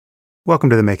Welcome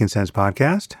to the Making Sense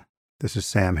podcast. This is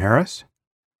Sam Harris.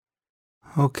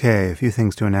 Okay, a few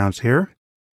things to announce here.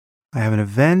 I have an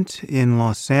event in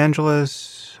Los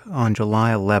Angeles on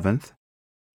July 11th.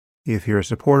 If you're a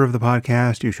supporter of the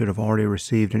podcast, you should have already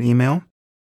received an email.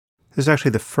 This is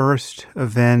actually the first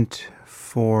event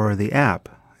for the app.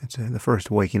 It's the first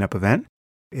Waking Up event.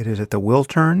 It is at the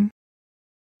Wiltern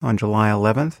on July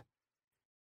 11th,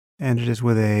 and it is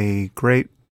with a great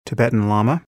Tibetan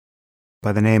Lama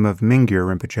by the name of Mingyur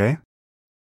Rinpoche.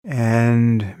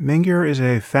 And Mingyur is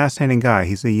a fascinating guy.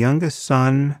 He's the youngest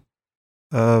son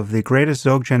of the greatest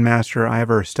Dzogchen master I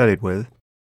ever studied with,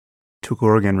 Tulku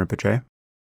Urgyen Rinpoche.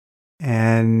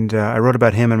 And I wrote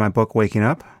about him in my book, Waking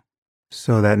Up,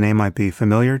 so that name might be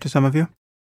familiar to some of you.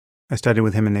 I studied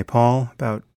with him in Nepal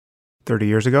about 30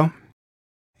 years ago.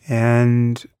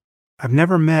 And I've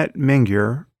never met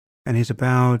Mingyur, and he's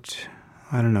about,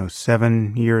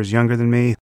 7 years younger than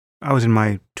me. I was in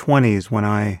my 20s when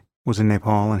I was in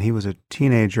Nepal, and he was a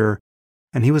teenager,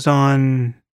 and he was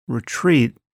on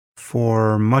retreat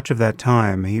for much of that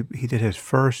time. He did his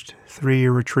first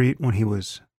 3-year retreat when he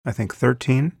was,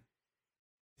 13,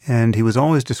 and he was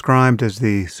always described as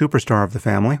the superstar of the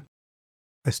family.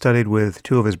 I studied with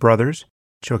two of his brothers,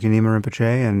 Chokyi Nyima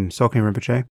Rinpoche and Tsoknyi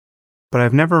Rinpoche, but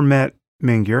I've never met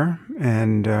Mingyur,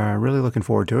 and really looking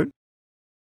forward to it.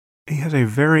 He has a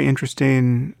very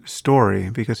interesting story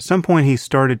because at some point he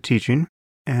started teaching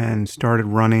and started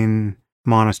running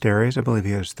monasteries. I believe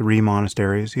he has 3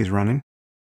 monasteries he's running,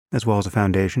 as well as a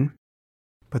foundation.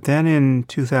 But then in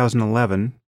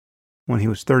 2011, when he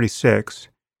was 36,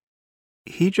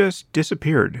 he just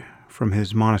disappeared from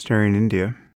his monastery in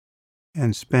India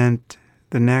and spent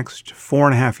the next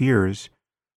 4.5 years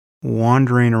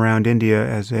wandering around India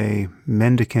as a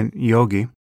mendicant yogi,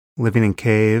 living in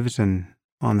caves and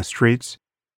on the streets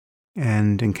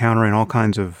and encountering all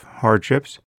kinds of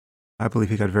hardships. I believe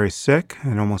he got very sick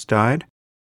and almost died.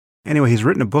 Anyway, he's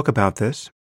written a book about this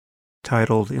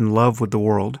titled In Love with the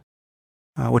World,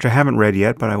 which I haven't read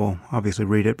yet, but I will obviously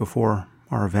read it before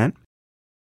our event.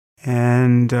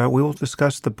 And we will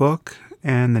discuss the book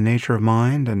and the nature of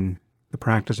mind and the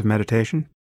practice of meditation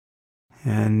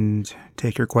and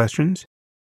take your questions.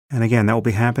 And again, that will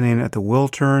be happening at the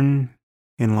Wiltern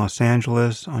in Los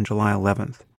Angeles on July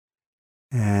 11th.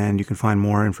 And you can find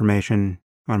more information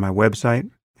on my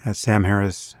website at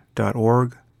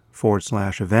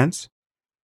samharris.org/events.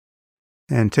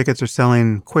 And tickets are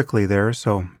selling quickly there,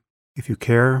 so if you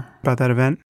care about that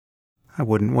event, I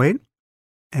wouldn't wait.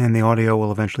 And the audio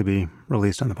will eventually be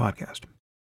released on the podcast.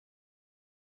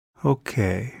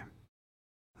 Okay.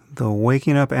 The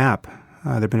Waking Up app.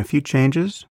 There have been a few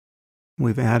changes.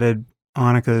 We've added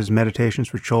Annika's Meditations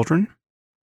for Children,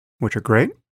 which are great.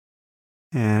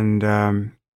 And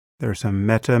there are some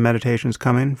metta meditations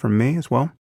coming from me as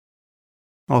well.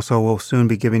 Also, we'll soon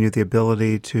be giving you the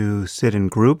ability to sit in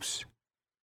groups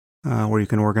where you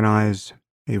can organize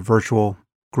a virtual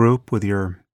group with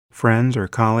your friends or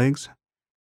colleagues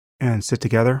and sit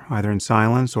together either in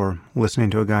silence or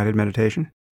listening to a guided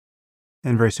meditation.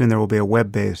 And very soon there will be a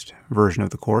web-based version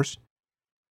of the course.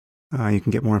 You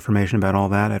can get more information about all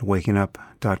that at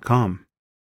wakingup.com.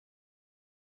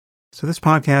 So this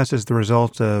podcast is the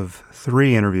result of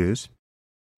 3 interviews,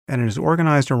 and it is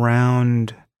organized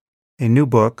around a new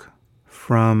book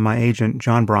from my agent,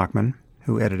 John Brockman,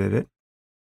 who edited it.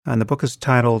 And the book is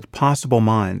titled Possible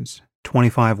Minds,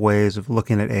 25 Ways of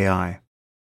Looking at AI.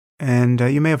 And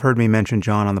you may have heard me mention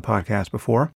John on the podcast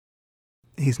before.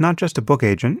 He's not just a book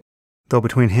agent, though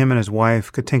between him and his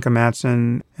wife, Katinka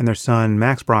Matson, and their son,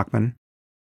 Max Brockman,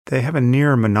 they have a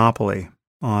near monopoly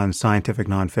on scientific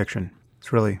nonfiction.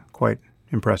 It's really quite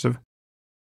impressive.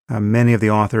 Many of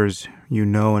the authors you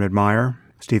know and admire,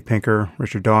 Steve Pinker,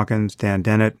 Richard Dawkins, Dan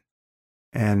Dennett,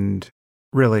 and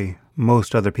really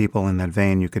most other people in that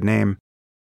vein you could name,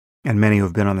 and many who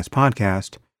have been on this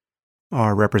podcast,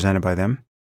 are represented by them.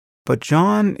 But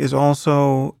John is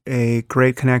also a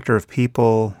great connector of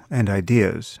people and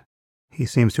ideas. He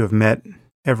seems to have met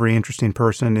every interesting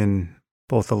person in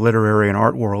both the literary and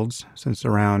art worlds since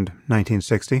around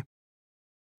 1960.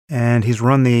 And he's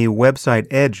run the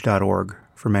website edge.org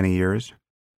for many years,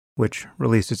 which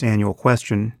released its annual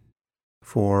question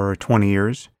for 20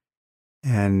 years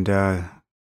and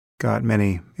got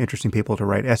many interesting people to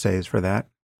write essays for that.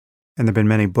 And there have been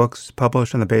many books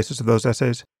published on the basis of those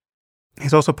essays.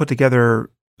 He's also put together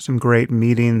some great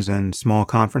meetings and small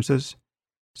conferences.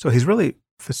 So he's really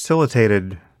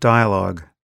facilitated dialogue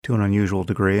to an unusual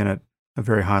degree and at a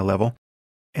very high level.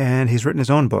 And he's written his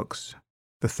own books,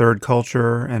 The Third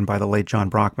Culture and by the late John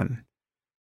Brockman.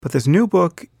 But this new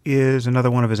book is another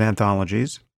one of his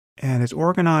anthologies, and it's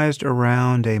organized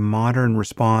around a modern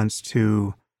response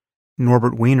to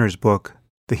Norbert Wiener's book,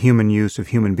 The Human Use of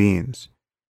Human Beings.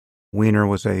 Wiener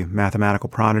was a mathematical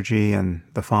prodigy and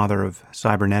the father of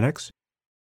cybernetics,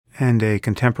 and a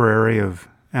contemporary of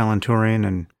Alan Turing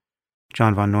and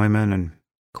John von Neumann and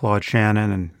Claude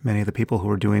Shannon and many of the people who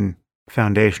were doing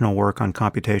foundational work on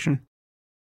computation.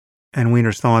 And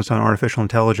Wiener's thoughts on artificial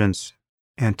intelligence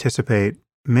anticipate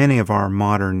many of our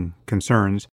modern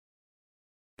concerns.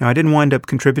 Now, I didn't wind up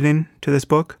contributing to this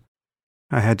book.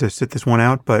 I had to sit this one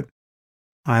out, but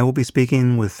I will be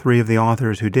speaking with three of the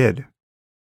authors who did.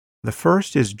 The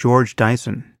first is George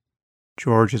Dyson.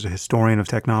 George is a historian of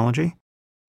technology,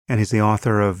 and he's the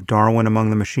author of Darwin Among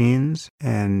the Machines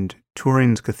and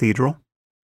Turing's Cathedral.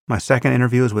 My second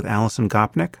interview is with Alison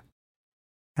Gopnik.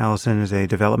 Alison is a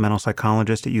developmental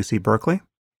psychologist at UC Berkeley.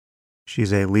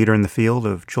 She's a leader in the field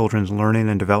of children's learning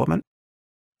and development,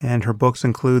 and her books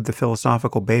include The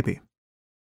Philosophical Baby.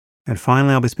 And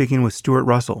finally, I'll be speaking with Stuart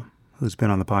Russell, who's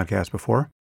been on the podcast before.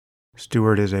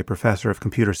 Stuart is a professor of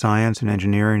computer science and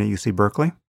engineering at UC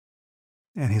Berkeley,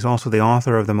 and he's also the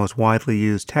author of the most widely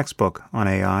used textbook on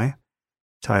AI,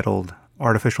 titled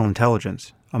Artificial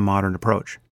Intelligence, A Modern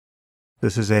Approach.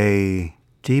 This is a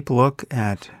deep look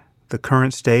at the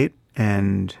current state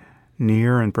and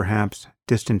near and perhaps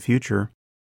distant future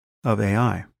of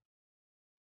AI.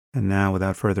 And now,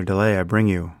 without further delay, I bring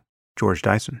you George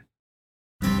Dyson.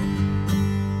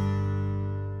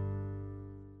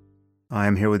 I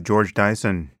am here with George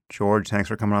Dyson. George, thanks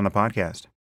for coming on the podcast.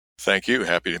 Thank you.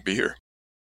 Happy to be here.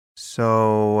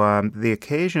 So the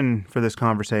occasion for this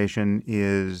conversation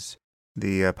is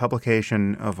the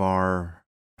publication of our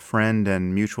friend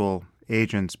and mutual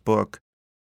agent's book,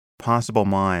 Possible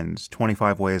Minds,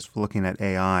 25 Ways of Looking at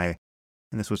AI.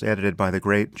 And this was edited by the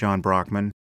great John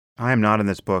Brockman. I am not in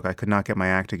this book. I could not get my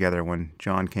act together when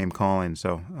John came calling.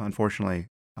 So unfortunately,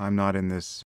 I'm not in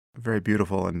this very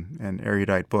beautiful and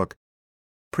erudite book.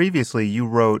 Previously, you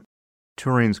wrote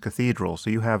Turing's Cathedral, so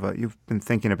you've been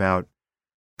thinking about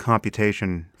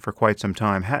computation for quite some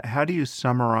time. How do you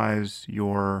summarize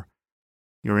your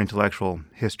intellectual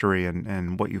history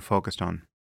and what you focused on?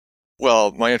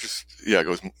 Well, my interest,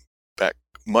 goes back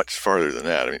much farther than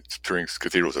that. I mean, Turing's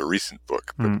Cathedral is a recent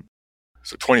book, but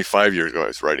so 25 years ago, I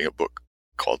was writing a book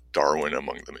called Darwin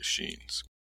Among the Machines,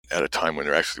 at a time when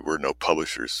there actually were no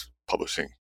publishers publishing,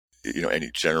 any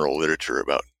general literature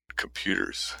about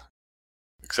computers,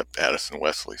 except Addison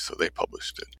Wesley, so they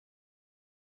published it.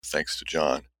 Thanks to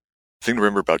John. The thing to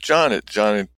remember about John, it's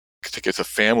a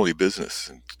family business,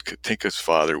 and Katinka's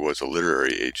father was a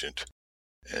literary agent,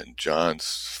 and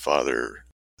John's father,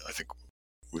 I think,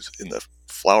 was in the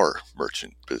flower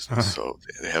merchant business. So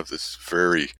they have this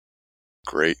very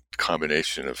great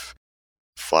combination of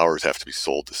flowers have to be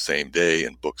sold the same day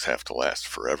and books have to last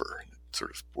forever. It sort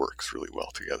of works really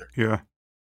well together. Yeah.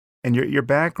 And your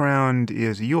background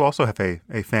is, you also have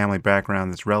a family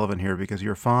background that's relevant here because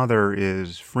your father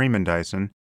is Freeman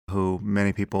Dyson, who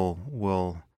many people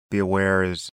will be aware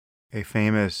is a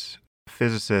famous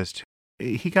physicist.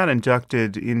 He got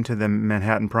inducted into the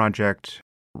Manhattan Project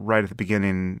right at the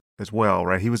beginning as well,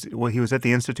 right? He was at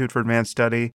the Institute for Advanced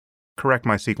Study. Correct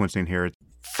my sequencing here.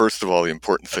 First of all, the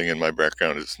important thing in my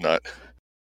background is not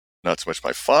so much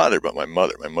my father, but my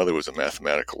mother. My mother was a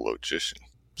mathematical logician.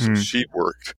 So she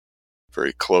worked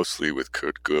very closely with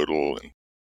Kurt Gödel and,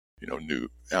 knew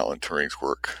Alan Turing's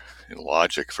work in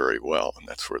logic very well. And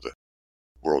that's where the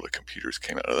world of computers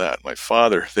came out of that. My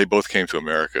father, they both came to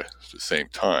America at the same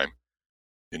time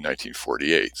in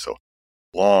 1948. So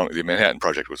the Manhattan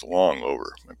Project was long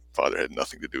over. My father had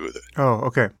nothing to do with it. Oh,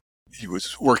 okay. He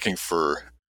was working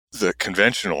for the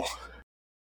conventional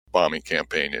bombing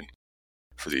campaign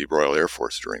for the Royal Air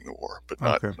Force during the war, but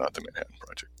not the Manhattan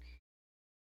Project.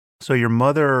 So you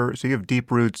have deep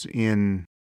roots in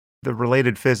the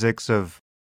related physics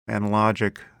and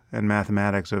logic and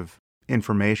mathematics of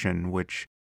information, which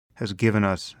has given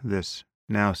us this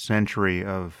now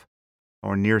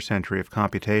near century of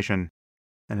computation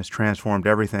and has transformed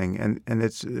everything. And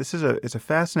it's a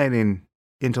fascinating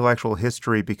intellectual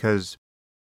history because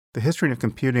the history of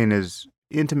computing is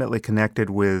intimately connected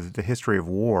with the history of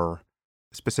war,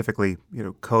 specifically,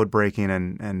 code breaking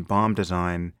and bomb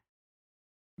design.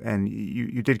 And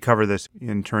you did cover this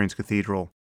in Turing's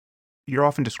Cathedral. You're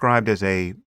often described as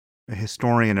a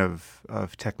historian of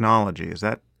technology. Is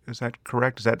that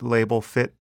correct? Does that label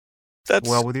fit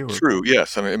well with you? That's true,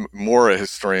 yes. I mean, more a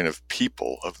historian of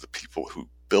the people who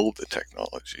build the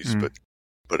technologies,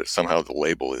 but somehow the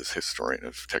label is historian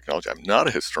of technology. I'm not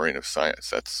a historian of science.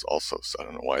 That's also, I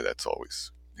don't know why that's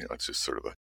always, it's just sort of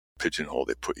a pigeonhole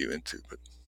they put you into. But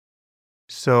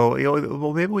So,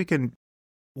 well, maybe we can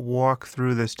walk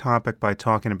through this topic by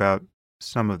talking about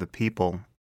some of the people.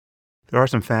 There are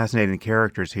some fascinating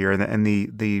characters here, and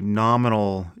the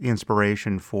nominal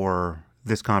inspiration for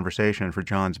this conversation, for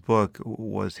John's book,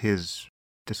 was his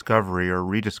discovery or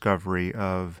rediscovery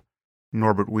of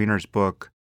Norbert Wiener's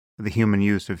book, The Human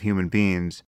Use of Human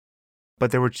Beings.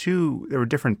 But there were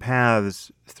different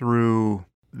paths through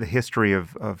the history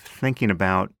of thinking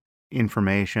about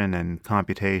information and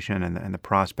computation and the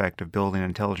prospect of building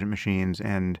intelligent machines.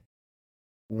 And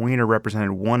Wiener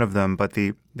represented one of them, but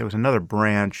there was another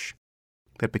branch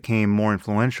that became more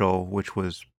influential, which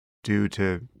was due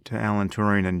to Alan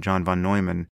Turing and John von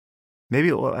Neumann.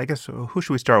 Maybe, well, I guess, who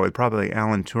should we start with? Probably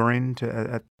Alan Turing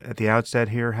at the outset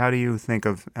here. How do you think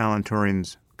of Alan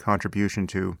Turing's contribution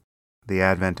to the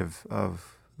advent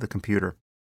of the computer?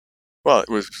 Well, it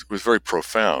was very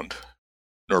profound.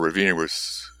 Norbert Wiener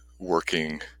was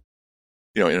working,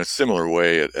 in a similar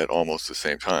way at almost the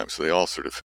same time. So they all sort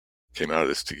of came out of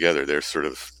this together. Their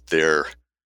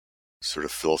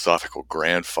philosophical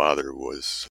grandfather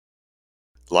was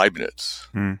Leibniz,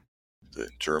 the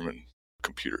German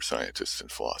computer scientist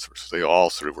and philosopher. So they all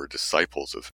sort of were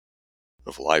disciples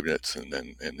of Leibniz, and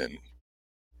then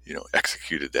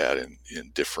executed that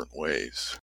in different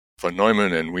ways. Von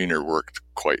Neumann and Wiener worked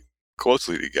quite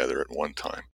closely together at one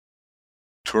time.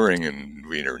 Turing and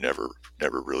Wiener never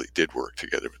really did work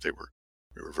together, but they were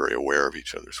very aware of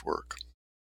each other's work.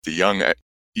 The young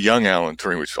Alan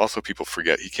Turing, which also people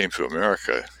forget, he came to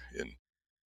America in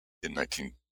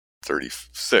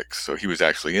 1936. So he was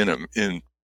actually in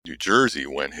New Jersey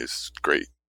when his great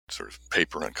sort of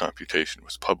paper on computation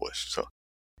was published. So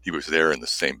he was there in the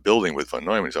same building with von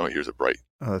Neumann. So here's a bright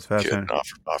that's kid, and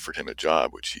offered him a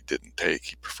job, which he didn't take.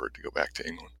 He preferred to go back to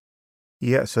England.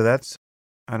 Yeah, so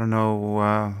I don't know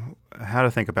how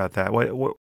to think about that.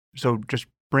 So just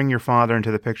bring your father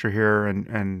into the picture here,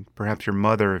 and perhaps your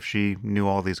mother, if she knew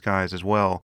all these guys as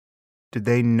well. Did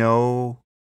they know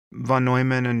von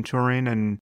Neumann and Turing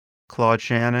and Claude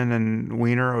Shannon and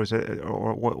Wiener,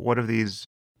 or what of these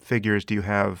figures do you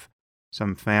have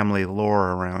some family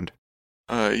lore around?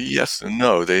 Yes and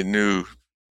no. They knew,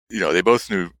 they both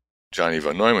knew Johnny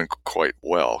von Neumann quite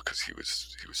well because he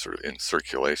was sort of in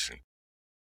circulation.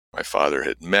 My father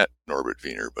had met Norbert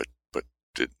Wiener, but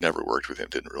never worked with him,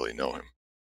 didn't really know him.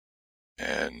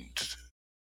 And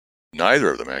neither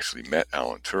of them actually met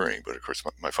Alan Turing, but of course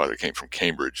my father came from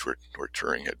Cambridge, where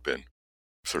Turing had been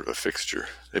sort of a fixture.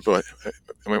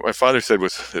 My father said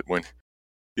was that when,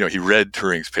 he read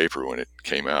Turing's paper when it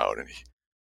came out, and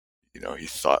he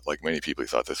thought, like many people, he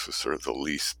thought this was sort of the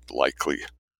least likely,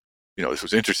 this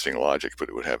was interesting logic, but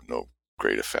it would have no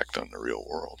great effect on the real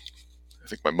world. I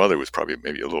think my mother was probably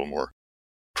maybe a little more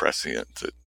prescient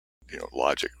that,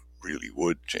 logic really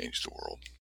would change the world.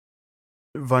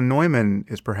 Von Neumann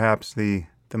is perhaps the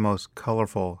most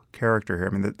colorful character here.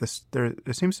 I mean,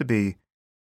 there seems to be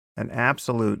an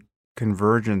absolute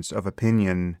convergence of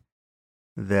opinion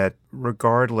that,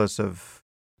 regardless of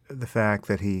the fact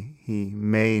that he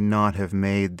may not have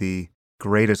made the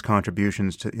greatest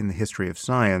contributions in the history of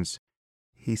science,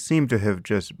 he seemed to have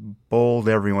just bowled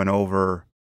everyone over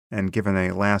and given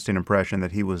a lasting impression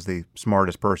that he was the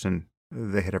smartest person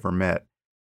they had ever met.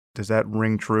 Does that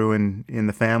ring true in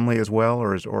the family as well,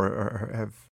 or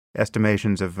have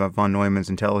estimations of von Neumann's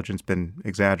intelligence been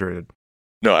exaggerated?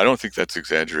 No, I don't think that's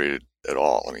exaggerated at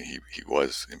all. I mean, he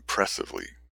was impressively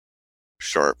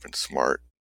sharp and smart,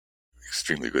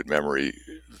 extremely good memory,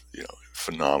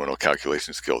 phenomenal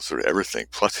calculation skills, sort of everything.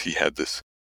 Plus, he had this,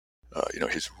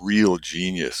 his real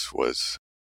genius was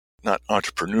not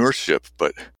entrepreneurship,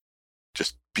 but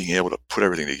just being able to put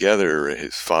everything together.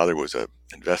 His father was an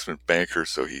investment banker,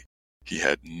 so he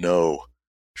had no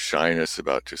shyness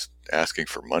about just asking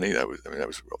for money. That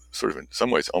was sort of, in some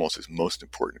ways, almost his most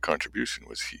important contribution.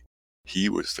 Was he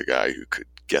was the guy who could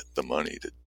get the money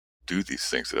to do these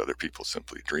things that other people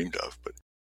simply dreamed of,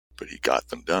 but he got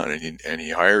them done, and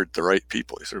he hired the right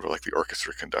people. He's sort of like the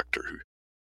orchestra conductor who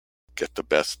get the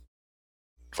best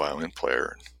violin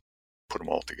player and put them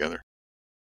all together.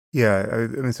 Yeah, I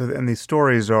mean, and these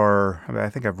stories are, I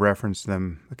think I've referenced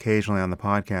them occasionally on the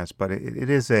podcast, but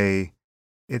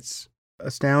it's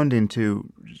astounding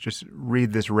to just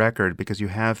read this record, because you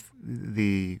have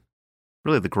really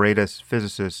the greatest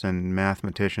physicists and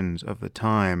mathematicians of the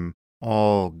time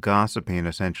all gossiping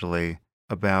essentially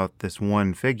about this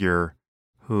one figure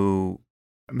who,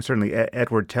 I mean, certainly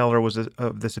Edward Teller was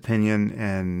of this opinion,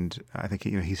 and I think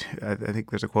I think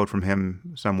there's a quote from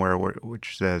him somewhere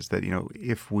which says that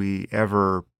if we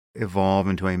ever evolve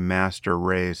into a master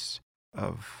race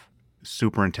of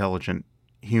super intelligent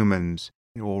humans,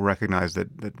 we'll recognize that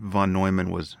von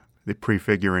Neumann was the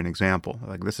prefiguring example.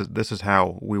 Like this is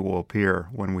how we will appear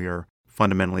when we are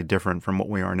fundamentally different from what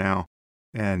we are now.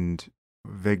 And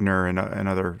Wigner and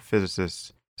other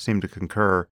physicists seem to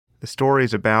concur. The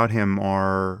stories about him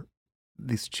are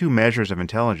these two measures of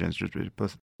intelligence, just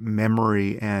both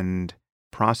memory and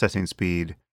processing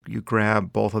speed. You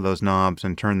grab both of those knobs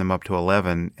and turn them up to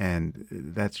 11, and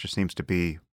that just seems to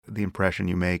be the impression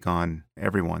you make on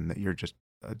everyone, that you're just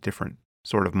a different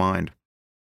sort of mind.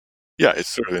 Yeah, it's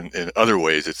sort of in other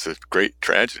ways, it's a great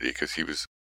tragedy because he was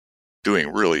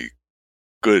doing really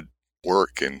good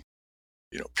work in,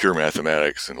 pure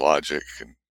mathematics and logic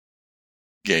and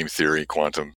game theory,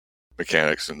 quantum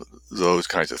mechanics, and those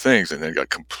kinds of things, and then got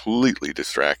completely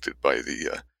distracted by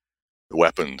the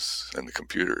weapons and the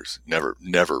computers. Never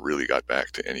really got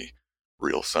back to any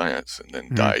real science, and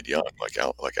then died young, like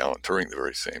Alan Turing, the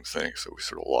very same thing. So we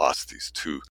sort of lost these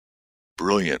two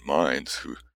brilliant minds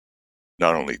who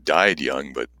not only died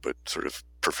young, but sort of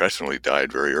professionally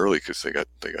died very early because they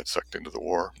got sucked into the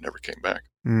war, never came back.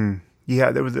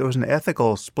 Yeah, there was an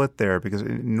ethical split there because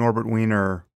Norbert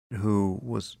Wiener, who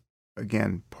was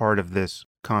again part of this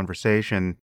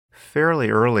conversation fairly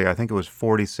early, I think it was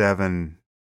 47,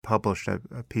 published a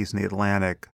piece in the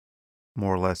Atlantic,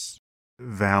 more or less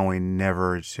vowing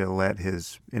never to let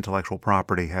his intellectual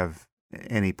property have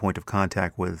any point of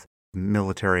contact with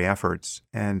military efforts.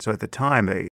 And so at the time,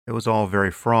 it was all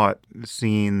very fraught,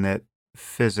 seeing that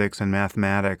physics and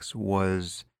mathematics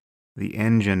was the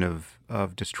engine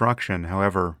of destruction,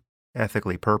 however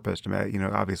ethically purposed.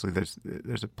 Obviously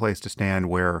there's a place to stand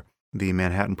where the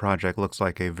Manhattan Project looks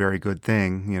like a very good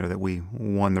thing, that we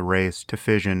won the race to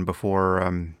fission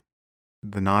before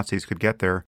the Nazis could get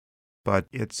there. But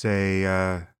it's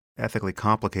a ethically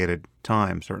complicated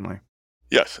time, certainly.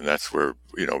 Yes, and that's where,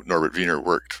 Norbert Wiener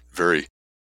worked very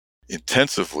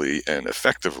intensively and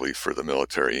effectively for the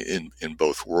military in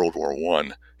both World War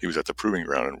I. He was at the proving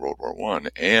ground in World War I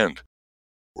and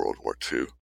World War II.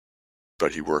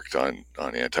 But he worked on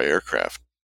anti-aircraft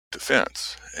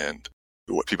defense. And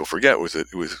what people forget was that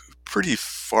it was pretty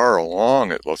far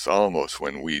along at Los Alamos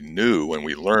when we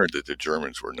learned that the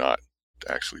Germans were not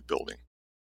actually building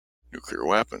nuclear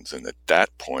weapons. And at that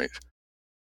point,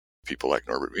 people like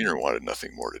Norbert Wiener wanted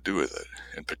nothing more to do with it.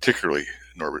 And particularly,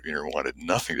 Norbert Wiener wanted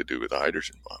nothing to do with the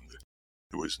hydrogen bomb.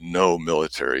 There was no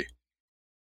military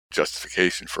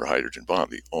justification for a hydrogen bomb.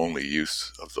 The only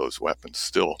use of those weapons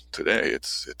still today,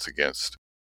 it's against,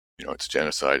 it's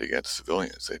genocide against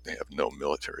civilians. They have no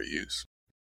military use.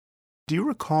 Do you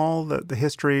recall the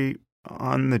history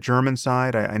on the German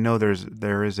side? I know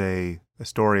there is a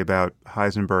story about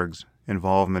Heisenberg's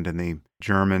involvement in the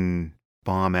German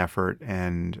bomb effort,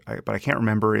 but I can't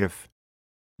remember if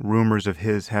rumors of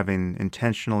his having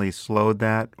intentionally slowed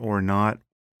that or not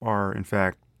are in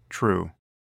fact true.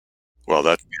 Well,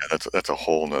 that's a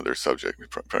whole nother subject. We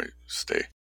probably stay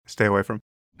away from.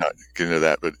 Not get into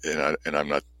that, but and I'm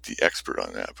not the expert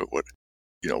on that. But what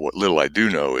little I do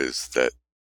know is that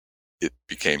it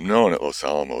became known at Los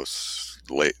Alamos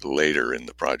later in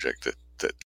the project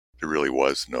that there really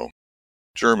was no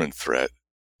German threat.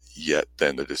 Yet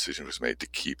then the decision was made to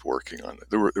keep working on it.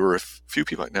 There were a few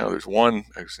people. Now there's one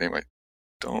whose name I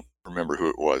don't remember who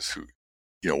it was. Who,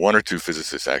 one or two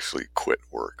physicists actually quit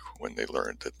work when they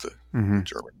learned that the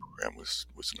German program was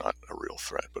not a real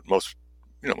threat. But most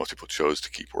people chose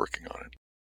to keep working on it.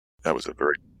 That was a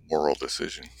very moral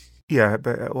decision. Yeah,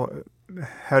 but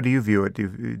how do you view it?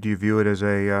 Do you view it as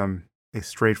a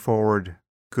straightforward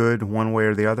good one way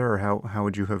or the other, or how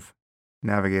would you have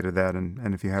navigated that?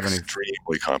 And if you have any...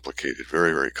 Extremely complicated,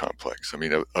 very, very complex. I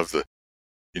mean, of the,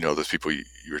 those people you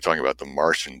were talking about, the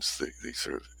Martians, the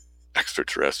sort of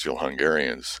extraterrestrial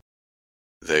Hungarians,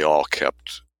 they all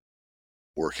kept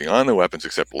working on the weapons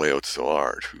except Leo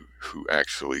Szilard, who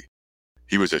actually,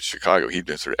 he was at Chicago. He'd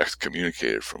been sort of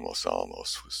excommunicated from Los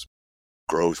Alamos.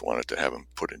 Groves wanted to have him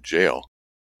put in jail,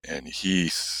 and he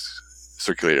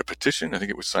circulated a petition. I think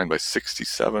it was signed by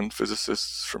 67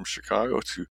 physicists from Chicago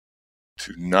to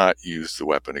not use the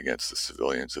weapon against the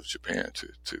civilians of Japan,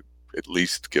 to at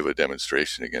least give a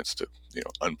demonstration against a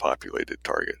unpopulated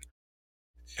target.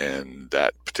 And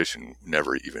that petition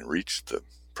never even reached the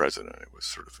president. It was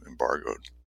sort of embargoed.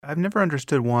 I've never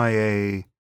understood why a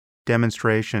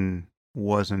demonstration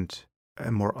wasn't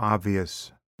a more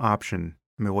obvious option.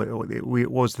 I mean,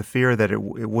 what was the fear that it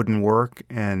wouldn't work?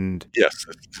 And yes,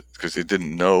 because they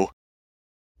didn't know,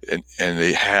 and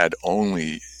they had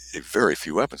only a very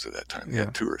few weapons at that time. They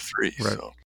had 2 or 3, right.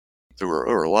 So there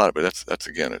were a lot. But that's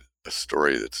again a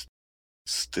story that's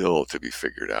still to be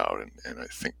figured out. And I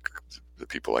think the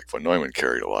people like von Neumann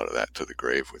carried a lot of that to the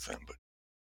grave with them. But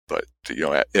But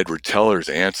Edward Teller's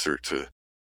answer to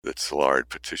the Szilard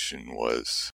petition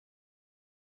was,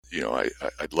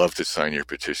 I'd love to sign your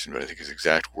petition, but I think his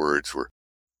exact words were,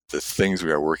 the things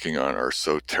we are working on are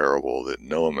so terrible that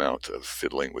no amount of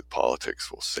fiddling with politics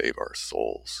will save our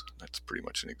souls. That's pretty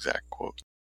much an exact quote.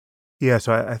 Yeah,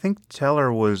 so I think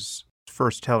Teller was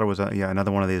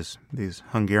another one of these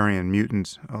Hungarian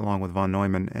mutants along with von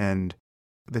Neumann, and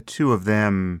the two of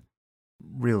them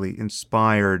really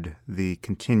inspired the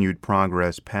continued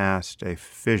progress past a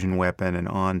fission weapon and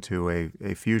on to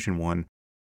a fusion one.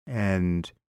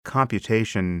 And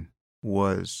computation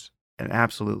was an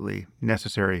absolutely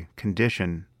necessary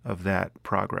condition of that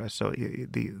progress. So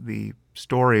the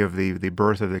story of the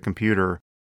birth of the computer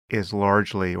is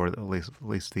largely, or at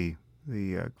least the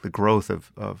growth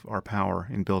of our power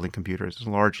in building computers is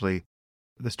largely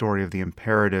the story of the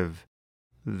imperative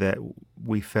that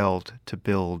we felt to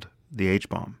build the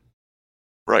H-bomb.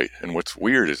 Right. And what's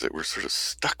weird is that we're sort of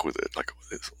stuck with it. Like,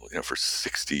 for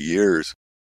 60 years,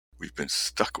 we've been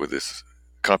stuck with this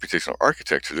computational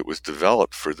architecture that was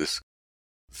developed for this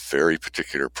very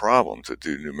particular problem, to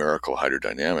do numerical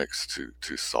hydrodynamics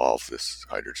to solve this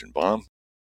hydrogen bomb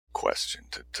question.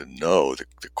 To know,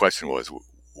 the question was,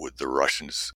 would the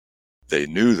Russians, they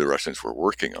knew the Russians were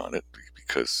working on it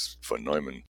because von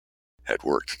Neumann had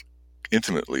worked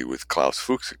intimately with Klaus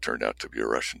Fuchs, who turned out to be a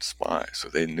Russian spy. So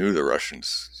they knew the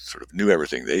Russians sort of knew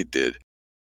everything they did,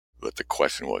 but the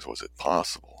question was it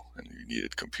possible? And you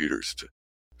needed computers to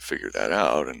figure that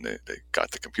out, and they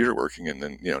got the computer working, and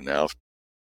then, now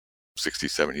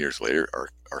 67 years later,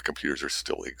 our computers are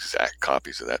still exact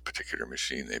copies of that particular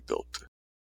machine they built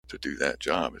to do that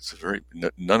job. It's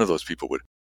none of those people would,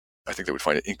 I think they would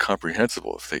find it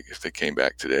incomprehensible if they came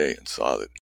back today and saw that,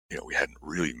 we hadn't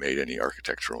really made any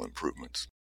architectural improvements.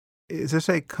 Is this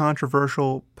a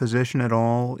controversial position at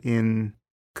all in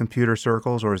computer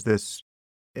circles, or is this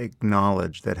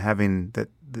acknowledged that having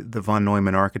the von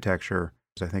Neumann architecture,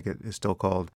 as I think it is still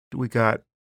called, we got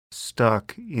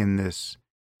stuck in this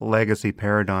legacy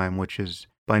paradigm, which is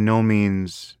by no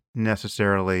means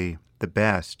necessarily the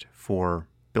best for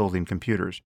building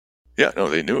computers? Yeah, no,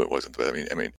 they knew it wasn't. But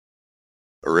I mean,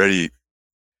 already,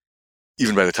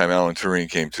 even by the time Alan Turing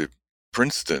came to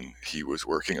Princeton, he was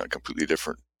working on completely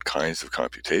different kinds of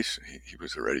computation. He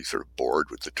was already sort of bored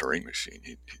with the Turing machine.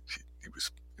 He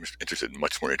was interested in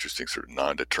much more interesting sort of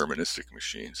non-deterministic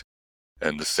machines.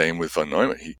 And the same with von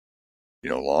Neumann. He,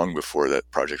 long before that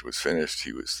project was finished,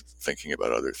 he was thinking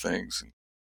about other things. And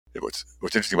what's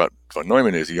interesting about von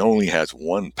Neumann is he only has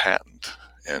one patent,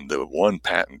 and the one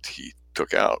patent he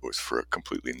took out was for a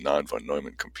completely non-von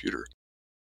Neumann computer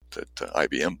that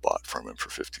IBM bought from him for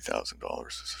 $50,000.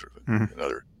 It's sort of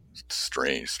another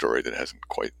strange story that hasn't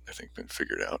quite, I think, been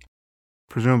figured out.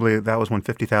 Presumably that was when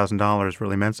 $50,000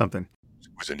 really meant something. It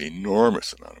was an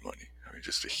enormous amount of money. I mean,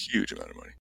 just a huge amount of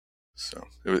money. So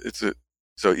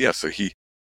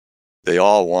they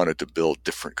all wanted to build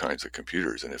different kinds of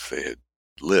computers, and if they had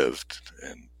lived,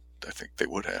 and I think they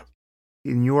would have.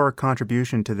 In your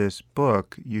contribution to this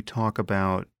book, you talk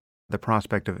about the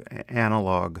prospect of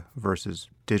analog versus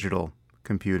digital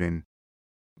computing.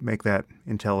 Make that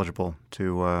intelligible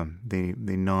to the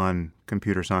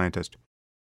non-computer scientist.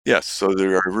 Yes, so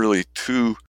there are really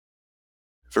two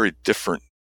very different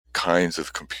kinds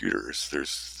of computers.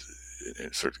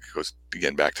 It sort of goes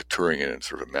again back to Turing in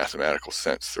sort of a mathematical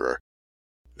sense. There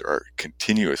are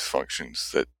continuous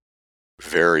functions that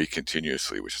vary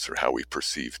continuously, which is sort of how we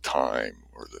perceive time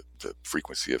or the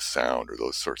frequency of sound or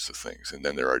those sorts of things. And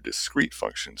then there are discrete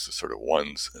functions, the sort of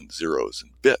ones and zeros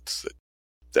and bits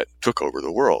that took over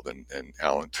the world. And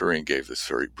Alan Turing gave this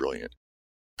very brilliant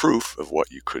proof of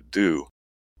what you could do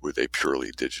with a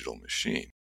purely digital machine.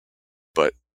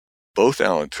 But both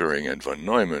Alan Turing and von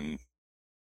Neumann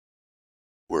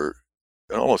were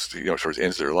almost, towards the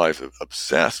ends of their life,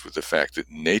 obsessed with the fact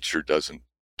that nature doesn't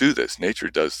do this. Nature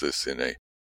does this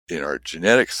in our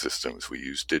genetic systems. We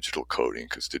use digital coding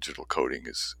because digital coding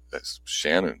is, as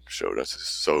Shannon showed us, is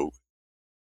so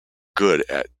good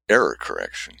at error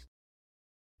correction.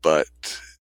 But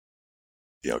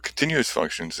continuous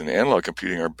functions and analog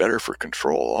computing are better for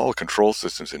control. All control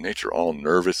systems in nature, all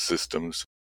nervous systems,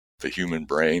 the human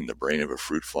brain, the brain of a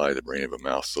fruit fly, the brain of a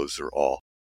mouse, those are all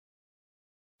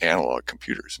analog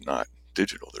computers, not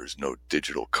digital. There's no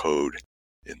digital code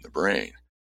in the brain.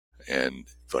 And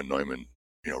von Neumann,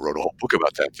 wrote a whole book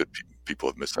about that people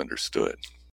have misunderstood.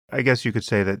 I guess you could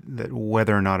say that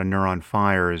whether or not a neuron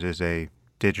fires is a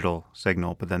digital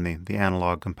signal, but then the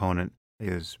analog component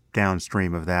is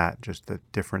downstream of that, just the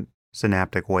different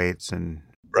synaptic weights and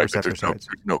receptor sites.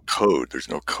 There's no code. There's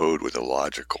no code with a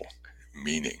logical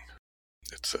meaning.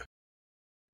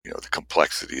 the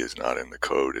complexity is not in the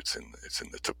code; it's in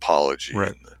the topology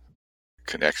Right. and the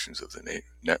connections of the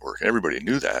network. And everybody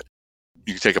knew that.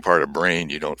 You take apart a brain,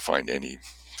 you don't find any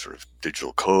sort of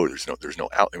digital code. There's no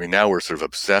I mean, now we're sort of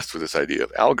obsessed with this idea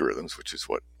of algorithms, which is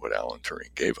what Alan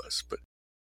Turing gave us.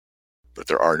 But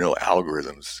there are no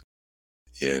algorithms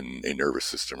in a nervous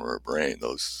system or a brain.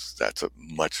 That's a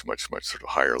much sort of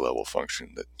higher level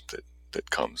function that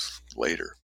comes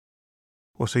later.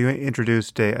 Well, so you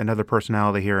introduced another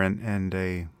personality here and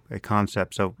a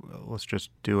concept. So let's just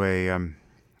do a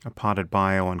potted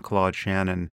bio on Claude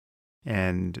Shannon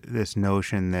and this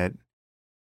notion that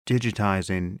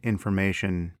digitizing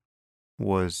information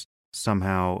was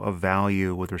somehow of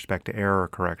value with respect to error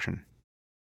correction.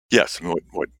 Yes, I mean,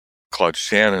 what Claude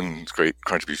Shannon's great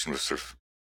contribution was sort of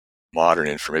modern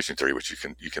information theory, which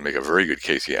you can make a very good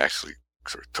case. He actually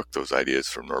sort of took those ideas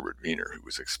from Norbert Wiener, who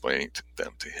was explaining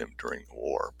them to him during the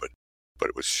war. But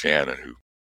it was Shannon who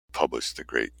published the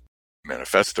great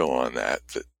manifesto on that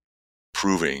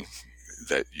proving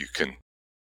that you can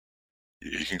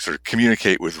sort of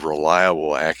communicate with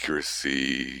reliable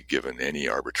accuracy given any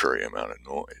arbitrary amount of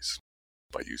noise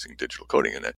by using digital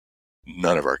coding, and that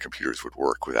none of our computers would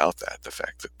work without that. The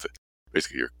fact that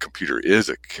basically your computer is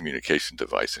a communication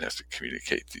device and has to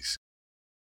communicate these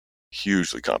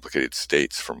hugely complicated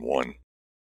states from one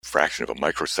fraction of a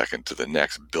microsecond to the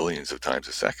next billions of times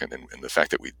a second. And the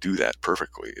fact that we do that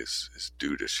perfectly is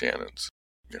due to Shannon's,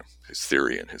 his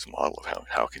theory and his model of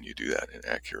how can you do that in an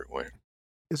accurate way.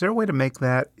 Is there a way to make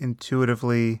that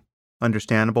intuitively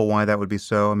understandable why that would be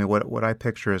so? I mean, what I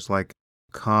picture is like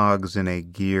cogs in a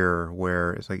gear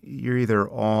where it's like you're either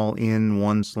all in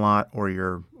one slot or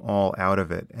you're all out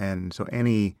of it. And so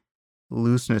any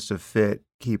looseness of fit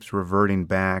keeps reverting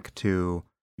back to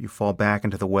you fall back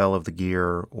into the well of the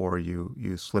gear or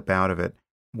you slip out of it.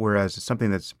 Whereas it's something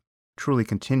that's truly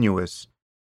continuous,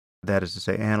 that is to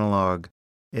say analog,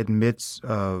 admits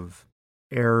of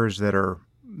errors that are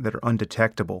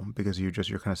undetectable because you're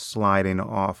kind of sliding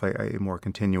off a more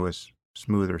continuous,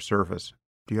 smoother surface.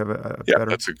 Do you have a better?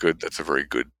 That's a very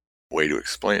good way to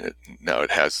explain it. Now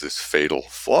it has this fatal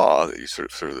flaw that you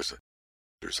sort of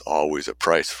there's always a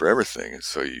price for everything, and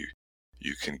so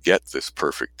you can get this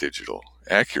perfect digital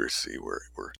accuracy where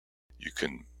you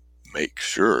can make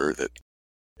sure that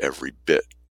every bit,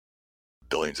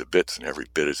 billions of bits, and every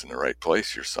bit is in the right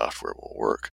place, your software will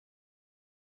work.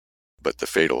 But the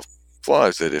fatal flaw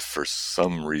is that if for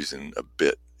some reason a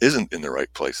bit isn't in the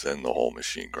right place, then the whole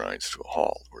machine grinds to a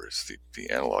halt, whereas the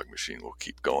analog machine will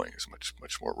keep going. It's much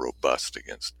more robust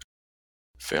against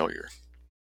failure.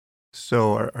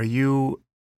 So are you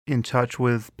in touch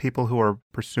with people who are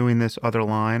pursuing this other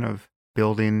line of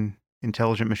building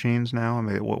intelligent machines now? I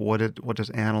mean, what does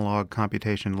analog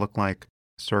computation look like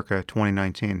circa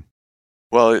 2019?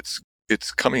 Well,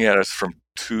 it's coming at us from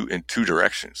two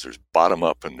directions. There's bottom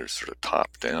up and there's sort of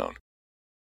top down.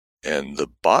 And the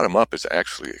bottom up is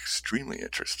actually extremely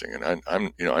interesting. And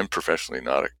I'm professionally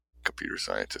not a computer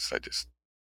scientist.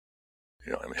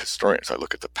 I'm a historian, so I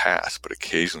look at the past, but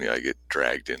occasionally I get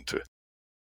dragged into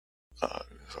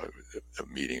a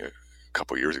meeting a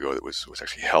couple of years ago that was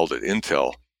actually held at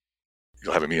Intel.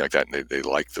 You'll have a meeting like that, and they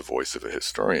like the voice of a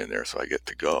historian there, so I get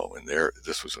to go. And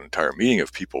this was an entire meeting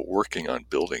of people working on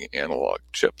building analog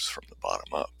chips from the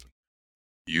bottom up,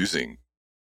 using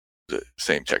the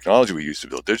same technology we use to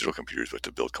build digital computers, but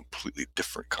to build completely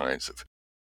different kinds of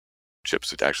chips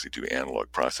that actually do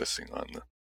analog processing on them.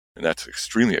 And that's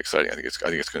extremely exciting. I think it's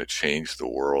going to change the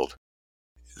world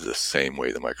the same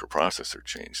way the microprocessor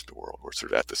changed the world. We're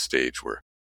sort of at the stage where,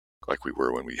 like we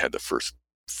were when we had the first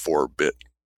 4-bit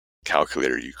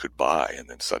calculator you could buy, and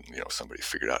then suddenly, somebody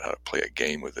figured out how to play a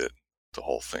game with it. The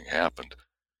whole thing happened.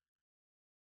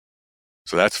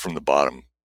 So that's from the bottom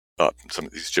up. And some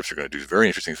of these chips are going to do very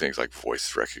interesting things like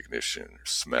voice recognition, or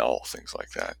smell, things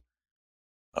like that.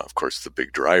 Of course, the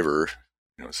big driver,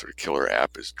 sort of killer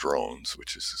app is drones,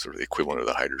 which is sort of the equivalent of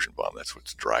the hydrogen bomb. That's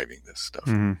what's driving this stuff.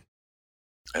 Mm-hmm.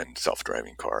 And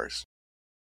self-driving cars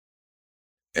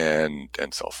and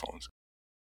cell phones.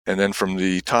 And then from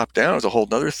the top down is a whole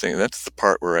other thing. That's the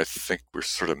part where I think we're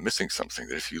sort of missing something.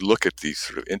 That if you look at the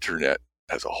sort of internet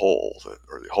as a whole,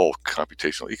 or the whole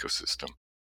computational ecosystem,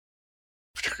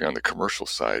 particularly on the commercial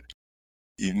side,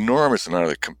 the enormous amount of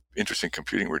the interesting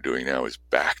computing we're doing now is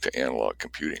back to analog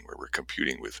computing, where we're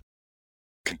computing with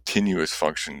continuous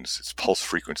functions. It's pulse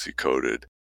frequency coded.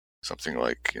 Something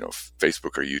like,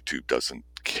 Facebook or YouTube doesn't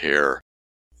care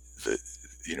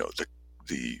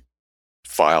the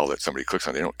file that somebody clicks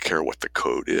on. They don't care what the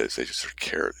code is. They just sort of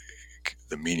care.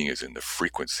 The meaning is in the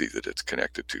frequency that it's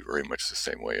connected to, very much the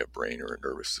same way a brain or a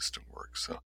nervous system works.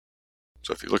 So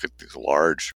So if you look at these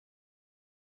large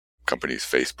companies,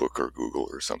 Facebook or Google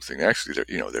or something, actually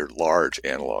they're large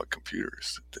analog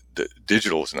computers. The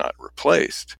digital is not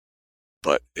replaced,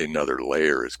 but another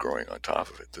layer is growing on top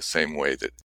of it. The same way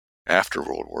that after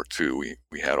World War II,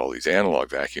 we had all these analog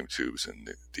vacuum tubes, and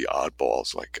the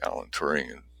oddballs like Alan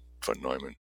Turing and von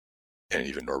Neumann and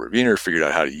even Norbert Wiener figured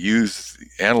out how to use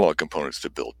the analog components to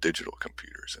build digital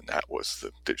computers, and that was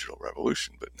the digital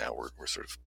revolution. But now we're sort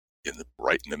of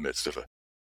right in the midst of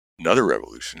another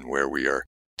revolution where we are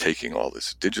taking all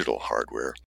this digital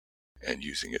hardware and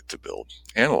using it to build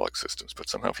analog systems. But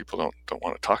somehow people don't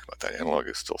want to talk about that. Analog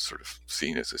is still sort of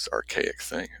seen as this archaic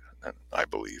thing, and I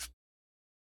believe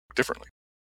differently.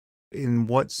 In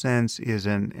what sense is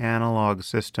an analog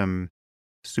system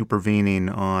supervening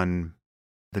on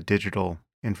the digital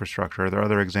infrastructure? Are there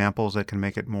other examples that can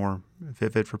make it more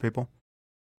vivid for people?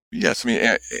 Yes, I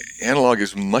mean, analog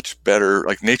is much better.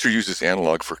 Like nature uses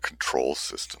analog for control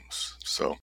systems.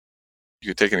 So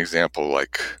you could take an example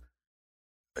like,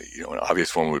 an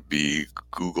obvious one would be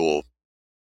Google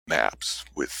Maps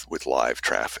with live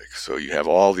traffic. So you have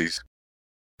all these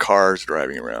cars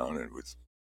driving around, and with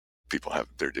people have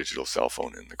their digital cell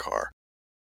phone in the car.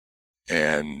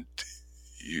 And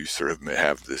you sort of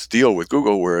have this deal with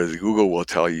Google where Google will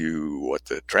tell you what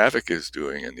the traffic is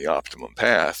doing and the optimum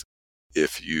path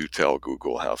if you tell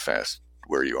Google how fast,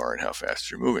 where you are and how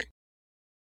fast you're moving.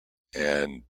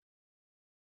 And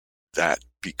that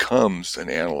becomes an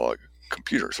analog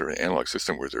computer, sort of an analog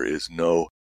system where there is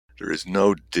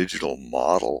no digital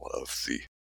model of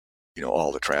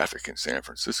all the traffic in San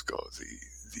Francisco.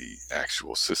 The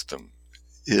actual system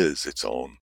is its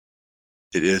own.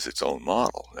 It is its own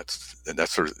model.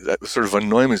 That was sort of von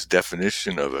Neumann's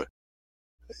definition of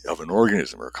an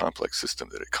organism or a complex system,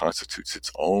 that it constitutes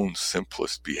its own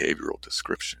simplest behavioral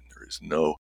description. There is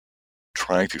no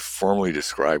trying to formally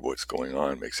describe what's going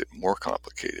on makes it more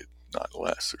complicated, not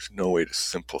less. There's no way to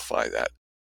simplify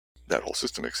that whole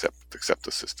system except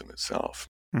the system itself.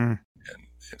 And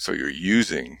so you're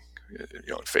using,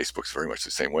 and Facebook's very much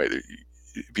the same way.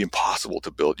 It'd be impossible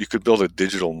to build. You could build a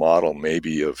digital model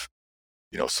maybe of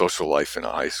social life in a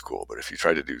high school, but if you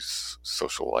try to do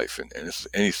social life in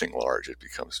anything large, it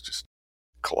just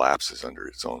collapses under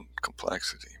its own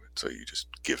complexity. So you just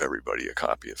give everybody a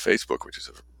copy of Facebook, which is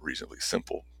a reasonably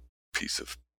simple piece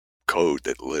of code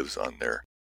that lives on their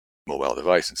mobile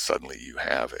device, and suddenly you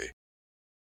have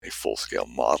a full-scale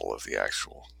model of the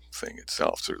actual thing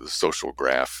itself. So the social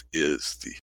graph is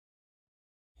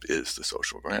the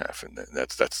social graph, and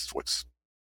that's what's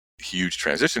a huge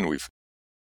transition we've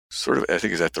sort of, I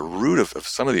think, is at the root of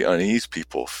some of the unease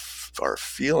people are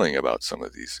feeling about some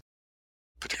of these,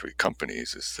 particularly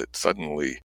companies, is that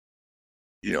suddenly,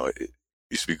 it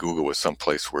used to be Google was some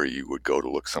place where you would go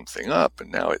to look something up, and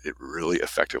now it really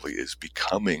effectively is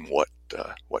becoming what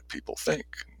people think.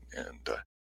 And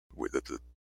with the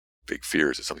big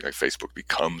fear is that something like Facebook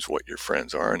becomes what your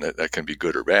friends are, and that can be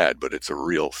good or bad, but it's a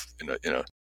real,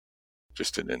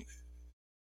 just in an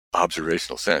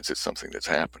observational sense, it's something that's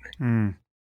happening.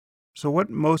 So what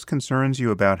most concerns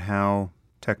you about how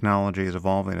technology is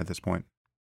evolving at this point?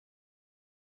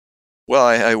 Well,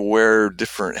 I wear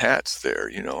different hats there,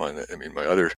 and I mean, my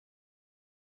other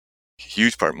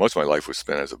huge part, most of my life was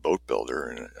spent as a boat builder,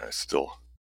 and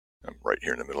I'm right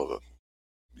here in the middle of a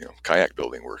kayak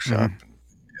building workshop,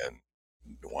 and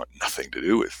want nothing to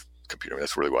do with computer. I mean,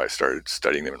 that's really why I started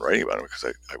studying them and writing about them,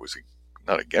 because I was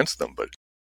not against them, but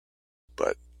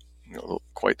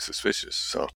quite suspicious.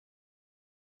 So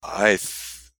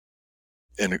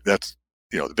and that's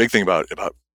the big thing about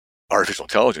artificial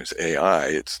intelligence, AI.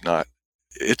 It's not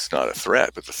a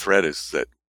threat, but the threat is that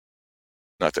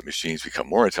not that machines become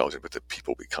more intelligent, but that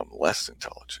people become less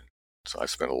intelligent. So I've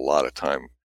spent a lot of time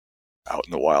out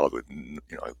in the wild with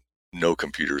no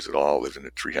computers at all. Lived in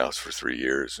a treehouse for 3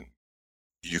 years, and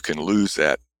you can lose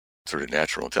that sort of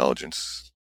natural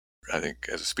intelligence, I think,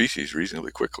 as a species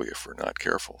reasonably quickly if we're not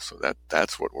careful. So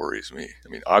that's what worries me. I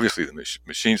mean, obviously the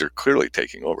machines are clearly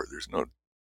taking over.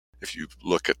 If you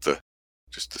look at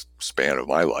just the span of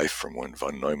my life from when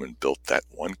von Neumann built that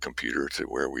one computer to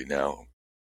where we now,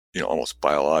 almost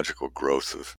biological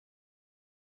growth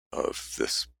of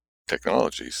this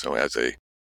technology. So as a,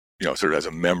 sort of as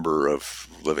a member of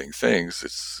living things,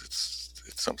 it's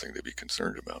something to be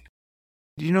concerned about.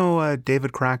 Do you know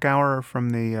David Krakauer from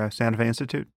the Santa Fe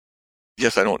Institute?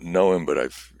 Yes, I don't know him, but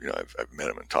I've met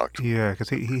him and talked to him. Yeah, because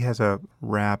he has a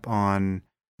rap on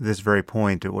this very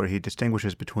point where he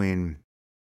distinguishes between,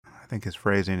 I think his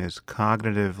phrasing is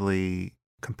cognitively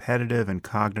competitive and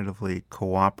cognitively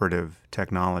cooperative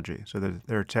technology. So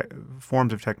there are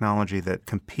forms of technology that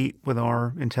compete with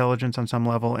our intelligence on some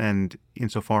level, and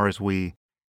insofar as we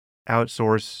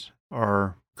outsource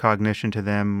our cognition to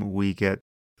them, we get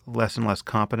less and less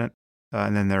competent.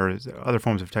 And then there's other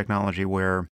forms of technology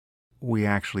where we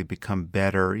actually become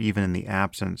better even in the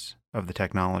absence of the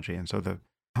technology. And so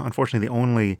unfortunately, the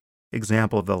only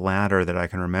example of the latter that I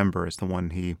can remember is the one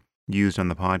he used on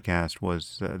the podcast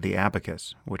was the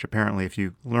abacus, which apparently if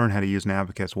you learn how to use an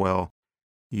abacus well,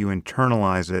 you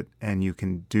internalize it and you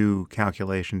can do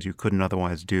calculations you couldn't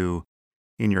otherwise do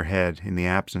in your head in the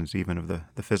absence even of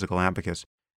the physical abacus.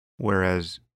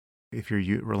 Whereas if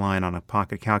you're relying on a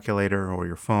pocket calculator or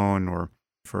your phone or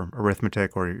for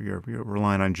arithmetic or you're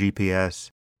relying on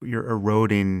GPS, you're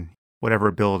eroding whatever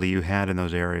ability you had in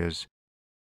those areas.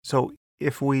 So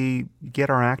if we get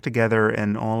our act together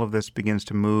and all of this begins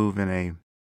to move in a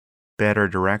better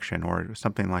direction or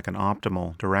something like an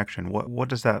optimal direction, what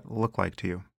does that look like to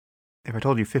you? If I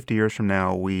told you 50 years from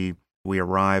now we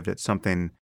arrived at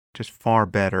something just far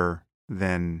better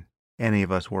than any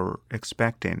of us were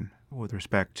expecting with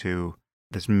respect to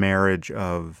this marriage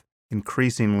of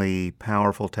increasingly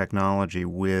powerful technology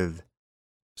with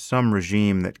some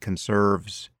regime that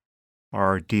conserves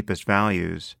our deepest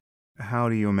values, how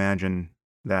do you imagine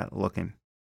that looking?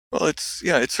 Well, it's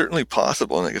certainly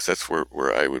possible, and I guess that's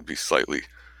where I would be slightly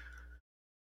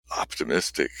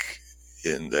optimistic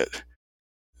in that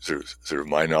sort of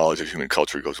my knowledge of human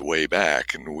culture goes way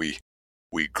back, and we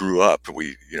grew up,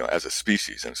 as a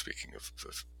species, I'm speaking of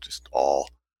just all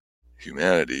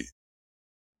humanity,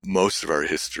 most of our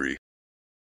history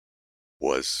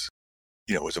was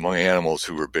among animals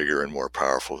who were bigger and more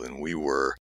powerful than we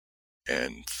were,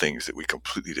 and things that we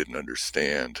completely didn't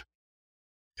understand.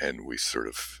 And we sort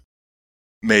of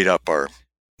made up our,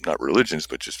 not religions,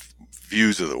 but just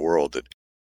views of the world that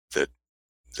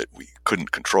we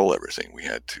couldn't control everything. We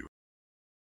had to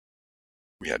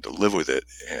live with it.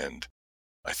 And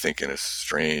I think in a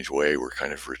strange way, we're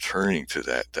kind of returning to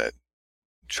that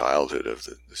childhood of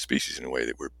the species in a way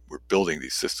that we're building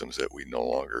these systems that we no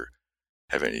longer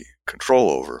have any control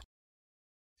over,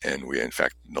 and we in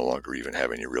fact no longer even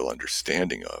have any real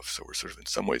understanding of. So we're sort of in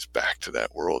some ways back to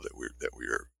that world that we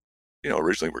are,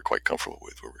 originally we're quite comfortable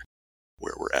with,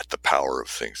 where we're at the power of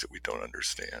things that we don't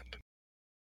understand,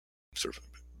 sort of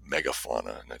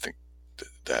megafauna. And I think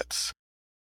that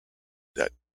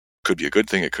could be a good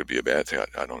thing, it could be a bad thing.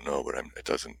 I don't know, but it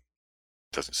doesn't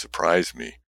surprise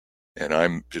me. And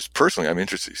I'm just personally, I'm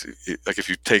interested. Like if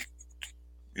you take,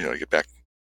 get back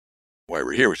why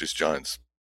we're here, which is John's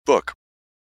book,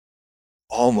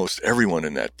 almost everyone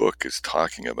in that book is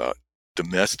talking about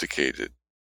domesticated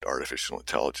artificial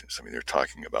intelligence. I mean, they're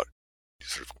talking about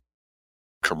sort of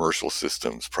commercial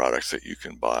systems, products that you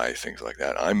can buy, things like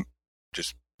that. I'm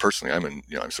just personally,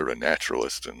 I'm sort of a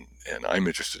naturalist, and I'm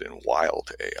interested in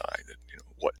wild AI. That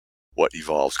what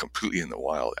evolves completely in the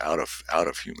wild, out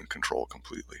of human control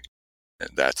completely, and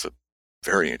that's a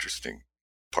very interesting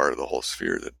part of the whole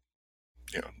sphere that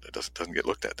that doesn't get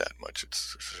looked at that much.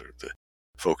 It's sort of the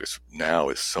focus now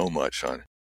is so much on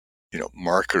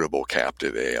marketable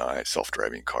captive AI,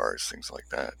 self-driving cars, things like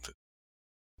that.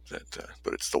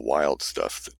 But it's the wild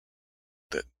stuff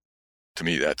that to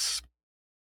me, that's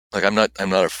like I'm not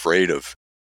afraid of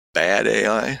bad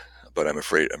AI, but I'm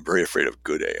very afraid of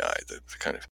good AI, the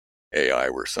kind of AI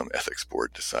where some ethics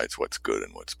board decides what's good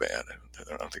and what's bad.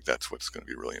 I don't think that's what's going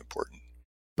to be really important.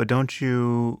 But don't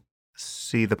you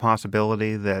see the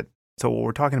possibility that, so what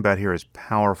we're talking about here is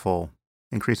powerful,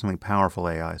 increasingly powerful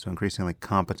AI, so increasingly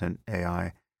competent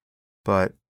AI,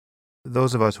 but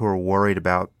those of us who are worried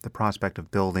about the prospect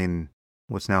of building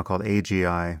what's now called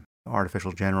AGI,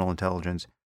 artificial general intelligence,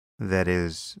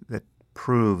 that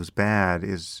proves bad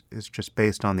is just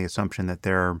based on the assumption that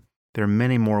there are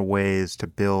many more ways to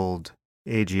build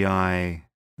AGI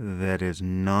that is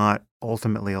not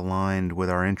ultimately aligned with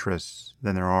our interests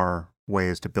than there are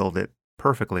ways to build it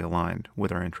perfectly aligned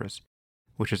with our interests.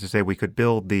 Which is to say, we could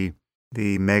build the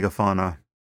megafauna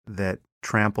that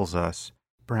tramples us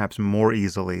perhaps more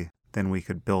easily than we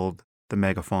could build the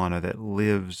megafauna that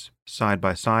lives side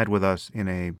by side with us in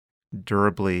a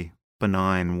durably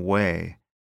benign way.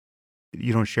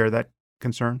 You don't share that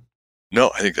concern?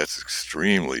 No, I think that's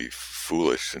extremely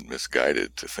foolish and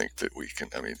misguided to think that we can.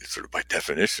 I mean, it's sort of by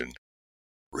definition,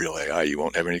 real AI you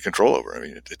won't have any control over. I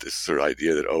mean, this sort of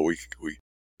idea that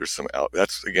there's some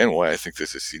that's again why I think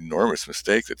there's this enormous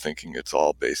mistake that thinking it's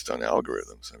all based on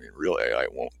algorithms. I mean, real AI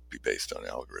won't be based on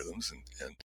algorithms,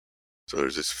 and so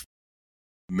there's this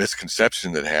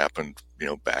misconception that happened,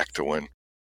 back to when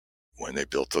they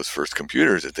built those first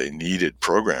computers, that they needed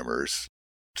programmers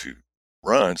to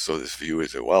run. So this view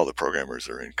is that, well, the programmers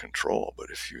are in control. But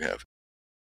if you have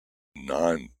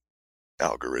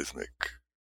non-algorithmic,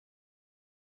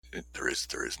 there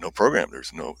is no program.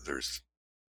 There's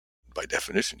by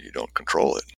definition, you don't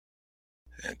control it.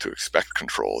 And to expect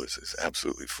control is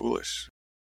absolutely foolish.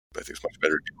 I think it's much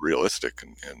better to be realistic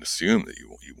and assume that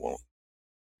you won't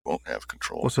have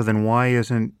control. Well, so then why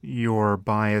isn't your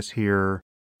bias here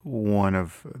one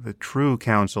of the true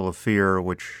counsel of fear,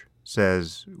 which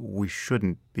says we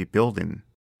shouldn't be building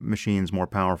machines more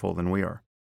powerful than we are?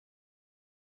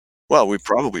 Well, we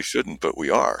probably shouldn't, but we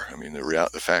are. I mean,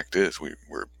 the fact is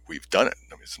we've done it.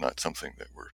 I mean, it's not something that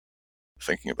we're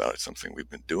thinking about. It's something we've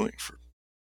been doing for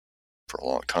a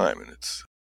long time, and it's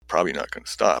probably not going to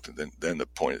stop. And then the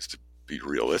point is to be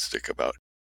realistic about,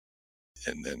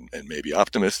 and maybe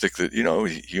optimistic that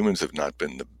humans have not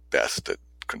been the best at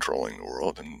controlling the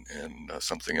world, and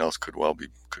something else could well be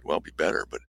better.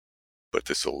 But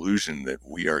this illusion that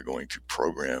we are going to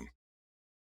program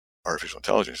artificial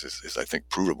intelligence is I think,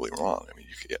 provably wrong. I mean,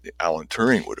 Alan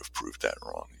Turing would have proved that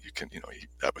wrong.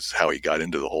 That was how he got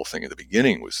into the whole thing at the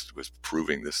beginning, was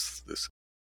proving this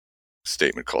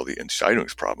statement called the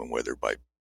Entscheidungsproblem, whether by,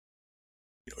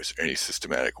 is there any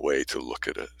systematic way to look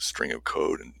at a string of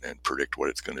code and predict what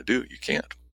it's going to do? You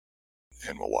can't.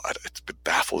 And it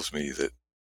baffles me that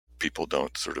people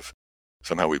don't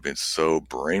somehow we've been so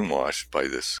brainwashed by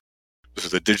this,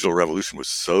 because the digital revolution was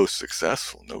so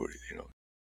successful. Nobody,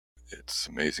 it's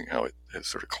amazing how it has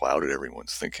sort of clouded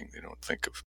everyone's thinking. They don't think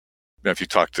of, now, if you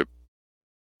talk to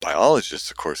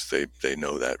biologists, of course, they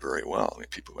know that very well. I mean,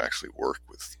 people who actually work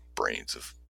with brains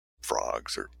of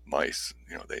frogs or mice,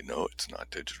 they know it's not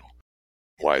digital.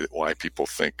 Why people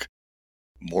think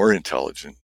more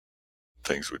intelligent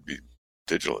things would be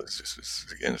digital is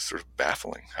just, again, it's sort of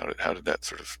baffling. How did that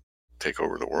sort of take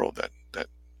over the world, that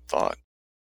thought?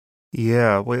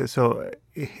 Yeah, well, so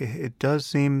it does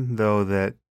seem, though,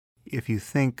 that if you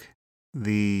think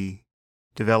the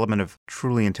development of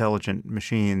truly intelligent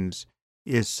machines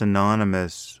is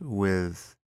synonymous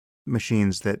with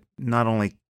machines that not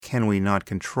only can we not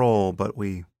control, but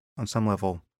we, on some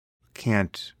level,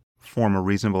 can't form a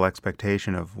reasonable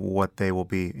expectation of what they will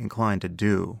be inclined to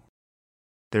do.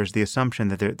 There's the assumption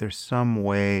that there's some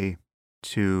way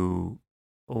to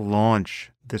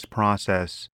launch this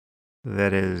process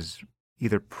that is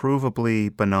either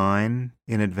provably benign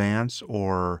in advance,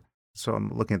 or, so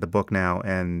I'm looking at the book now,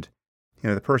 and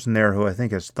the person there who I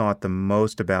think has thought the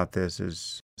most about this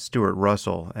is Stuart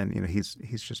Russell, and he's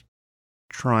just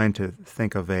trying to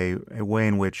think of a way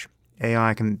in which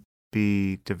AI can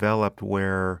be developed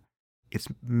where its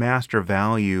master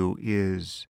value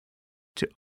is to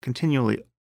continually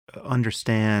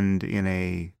understand in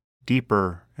a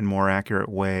deeper and more accurate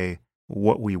way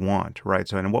what we want, right?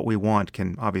 So, and what we want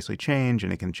can obviously change,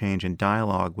 and it can change in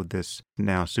dialogue with this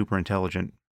now super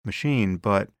intelligent machine,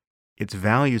 but its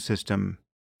value system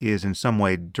is in some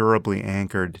way durably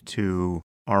anchored to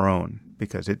our own,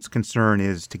 because its concern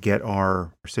is to get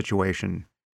our situation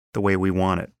the way we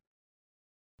want it.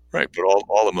 Right, but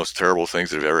all the most terrible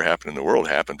things that have ever happened in the world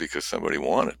happened because somebody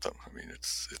wanted them. I mean,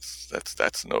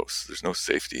 there's no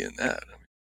safety in that. I mean,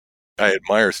 I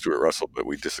admire Stuart Russell, but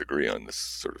we disagree on this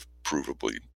sort of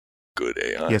provably good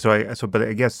AI. Yeah, but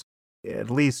I guess at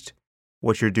least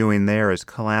what you're doing there is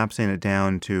collapsing it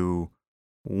down to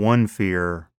one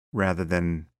fear rather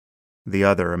than the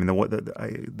other. I mean,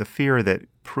 the fear that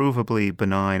provably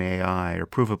benign AI or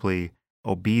provably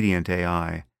obedient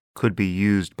AI could be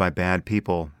used by bad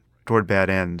people toward bad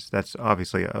ends, that's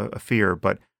obviously a fear.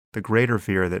 But the greater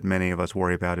fear that many of us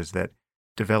worry about is that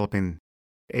developing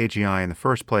AGI in the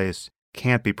first place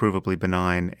can't be provably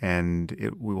benign,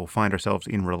 and we will find ourselves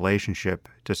in relationship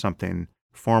to something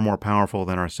far more powerful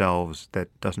than ourselves that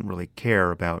doesn't really care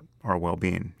about our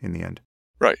well-being in the end.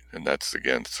 Right, and that's,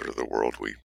 again, sort of the world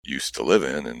we used to live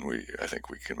in, and I think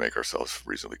we can make ourselves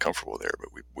reasonably comfortable there, but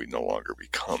we no longer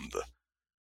become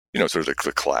sort of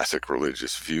the classic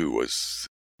religious view was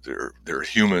there are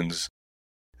humans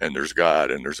and there's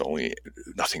God and there's only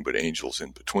nothing but angels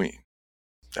in between.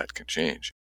 That can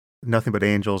change. Nothing but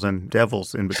angels and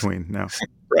devils in between now.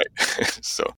 Right.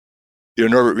 So,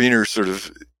 Norbert Wiener sort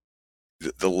of,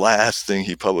 the last thing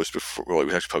he published before, well,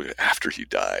 he actually published after he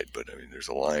died, but I mean, there's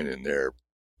a line in there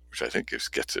which I think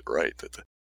gets it right, that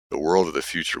the world of the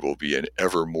future will be an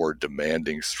ever more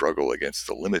demanding struggle against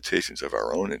the limitations of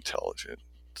our own intelligence,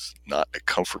 not a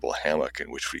comfortable hammock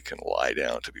in which we can lie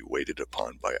down to be waited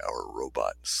upon by our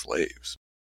robot slaves.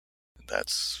 And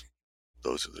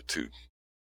those are the two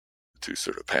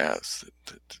sort of paths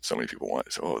that so many people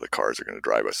want. So, the cars are going to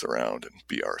drive us around and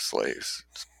be our slaves.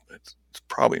 It's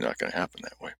probably not going to happen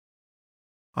that way.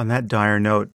 On that dire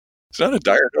note, it's not a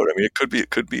dire note. I mean, it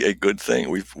could be a good thing.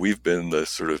 We've been the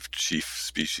sort of chief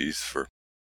species for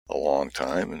a long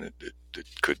time, and it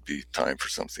could be time for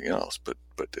something else. But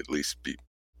at least be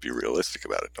realistic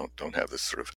about it. Don't have this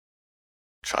sort of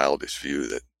childish view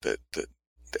that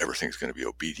everything's going to be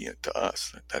obedient to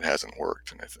us. That hasn't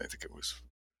worked, and I think it was,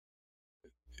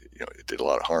 it did a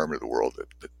lot of harm to the world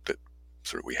that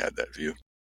sort of we had that view.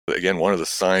 But again, one of the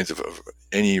signs of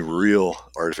any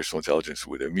real artificial intelligence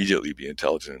would immediately be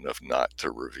intelligent enough not to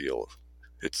reveal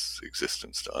its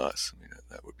existence to us. I mean,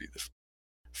 that would be the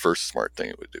first smart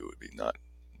thing it would do, would be not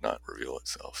reveal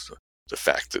itself. So the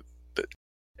fact that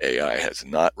AI has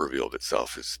not revealed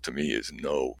itself to me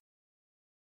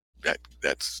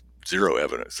that's zero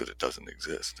evidence that it doesn't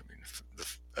exist. I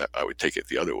mean, I would take it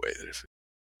the other way, that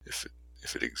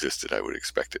if it existed, I would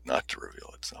expect it not to reveal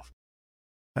itself.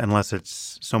 Unless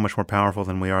it's so much more powerful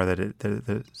than we are that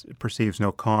it perceives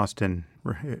no cost and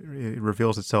it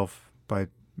reveals itself by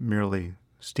merely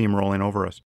steamrolling over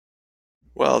us.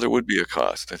 Well, there would be a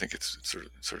cost. I think it's sort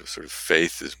of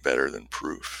faith is better than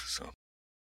proof.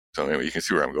 So anyway, you can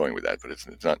see where I'm going with that, but it's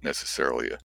not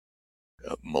necessarily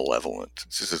a malevolent.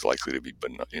 It's just as likely to be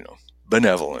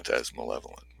benevolent as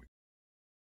malevolent.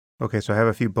 Okay, so I have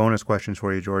a few bonus questions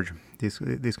for you, George. These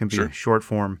can be Sure. Short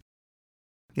form.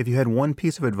 If you had one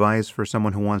piece of advice for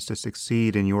someone who wants to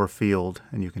succeed in your field,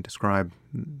 and you can describe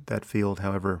that field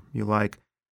however you like,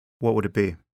 what would it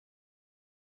be?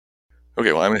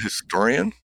 Okay, well, I'm a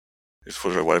historian. Is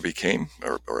sort of what I became,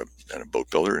 or a boat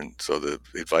builder, and so the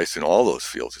advice in all those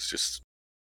fields is just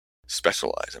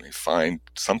specialize. I mean, find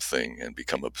something and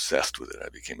become obsessed with it. I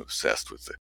became obsessed with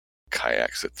the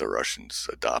kayaks that the Russians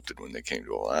adopted when they came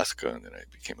to Alaska, and then I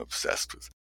became obsessed with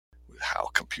how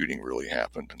computing really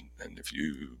happened. And if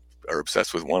you are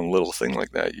obsessed with one little thing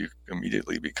like that, you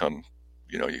immediately become,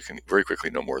 you can very quickly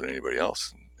know more than anybody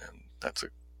else, and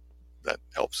that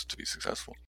helps to be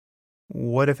successful.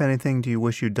 What, if anything, do you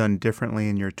wish you'd done differently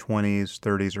in your 20s,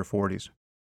 30s, or 40s?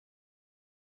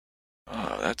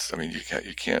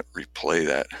 You can't replay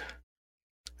that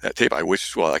tape.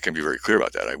 I can be very clear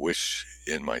about that. I wish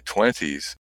in my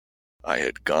 20s I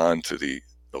had gone to the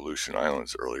Aleutian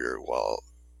Islands earlier while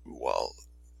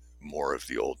more of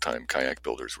the old-time kayak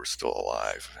builders were still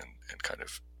alive, and kind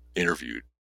of interviewed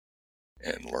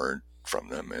and learned from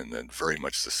them. And then very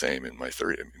much the same in my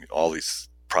 30s. I mean, all these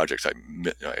projects I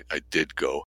did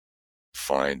go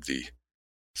find the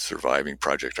surviving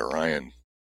Project Orion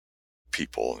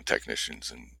people and technicians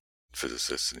and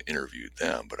physicists and interviewed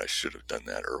them, but I should have done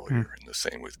that earlier. And the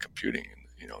same with computing. And,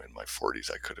 in my 40s,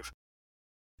 I could have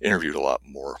interviewed a lot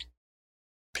more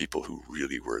people who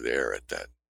really were there at that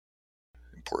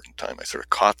important time. I sort of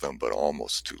caught them, but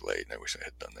almost too late, and I wish I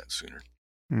had done that sooner.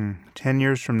 10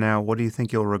 years from now, what do you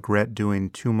think you'll regret doing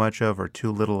too much of or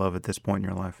too little of at this point in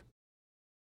your life?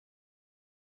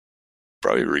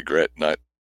 Probably regret not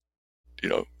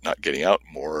getting out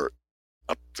more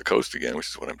up the coast again, which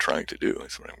is what I'm trying to do.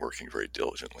 It's what I'm working very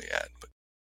diligently at,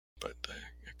 but I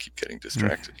keep getting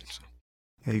distracted. So.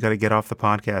 Yeah, you got to get off the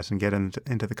podcast and get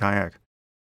into the kayak.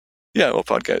 Yeah, well,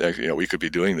 podcast. We could be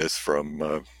doing this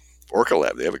from Orca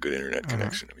Lab. They have a good internet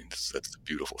connection. I mean, that's the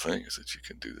beautiful thing, is that you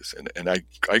can do this. And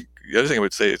the other thing I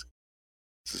would say is,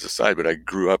 this is a side, but I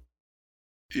grew up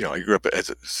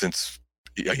since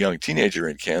a young teenager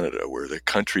in Canada, where the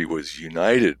country was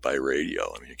united by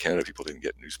radio. I mean, in Canada, people didn't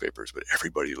get newspapers, but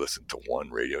everybody listened to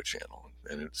one radio channel.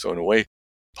 And so in a way,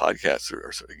 podcasts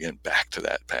are again back to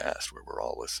that past where we're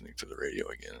all listening to the radio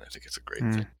again. And I think it's a great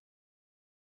thing.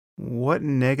 What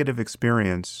negative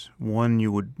experience, one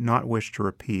you would not wish to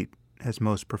repeat, has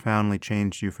most profoundly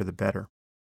changed you for the better?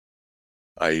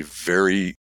 I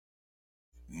very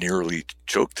nearly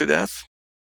choked to death.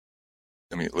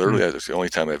 I mean, literally, that's the only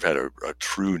time I've had a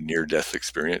true near-death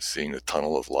experience, seeing the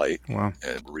tunnel of light. Wow.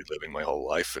 And reliving my whole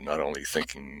life, and not only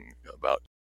thinking about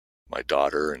my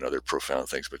daughter and other profound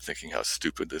things, but thinking how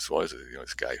stupid this was.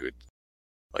 This guy who had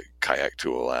kayaked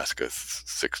to Alaska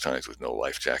 6 times with no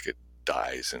life jacket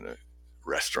dies in a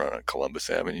restaurant on Columbus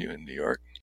Avenue in New York.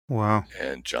 Wow.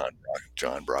 And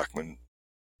John Brockman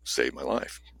saved my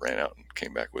life, ran out and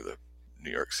came back with a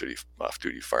New York City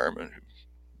off-duty fireman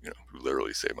who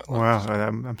literally saved my life. Wow,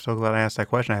 I'm so glad I asked that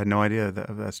question. I had no idea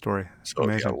of that story. So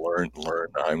amazing. Learn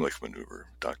the Heimlich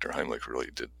maneuver. Dr. Heimlich really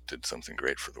did something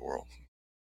great for the world.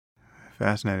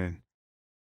 Fascinating.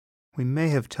 We may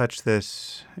have touched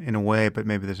this in a way, but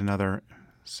maybe there's another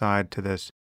side to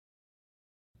this.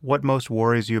 What most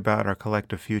worries you about our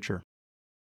collective future?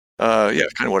 Kind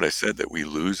of what I said, that we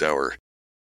lose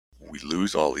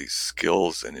all these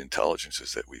skills and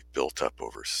intelligences that we've built up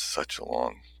over such a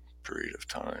long period of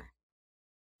time.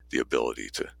 the ability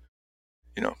to,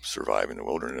 survive in the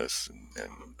wilderness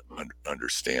and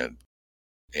understand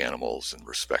animals and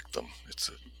respect them.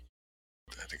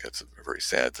 I think that's a very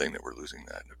sad thing that we're losing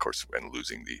that, and of course, and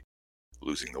losing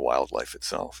the wildlife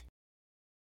itself.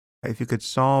 If you could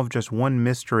solve just one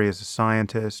mystery as a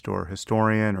scientist or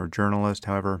historian or journalist,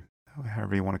 however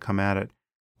you want to come at it,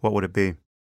 what would it be?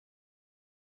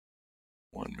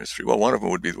 One mystery. Well, one of them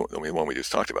would be the one we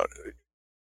just talked about.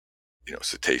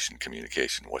 Cetacean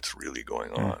communication. What's really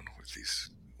going on with these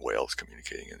whales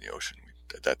communicating in the ocean?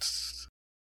 That's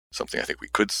something I think we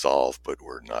could solve, but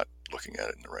we're not looking at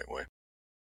it in the right way.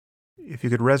 If you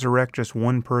could resurrect just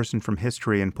one person from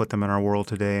history and put them in our world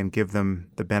today and give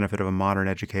them the benefit of a modern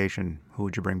education, who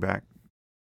would you bring back?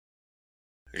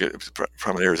 The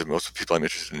problem there is that most people I'm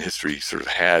interested in history sort of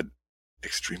had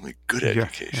extremely good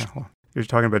education. Yeah. Well, you're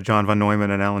talking about John von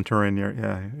Neumann and Alan Turing.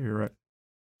 You're right.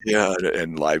 Yeah,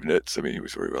 and Leibniz. I mean, he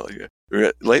was very well.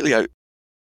 Yeah. Lately,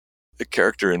 the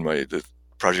character in the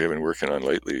project I've been working on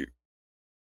lately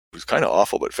was kind of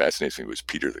awful, but fascinates me, was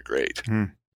Peter the Great.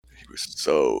 He was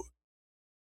so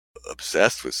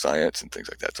obsessed with science and things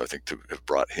like that. So I think to have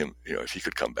brought him, if he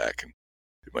could come back, and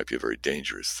it might be a very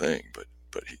dangerous thing, but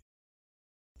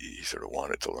he sort of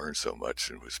wanted to learn so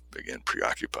much and was, again,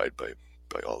 preoccupied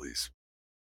by all these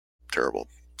terrible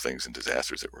things and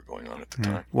disasters that were going on at the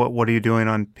time. What are you doing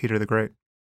on Peter the Great?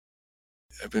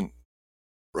 I've been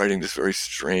writing this very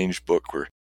strange book where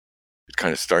it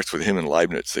kind of starts with him and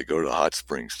Leibniz. They go to the hot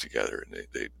springs together,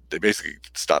 and they basically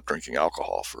stop drinking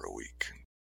alcohol for a week.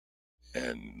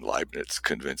 And Leibniz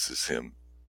convinces him,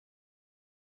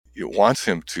 wants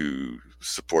him to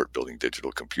support building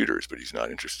digital computers, but he's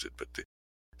not interested.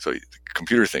 So the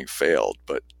computer thing failed,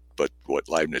 but what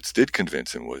Leibniz did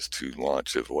convince him was to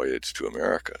launch a voyage to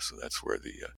America. So that's where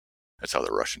that's how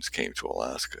the Russians came to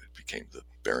Alaska. It became the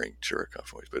Bering-Chirikov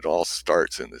voyage. But it all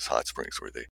starts in this hot springs where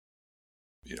they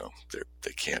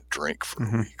can't drink for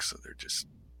a week, so they're just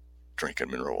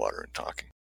drinking mineral water and talking.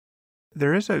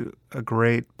 There is a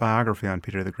great biography on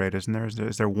Peter the Great, isn't there?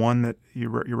 Is there one that you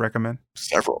recommend?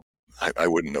 Several. I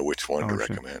wouldn't know which one to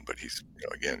recommend, but he's,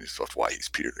 again, that's why he's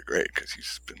Peter the Great, because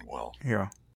he's been well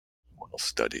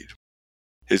studied.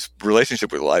 His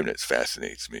relationship with Leibniz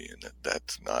fascinates me, and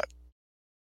that's not,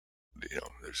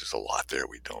 there's just a lot there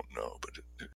we don't know, but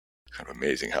it's kind of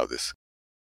amazing how this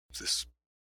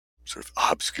sort of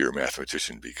obscure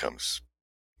mathematician becomes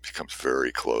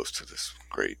very close to this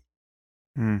great,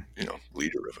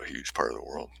 leader of a huge part of the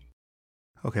world.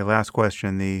 Okay, last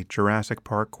question, the Jurassic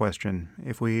Park question.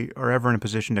 If we are ever in a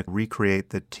position to recreate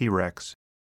the T-Rex,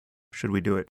 should we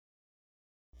do it?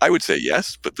 I would say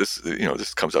yes, but this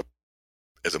comes up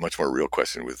as a much more real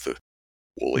question with the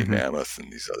woolly mammoth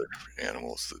and these other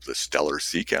animals. The Steller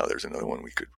sea cow, there's another one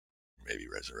we could maybe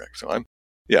resurrect. So I've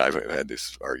had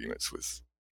these arguments with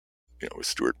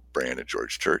Stuart Brand and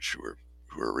George Church,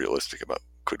 who are realistic about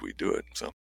could we do it.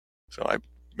 So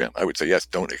I would say yes.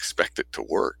 Don't expect it to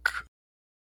work,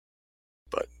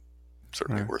 but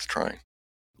certainly worth trying.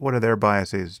 What are their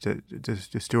biases? Do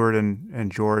Stuart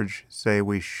and George say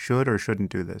we should or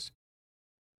shouldn't do this?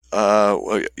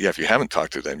 Well, yeah. If you haven't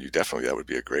talked to them, that would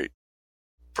be a great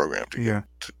program to get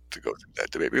to go through that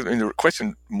debate. Because, the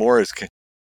question more is,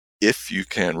 if you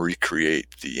can recreate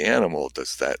the animal,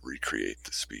 does that recreate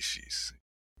the species?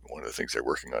 One of the things they're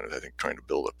working on is, I think, trying to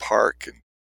build a park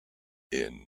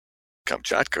in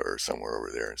Kamchatka or somewhere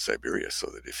over there in Siberia, so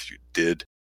that if you did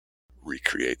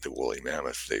recreate the woolly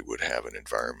mammoth, they would have an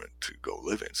environment to go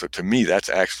live in. So to me, that's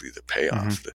actually the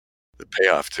payoff. The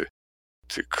payoff to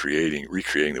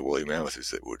recreating the woolly mammoth is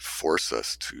that it would force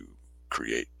us to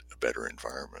create a better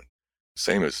environment.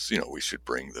 Same as, we should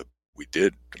bring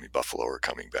buffalo are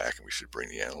coming back, and we should bring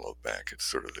the antelope back. It's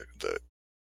sort of the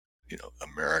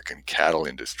American cattle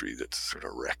industry that's sort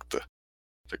of wrecked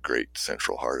the great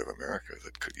central heart of America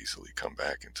that could easily come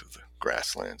back into the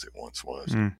grasslands it once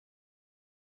was.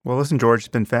 Well, listen, George, it's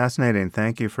been fascinating.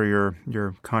 Thank you for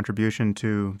your contribution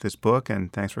to this book,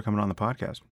 and thanks for coming on the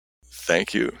podcast.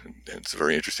 Thank you. And it's a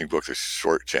very interesting book. There's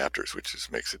short chapters, which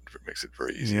makes it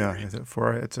very easy to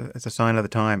read. It's a sign of the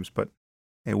times, but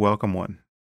a welcome one.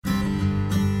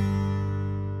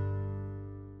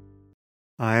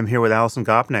 I am here with Alison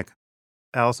Gopnik.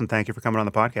 Alison, thank you for coming on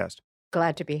the podcast.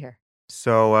 Glad to be here.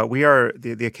 So we are,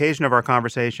 the occasion of our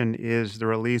conversation is the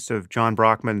release of John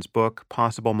Brockman's book,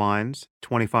 Possible Minds,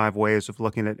 25 Ways of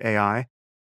Looking at AI.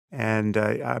 And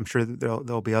I'm sure that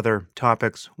there'll be other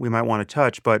topics we might want to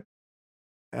touch, but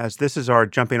as this is our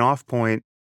jumping off point,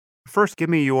 first give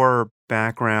me your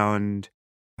background.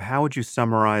 How would you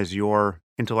summarize your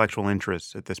intellectual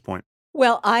interests at this point?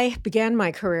 Well, I began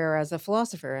my career as a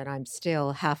philosopher, and I'm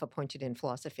still half appointed in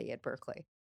philosophy at Berkeley.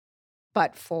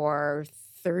 But for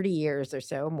 30 years or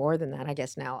so, more than that, I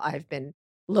guess now, I've been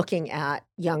looking at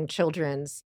young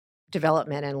children's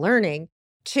development and learning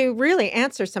to really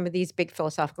answer some of these big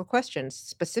philosophical questions.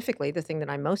 Specifically, the thing that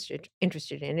I'm most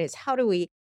interested in is how do we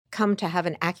come to have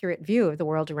an accurate view of the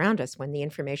world around us when the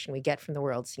information we get from the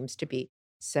world seems to be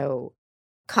so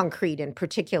concrete and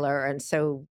particular and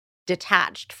so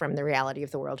detached from the reality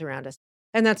of the world around us.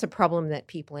 And that's a problem that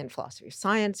people in philosophy of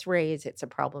science raise. It's a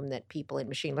problem that people in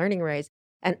machine learning raise.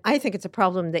 And I think it's a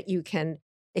problem that you can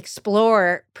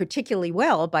explore particularly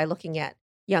well by looking at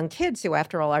young kids, who,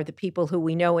 after all, are the people who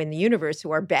we know in the universe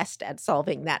who are best at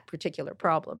solving that particular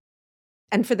problem.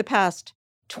 And for the past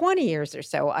 20 years or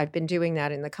so, I've been doing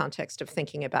that in the context of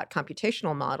thinking about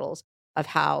computational models of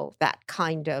how that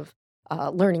kind of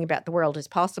learning about the world is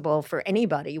possible for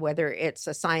anybody, whether it's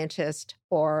a scientist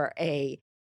or an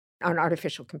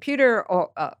artificial computer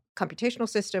or a computational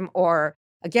system, or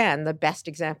again, the best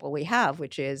example we have,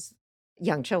 which is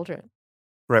young children.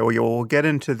 Right. Well, we'll get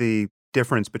into the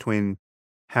difference between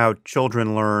how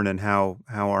children learn and how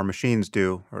our machines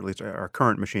do, or at least our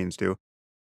current machines do.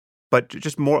 But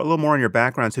just a little more on your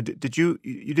background. So, did you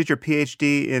did your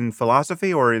PhD in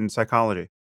philosophy or in psychology?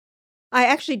 I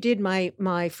actually did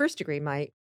my first degree, my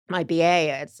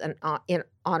BA. It's in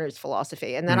honors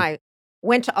philosophy, and then Mm. I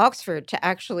went to Oxford to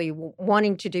actually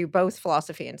wanting to do both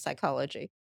philosophy and psychology.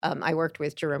 I worked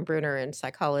with Jerome Bruner in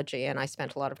psychology, and I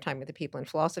spent a lot of time with the people in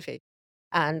philosophy.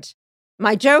 And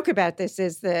my joke about this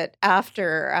is that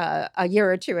after a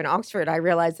year or two in Oxford, I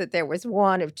realized that there was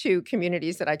one of two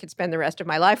communities that I could spend the rest of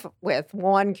my life with.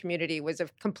 One community was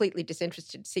of completely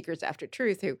disinterested seekers after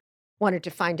truth who wanted to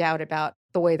find out about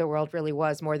the way the world really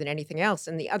was more than anything else.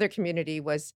 And the other community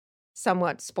was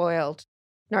somewhat spoiled,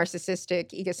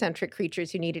 narcissistic, egocentric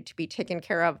creatures who needed to be taken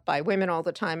care of by women all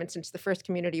the time. And since the first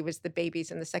community was the babies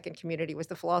and the second community was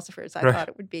the philosophers, I Right.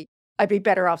 thought I'd be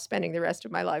better off spending the rest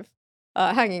of my life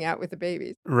hanging out with the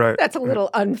babies. Right. That's a Right. little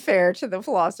unfair to the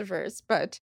philosophers,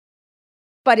 but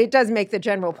it does make the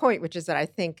general point, which is that I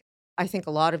think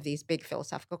a lot of these big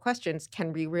philosophical questions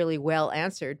can be really well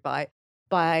answered by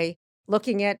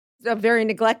looking at a very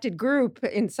neglected group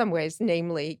in some ways,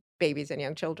 namely babies and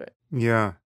young children.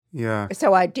 Yeah. Yeah.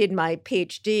 So I did my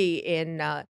PhD in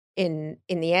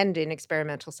the end in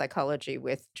experimental psychology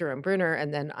with Jerome Bruner,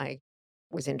 and then I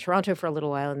was in Toronto for a little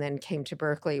while, and then came to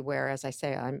Berkeley, where, as I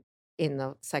say, I'm in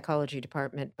the psychology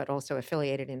department, but also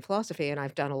affiliated in philosophy, and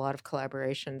I've done a lot of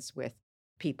collaborations with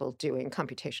people doing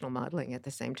computational modeling at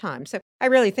the same time. So I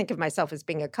really think of myself as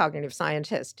being a cognitive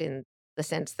scientist in the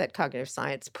sense that cognitive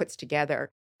science puts together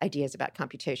ideas about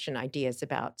computation, ideas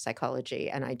about psychology,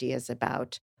 and ideas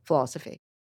about philosophy.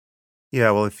 Yeah.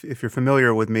 Well, if you're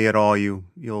familiar with me at all,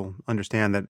 you'll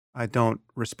understand that I don't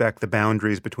respect the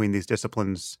boundaries between these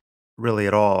disciplines really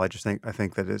at all. I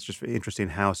think that it's just interesting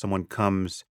how someone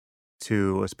comes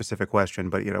to a specific question.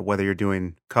 But whether you're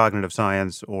doing cognitive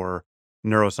science or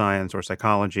neuroscience or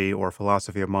psychology or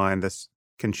philosophy of mind, this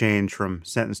can change from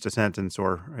sentence to sentence,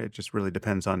 or it just really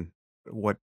depends on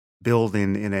what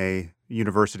building in a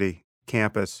university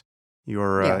campus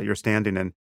Yeah. you're standing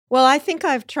in. Well, I think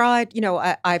I've tried,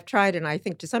 I've tried and I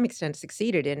think to some extent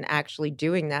succeeded in actually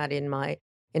doing that in my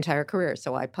entire career.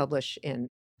 So I publish in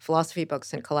philosophy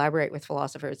books and collaborate with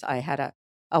philosophers. I had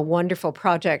a wonderful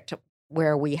project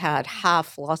where we had half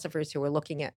philosophers who were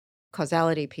looking at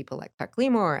causality, people like Chuck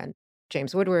Leemore and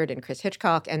James Woodward and Chris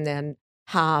Hitchcock, and then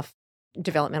half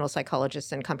developmental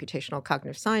psychologists and computational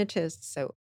cognitive scientists.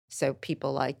 So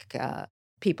people like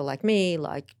me,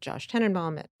 like Josh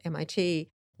Tenenbaum at MIT,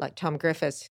 like Tom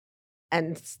Griffiths,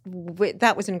 and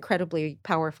that was an incredibly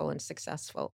powerful and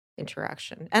successful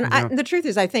interaction. And Yeah. the truth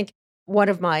is, I think one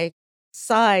of my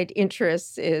side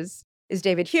interests is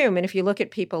David Hume. And if you look at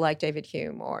people like David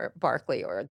Hume or Berkeley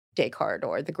or Descartes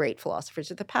or the great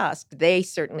philosophers of the past, they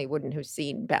certainly wouldn't have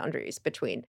seen boundaries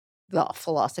between the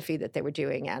philosophy that they were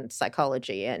doing and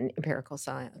psychology and empirical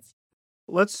science.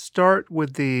 Let's start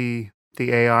with the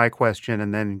AI question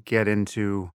and then get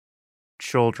into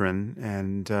children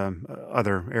and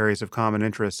other areas of common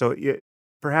interest. So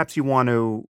perhaps you want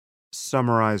to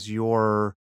summarize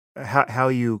your how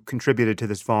you contributed to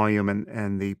this volume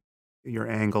and the your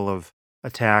angle of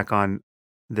attack on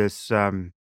this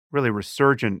really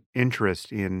resurgent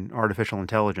interest in artificial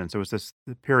intelligence. It was this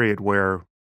period where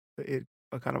it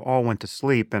kind of all went to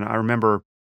sleep, and I remember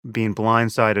being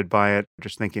blindsided by it,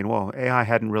 just thinking, "Well, AI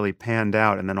hadn't really panned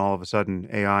out," and then all of a sudden,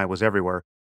 AI was everywhere.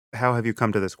 How have you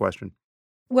come to this question?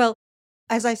 Well,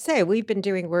 as I say, we've been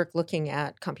doing work looking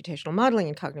at computational modeling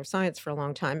and cognitive science for a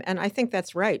long time. And I think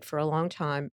that's right. For a long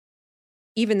time,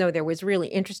 even though there was really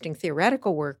interesting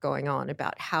theoretical work going on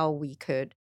about how we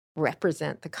could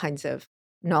represent the kinds of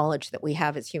knowledge that we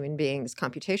have as human beings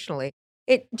computationally,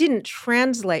 it didn't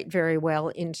translate very well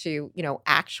into,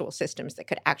 actual systems that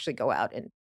could actually go out and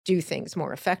do things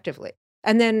more effectively.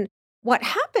 And then what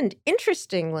happened,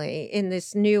 interestingly, in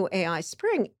this new AI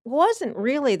spring wasn't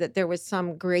really that there was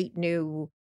some great new,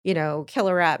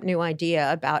 killer app, new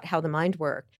idea about how the mind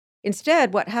worked.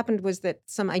 Instead, what happened was that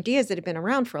some ideas that had been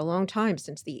around for a long time,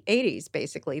 since the 80s,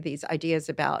 basically, these ideas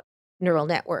about neural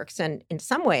networks, and in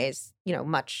some ways,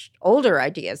 much older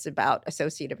ideas about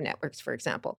associative networks, for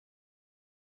example.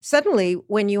 Suddenly,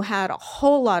 when you had a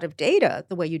whole lot of data,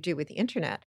 the way you do with the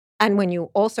internet, and when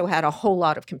you also had a whole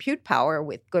lot of compute power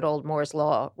with good old Moore's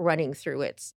law running through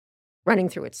its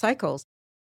cycles,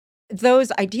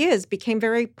 those ideas became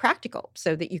very practical,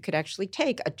 so that you could actually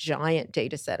take a giant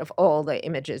data set of all the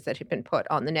images that had been put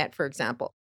on the net, for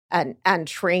example, and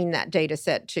train that data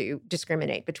set to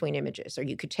discriminate between images. Or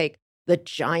you could take the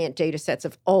giant data sets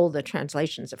of all the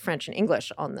translations of French and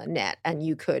English on the net, and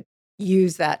you could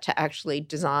use that to actually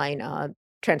design a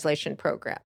translation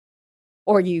program.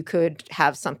 Or you could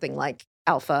have something like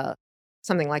AlphaZero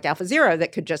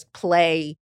that could just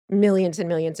play millions and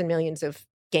millions and millions of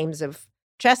games of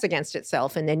chess against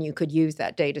itself, and then you could use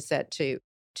that data set to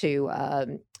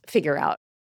figure out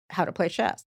how to play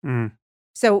chess. Mm.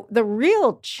 So the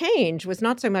real change was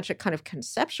not so much a kind of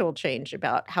conceptual change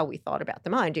about how we thought about the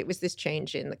mind. It was this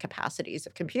change in the capacities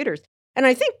of computers. And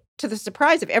I think, to the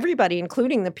surprise of everybody,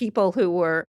 including the people who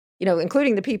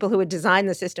had designed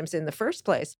the systems in the first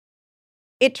place,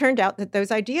 it turned out that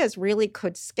those ideas really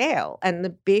could scale. And the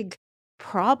big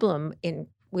problem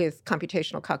with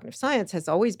computational cognitive science has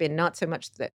always been not so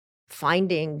much that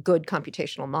finding good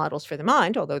computational models for the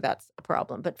mind, although that's a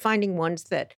problem, but finding ones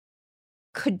that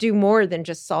could do more than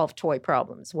just solve toy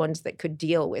problems, ones that could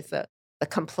deal with the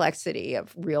complexity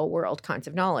of real world kinds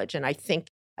of knowledge. And I think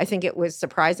it was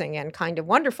surprising and kind of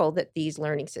wonderful that these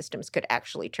learning systems could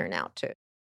actually turn out to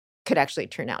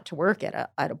work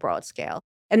at a broad scale.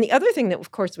 And the other thing that,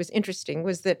 of course, was interesting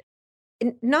was that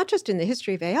not just in the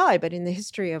history of AI, but in the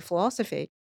history of philosophy,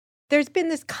 there's been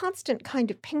this constant kind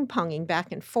of ping-ponging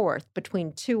back and forth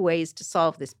between two ways to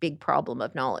solve this big problem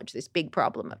of knowledge, this big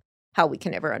problem of how we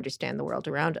can ever understand the world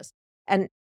around us. And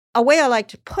a way I like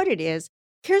to put it is,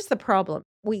 here's the problem.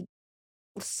 We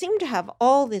seem to have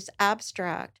all this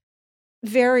abstract,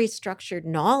 very structured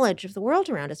knowledge of the world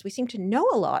around us. We seem to know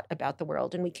a lot about the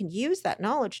world, and we can use that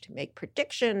knowledge to make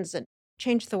predictions and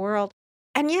change the world.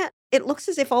 And yet it looks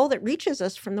as if all that reaches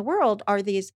us from the world are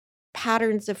these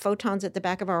patterns of photons at the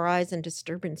back of our eyes and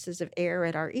disturbances of air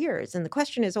at our ears. And the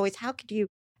question is always, how could you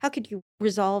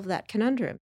resolve that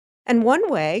conundrum? And one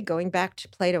way, going back to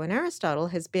Plato and Aristotle,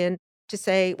 has been to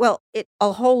say, well,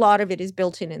 a whole lot of it is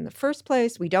built in the first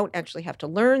place. We don't actually have to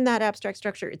learn that abstract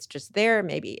structure. It's just there.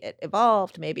 Maybe it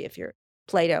evolved. Maybe if you're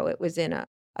Plato, it was in a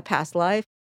past life.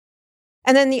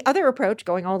 And then the other approach,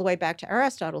 going all the way back to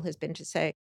Aristotle, has been to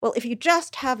say, well, if you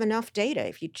just have enough data,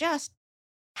 if you just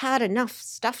had enough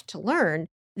stuff to learn,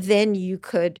 then you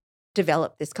could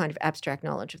develop this kind of abstract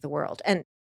knowledge of the world. And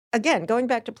again, going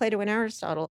back to Plato and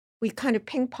Aristotle, we kind of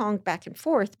ping-ponged back and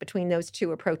forth between those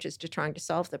two approaches to trying to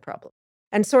solve the problem.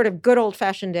 And sort of good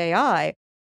old-fashioned AI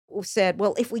said,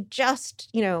 well, if we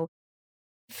just,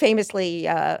 famously,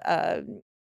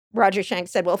 Roger Schank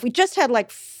said, well, if we just had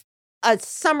like a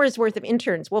summer's worth of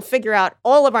interns, we'll figure out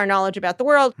all of our knowledge about the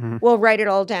world, we'll write it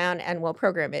all down, and we'll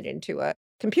program it into a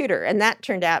computer. And that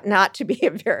turned out not to be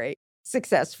a very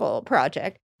successful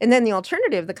project. And then the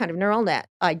alternative, the kind of neural net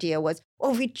idea was,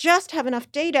 well, if we just have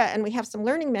enough data and we have some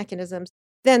learning mechanisms,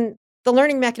 then the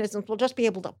learning mechanisms will just be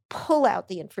able to pull out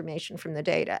the information from the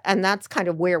data. And that's kind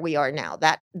of where we are now.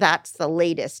 That's the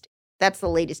latest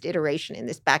iteration in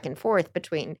this back and forth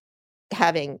between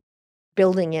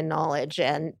building in knowledge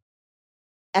and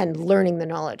learning the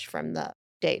knowledge from the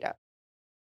data.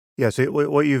 Yeah, so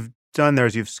what you've done there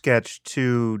is you've sketched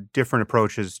two different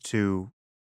approaches to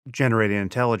generating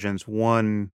intelligence.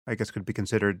 One, I guess, could be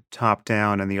considered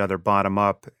top-down and the other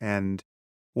bottom-up. And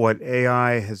what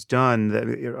AI has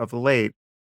done of late,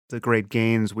 the great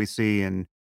gains we see in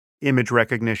image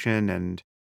recognition and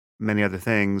many other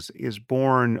things, is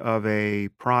born of a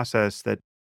process that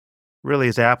really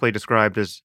is aptly described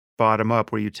as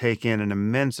bottom-up, where you take in an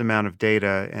immense amount of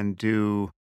data and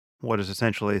do what is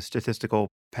essentially statistical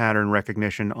pattern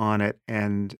recognition on it.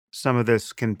 And some of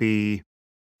this can be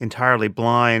entirely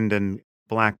blind and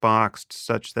black boxed,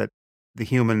 such that the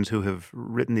humans who have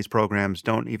written these programs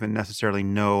don't even necessarily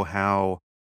know how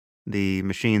the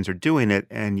machines are doing it.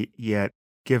 And yet,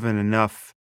 given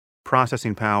enough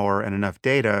processing power and enough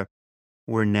data,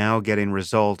 we're now getting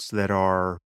results that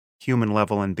are human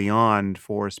level and beyond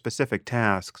for specific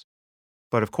tasks.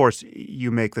 But of course, you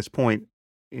make this point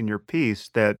in your piece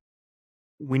that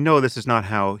we know this is not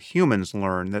how humans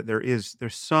learn, that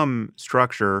there's some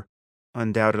structure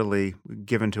undoubtedly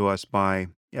given to us by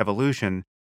evolution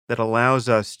that allows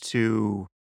us to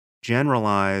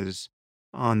generalize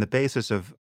on the basis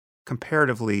of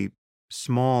comparatively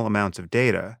small amounts of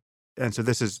data. And so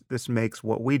this makes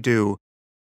what we do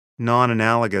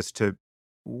non-analogous to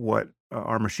what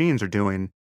our machines are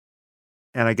doing.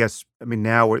 And I guess, I mean,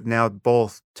 now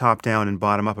both top-down and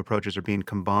bottom-up approaches are being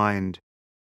combined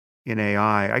in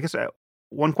AI. I guess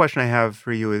one question I have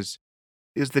for you is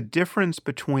the difference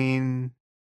between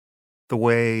the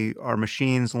way our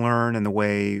machines learn and the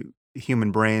way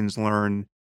human brains learn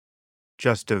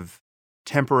just of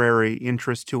temporary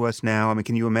interest to us now? I mean,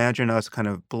 can you imagine us kind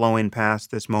of blowing past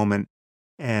this moment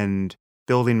and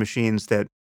building machines that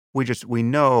we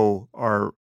know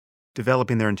are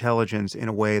developing their intelligence in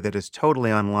a way that is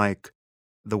totally unlike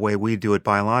the way we do it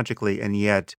biologically, and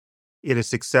yet it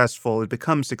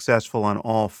becomes successful on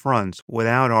all fronts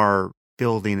without our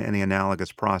building any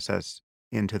analogous process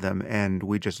into them, and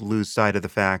we just lose sight of the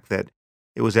fact that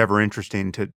it was ever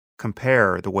interesting to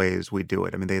compare the ways we do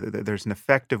it. I mean, there's an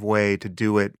effective way to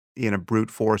do it in a brute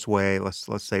force way, let's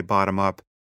say bottom up,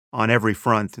 on every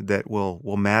front that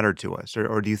will matter to us.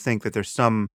 Or do you think that there's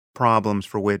some problems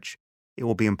for which it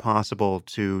will be impossible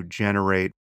to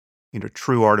generate,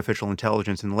 true artificial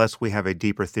intelligence unless we have a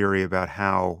deeper theory about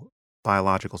how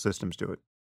biological systems do it?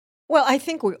 Well, I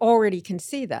think we already can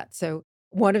see that. So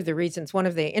one of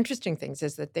the interesting things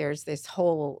is that there's this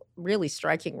whole really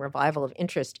striking revival of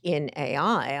interest in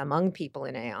AI among people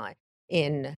in AI,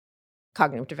 in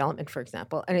cognitive development, for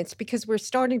example. And it's because we're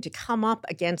starting to come up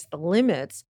against the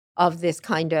limits of this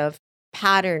kind of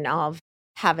pattern of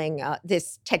having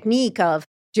this technique of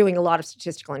doing a lot of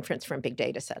statistical inference from big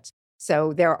data sets.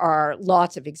 So there are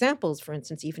lots of examples, for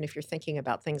instance, even if you're thinking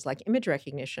about things like image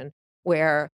recognition,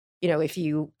 where, if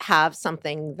you have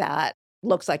something that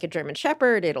looks like a German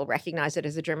Shepherd, it'll recognize it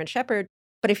as a German Shepherd.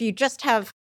 But if you just have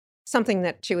something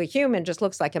that to a human just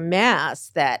looks like a mass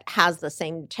that has the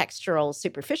same textural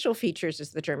superficial features as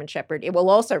the German Shepherd, it will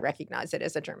also recognize it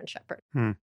as a German Shepherd.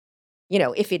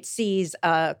 If it sees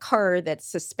a car that's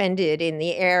suspended in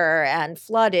the air and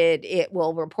flooded, it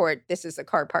will report this is a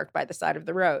car parked by the side of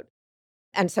the road,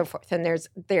 and so forth. And there's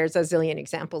a zillion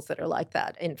examples that are like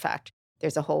that. In fact,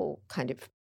 there's a whole kind of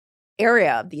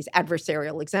area of these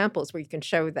adversarial examples where you can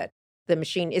show that the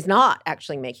machine is not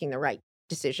actually making the right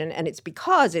decision, and it's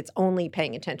because it's only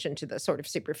paying attention to the sort of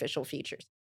superficial features.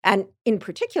 And in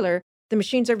particular, the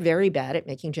machines are very bad at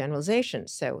making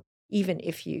generalizations. So even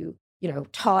if you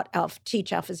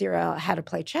teach AlphaZero how to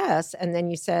play chess, and then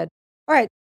you said, all right,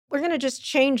 we're going to just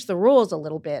change the rules a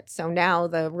little bit. So now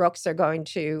the rooks are going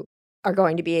to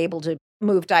be able to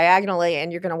move diagonally,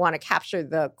 and you're going to want to capture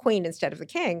the queen instead of the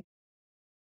king.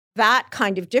 That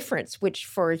kind of difference, which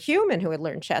for a human who had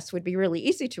learned chess would be really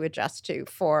easy to adjust to,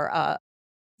 for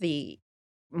the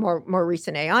more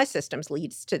recent AI systems,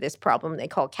 leads to this problem they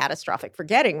call catastrophic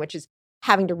forgetting, which is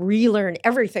having to relearn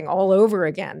everything all over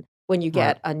again when you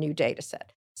get a new data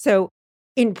set. So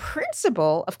in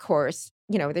principle, of course,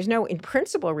 there's no in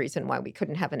principle reason why we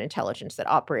couldn't have an intelligence that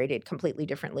operated completely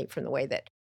differently from the way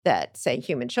that say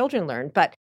human children learn.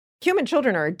 But human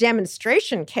children are a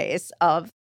demonstration case of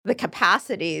the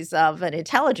capacities of an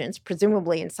intelligence,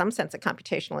 presumably in some sense a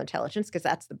computational intelligence, because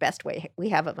that's the best way we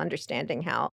have of understanding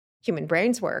how human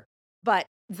brains work. But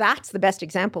that's the best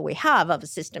example we have of a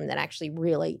system that actually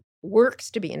really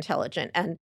works to be intelligent.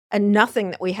 And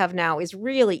nothing that we have now is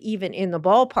really even in the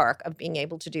ballpark of being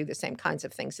able to do the same kinds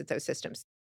of things that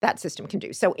that system can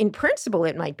do. So in principle,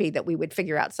 it might be that we would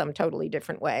figure out some totally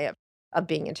different way of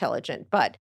being intelligent.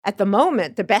 But at the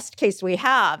moment, the best case we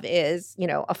have is,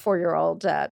 a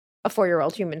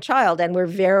 4-year-old human child, and we're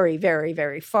very, very,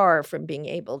 very far from being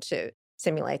able to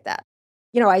simulate that.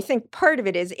 I think part of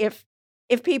it is if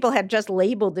people had just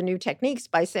labeled the new techniques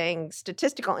by saying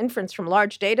statistical inference from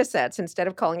large data sets instead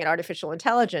of calling it artificial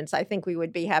intelligence, I think we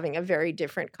would be having a very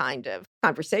different kind of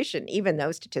conversation, even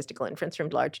though statistical inference from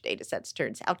large data sets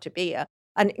turns out to be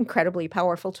an incredibly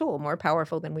powerful tool, more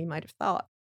powerful than we might have thought.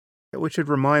 We should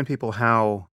remind people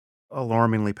how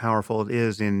alarmingly powerful it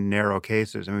is in narrow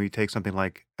cases. I mean, you take something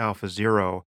like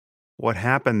AlphaZero. What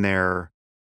happened there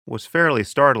was fairly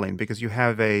startling because you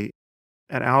have an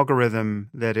algorithm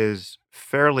that is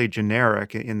fairly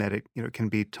generic in that it can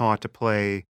be taught to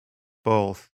play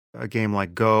both a game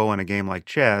like Go and a game like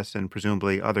chess, and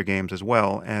presumably other games as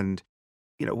well. And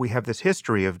we have this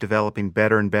history of developing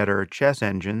better and better chess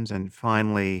engines, and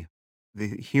finally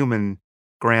the human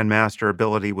grandmaster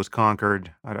ability was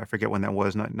conquered. I forget when that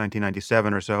was,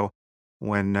 1997 or so,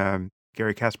 when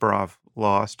Garry Kasparov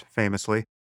lost famously.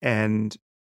 And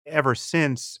ever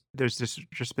since, there's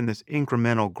just been this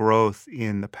incremental growth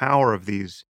in the power of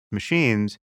these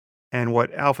machines. And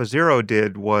what AlphaZero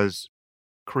did was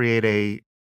create a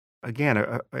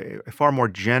far more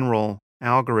general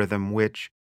algorithm, which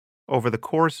over the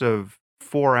course of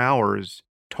 4 hours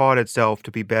taught itself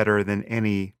to be better than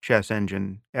any chess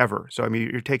engine ever. So, I mean,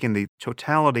 you're taking the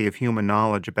totality of human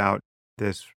knowledge about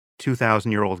this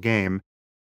 2,000-year-old game,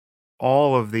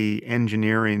 all of the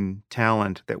engineering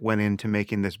talent that went into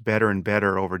making this better and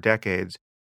better over decades,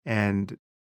 and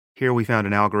here we found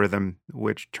an algorithm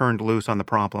which turned loose on the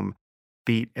problem,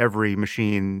 beat every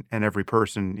machine and every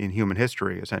person in human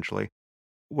history, essentially.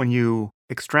 When you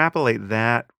extrapolate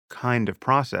that kind of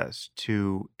process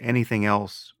to anything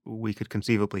else we could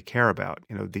conceivably care about,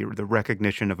 the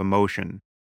recognition of emotion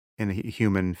in a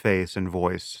human face and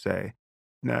voice, say.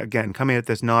 Now, again, coming at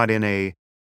this not in a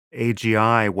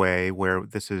AGI way where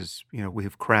this is,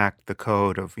 we've cracked the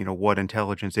code of, what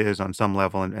intelligence is on some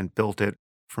level and built it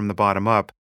from the bottom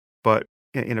up, but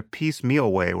in a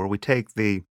piecemeal way where we take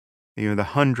the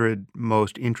 100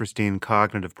 most interesting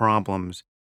cognitive problems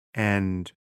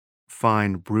and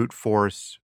find brute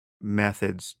force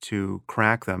methods to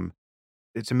crack them.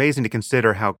 It's amazing to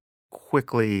consider how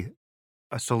quickly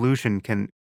a solution can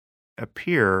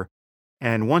appear.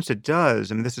 And once it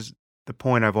does, and this is the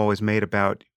point I've always made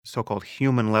about so-called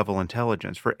human level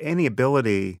intelligence, for any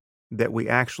ability that we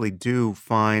actually do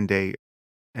find an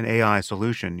AI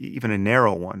solution, even a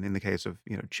narrow one in the case of,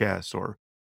 chess or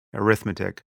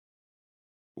arithmetic,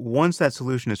 once that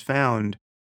solution is found,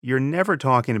 you're never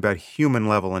talking about human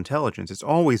level intelligence. It's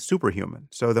always superhuman.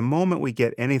 So the moment we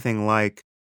get anything like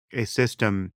a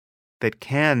system that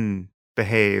can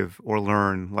behave or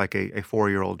learn like a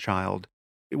 4-year-old child,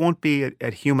 it won't be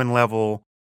at human level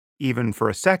even for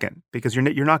a second, because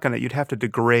you'd have to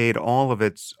degrade all of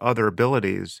its other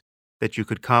abilities that you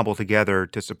could cobble together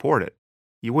to support it.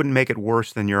 You wouldn't make it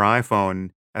worse than your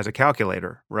iPhone as a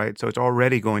calculator, right? So it's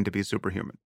already going to be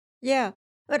superhuman. Yeah.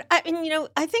 But I mean,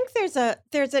 I think there's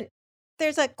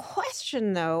a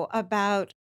question though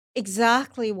about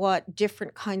exactly what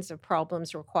different kinds of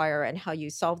problems require and how you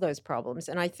solve those problems.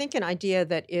 And I think an idea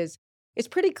that is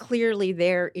pretty clearly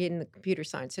there in the computer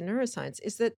science and neuroscience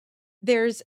is that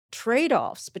there's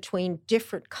trade-offs between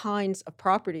different kinds of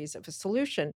properties of a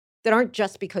solution that aren't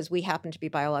just because we happen to be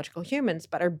biological humans,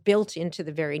 but are built into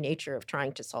the very nature of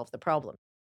trying to solve the problem.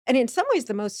 And in some ways,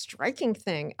 the most striking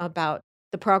thing about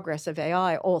the progress of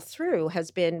AI all through has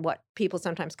been what people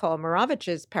sometimes call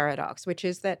Morovich's paradox, which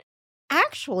is that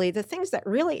actually the things that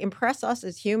really impress us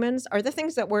as humans are the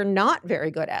things that we're not very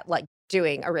good at, like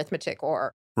doing arithmetic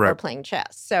or playing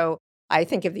chess. So I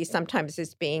think of these sometimes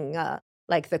as being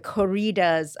like the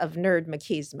corridas of nerd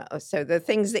machismo. So the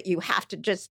things that you have to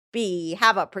just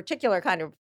have a particular kind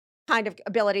of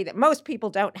ability that most people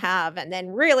don't have, and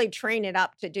then really train it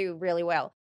up to do really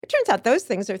well. It turns out those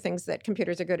things are things that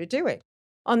computers are good at doing.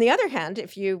 On the other hand,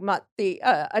 if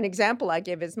an example I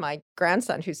give is my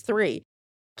grandson, who's 3,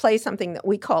 plays something that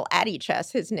we call Addy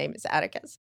chess. His name is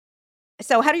Atticus.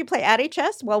 So how do you play Addy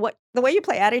chess? Well, the way you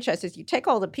play Addy chess is you take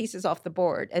all the pieces off the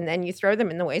board and then you throw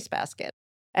them in the wastebasket.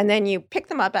 And then you pick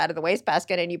them up out of the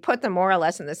wastebasket and you put them more or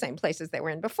less in the same places they were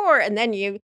in before. And then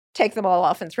you take them all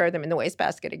off and throw them in the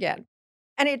wastebasket again.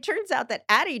 And it turns out that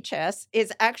Addy chess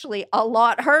is actually a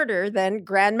lot harder than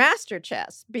grandmaster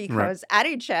chess, because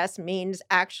Addy chess means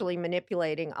actually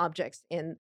manipulating objects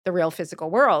in the real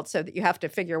physical world, so that you have to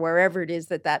figure wherever it is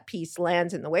that piece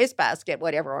lands in the wastebasket,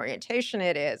 whatever orientation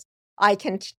it is, I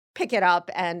can pick it up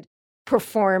and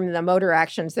perform the motor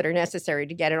actions that are necessary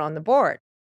to get it on the board.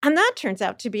 And that turns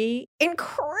out to be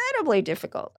incredibly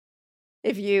difficult.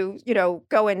 If you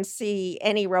go and see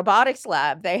any robotics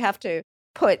lab, they have to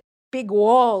put big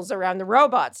walls around the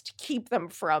robots to keep them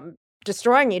from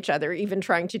destroying each other, even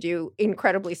trying to do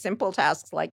incredibly simple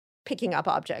tasks like picking up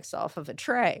objects off of a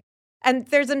tray. And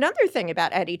there's another thing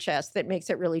about Addy chess that makes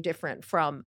it really different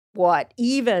from what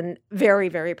even very,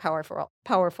 very powerful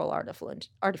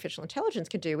artificial intelligence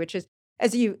can do, which is,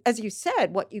 as you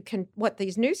said, what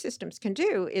these new systems can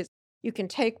do is you can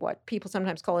take what people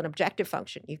sometimes call an objective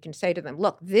function. You can say to them,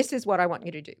 look, this is what I want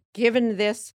you to do. Given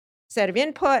this set of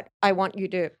input, I want you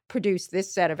to produce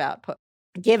this set of output.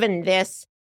 Given this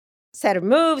set of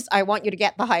moves, I want you to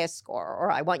get the highest score, or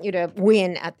I want you to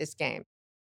win at this game.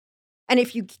 And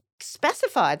if you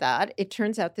specify that, it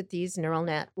turns out that these neural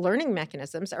net learning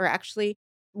mechanisms are actually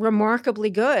remarkably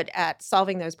good at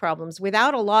solving those problems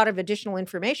without a lot of additional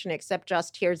information, except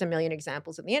just here's a million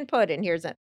examples of the input and here's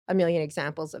a million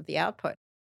examples of the output.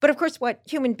 But of course, what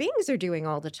human beings are doing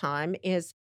all the time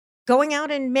is going out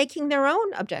and making their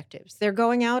own objectives. They're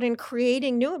going out and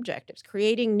creating new objectives,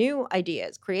 creating new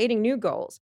ideas, creating new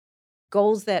goals,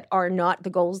 goals that are not the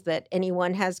goals that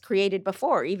anyone has created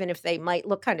before, even if they might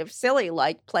look kind of silly,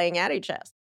 like playing Addy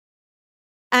chess.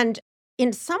 And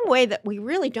in some way that we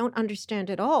really don't understand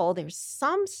at all, there's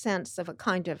some sense of a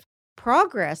kind of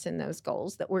progress in those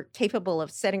goals, that we're capable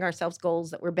of setting ourselves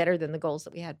goals that were better than the goals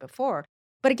that we had before.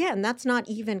 But again, that's not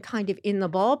even kind of in the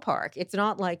ballpark. It's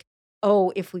not like,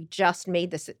 oh, if we just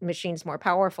made the machines more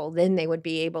powerful, then they would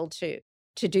be able to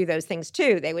do those things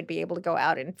too. They would be able to go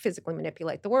out and physically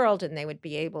manipulate the world, and they would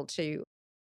be able to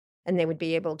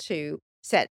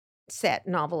set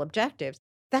novel objectives.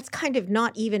 That's kind of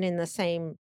not even in the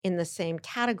same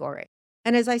category.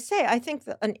 And as I say, I think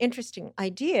that an interesting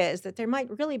idea is that there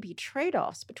might really be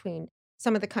trade-offs between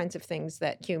some of the kinds of things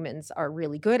that humans are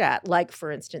really good at, like,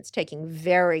 for instance, taking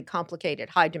very complicated,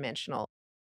 high-dimensional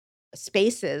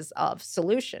spaces of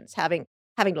solutions, having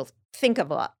to think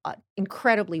of an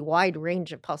incredibly wide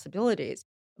range of possibilities,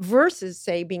 versus,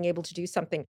 say, being able to do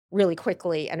something really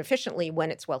quickly and efficiently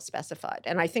when it's well specified.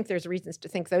 And I think there's reasons to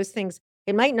think those things,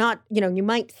 it might not, you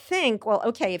might think, well,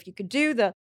 okay, if you could do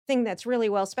the thing that's really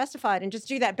well specified and just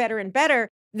do that better and better,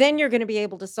 then you're going to be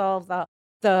able to solve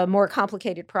the more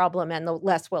complicated problem and the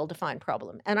less well-defined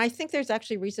problem. And I think there's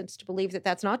actually reasons to believe that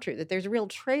that's not true, that there's real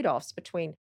trade-offs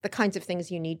between the kinds of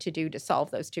things you need to do to solve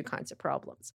those two kinds of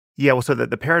problems. Yeah, well, so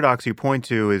the paradox you point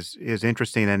to is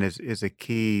interesting and is a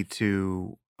key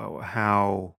to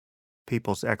how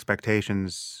people's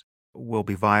expectations will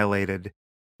be violated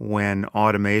when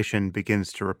automation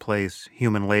begins to replace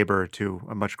human labor to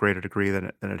a much greater degree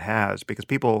than it has, because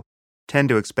people tend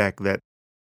to expect that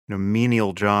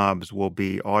menial jobs will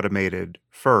be automated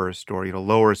first, or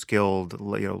lower skilled,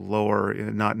 lower,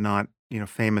 not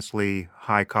famously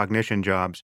high cognition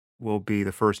jobs will be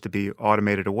the first to be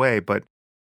automated away. But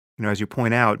as you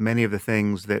point out, many of the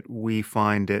things that we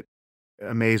find it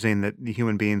amazing that the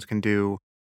human beings can do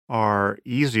are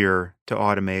easier to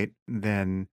automate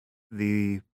than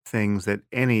the things that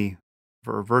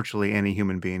virtually any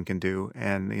human being can do.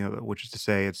 And, which is to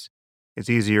say it's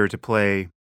easier to play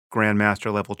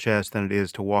grandmaster level chess than it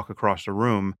is to walk across a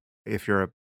room if you're a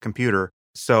computer.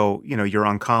 So, your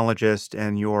oncologist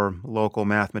and your local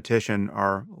mathematician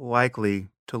are likely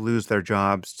to lose their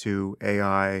jobs to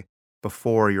AI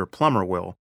before your plumber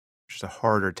will, which is a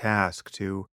harder task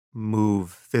to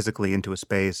move physically into a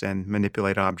space and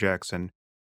manipulate objects and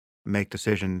make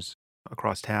decisions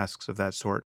across tasks of that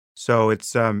sort. So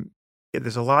it's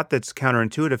there's a lot that's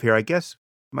counterintuitive here. I guess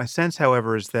my sense,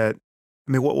 however, is that,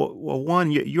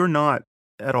 one, you're not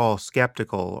at all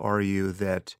skeptical, are you,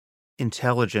 that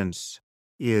intelligence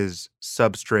is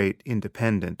substrate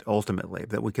independent ultimately,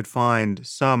 that we could find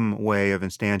some way of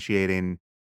instantiating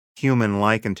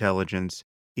human-like intelligence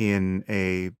in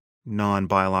a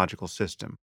non-biological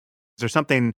system? Is there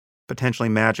something potentially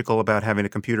magical about having a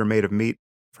computer made of meat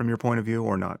from your point of view,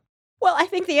 or not? Well, I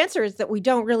think the answer is that we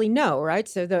don't really know, right?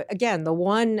 So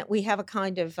we have a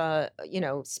kind of,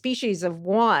 species of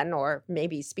one, or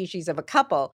maybe species of a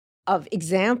couple of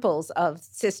examples of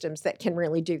systems that can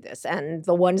really do this. And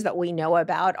the ones that we know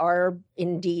about are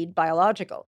indeed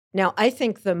biological. Now, I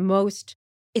think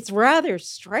it's rather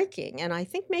striking, and I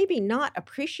think maybe not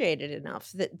appreciated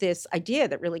enough, that this idea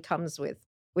that really comes with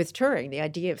Turing, the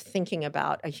idea of thinking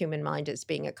about a human mind as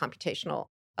being a computational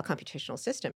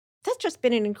system. That's just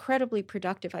been an incredibly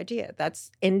productive idea. That's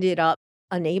ended up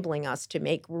enabling us to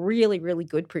make really, really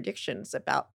good predictions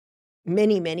about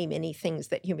many, many, many things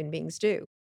that human beings do.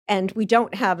 And we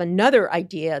don't have another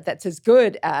idea that's as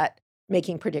good at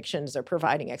making predictions or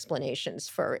providing explanations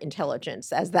for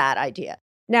intelligence as that idea.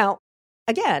 Now,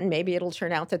 again, maybe it'll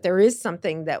turn out that there is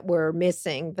something that we're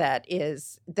missing that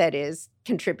is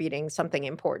contributing something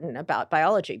important about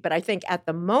biology. But I think at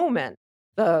the moment,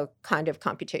 the kind of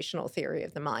computational theory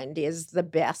of the mind is the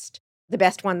best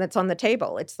one that's on the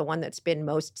table. It's the one that's been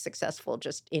most successful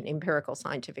just in empirical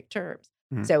scientific terms.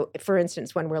 Mm. So, for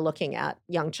instance, when we're looking at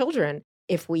young children,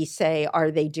 if we say, are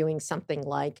they doing something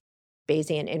like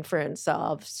Bayesian inference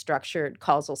of structured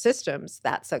causal systems,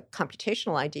 that's a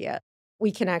computational idea.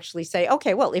 We can actually say,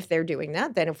 okay, well, if they're doing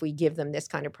that, then if we give them this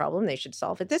kind of problem, they should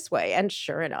solve it this way. And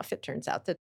sure enough, it turns out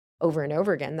that over and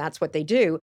over again, that's what they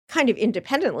do, kind of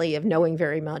independently of knowing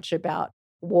very much about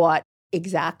what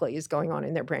exactly is going on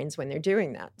in their brains when they're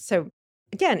doing that. So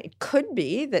again, it could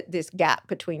be that this gap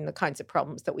between the kinds of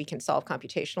problems that we can solve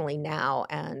computationally now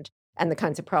and the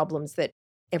kinds of problems that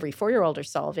every 4-year-old are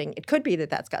solving, it could be that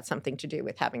that's got something to do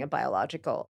with having a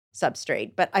biological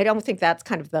substrate. But I don't think that's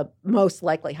kind of the most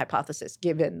likely hypothesis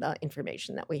given the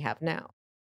information that we have now.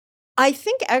 I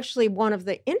think actually one of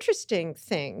the interesting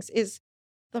things is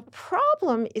the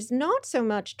problem is not so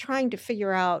much trying to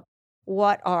figure out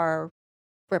what our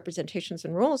representations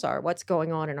and rules are, what's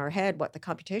going on in our head, what the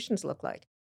computations look like.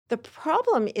 The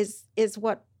problem is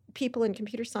what people in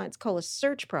computer science call a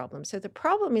search problem. So the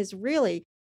problem is really,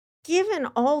 given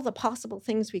all the possible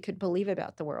things we could believe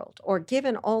about the world, or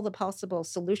given all the possible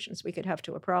solutions we could have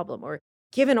to a problem, or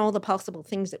given all the possible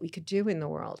things that we could do in the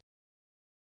world,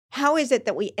 how is it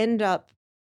that we end up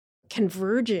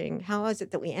converging? How is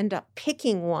it that we end up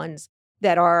picking ones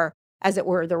that are, as it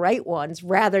were, the right ones,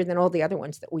 rather than all the other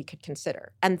ones that we could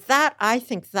consider? And that, I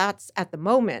think that's at the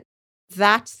moment,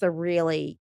 that's the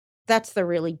really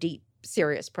deep,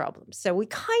 serious problem. So we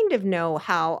kind of know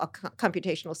how a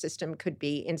computational system could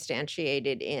be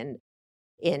instantiated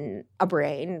in a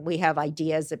brain. We have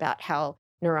ideas about how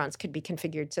neurons could be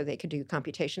configured so they could do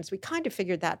computations. We kind of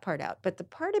figured that part out. But the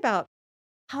part about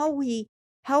how we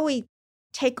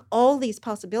take all these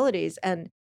possibilities and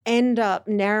end up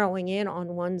narrowing in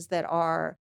on ones that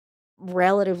are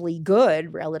relatively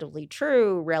good, relatively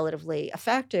true, relatively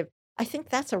effective, I think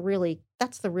that's the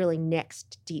really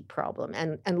next deep problem.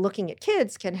 And looking at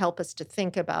kids can help us to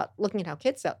think about looking at how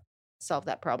kids solve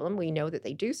that problem. We know that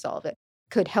they do solve it,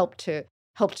 could help to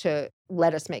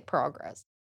let us make progress.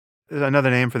 Another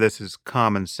name for this is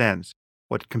common sense.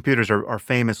 What computers are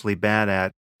famously bad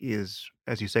at is,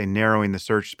 as you say, narrowing the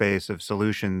search space of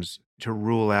solutions to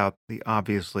rule out the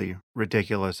obviously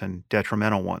ridiculous and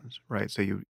detrimental ones, right?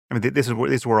 So this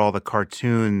is where all the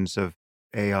cartoons of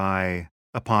AI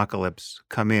apocalypse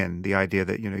come in. The idea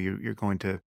that, you're going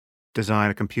to design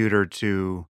a computer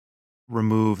to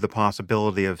remove the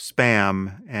possibility of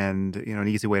spam, and, an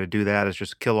easy way to do that is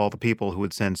just kill all the people who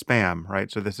would send spam, right?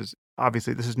 So this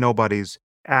is nobody's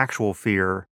actual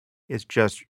fear. It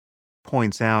just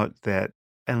points out that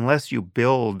unless you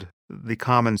build the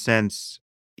common sense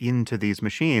into these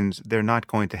machines, they're not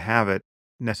going to have it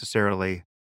necessarily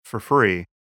for free,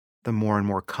 the more and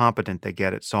more competent they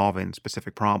get at solving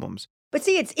specific problems. But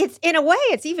see, it's in a way,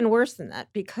 it's even worse than that,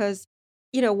 because,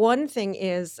 one thing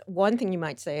you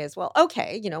might say is, well,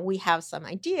 okay, we have some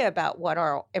idea about what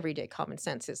our everyday common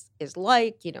sense is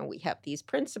like. We have these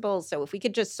principles. So if we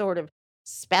could just sort of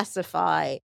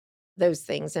specify those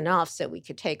things enough so we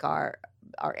could take our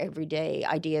everyday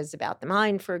ideas about the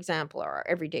mind, for example, or our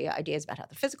everyday ideas about how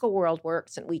the physical world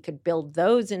works, and we could build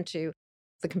those into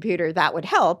the computer, that would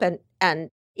help. And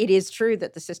it is true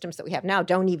that the systems that we have now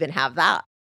don't even have that.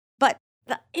 But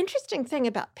the interesting thing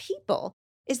about people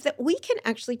is that we can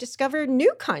actually discover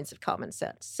new kinds of common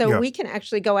sense. So we can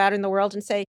actually go out in the world and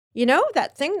say,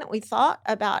 that thing that we thought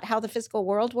about how the physical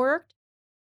world worked,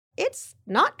 it's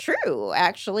not true,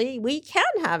 actually. We can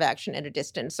have action at a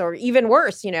distance, or even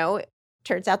worse, it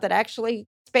turns out that actually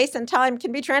space and time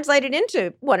can be translated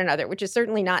into one another, which is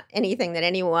certainly not anything that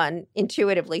anyone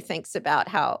intuitively thinks about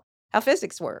how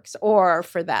physics works. Or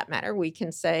for that matter, we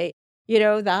can say,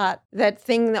 that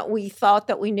thing that we thought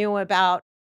that we knew about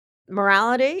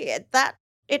morality, that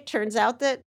it turns out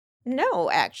that no,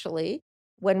 actually,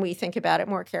 when we think about it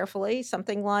more carefully,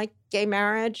 something like gay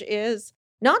marriage is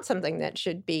not something that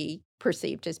should be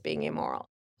perceived as being immoral,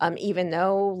 even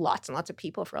though lots and lots of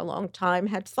people for a long time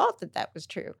had thought that that was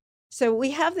true. So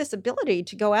we have this ability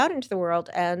to go out into the world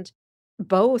and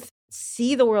both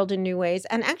see the world in new ways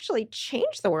and actually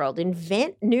change the world,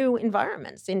 invent new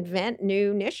environments, invent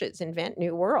new niches, invent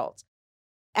new worlds,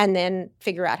 and then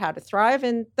figure out how to thrive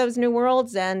in those new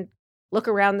worlds and look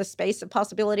around the space of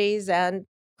possibilities and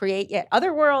create yet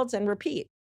other worlds and repeat.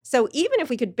 So even if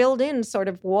we could build in sort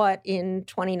of what in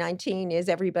 2019 is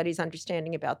everybody's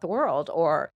understanding about the world,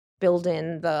 or build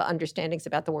in the understandings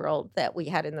about the world that we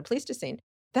had in the Pleistocene,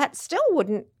 that still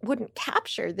wouldn't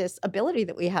capture this ability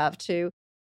that we have to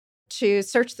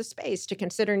search the space, to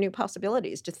consider new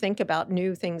possibilities, to think about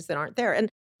new things that aren't there. And,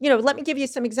 let me give you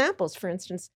some examples. For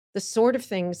instance, the sort of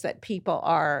things that people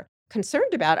are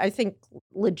concerned about, I think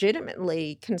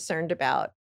legitimately concerned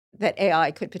about, that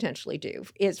AI could potentially do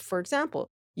is, for example,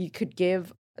 you could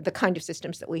give the kind of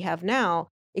systems that we have now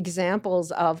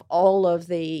examples of all of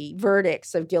the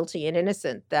verdicts of guilty and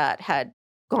innocent that had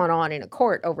gone on in a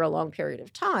court over a long period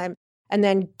of time, and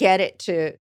then get it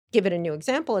to give it a new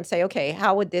example and say, okay,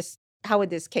 how would this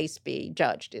case be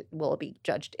judged? Will it be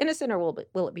judged innocent, or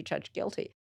will it be judged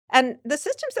guilty? And the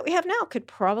systems that we have now could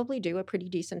probably do a pretty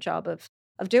decent job of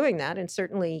doing that. And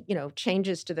certainly,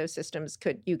 changes to those systems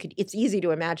it's easy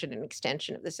to imagine an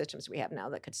extension of the systems we have now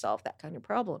that could solve that kind of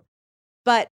problem.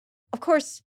 But of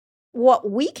course,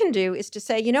 what we can do is to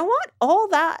say, what? All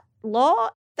that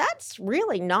law, that's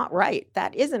really not right.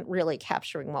 That isn't really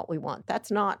capturing what we want.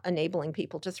 That's not enabling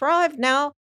people to thrive.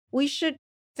 Now we should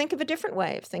think of a different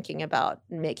way of thinking about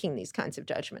making these kinds of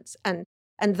judgments. And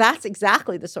that's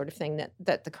exactly the sort of thing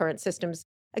that the current systems,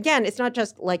 again, it's not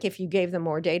just like if you gave them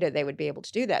more data, they would be able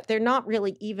to do that. They're not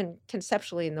really even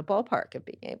conceptually in the ballpark of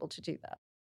being able to do that.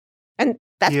 And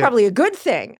that's Yeah. probably a good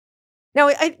thing. Now,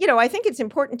 I think it's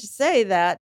important to say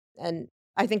that, and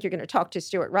I think you're going to talk to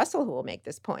Stuart Russell, who will make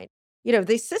this point.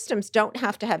 These systems don't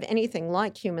have to have anything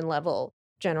like human level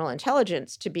general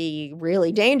intelligence to be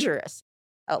really dangerous.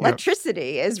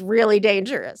 Electricity is really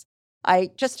dangerous. I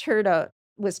just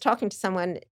was talking to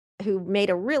someone who made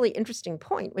a really interesting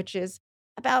point, which is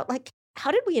about like,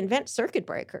 how did we invent circuit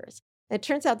breakers? It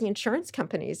turns out the insurance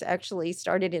companies actually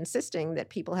started insisting that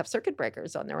people have circuit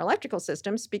breakers on their electrical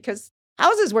systems because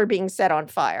houses were being set on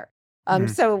fire.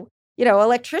 So,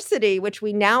 electricity, which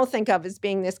we now think of as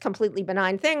being this completely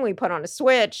benign thing, we put on a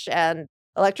switch and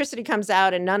electricity comes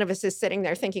out and none of us is sitting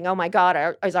there thinking, oh my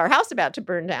God, is our house about to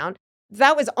burn down?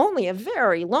 That was only a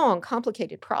very long,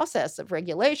 complicated process of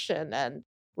regulation and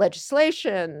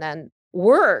legislation and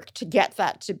work to get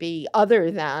that to be other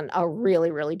than a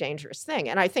really, really dangerous thing.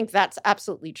 And I think that's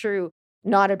absolutely true,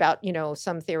 not about,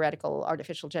 some theoretical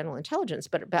artificial general intelligence,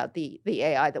 but about the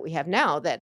AI that we have now,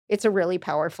 that it's a really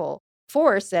powerful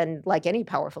force. And like any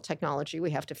powerful technology,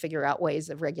 we have to figure out ways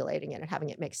of regulating it and having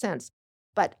it make sense.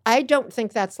 But I don't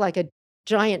think that's like a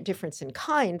giant difference in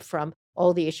kind from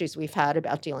all the issues we've had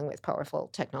about dealing with powerful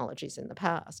technologies in the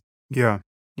past. Yeah.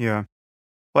 Yeah.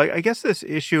 Well, I guess this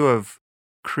issue of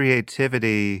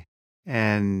creativity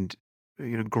and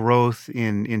growth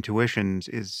in intuitions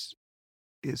is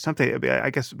something. I mean, I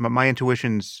guess my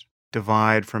intuitions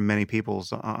divide from many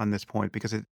people's on this point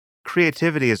because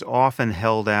creativity is often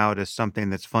held out as something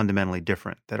that's fundamentally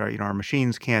different. That our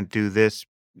machines can't do this,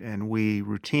 and we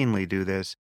routinely do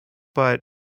this. But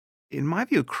in my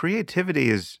view, creativity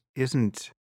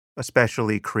isn't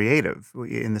especially creative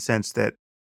in the sense that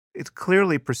it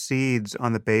clearly proceeds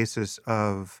on the basis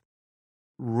of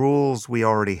rules we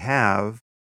already have,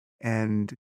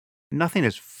 and nothing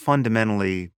is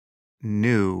fundamentally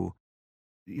new,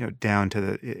 down to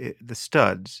the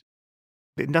studs.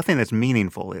 Nothing that's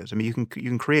meaningful is. I mean, you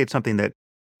can create something that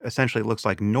essentially looks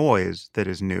like noise that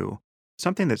is new.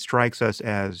 Something that strikes us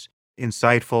as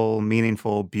insightful,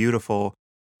 meaningful, beautiful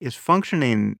is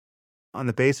functioning on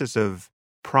the basis of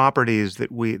properties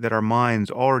that our minds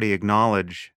already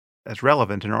acknowledge as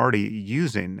relevant and are already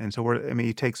using. And so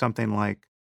you take something like,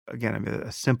 again,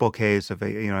 a simple case of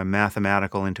a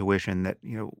mathematical intuition that,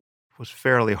 was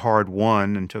fairly hard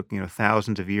won and took,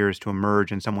 thousands of years to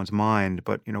emerge in someone's mind.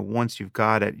 But, once you've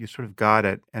got it, you sort of got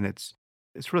it. And it's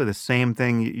really the same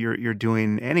thing you're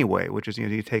doing anyway, which is,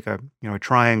 you take a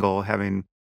triangle having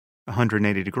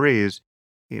 180 degrees,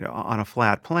 on a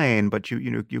flat plane, but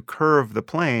you curve the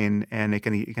plane and it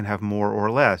can have more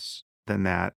or less than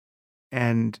that.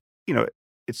 And,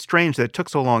 it's strange that it took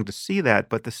so long to see that,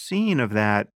 but the seeing of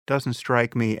that doesn't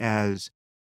strike me as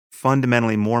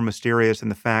fundamentally more mysterious than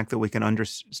the fact that we can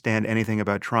understand anything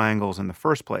about triangles in the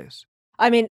first place. I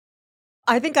mean,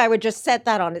 I think I would just set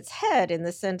that on its head in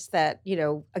the sense that,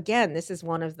 again, this is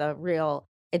one of the real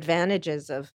advantages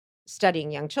of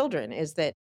studying young children is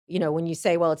that, when you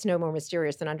say, well, it's no more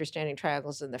mysterious than understanding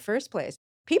triangles in the first place,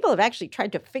 people have actually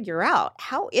tried to figure out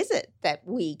how is it that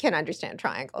we can understand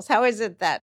triangles? How is it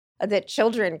that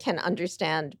children can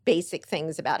understand basic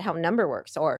things about how number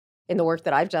works? Or in the work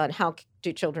that I've done, how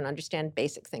do children understand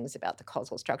basic things about the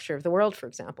causal structure of the world, for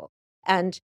example?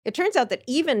 And it turns out that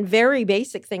even very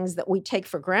basic things that we take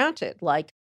for granted,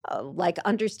 like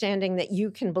understanding that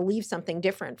you can believe something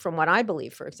different from what I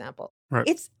believe, for example, Right.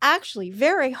 It's actually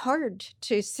very hard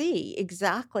to see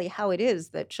exactly how it is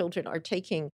that children are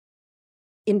taking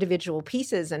individual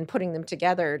pieces and putting them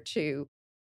together to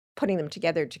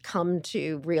come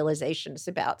to realizations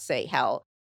about, say, how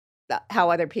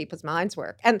other people's minds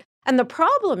work. And the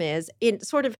problem is in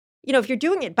sort of, if you're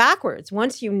doing it backwards,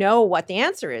 once you know what the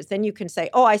answer is, then you can say,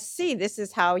 oh, I see, this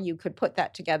is how you could put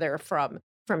that together from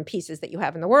pieces that you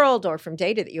have in the world or from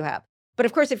data that you have. But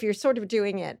of course, if you're sort of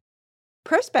doing it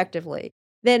prospectively,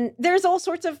 then there's all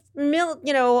sorts of,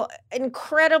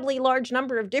 incredibly large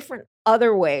number of different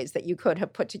other ways that you could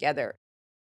have put together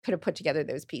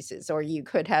those pieces, or you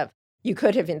could have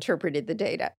interpreted the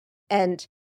data. And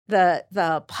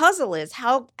the puzzle is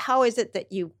how is it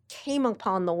that you came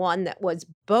upon the one that was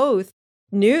both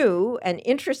new and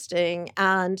interesting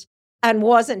and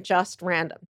wasn't just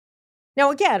random. Now,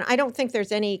 again, I don't think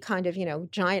there's any kind of,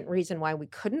 giant reason why we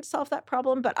couldn't solve that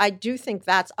problem, but I do think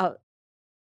that's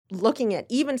looking at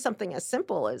even something as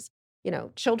simple as,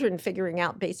 children figuring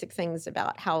out basic things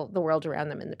about how the world around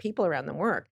them and the people around them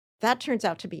work. That turns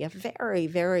out to be a very,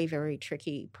 very, very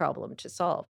tricky problem to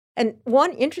solve. And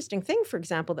one interesting thing, for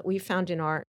example, that we found in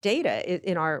our data,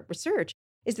 in our research,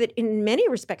 is that in many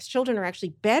respects, children are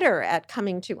actually better at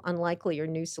coming to unlikely or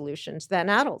new solutions than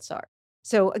adults are.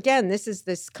 So again, this is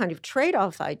this kind of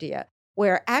trade-off idea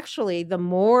where actually the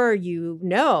more you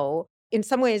know, in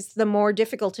some ways, the more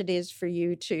difficult it is for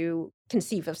you to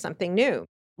conceive of something new.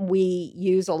 We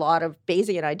use a lot of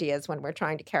Bayesian ideas when we're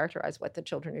trying to characterize what the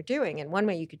children are doing. And one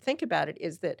way you could think about it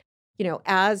is that,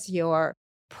 as your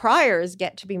priors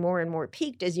get to be more and more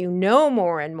peaked, as you know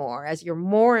more and more, as you're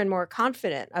more and more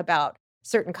confident about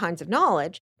certain kinds of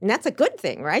knowledge, and that's a good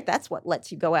thing, right? That's what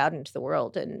lets you go out into the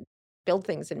world and build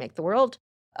things and make the world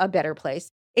a better place.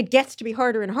 It gets to be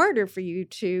harder and harder for you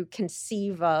to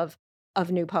conceive of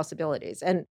new possibilities.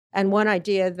 And one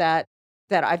idea that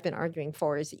I've been arguing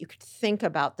for is that you could think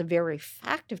about the very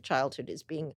fact of childhood as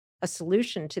being a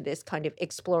solution to this kind of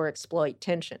explore-exploit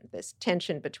tension, this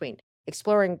tension between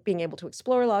being able to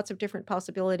explore lots of different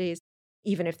possibilities,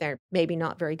 even if they're maybe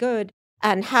not very good,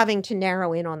 and having to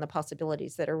narrow in on the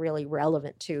possibilities that are really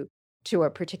relevant to a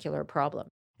particular problem.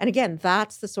 And again,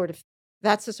 that's the sort of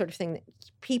thing that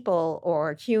people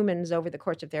or humans over the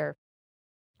course of their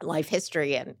life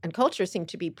history and culture seem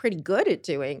to be pretty good at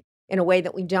doing in a way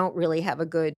that we don't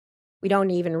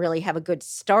even really have a good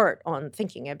start on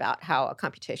thinking about how a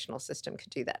computational system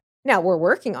could do that. Now, we're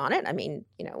working on it. I mean,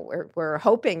 we're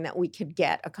hoping that we could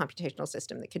get a computational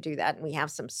system that could do that, and we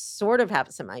have some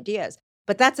ideas.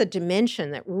 But that's a dimension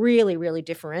that really, really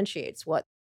differentiates what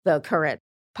the current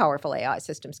powerful AI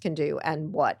systems can do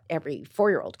and what every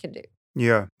 4-year-old can do.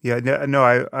 Yeah.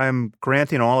 No, I'm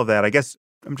granting all of that. I guess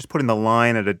I'm just putting the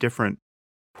line at a different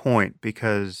point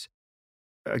because,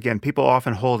 again, people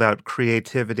often hold out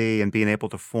creativity and being able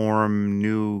to form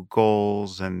new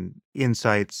goals and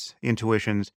insights,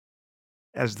 intuitions,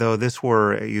 as though this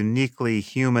were a uniquely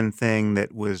human thing that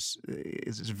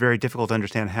is very difficult to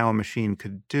understand how a machine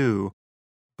could do.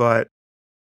 But,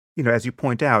 as you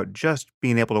point out, just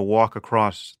being able to walk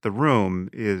across the room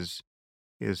is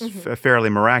fairly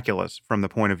miraculous from the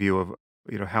point of view of,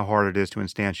 how hard it is to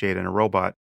instantiate in a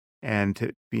robot and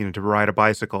to ride a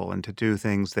bicycle and to do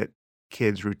things that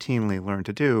kids routinely learn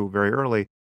to do very early.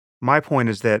 My point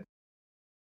is that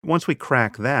once we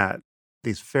crack that,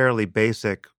 these fairly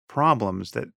basic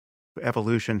problems that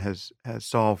evolution has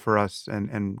solved for us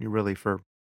and really for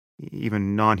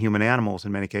even non-human animals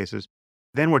in many cases,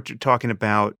 then we're talking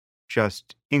about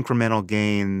just incremental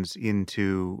gains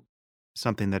into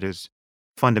something that is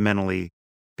fundamentally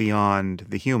beyond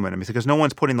the human. I mean, because no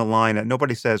one's putting the line at,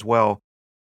 nobody says, well,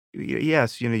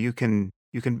 yes, you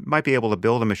might be able to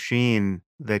build a machine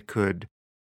that could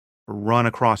run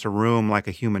across a room like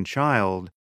a human child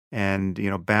and,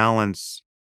 balance,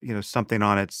 something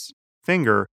on its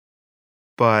finger,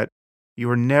 but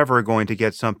you're never going to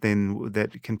get something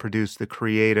that can produce the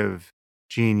creative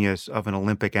genius of an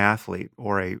Olympic athlete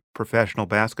or a professional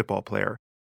basketball player.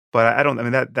 But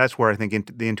that's where I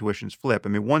think the intuitions flip. I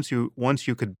mean, once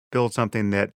you could build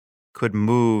something that could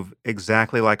move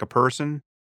exactly like a person,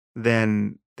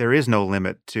 then there is no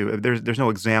limit to, there's no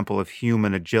example of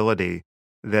human agility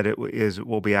that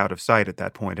will be out of sight at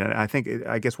that point. And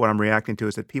I guess what I'm reacting to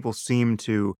is that people seem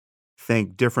to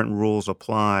think different rules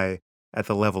apply at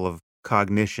the level of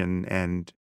cognition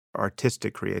and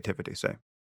artistic creativity, say.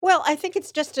 Well, I think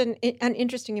it's just an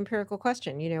interesting empirical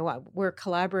question. We're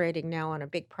collaborating now on a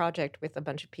big project with a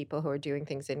bunch of people who are doing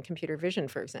things in computer vision,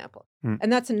 for example.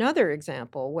 And that's another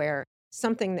example where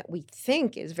something that we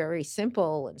think is very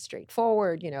simple and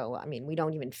straightforward, we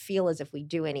don't even feel as if we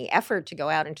do any effort to go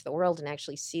out into the world and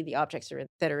actually see the objects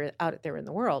that are out there in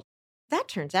the world. That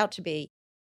turns out to be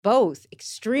both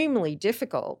extremely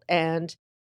difficult and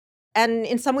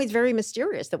in some ways very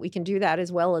mysterious that we can do that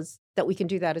as well as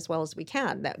we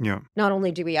can. That not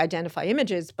only do we identify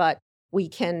images, but we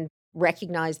can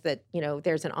recognize that,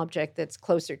 there's an object that's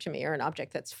closer to me or an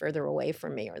object that's further away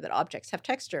from me, or that objects have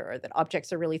texture, or that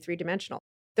objects are really three-dimensional.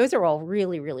 Those are all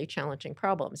really, really challenging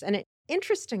problems. And an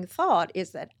interesting thought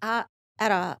is that at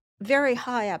a very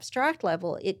high abstract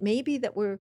level, it may be that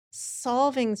we're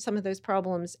solving some of those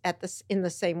problems in the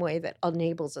same way that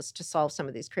enables us to solve some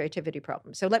of these creativity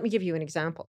problems. So let me give you an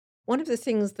example. One of the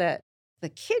things that the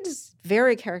kids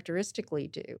very characteristically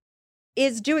do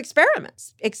is do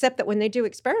experiments, except that when they do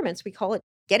experiments, we call it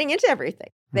getting into everything.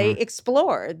 They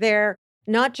explore. They're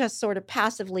not just sort of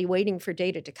passively waiting for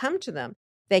data to come to them.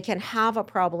 They can have a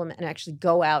problem and actually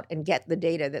go out and get the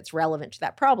data that's relevant to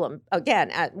that problem.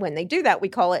 Again, when they do that, we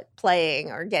call it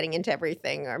playing or getting into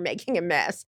everything or making a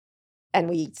mess. And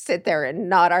we sit there and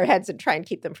nod our heads and try and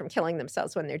keep them from killing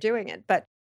themselves when they're doing it. But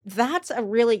that's a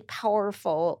really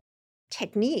powerful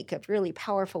technique, a really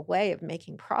powerful way of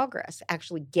making progress,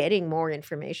 actually getting more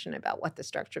information about what the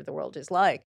structure of the world is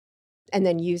like, and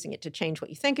then using it to change what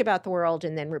you think about the world,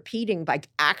 and then repeating by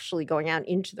actually going out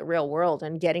into the real world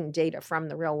and getting data from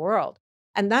the real world.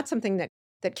 And that's something that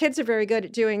kids are very good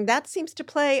at doing. That seems to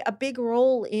play a big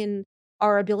role in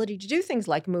our ability to do things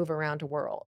like move around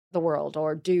the world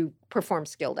or perform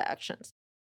skilled actions.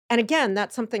 And again,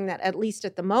 that's something that, at least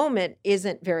at the moment,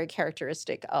 isn't very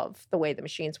characteristic of the way the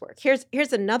machines work.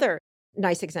 Here's another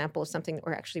nice example of something that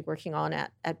we're actually working on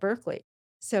at Berkeley.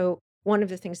 So one of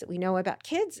the things that we know about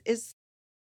kids is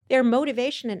their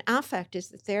motivation and affect is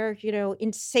that they're,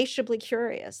 insatiably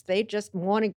curious. They just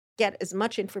want to get as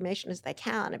much information as they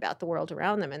can about the world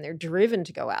around them, and they're driven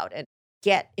to go out and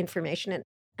get information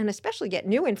and especially get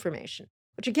new information,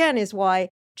 which again is why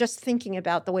just thinking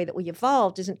about the way that we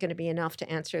evolved isn't going to be enough to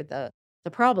answer the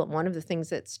problem. One of the things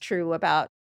that's true about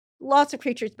lots of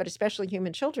creatures, but especially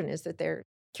human children, is that they're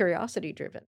curiosity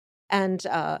driven. And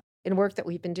in work that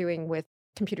we've been doing with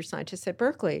computer scientists at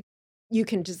Berkeley, you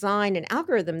can design an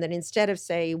algorithm that, instead of,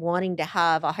 say, wanting to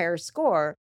have a higher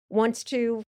score, wants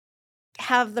to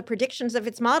have the predictions of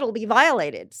its model be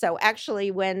violated. So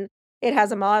actually, when it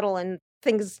has a model and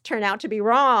things turn out to be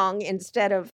wrong,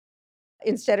 instead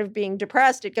of being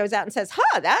depressed, it goes out and says,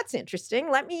 that's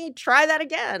interesting. Let me try that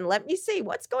again. Let me see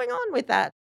what's going on with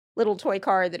that little toy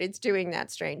car that it's doing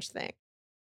that strange thing.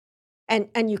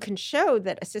 And you can show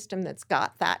that a system that's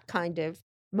got that kind of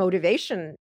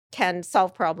motivation can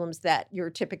solve problems that your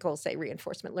typical, say,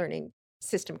 reinforcement learning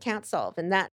system can't solve.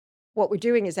 And that what we're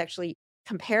doing is actually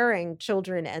comparing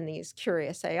children and these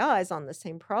curious AIs on the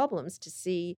same problems to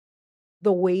see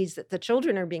the ways that the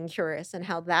children are being curious and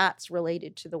how that's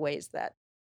related to the ways that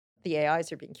the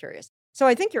AIs are being curious. So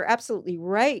I think you're absolutely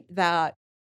right that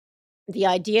the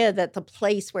idea that the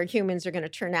place where humans are going to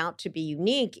turn out to be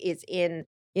unique is in,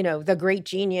 the great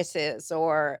geniuses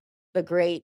or the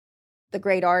great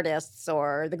artists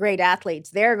or the great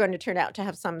athletes. They're going to turn out to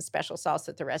have some special sauce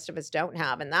that the rest of us don't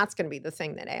have, and that's going to be the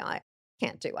thing that AI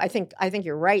can't do. I think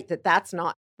you're right that that's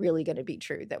not really going to be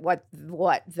true, that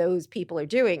what those people are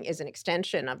doing is an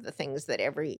extension of the things that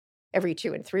every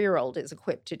 2 and 3-year-old is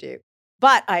equipped to do.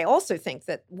 But I also think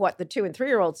that what the 2 and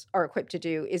 3-year-olds are equipped to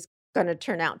do is going to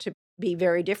turn out to be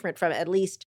very different from at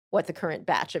least what the current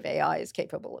batch of AI is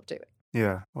capable of doing.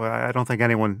 Yeah, well, I don't think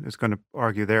anyone is going to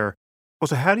argue there. Well,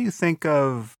 so how do you think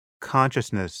of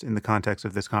consciousness in the context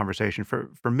of this conversation? For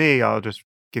me, I'll just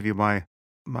give you my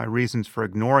reasons for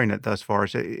ignoring it thus far.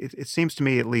 So it seems to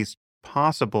me at least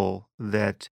possible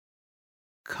that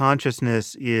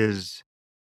consciousness is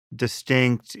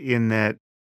distinct in that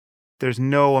there's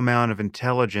no amount of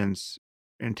intelligent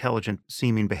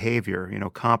seeming behavior,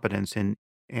 competence in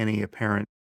any apparent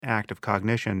act of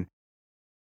cognition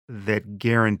that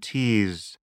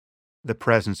guarantees the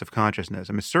presence of consciousness.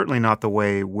 I mean, certainly not the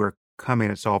way we're coming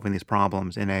at solving these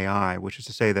problems in AI, which is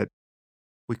to say that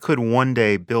we could one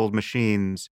day build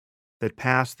machines that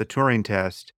pass the Turing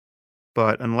test,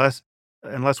 but unless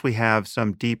we have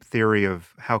some deep theory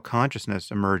of how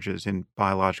consciousness emerges in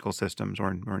biological systems or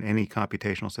in any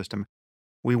computational system,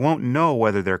 we won't know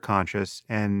whether they're conscious,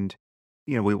 and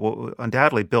we will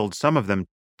undoubtedly build some of them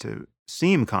to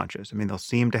seem conscious. I mean, they'll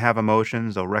seem to have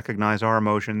emotions, they'll recognize our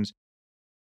emotions,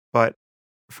 but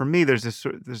for me, there's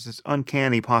this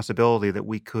uncanny possibility that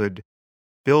we could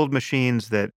build machines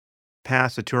that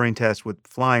pass a Turing test with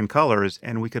flying colors,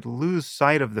 and we could lose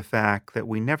sight of the fact that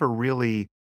we never really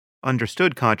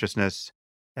understood consciousness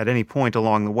at any point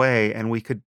along the way, and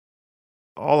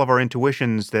all of our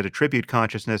intuitions that attribute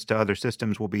consciousness to other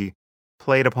systems will be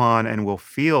played upon and will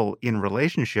feel in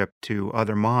relationship to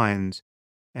other minds.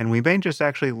 And we may just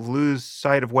actually lose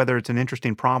sight of whether it's an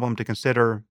interesting problem to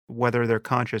consider whether they're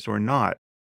conscious or not.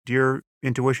 Do your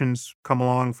intuitions come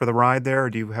along for the ride there, or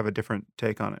do you have a different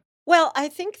take on it? Well, I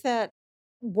think that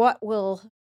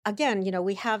again,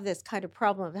 we have this kind of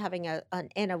problem of having an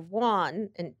N of 1,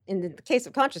 and in the case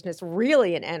of consciousness,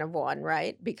 really an N of 1,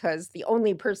 right? Because the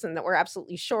only person that we're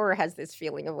absolutely sure has this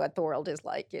feeling of what the world is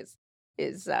like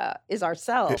is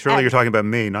ourselves. Surely you're talking about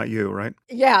me, not you, right?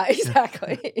 Yeah,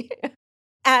 exactly.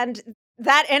 And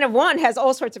that N of 1 has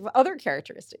all sorts of other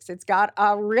characteristics. It's got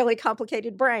a really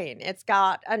complicated brain. It's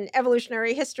got an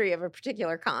evolutionary history of a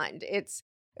particular kind. It's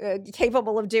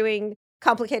capable of doing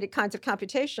complicated kinds of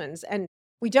computations. And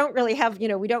we don't really have,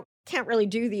 can't really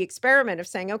do the experiment of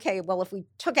saying, okay, well, if we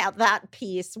took out that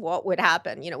piece, what would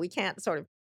happen? We can't sort of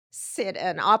sit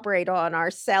and operate on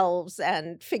ourselves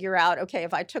and figure out, okay,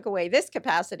 if I took away this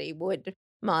capacity, would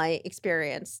my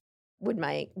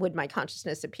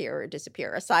consciousness appear or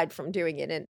disappear, aside from doing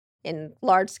it in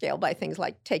large scale by things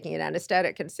like taking an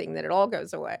anesthetic and seeing that it all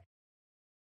goes away.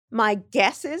 My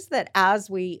guess is that as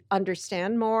we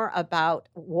understand more about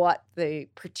what the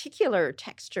particular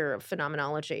texture of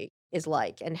phenomenology is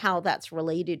like and how that's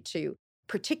related to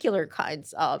particular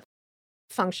kinds of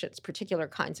functions, particular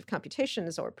kinds of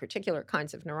computations, or particular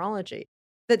kinds of neurology,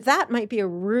 that might be a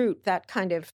route, that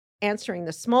kind of answering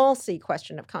the small c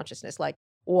question of consciousness, like,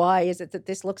 why is it that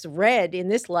this looks red in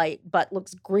this light but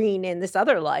looks green in this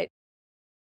other light?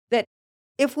 That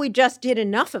if we just did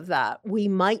enough of that, we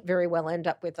might very well end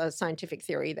up with a scientific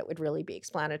theory that would really be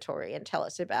explanatory and tell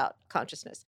us about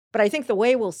consciousness. But I think the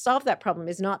way we'll solve that problem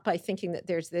is not by thinking that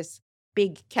there's this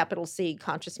big capital C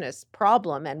consciousness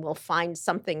problem and we'll find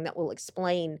something that will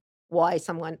explain why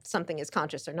something is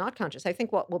conscious or not conscious. I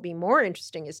think what will be more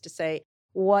interesting is to say,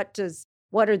 what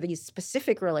are these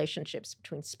specific relationships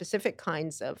between specific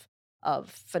kinds of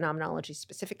phenomenology,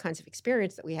 specific kinds of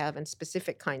experience that we have, and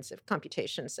specific kinds of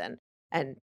computations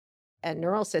and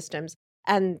neural systems.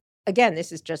 And again,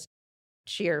 this is just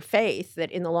sheer faith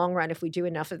that in the long run, if we do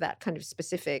enough of that kind of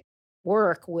specific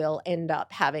work, we'll end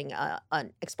up having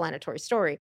an explanatory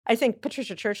story. I think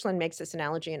Patricia Churchland makes this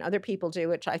analogy, and other people do,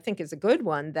 which I think is a good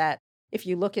one, that if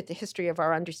you look at the history of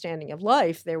our understanding of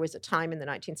life, there was a time in the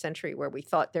 19th century where we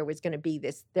thought there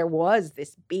was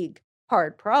this big,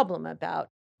 hard problem about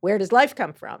where does life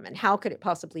come from, and how could it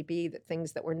possibly be that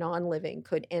things that were non-living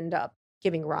could end up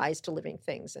giving rise to living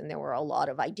things. And there were a lot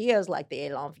of ideas like the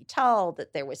élan vital,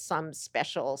 that there was some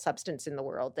special substance in the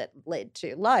world that led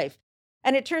to life.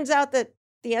 And it turns out that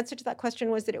the answer to that question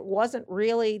was that it wasn't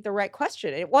really the right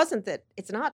question.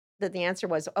 It's not that the answer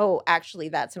was, oh, actually,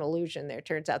 that's an illusion. There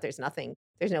turns out there's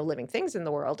no living things in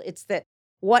the world. It's that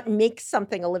what makes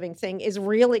something a living thing is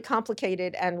really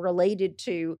complicated and related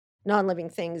to non-living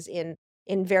things in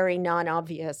very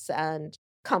non-obvious and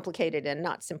complicated and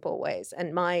not simple ways.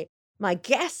 And my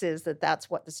guess is that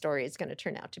that's what the story is going to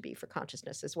turn out to be for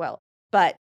consciousness as well.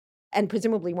 And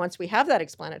presumably once we have that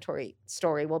explanatory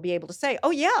story, we'll be able to say, oh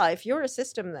yeah, if you're a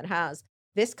system that has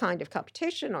this kind of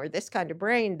computation or this kind of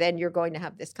brain, then you're going to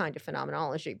have this kind of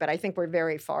phenomenology. But I think we're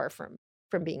very far from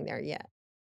being there yet.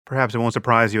 Perhaps it won't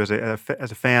surprise you as a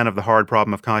fan of the hard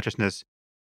problem of consciousness.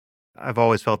 I've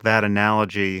always felt that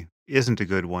analogy isn't a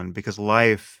good one, because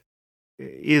life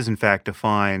is in fact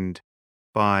defined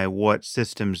by what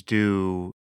systems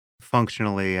do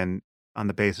functionally and on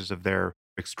the basis of their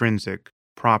extrinsic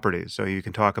properties. So you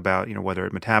can talk about, whether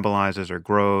it metabolizes or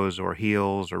grows or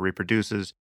heals or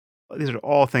reproduces. These are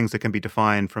all things that can be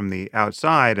defined from the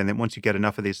outside. And then once you get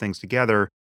enough of these things together,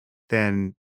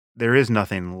 then there is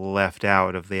nothing left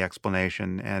out of the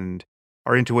explanation. And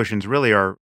our intuitions really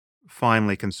are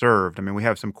finely conserved. I mean, we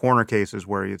have some corner cases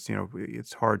where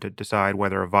it's hard to decide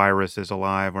whether a virus is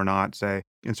alive or not, say,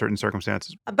 in certain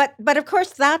circumstances. But of course,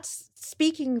 that's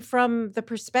speaking from the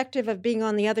perspective of being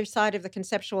on the other side of the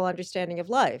conceptual understanding of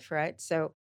life, right?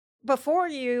 So before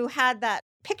you had that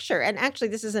picture, and actually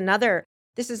this is another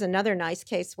nice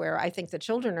case where I think the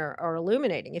children are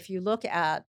illuminating. If you look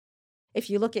at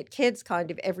kids'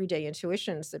 kind of everyday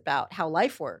intuitions about how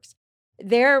life works,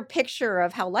 their picture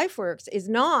of how life works is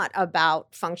not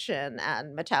about function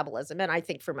and metabolism. And I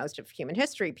think for most of human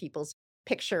history, people's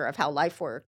picture of how life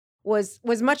worked was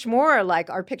much more like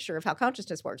our picture of how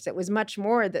consciousness works. It was much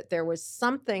more that there was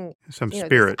some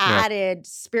spirit, added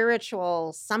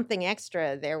spiritual something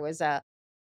extra. There was a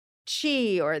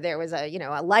chi, or there was a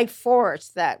life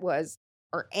force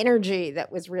or energy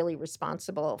that was really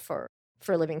responsible for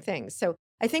living things. So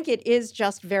I think it is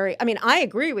just I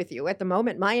agree with you. At the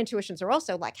moment, my intuitions are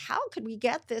also like, how could we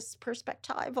get this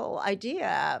perspectival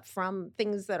idea from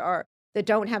things that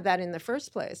don't have that in the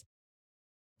first place?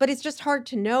 But it's just hard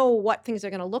to know what things are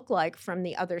going to look like from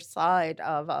the other side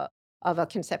of a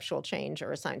conceptual change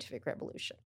or a scientific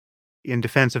revolution. In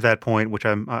defense of that point, which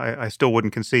I still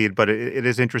wouldn't concede, but it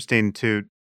is interesting to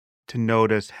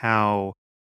notice how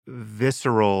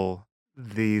visceral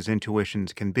these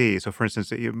intuitions can be. So, for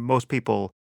instance, most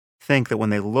people think that when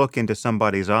they look into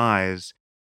somebody's eyes,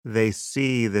 they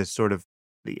see this sort of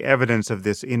the evidence of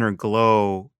this inner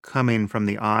glow coming from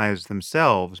the eyes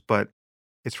themselves. But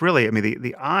it's really,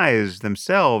 the eyes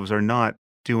themselves are not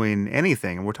doing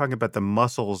anything. And we're talking about the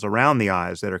muscles around the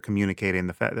eyes that are communicating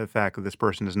the fact that this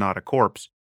person is not a corpse.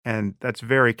 And that's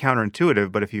very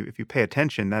counterintuitive. But if you pay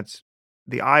attention, that's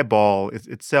the eyeball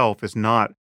itself is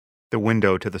not the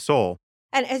window to the soul.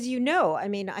 And as you know,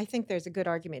 I think there's a good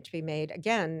argument to be made.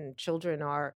 Again, children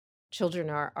are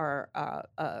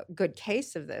a good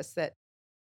case of this, that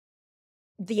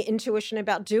the intuition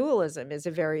about dualism is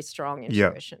a very strong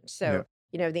intuition. Yeah. So,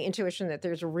 the intuition that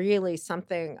there's really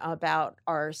something about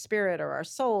our spirit or our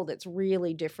soul that's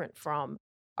really different from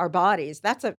our bodies.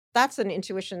 That's an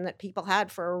intuition that people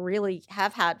have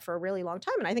had for a really long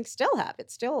time, and I think still have.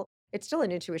 It's still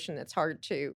an intuition that's hard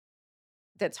to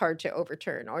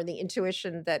overturn, or the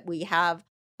intuition that we have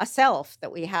a self,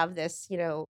 that we have this,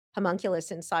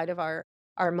 homunculus inside of our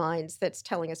minds that's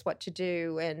telling us what to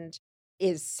do and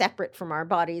is separate from our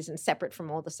bodies and separate from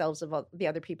all the selves of all the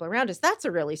other people around us. That's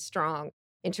a really strong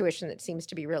intuition that seems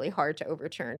to be really hard to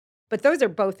overturn. But those are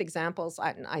both examples,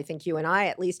 I think you and I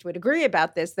at least would agree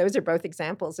about this. Those are both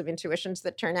examples of intuitions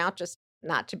that turn out just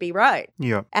not to be right.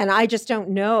 Yeah. And I just don't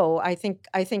know. I think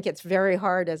it's very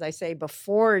hard, as I say,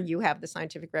 before you have the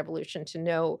scientific revolution, to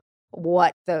know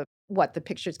what the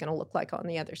picture is going to look like on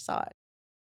the other side.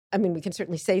 I mean, we can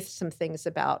certainly say some things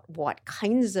about what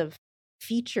kinds of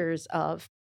features of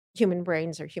human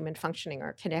brains or human functioning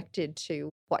are connected to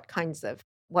what kinds of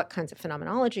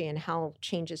phenomenology, and how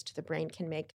changes to the brain can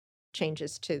make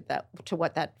changes to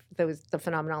what the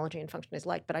phenomenology and function is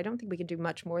like. But I don't think we can do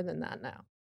much more than that now.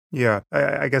 Yeah,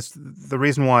 I guess the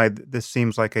reason why this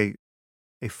seems like a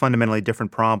fundamentally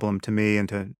different problem to me and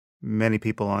to many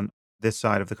people on this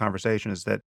side of the conversation is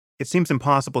that it seems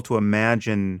impossible to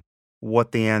imagine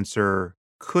what the answer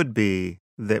could be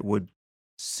that would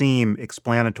seem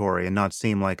explanatory and not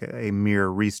seem like a mere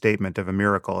restatement of a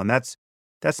miracle. And that's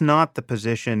not the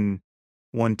position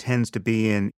one tends to be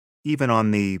in, even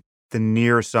on the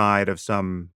near side of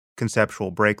some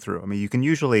conceptual breakthrough. I mean, you can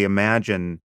usually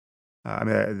imagine,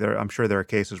 I'm sure there are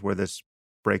cases where this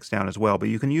breaks down as well, but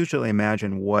you can usually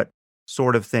imagine what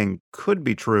sort of thing could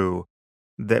be true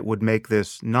that would make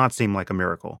this not seem like a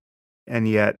miracle. And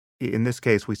yet, in this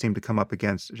case, we seem to come up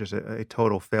against just a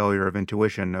total failure of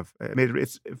intuition.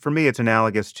 For me, it's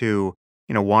analogous to,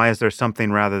 why is there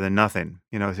something rather than nothing?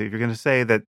 So if you're going to say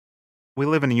that we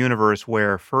live in a universe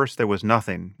where first there was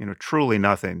nothing, truly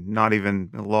nothing, not even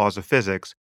laws of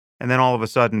physics, and then all of a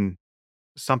sudden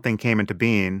something came into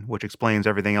being, which explains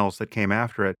everything else that came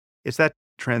after it. It's that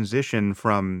transition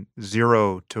from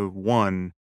 0 to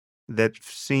 1 that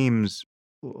seems,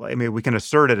 we can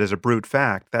assert it as a brute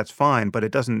fact, that's fine, but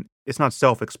it's not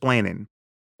self-explaining.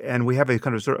 And we have a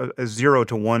kind of sort of a 0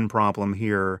 to 1 problem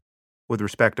here with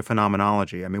respect to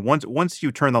phenomenology. I mean, once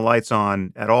you turn the lights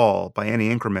on at all by any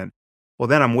increment, well,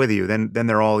 then I'm with you. Then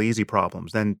they're all easy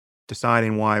problems. Then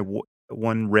deciding why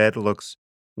one red looks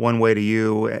one way to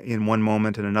you in one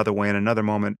moment and another way in another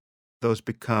moment, those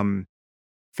become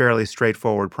fairly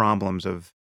straightforward problems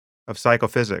of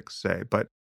psychophysics, say. But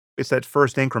it's that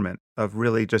first increment of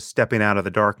really just stepping out of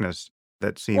the darkness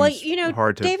that seems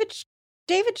hard to...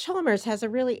 David Chalmers has a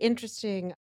really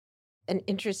interesting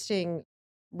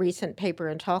recent paper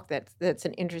and talk that's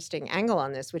an interesting angle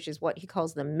on this, which is what he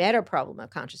calls the meta problem of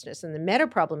consciousness. And the meta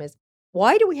problem is,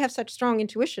 why do we have such strong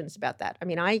intuitions about that? I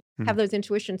mean, I have those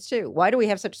intuitions too. Why do we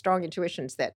have such strong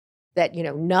intuitions that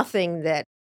nothing that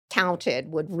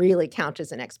counted would really count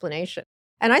as an explanation?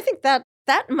 And I think that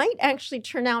might actually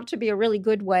turn out to be a really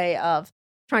good way of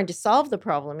trying to solve the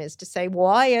problem, is to say,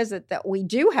 why is it that we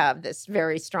do have this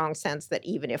very strong sense that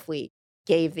even if we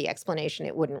gave the explanation,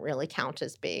 it wouldn't really count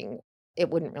as being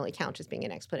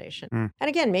an explanation. And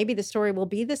again, maybe the story will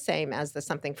be the same as the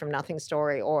something from nothing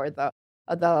story, or the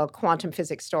quantum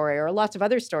physics story, or lots of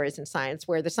other stories in science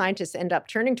where the scientists end up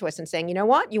turning to us and saying, you know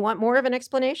what, you want more of an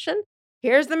explanation?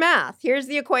 Here's the math. Here's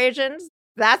the equations.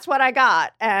 That's what I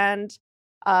got. And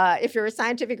if you're a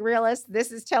scientific realist,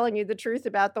 this is telling you the truth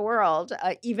about the world,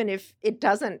 even if it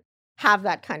doesn't have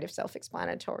that kind of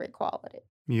self-explanatory quality.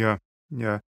 Yeah.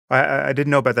 I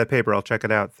didn't know about that paper. I'll check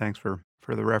it out. Thanks for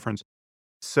the reference.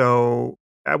 So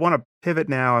I want to pivot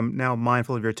now. I'm now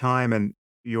mindful of your time and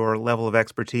your level of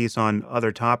expertise on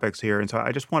other topics here. And so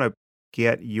I just want to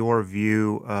get your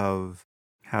view of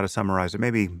how to summarize it.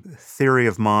 Maybe theory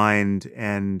of mind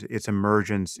and its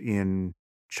emergence in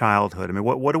childhood. I mean,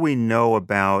 what do we know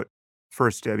about,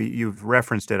 first, you've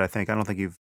referenced it, I think. I don't think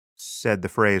you've said the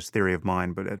phrase theory of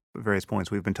mind, but at various points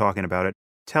we've been talking about it.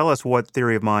 Tell us what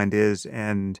theory of mind is,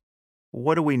 and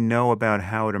what do we know about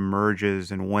how it emerges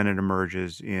and when it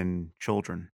emerges in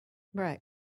children? Right.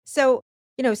 So,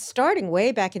 starting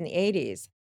way back in the 80s,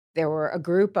 there were a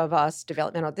group of us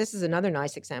this is another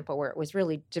nice example where it was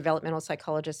really developmental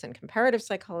psychologists and comparative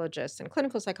psychologists and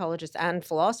clinical psychologists and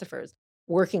philosophers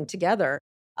working together,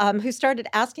 who started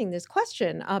asking this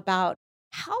question about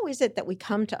how is it that we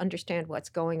come to understand what's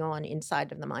going on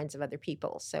inside of the minds of other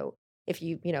people. So if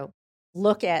you,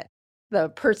 look at the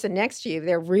person next to you,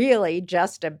 they're really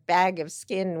just a bag of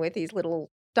skin with these little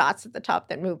dots at the top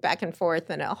that move back and forth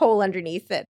and a hole underneath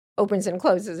that opens and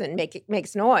closes and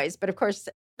makes noise. But of course,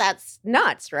 that's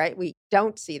nuts, right? We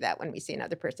don't see that when we see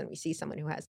another person. We see someone who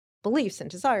has beliefs and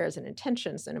desires and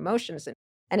intentions and emotions.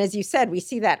 And as you said, we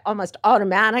see that almost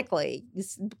automatically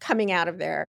coming out of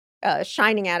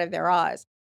shining out of their eyes.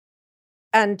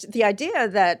 And the idea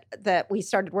that we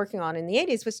started working on in the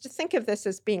 80s was to think of this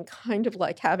as being kind of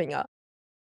like having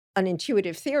an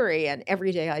intuitive theory and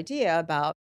everyday idea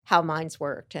about how minds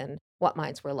worked and what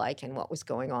minds were like and what was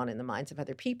going on in the minds of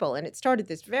other people. And it started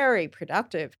this very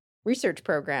productive research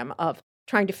program of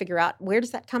trying to figure out, where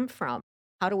does that come from?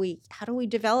 How do we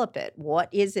develop it? What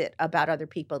is it about other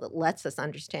people that lets us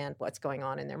understand what's going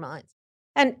on in their minds?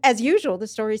 And as usual, the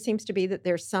story seems to be that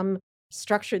there's some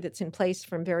structure that's in place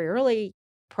from very early,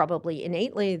 probably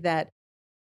innately, that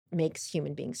makes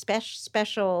human beings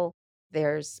special.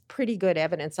 There's pretty good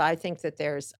evidence, I think, that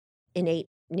there's innate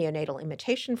neonatal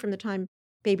imitation from the time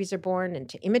babies are born. And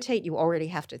to imitate, you already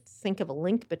have to think of a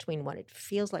link between what it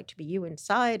feels like to be you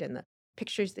inside and the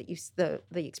pictures that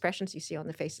the expressions you see on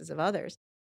the faces of others.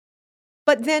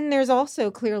 But then there's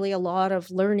also clearly a lot of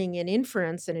learning and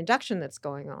inference and induction that's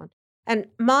going on. And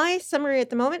my summary at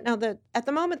the moment,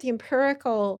 the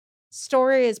empirical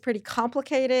story is pretty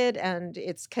complicated and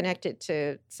it's connected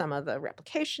to some of the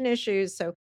replication issues.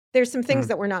 So there's some things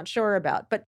that we're not sure about.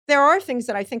 But there are things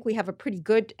that I think we have a pretty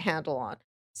good handle on.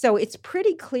 So it's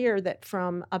pretty clear that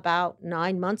from about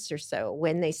 9 months or so,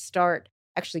 when they start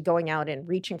actually going out and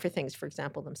reaching for things, for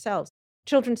example, themselves,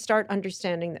 children start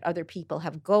understanding that other people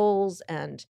have goals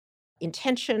and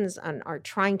intentions and are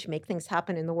trying to make things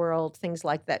happen in the world, things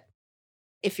like that.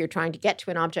 If you're trying to get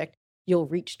to an object, you'll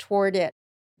reach toward it.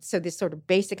 So this sort of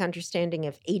basic understanding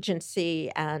of agency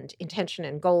and intention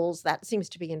and goals, that seems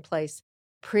to be in place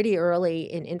pretty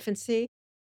early in infancy.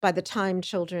 By the time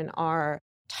children are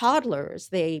toddlers,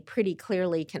 they pretty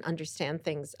clearly can understand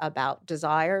things about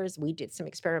desires. We did some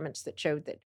experiments that showed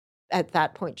that at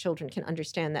that point, children can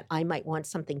understand that I might want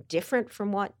something different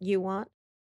from what you want.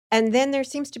 And then there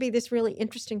seems to be this really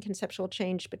interesting conceptual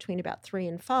change between about 3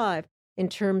 and 5 in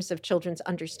terms of children's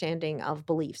understanding of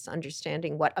beliefs,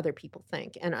 understanding what other people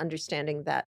think, and understanding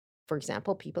that, for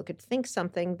example, people could think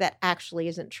something that actually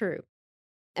isn't true.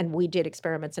 And we did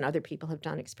experiments, and other people have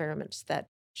done experiments that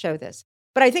show this.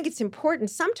 But I think it's important.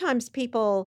 Sometimes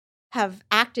people have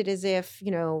acted as if,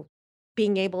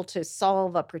 being able to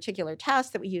solve a particular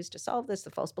task that we use to solve this,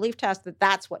 the false belief task,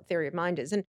 that's what theory of mind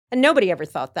is. And nobody ever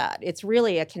thought that. It's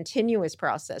really a continuous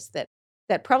process that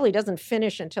probably doesn't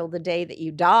finish until the day that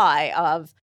you die,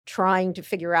 of trying to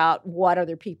figure out what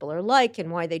other people are like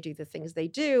and why they do the things they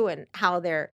do and how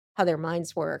their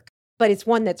minds work. But it's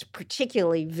one that's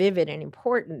particularly vivid and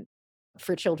important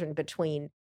for children between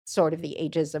sort of the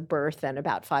ages of birth and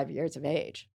about 5 years of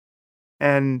age.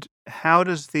 And how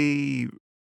does the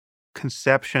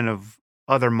conception of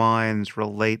other minds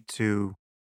relate to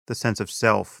the sense of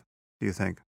self, do you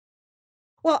think?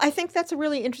 Well, I think that's a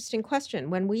really interesting question.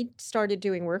 When we started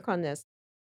doing work on this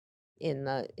in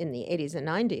the 80s and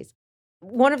 90s,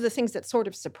 one of the things that sort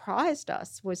of surprised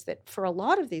us was that for a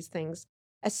lot of these things,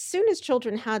 as soon as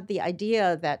children had the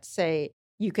idea that, say,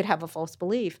 you could have a false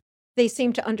belief, they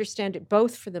seem to understand it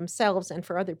both for themselves and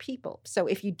for other people. So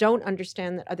if you don't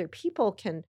understand that other people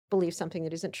can believe something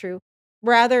that isn't true,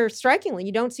 rather strikingly,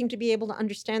 you don't seem to be able to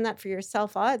understand that for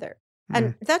yourself either.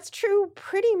 And that's true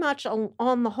pretty much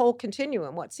on the whole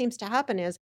continuum. What seems to happen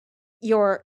is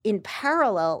you're in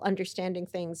parallel understanding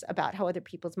things about how other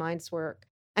people's minds work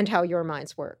and how your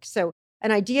minds work. So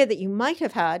an idea that you might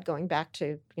have had going back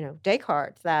to,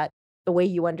 Descartes, that the way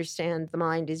you understand the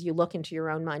mind is you look into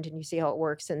your own mind and you see how it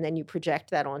works, and then you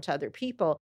project that onto other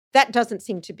people. That doesn't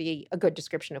seem to be a good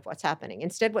description of what's happening.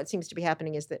 Instead, what seems to be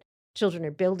happening is that children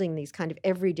are building these kind of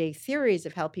everyday theories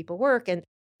of how people work, and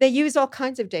they use all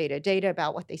kinds of data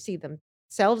about what they see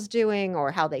themselves doing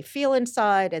or how they feel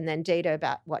inside, and then data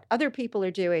about what other people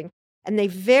are doing. And they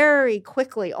very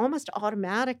quickly, almost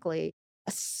automatically,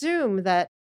 assume that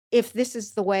if this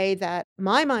is the way that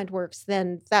my mind works,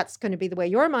 then that's going to be the way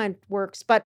your mind works,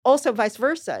 but also vice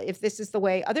versa. If this is the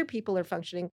way other people are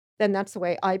functioning, then that's the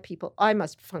way I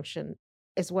must function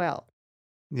as well.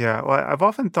 Yeah, well, I've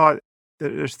often thought that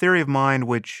there's theory of mind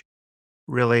which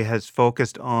really has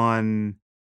focused on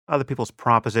other people's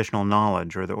propositional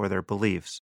knowledge or their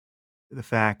beliefs. The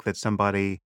fact that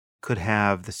somebody could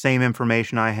have the same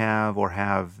information I have, or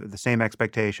have the same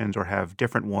expectations, or have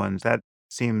different ones, that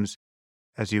seems,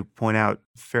 as you point out,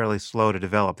 fairly slow to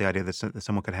develop, the idea that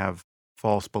someone could have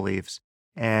false beliefs.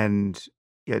 And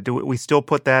do we still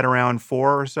put that around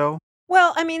 4 or so?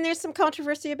 Well, I mean, there's some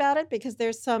controversy about it because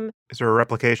there's some... Is there a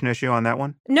replication issue on that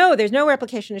one? No, there's no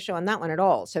replication issue on that one at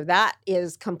all. So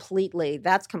that's completely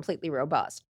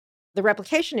robust. The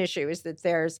replication issue is that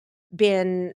there's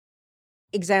been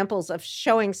examples of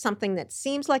showing something that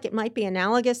seems like it might be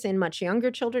analogous in much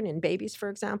younger children, in babies, for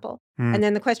example. And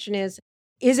then the question is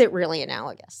it really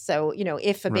analogous? So,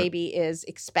 if a Right. baby is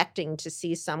expecting to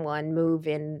see someone move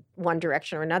in one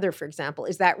direction or another, for example,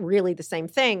 is that really the same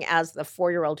thing as the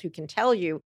 4-year-old who can tell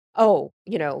you, oh,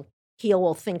 he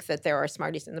will think that there are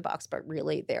Smarties in the box, but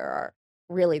really there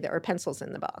are pencils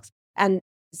in the box. And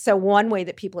so one way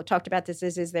that people have talked about this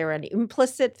is there an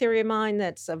implicit theory of mind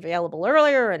that's available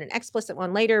earlier and an explicit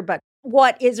one later? But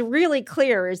what is really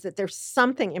clear is that there's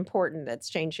something important that's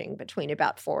changing between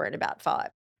about 4 and about 5.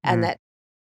 And that,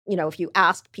 if you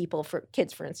ask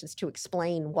kids, for instance, to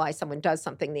explain why someone does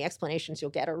something, the explanations you'll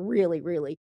get are really,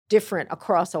 really different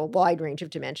across a wide range of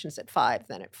dimensions at 5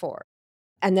 than at 4.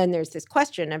 And then there's this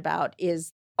question about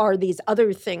are these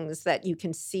other things that you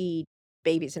can see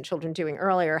babies and children doing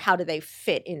earlier, how do they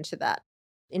fit into that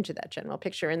general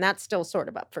picture? And that's still sort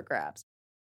of up for grabs.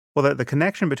 Well, the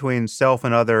connection between self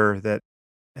and other that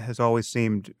has always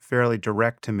seemed fairly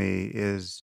direct to me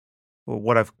is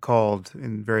what I've called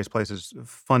in various places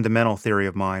fundamental theory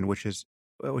of mind, which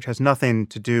has nothing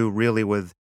to do really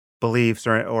with beliefs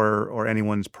or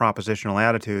anyone's propositional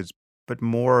attitudes, but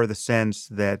more the sense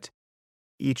that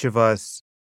each of us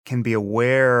can be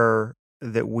aware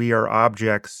that we are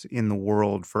objects in the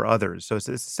world for others. So it's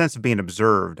a sense of being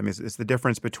observed. I mean, it's the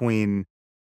difference between,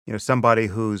 somebody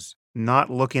who's not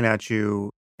looking at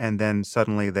you and then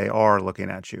suddenly they are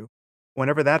looking at you.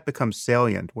 Whenever that becomes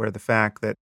salient, where the fact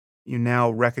that you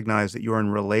now recognize that you're in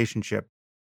relationship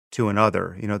to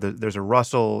another, there's a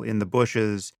rustle in the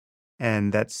bushes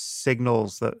and that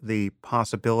signals the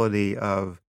possibility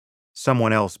of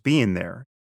someone else being there.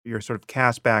 You're sort of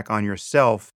cast back on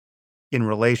yourself in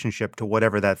relationship to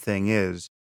whatever that thing is,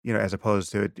 as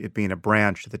opposed to it being a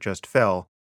branch that just fell.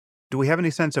 Do we have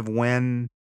any sense of when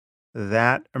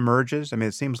that emerges? I mean,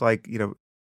 it seems like,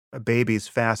 a baby's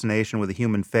fascination with a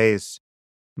human face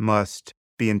must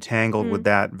be entangled with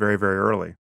that very, very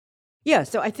early. Yeah,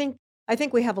 so I think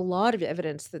we have a lot of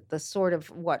evidence that the sort of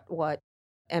what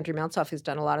Andrew Mountsoff, who's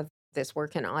done a lot of this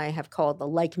work, and I have called the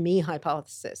like me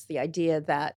hypothesis, the idea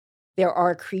that there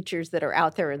are creatures that are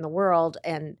out there in the world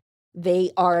and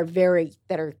they are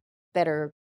that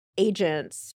are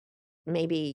agents,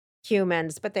 maybe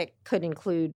humans, but they could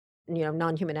include,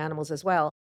 non-human animals as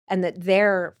well, and that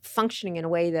they're functioning in a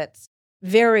way that's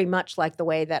very much like the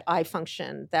way that I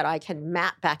function, that I can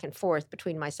map back and forth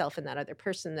between myself and that other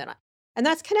person and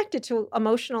that's connected to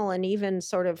emotional and even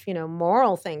sort of,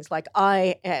 moral things, like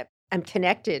I am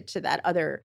connected to that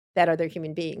other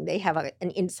human being. They have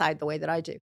an inside the way that I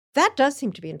do. That does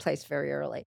seem to be in place very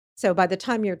early. So by the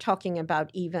time you're talking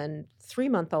about even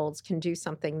 3-month-olds can do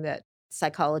something that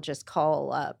psychologists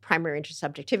call primary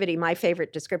intersubjectivity. My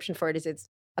favorite description for it is it's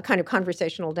a kind of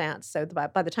conversational dance. So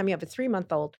by the time you have a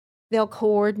 3-month-old, they'll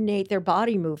coordinate their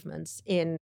body movements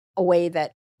in a way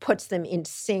that puts them in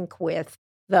sync with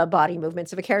the body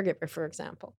movements of a caregiver, for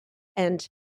example. And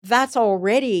that's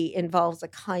already involves a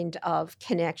kind of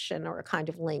connection or a kind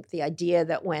of link. The idea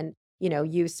that when,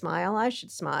 you smile, I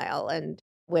should smile. And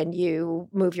when you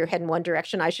move your head in one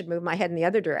direction, I should move my head in the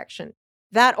other direction.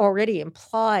 That already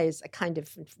implies a kind of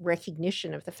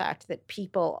recognition of the fact that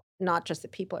people, not just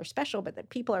that people are special, but that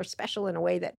people are special in a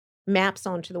way that maps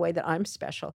onto the way that I'm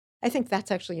special. I think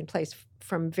that's actually in place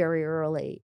from very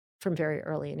early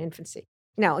in infancy.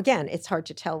 Now, again, it's hard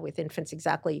to tell with infants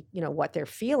exactly, what they're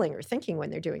feeling or thinking when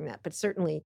they're doing that, but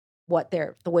certainly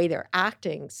the way they're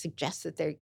acting suggests that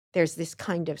there's this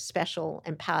kind of special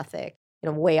empathic,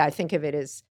 way I think of it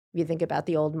is, if you think about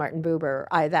the old Martin Buber,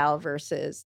 I thou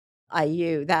versus I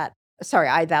you,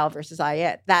 I thou versus I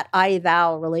it, that I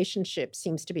thou relationship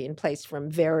seems to be in place from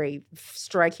very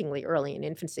strikingly early in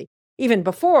infancy. Even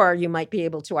before, you might be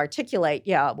able to articulate,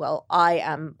 I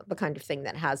am the kind of thing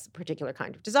that has a particular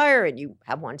kind of desire, and you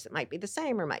have ones that might be the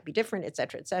same or might be different, et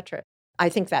cetera, et cetera. I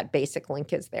think that basic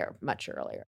link is there much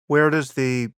earlier. Where does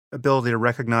the ability to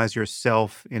recognize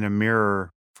yourself in a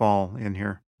mirror fall in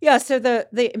here? Yeah, so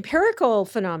the empirical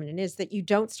phenomenon is that you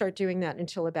don't start doing that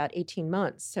until about 18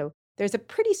 months. So there's a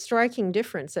pretty striking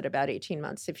difference at about 18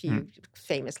 months. If you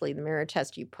famously, the mirror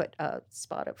test, you put a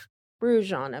spot of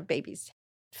rouge on a baby's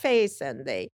face, and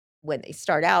when they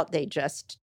start out, they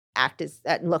just act as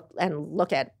have them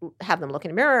look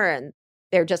in a mirror, and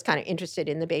they're just kind of interested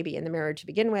in the baby in the mirror to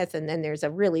begin with. And then there's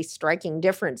a really striking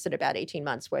difference at about 18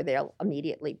 months where they'll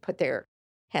immediately put their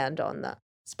hand on the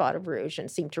spot of rouge and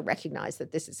seem to recognize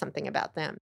that this is something about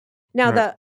them. Now,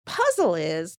 the puzzle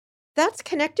is that's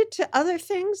connected to other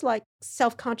things like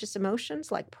self-conscious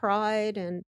emotions like pride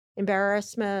and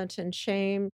embarrassment and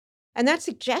shame. And that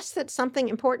suggests that something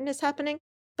important is happening.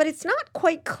 But it's not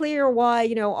quite clear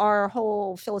why, our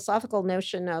whole philosophical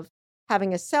notion of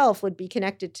having a self would be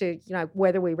connected to,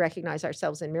 whether we recognize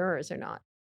ourselves in mirrors or not.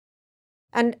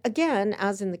 And again,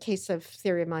 as in the case of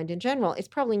theory of mind in general, it's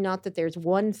probably not that there's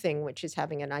one thing which is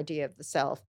having an idea of the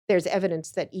self. There's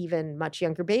evidence that even much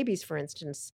younger babies, for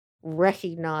instance,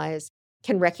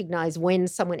 can recognize when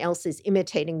someone else is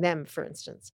imitating them, for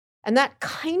instance. And that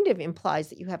kind of implies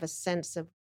that you have a sense of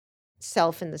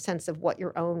self in the sense of what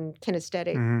your own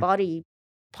kinesthetic body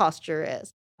posture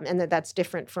is, and that's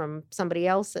different from somebody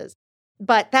else's.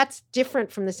 But that's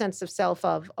different from the sense of self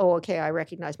of, oh, okay, I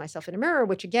recognize myself in a mirror,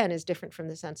 which again is different from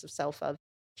the sense of self of,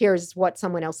 here's what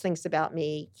someone else thinks about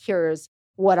me. Here's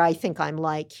what I think I'm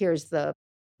like. Here's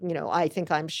I think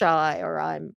I'm shy or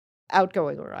I'm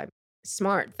outgoing or I'm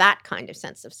smart, that kind of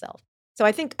sense of self. So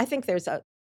I think there's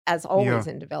as always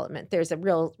in development, there's a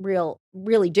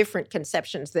really different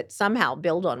conceptions that somehow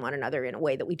build on one another in a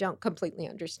way that we don't completely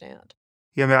understand.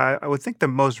 Yeah, I mean, I would think the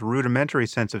most rudimentary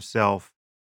sense of self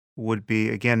would be,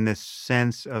 again, this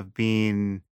sense of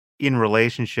being in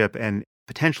relationship and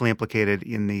potentially implicated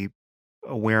in the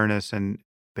awareness and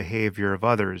behavior of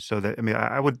others. So that, I mean,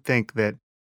 I would think that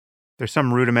there's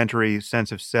some rudimentary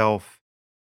sense of self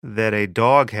that a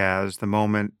dog has the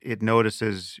moment it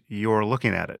notices you're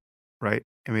looking at it, right?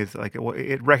 I mean, it's like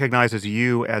it recognizes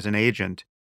you as an agent,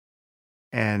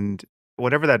 and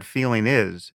whatever that feeling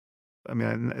is, I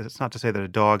mean, it's not to say that a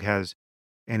dog has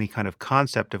any kind of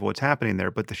concept of what's happening there,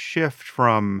 but the shift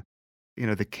from,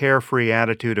 the carefree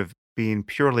attitude of being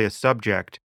purely a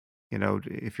subject,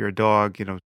 if you're a dog,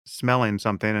 smelling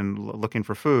something and looking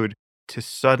for food, to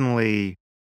suddenly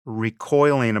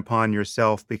recoiling upon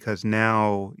yourself because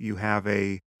now you have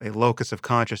a locus of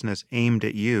consciousness aimed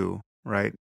at you,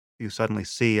 right? You suddenly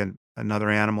see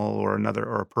another animal or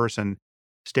a person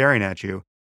staring at you.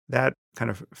 That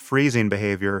kind of freezing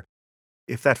behavior,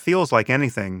 if that feels like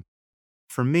anything,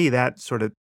 for me, that sort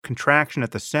of contraction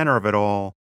at the center of it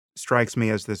all strikes me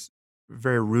as this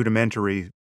very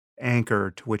rudimentary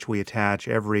anchor to which we attach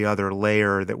every other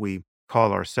layer that we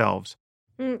call ourselves.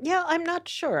 Yeah, I'm not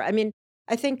sure. I mean,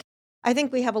 I think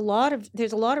we have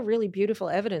there's a lot of really beautiful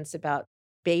evidence about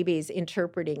babies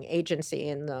interpreting agency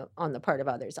on the part of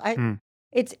others. Hmm.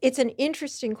 It's an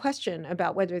interesting question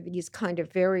about whether these kind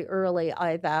of very early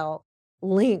I-thou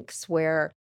links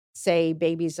where, say,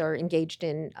 babies are engaged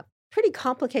in a pretty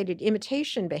complicated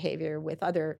imitation behavior with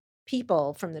other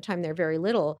people from the time they're very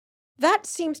little, that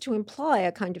seems to imply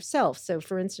a kind of self. So,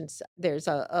 for instance, there's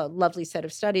a lovely set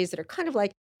of studies that are kind of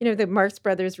like, the Marx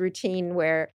Brothers routine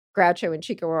where Groucho and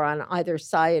Chico are on either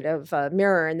side of a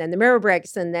mirror, and then the mirror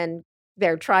breaks, and then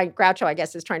Groucho, I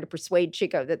guess, is trying to persuade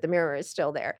Chico that the mirror is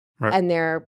still there. Right. And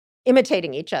they're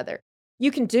imitating each other. You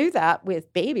can do that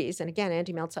with babies. And again,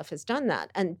 Andy Meltzoff has done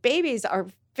that. And babies are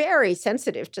very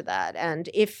sensitive to that. And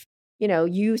if,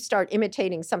 you start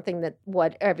imitating something that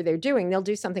whatever they're doing, they'll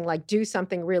do something like do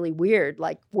something really weird,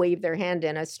 like wave their hand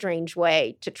in a strange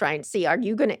way to try and see, are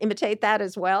you going to imitate that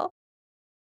as well?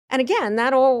 And again,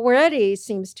 that already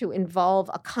seems to involve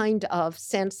a kind of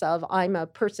sense of I'm a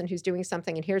person who's doing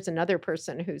something, and here's another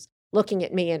person who's looking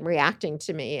at me and reacting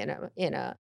to me in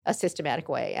a systematic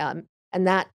way. And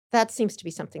that seems to be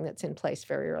something that's in place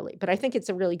very early. But I think it's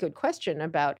a really good question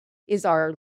about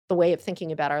the way of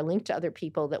thinking about our link to other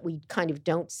people, that we kind of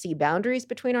don't see boundaries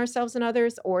between ourselves and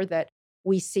others, or that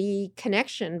we see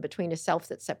connection between a self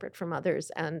that's separate from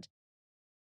others and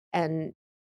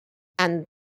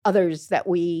others that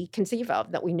we conceive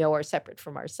of, that we know are separate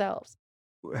from ourselves.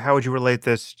 How would you relate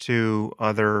this to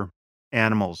other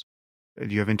animals?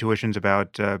 Do you have intuitions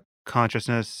about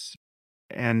consciousness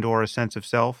and or a sense of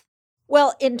self?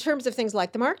 Well, in terms of things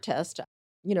like the Mark test,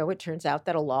 it turns out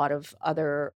that a lot of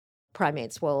other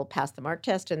primates will pass the Mark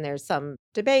test, and there's some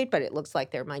debate, but it looks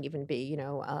like there might even be,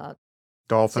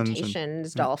 Dolphins,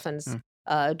 cetaceans, yeah, dolphins,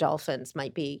 yeah. Dolphins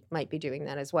might be doing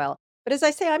that as well. But as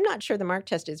I say, I'm not sure the Mark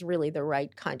test is really the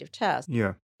right kind of test.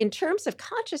 Yeah. In terms of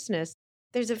consciousness,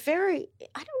 I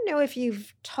don't know if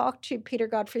you've talked to Peter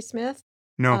Godfrey Smith.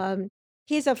 No.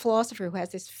 He's a philosopher who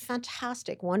has this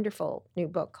fantastic, wonderful new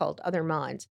book called Other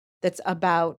Minds that's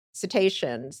about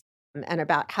cetaceans and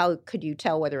about how could you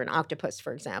tell whether an octopus,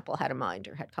 for example, had a mind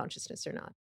or had consciousness or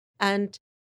not. And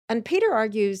Peter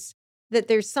argues that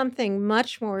there's something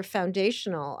much more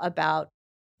foundational about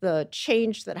the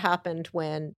change that happened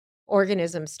when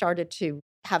organisms started to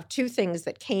have two things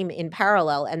that came in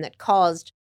parallel and that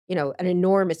caused, an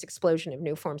enormous explosion of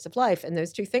new forms of life. And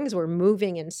those two things were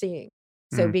moving and seeing.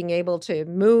 So being able to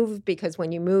move, because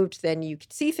when you moved, then you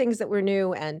could see things that were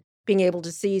new, and being able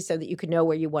to see so that you could know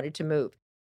where you wanted to move.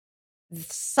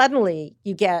 suddenly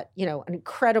you get, an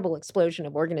incredible explosion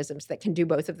of organisms that can do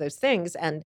both of those things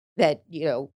and that,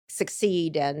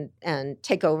 succeed and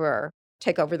take over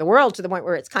the world to the point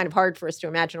where it's kind of hard for us to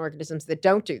imagine organisms that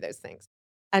don't do those things.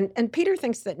 And Peter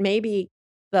thinks that maybe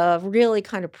the really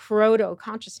kind of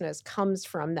proto-consciousness comes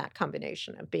from that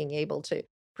combination of being able to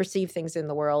perceive things in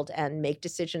the world and make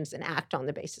decisions and act on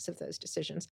the basis of those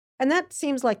decisions. And that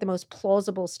seems like the most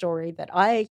plausible story that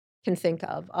I can think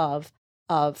of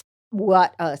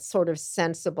what a sort of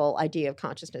sensible idea of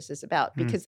consciousness is about,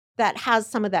 because that has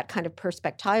some of that kind of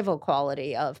perspectival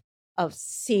quality of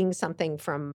seeing something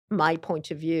from my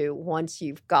point of view once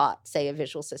you've got, say, a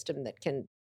visual system that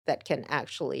can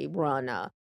actually run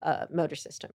a motor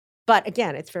system. But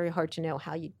again, it's very hard to know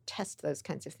how you test those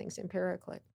kinds of things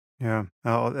empirically. Yeah.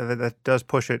 Oh, that does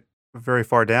push it very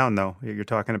far down, though. You're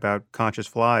talking about conscious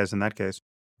flies in that case.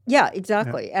 Yeah,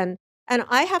 exactly. Yeah. And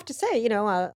I have to say,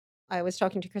 I was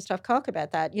talking to Christoph Koch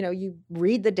about that. You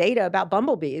read the data about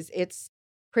bumblebees. It's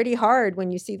pretty hard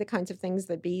when you see the kinds of things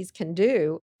that bees can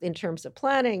do in terms of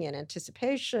planning and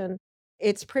anticipation.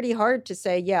 It's pretty hard to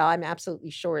say, yeah, I'm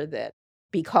absolutely sure that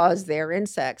because they're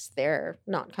insects, they're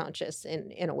not conscious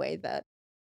in a way that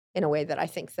I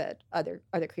think that other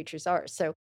creatures are.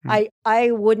 So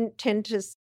I wouldn't tend to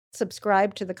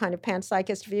subscribe to the kind of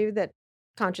panpsychist view that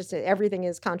everything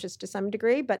is conscious to some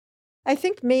degree. But I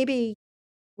think maybe,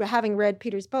 having read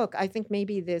Peter's book, I think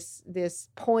maybe this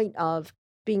point of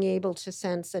being able to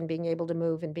sense and being able to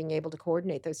move and being able to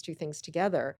coordinate those two things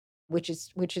together, which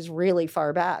is really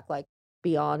far back, like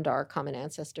beyond our common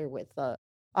ancestor with the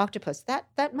octopus,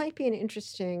 that might be an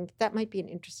interesting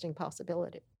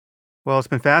possibility. Well, it's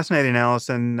been fascinating,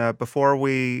 Allison. Before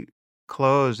we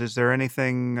close, is there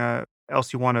anything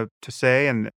else you want to say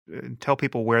and tell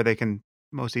people where they can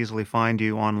most easily find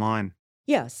you online?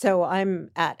 Yeah, so I'm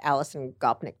at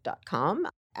AllisonGopnik.com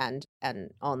and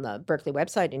on the Berkeley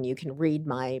website, and you can read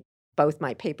both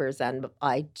my papers, and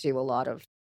I do a lot of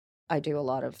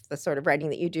the sort of writing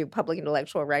that you do, public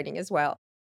intellectual writing as well.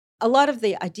 A lot of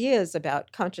the ideas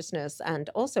about consciousness and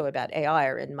also about AI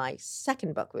are in my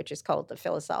second book, which is called The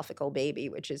Philosophical Baby,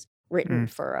 which is written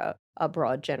for a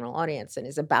broad general audience and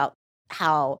is about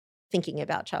how thinking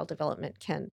about child development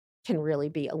can really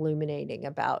be illuminating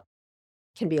about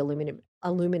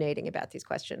these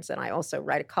questions. And I also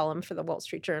write a column for the Wall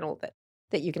Street Journal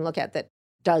that you can look at that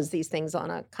does these things on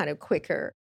a kind of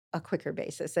quicker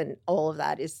basis. And all of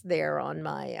that is there on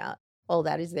my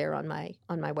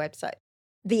website.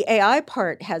 The AI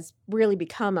part has really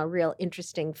become a real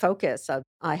interesting focus.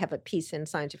 I have a piece in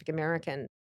Scientific American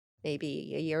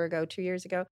maybe a year ago, 2 years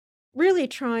ago, really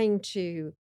trying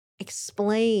to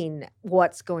explain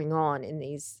what's going on in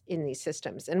these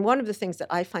systems. And one of the things that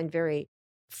I find very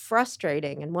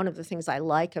frustrating, and one of the things I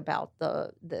like about the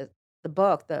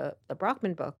book, the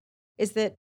Brockman book, is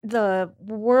that the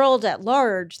world at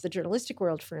large, the journalistic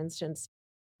world, for instance,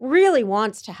 really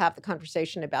wants to have the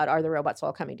conversation about, are the robots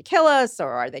all coming to kill us,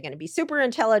 or are they going to be super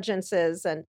intelligences?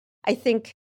 And I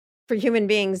think for human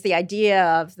beings, the idea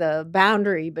of the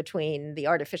boundary between the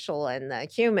artificial and the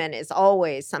human is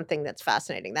always something that's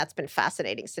fascinating. That's been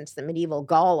fascinating since the medieval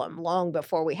golem, long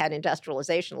before we had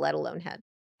industrialization, let alone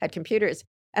had computers.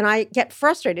 And I get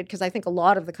frustrated because I think a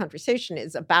lot of the conversation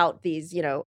is about these, is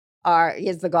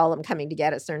the golem coming to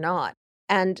get us or not?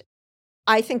 And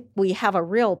I think we have a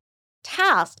real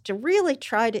task to really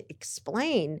try to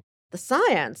explain the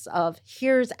science of,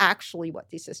 here's actually what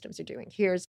these systems are doing.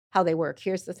 Here's how they work.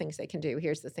 Here's the things they can do.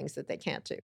 Here's the things that they can't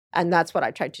do. And that's what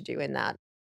I tried to do in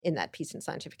that piece in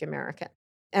Scientific American.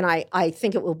 And I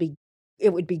think it would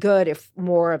be good if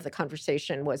more of the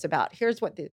conversation was about, here's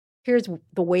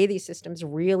the way these systems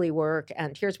really work,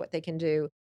 and here's what they can do.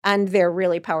 And they're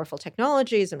really powerful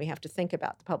technologies, and we have to think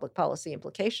about the public policy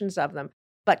implications of them,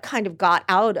 but kind of got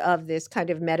out of this kind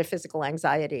of metaphysical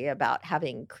anxiety about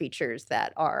having creatures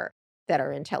that are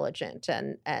intelligent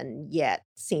and yet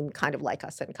seem kind of like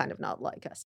us and kind of not like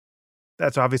us.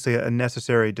 That's obviously a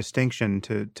necessary distinction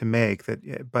to make,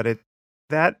 but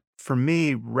that for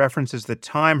me references the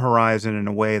time horizon in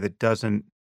a way that doesn't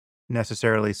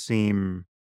necessarily seem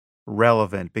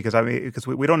relevant, because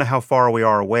we don't know how far we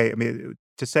are away. I mean,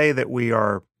 to say that we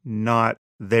are not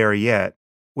there yet,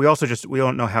 we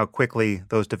don't know how quickly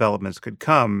those developments could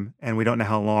come, and we don't know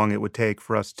how long it would take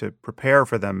for us to prepare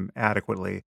for them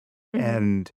adequately. Mm-hmm.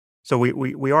 And so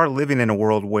we are living in a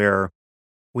world where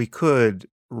we could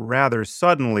rather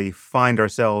suddenly find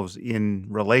ourselves in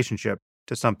relationship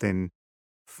to something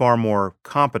far more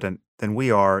competent than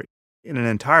we are in an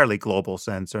entirely global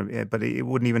sense, but it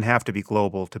wouldn't even have to be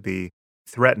global to be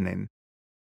threatening.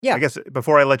 Yeah. I guess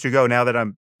before I let you go, now that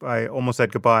I'm I almost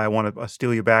said goodbye, I want to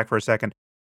steal you back for a second.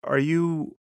 Are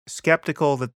you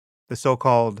skeptical that the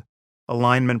so-called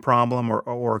alignment problem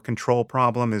or control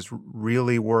problem is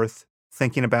really worth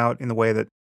thinking about in the way that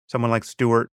someone like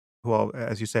Stewart, who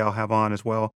as you say, I'll have on as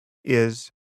well, is?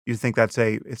 You think it's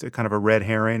a kind of a red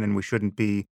herring and we shouldn't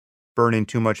be burning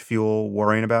too much fuel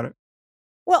worrying about it?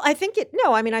 Well, I think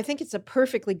I think it's a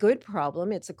perfectly good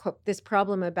problem. It's this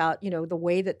problem about, the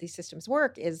way that these systems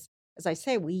work is, as I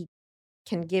say, we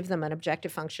can give them an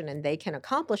objective function and they can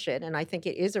accomplish it. And I think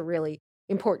it is a really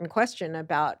important question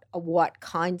about what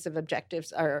kind of objective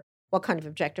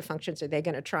functions are they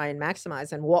going to try and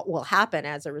maximize and what will happen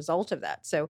as a result of that.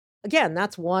 So again,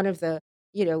 that's one of the,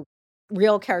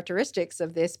 real characteristics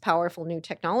of this powerful new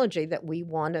technology that we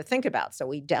want to think about. So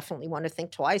we definitely want to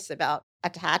think twice about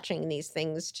attaching these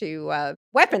things to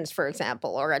weapons, for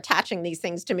example, or attaching these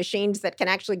things to machines that can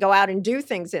actually go out and do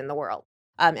things in the world.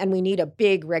 And we need a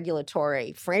big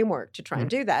regulatory framework to try and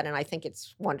do that. And I think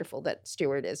it's wonderful that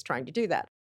Stewart is trying to do that.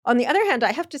 On the other hand,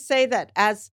 I have to say that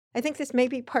I think this may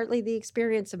be partly the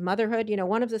experience of motherhood.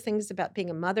 One of the things about being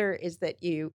a mother is that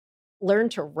you learn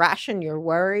to ration your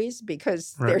worries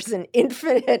because there's an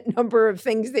infinite number of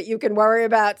things that you can worry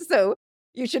about. So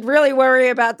you should really worry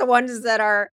about the ones that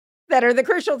are the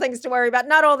crucial things to worry about,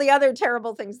 not all the other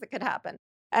terrible things that could happen.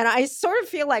 And I sort of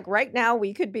feel like right now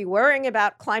we could be worrying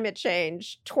about climate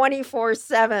change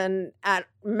 24/7 at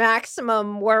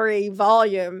maximum worry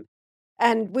volume,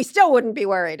 and we still wouldn't be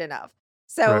worried enough.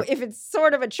 So if it's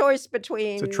sort of a choice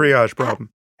between... It's a triage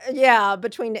problem.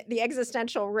 Between the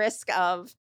existential risk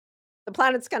of the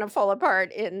planet's going to fall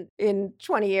apart in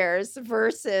 20 years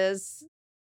versus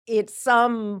at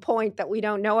some point that we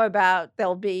don't know about,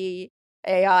 there'll be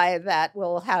AI that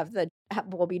will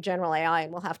be general AI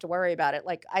and we'll have to worry about it.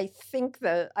 Like, I think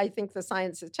the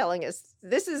science is telling us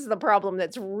this is the problem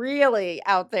that's really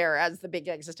out there as the big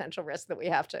existential risk that we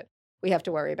have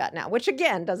to worry about now, which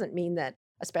again doesn't mean that,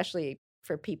 especially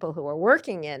for people who are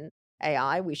working in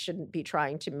AI, we shouldn't be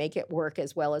trying to make it work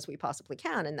as well as we possibly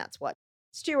can. And that's what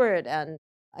Stewart and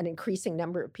an increasing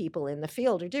number of people in the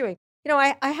field are doing.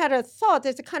 I had a thought,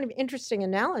 there's a kind of interesting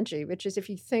analogy, which is if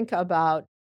you think about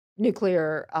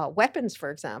nuclear weapons,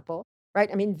 for example, right?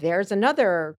 I mean, there's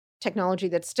another technology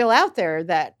that's still out there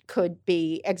that could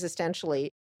be existentially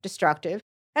destructive.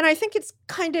 And I think it's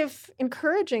kind of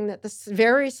encouraging that the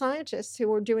very scientists who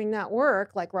were doing that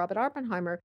work, like Robert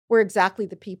Oppenheimer, were exactly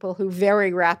the people who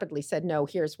very rapidly said, no,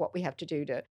 here's what we have to do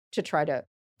to try to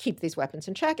keep these weapons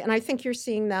in check. And I think you're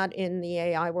seeing that in the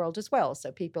AI world as well.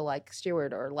 So people like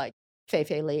Stewart or like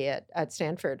Fei-Fei Li at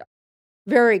Stanford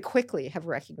very quickly have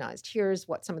recognized here's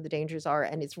what some of the dangers are.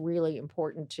 And it's really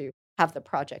important to have the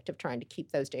project of trying to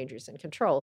keep those dangers in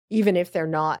control, even if they're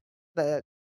not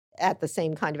at the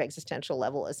same kind of existential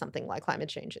level as something like climate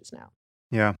change is now.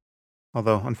 Yeah.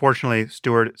 Although, unfortunately,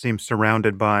 Stewart seems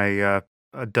surrounded by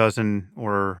a dozen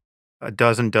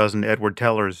Edward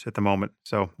Tellers at the moment.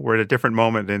 So we're at a different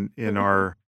moment in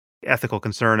our ethical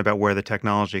concern about where the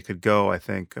technology could go, I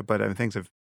think. But things have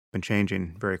been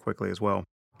changing very quickly as well.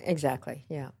 Exactly,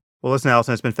 yeah. Well, listen,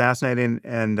 Allison, it's been fascinating,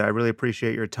 and I really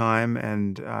appreciate your time,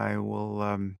 and I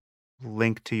will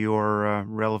link to your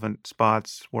relevant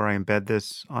spots where I embed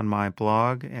this on my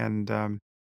blog, and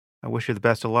I wish you the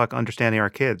best of luck understanding our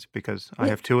kids, because I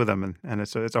have two of them, and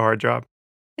it's a hard job.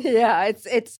 Yeah,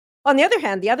 it's on the other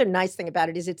hand, the other nice thing about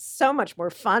it is it's so much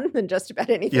more fun than just about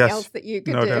anything else that you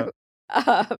could do.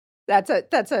 That's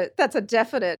a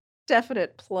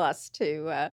definite plus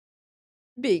to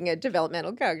being a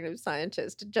developmental cognitive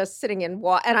scientist. Just sitting and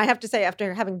I have to say,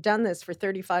 after having done this for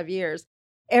 35 years,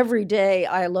 every day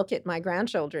I look at my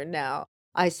grandchildren now,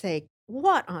 I say,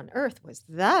 what on earth was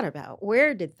that about?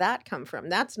 Where did that come from?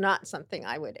 That's not something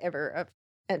I would ever have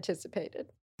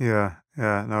anticipated. Yeah,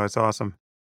 no, it's awesome.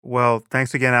 Well,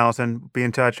 thanks again, Allison. Be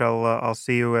in touch. I'll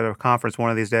see you at a conference one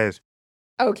of these days.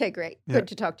 Okay, great. Yeah. Good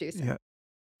to talk to you, Sam. Yeah.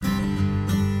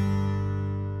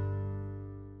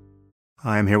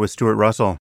 I'm here with Stewart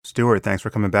Russell. Stewart, thanks for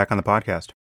coming back on the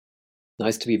podcast.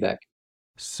 Nice to be back.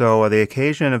 So the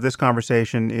occasion of this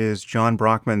conversation is John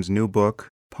Brockman's new book,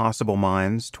 Possible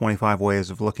Minds, 25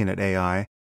 Ways of Looking at AI.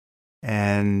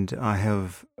 And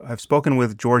I've spoken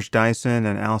with George Dyson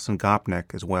and Alison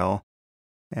Gopnik as well.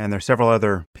 And there are several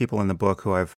other people in the book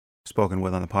who I've spoken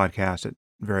with on the podcast at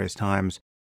various times.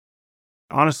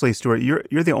 Honestly, Stewart, you're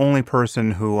the only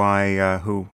person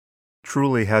who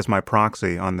truly has my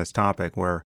proxy on this topic,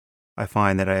 where I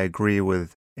find that I agree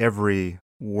with every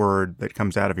word that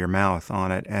comes out of your mouth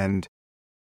on it. And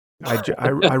I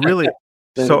really...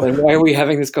 So why are we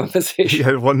having this conversation?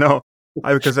 Yeah, well, no,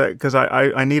 Because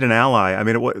I need an ally. I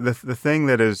mean, the thing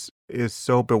that is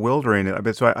so bewildering. I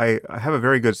mean, so I have a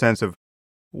very good sense of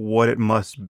what it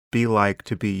must be like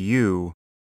to be you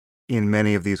in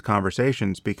many of these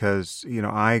conversations, because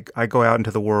I go out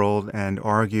into the world and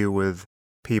argue with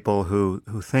people who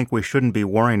think we shouldn't be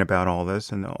worrying about all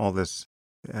this, and all this,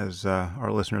 as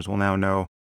our listeners will now know,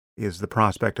 is the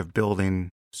prospect of building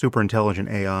super intelligent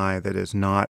AI that is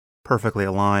not perfectly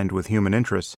aligned with human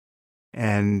interests.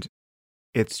 And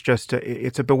it's just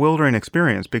it's a bewildering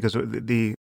experience, because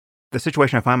the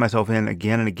situation I find myself in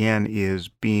again and again is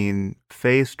being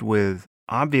faced with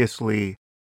obviously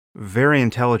very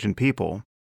intelligent people,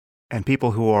 and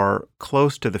people who are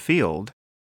close to the field.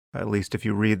 At least if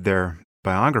you read their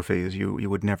biographies, you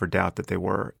would never doubt that they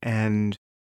were. And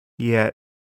yet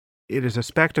it is a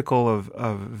spectacle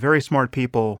of very smart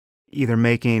people either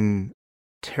making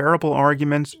terrible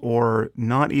arguments or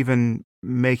not even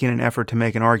making an effort to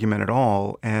make an argument at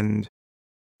all, and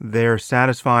they're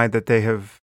satisfied that they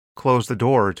have closed the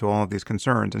door to all of these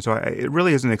concerns. And so it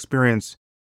really is an experience.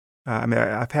 I mean,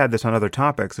 I've had this on other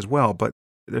topics as well, but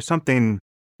there's something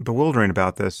bewildering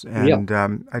about this. And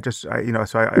I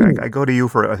go to you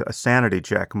for a sanity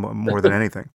check more than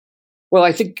anything. Well,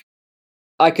 I think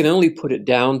I can only put it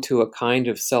down to a kind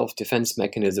of self-defense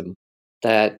mechanism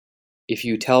that if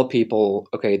you tell people,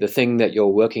 okay, the thing that you're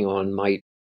working on might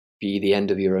be the end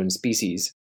of your own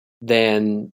species,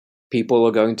 then people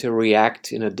are going to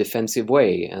react in a defensive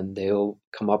way, and they'll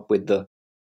come up with the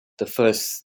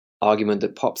first argument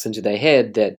that pops into their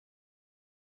head that,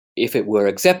 if it were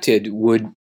accepted,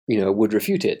 would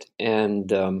refute it.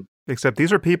 And except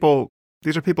these are people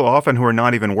often who are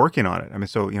not even working on it. I mean,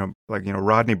 so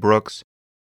Rodney Brooks,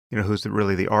 who's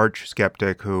really the arch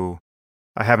skeptic, who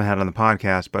I haven't had on the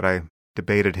podcast, but I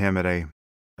debated him at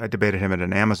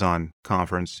an Amazon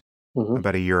conference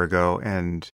about a year ago.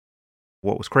 And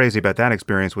what was crazy about that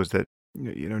experience was that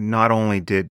not only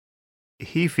did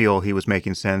he feel he was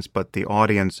making sense, but the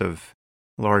audience of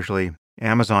largely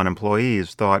Amazon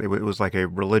employees thought it was like a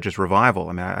religious revival.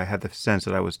 I mean, I had the sense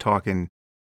that I was talking,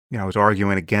 I was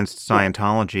arguing against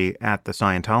Scientology at the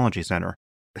Scientology Center.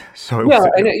 So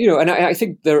I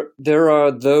think there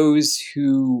are those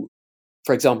who,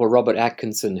 for example, Robert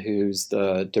Atkinson, who's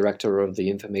the director of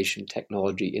the Information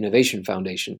Technology Innovation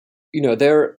Foundation.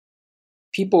 There are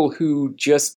people who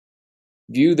just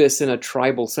view this in a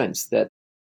tribal sense, that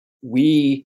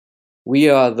we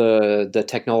are the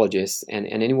technologists, and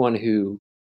anyone who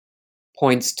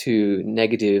points to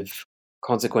negative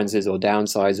consequences or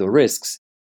downsides or risks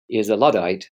is a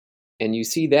Luddite. And you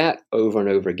see that over and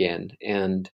over again.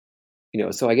 And,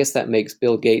 so I guess that makes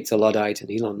Bill Gates a Luddite, and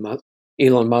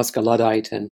Elon Musk a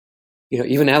Luddite, and,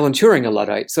 even Alan Turing a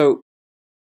Luddite. So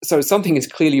something is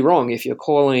clearly wrong if you're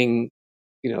calling,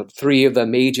 three of the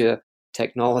major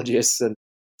technologists and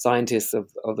scientists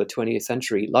of the 20th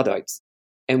century Luddites.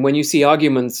 And when you see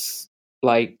arguments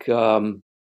like, the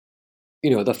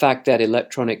fact that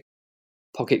electronic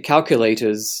pocket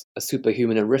calculators are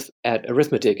superhuman at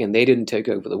arithmetic, and they didn't take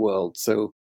over the world,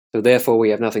 so therefore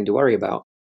we have nothing to worry about.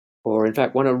 Or in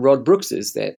fact, one of Rod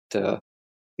Brooks's, that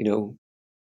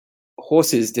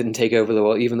horses didn't take over the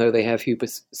world, even though they have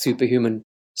superhuman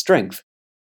strength.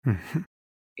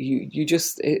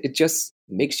 It just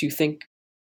makes you think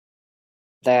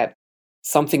that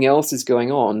something else is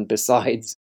going on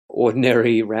besides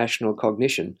ordinary rational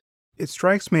cognition. It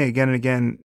strikes me again and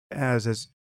again as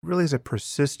really as a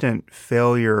persistent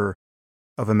failure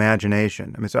of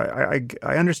imagination. I mean, so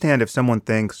I understand if someone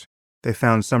thinks they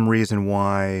found some reason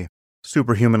why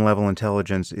superhuman level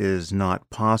intelligence is not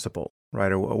possible,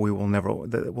 right? Or we'll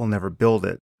never build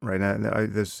it, right?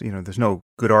 There's no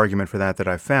good argument for that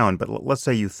I've found. But let's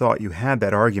say you thought you had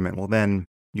that argument. Well, then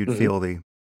you'd feel the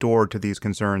door to these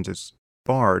concerns is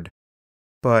barred.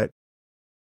 But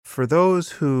for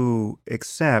those who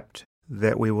accept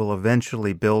that we will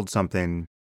eventually build something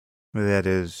that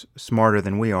is smarter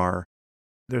than we are,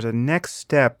 there's a next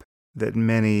step that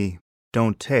many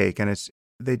don't take, and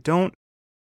they don't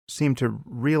seem to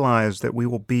realize that we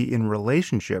will be in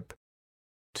relationship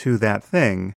to that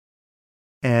thing.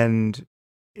 And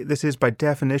this is by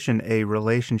definition a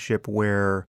relationship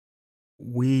where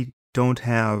we don't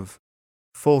have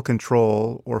full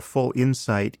control or full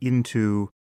insight into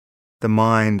the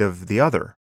mind of the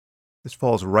other. This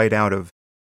falls right out of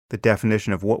the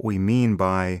definition of what we mean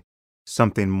by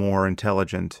something more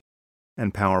intelligent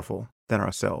and powerful than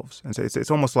ourselves. And so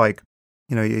it's almost like,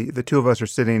 the two of us are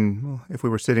sitting, if we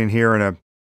were sitting here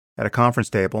at a conference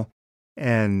table,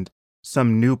 and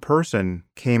some new person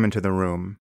came into the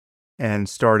room, and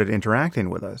started interacting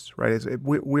with us, right?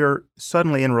 We're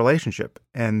suddenly in relationship,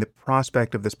 and the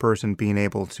prospect of this person being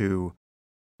able to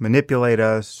manipulate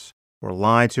us or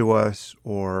lie to us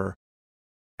or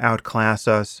outclass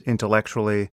us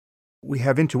intellectually, we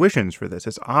have intuitions for this.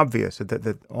 It's obvious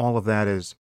that all of that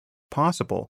is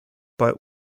possible, but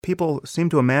people seem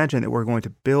to imagine that we're going to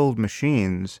build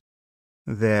machines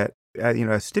that,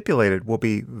 as stipulated, will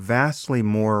be vastly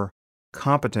more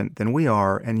competent than we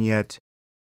are, and yet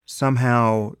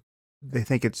somehow they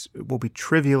think it will be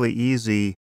trivially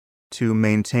easy to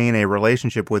maintain a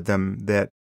relationship with them that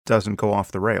doesn't go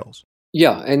off the rails.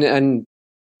 Yeah, and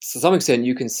to some extent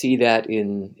you can see that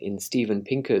in Steven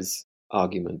Pinker's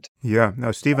argument. Yeah,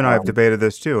 no, Steve and I have debated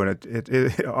this too, and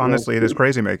it honestly, it is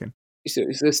crazy making. So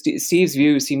Steve's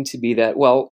view seemed to be that,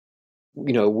 well,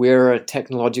 we're a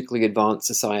technologically advanced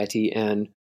society and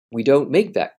we don't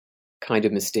make that kind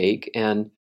of mistake,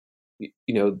 and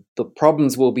the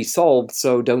problems will be solved,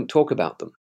 so don't talk about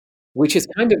them. Which is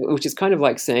kind of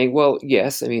like saying, well,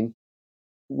 yes, I mean,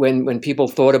 when people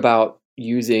thought about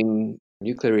using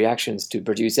nuclear reactions to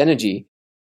produce energy,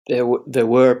 there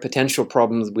were potential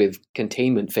problems with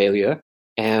containment failure,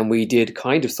 and we did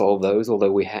kind of solve those,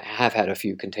 although we have had a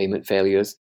few containment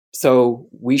failures. So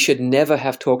we should never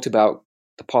have talked about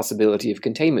the possibility of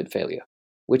containment failure,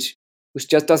 which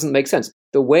just doesn't make sense.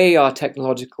 The way our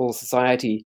technological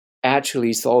society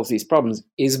actually solves these problems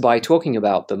is by talking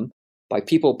about them, by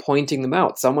people pointing them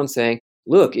out. Someone saying,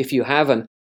 look, if you have an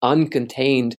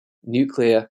uncontained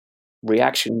nuclear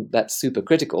reaction that's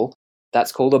supercritical,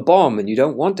 that's called a bomb, and you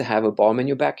don't want to have a bomb in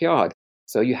your backyard.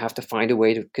 So you have to find a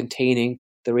way of containing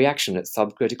the reaction at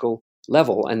subcritical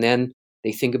level, and then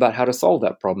they think about how to solve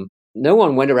that problem. No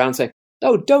one went around saying,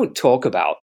 no, don't talk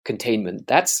about containment.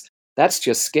 That's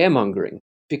just scaremongering.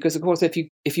 Because, of course, if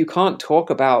you can't talk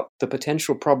about the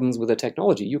potential problems with a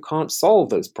technology, you can't solve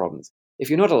those problems. If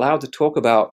you're not allowed to talk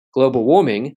about global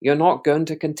warming, you're not going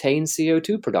to contain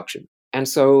CO2 production. And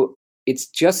so it's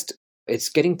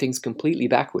getting things completely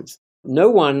backwards. No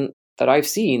one that I've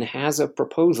seen has a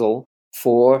proposal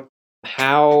for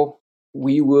how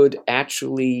we would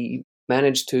actually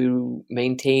manage to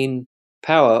maintain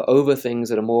power over things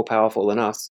that are more powerful than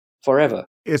us forever.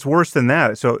 It's worse than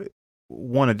that. So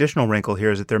one additional wrinkle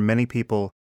here is that there are many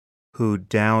people who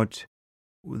doubt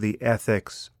the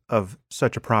ethics of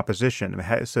such a proposition.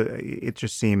 So it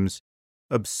just seems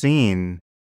obscene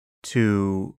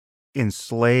to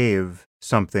enslave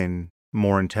something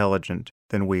more intelligent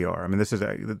than we are. I mean,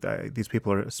 these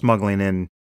people are smuggling in,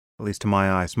 at least to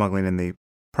my eye, smuggling in the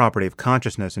property of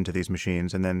consciousness into these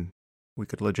machines, and then we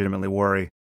could legitimately worry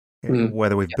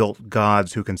whether we've built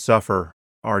gods who can suffer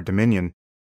our dominion.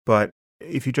 But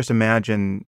if you just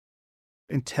imagine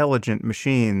intelligent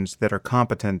machines that are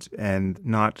competent and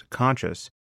not conscious,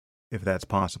 if that's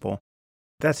possible,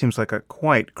 that seems like a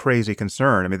quite crazy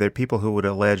concern. I mean, there are people who would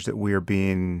allege that we are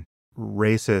being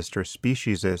racist or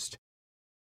speciesist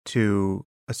to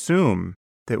assume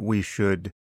that we should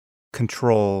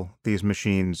control these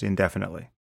machines indefinitely.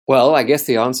 Well, I guess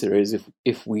the answer is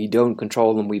if we don't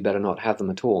control them, we better not have them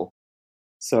at all.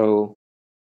 So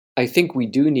I think we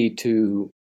do need to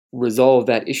resolve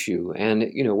that issue.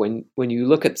 And, when you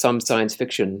look at some science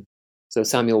fiction, so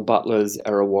Samuel Butler's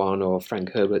Erewhon or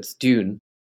Frank Herbert's Dune,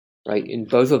 right, in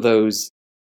both of those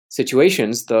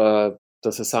situations, the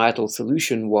societal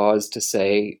solution was to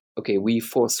say, okay, we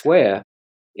forswear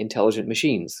intelligent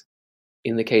machines.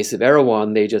 In the case of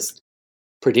Erewhon, they just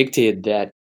predicted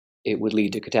that it would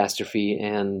lead to catastrophe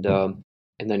and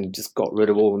then just got rid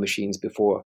of all the machines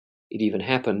before it even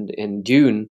happened. In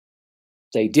Dune,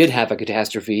 they did have a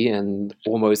catastrophe and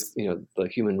almost, the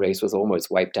human race was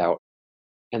almost wiped out.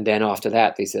 And then after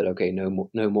that, they said, okay, no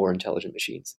more intelligent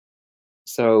machines.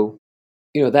 So,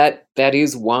 that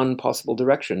is one possible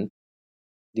direction.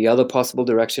 The other possible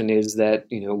direction is that,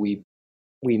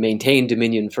 we maintain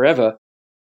dominion forever.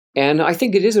 And I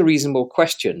think it is a reasonable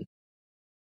question.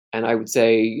 And I would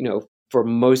say, for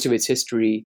most of its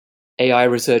history, AI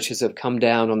researchers have come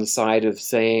down on the side of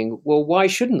saying, well, why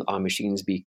shouldn't our machines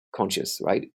be conscious,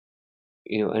 right?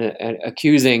 And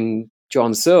accusing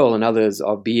John Searle and others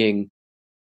of being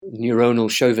neuronal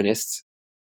chauvinists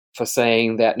for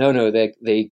saying that, no,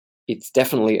 it's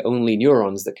definitely only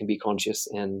neurons that can be conscious,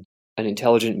 and an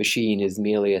intelligent machine is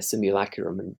merely a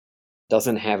simulacrum and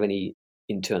doesn't have any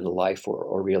internal life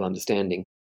or real understanding.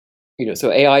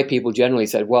 So AI people generally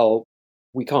said, well,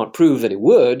 we can't prove that it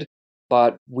would,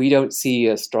 but we don't see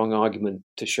a strong argument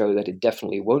to show that it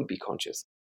definitely won't be conscious.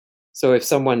 So if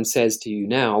someone says to you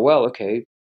now, well, okay,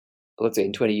 let's say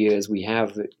in 20 years we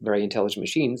have very intelligent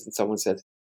machines, and someone says,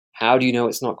 how do you know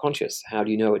it's not conscious? How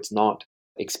do you know it's not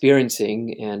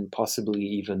experiencing and possibly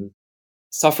even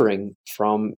suffering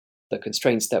from the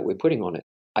constraints that we're putting on it.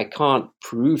 I can't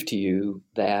prove to you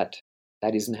that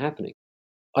that isn't happening.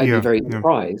 I'd be very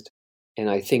surprised, and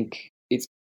I think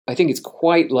it's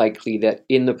quite likely that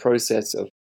in the process of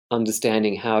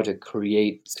understanding how to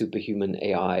create superhuman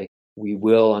AI, we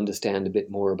will understand a bit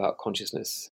more about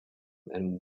consciousness,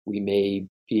 and we may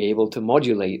be able to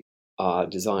modulate our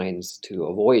designs to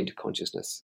avoid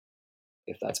consciousness,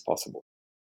 if that's possible.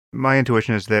 My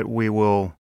intuition is that we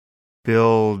will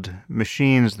build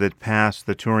machines that pass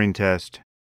the Turing test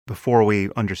before we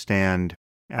understand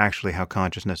actually how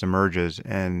consciousness emerges,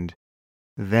 and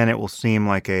then it will seem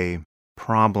like a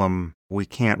problem we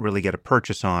can't really get a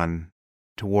purchase on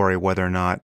to worry whether or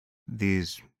not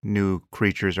these new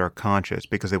creatures are conscious,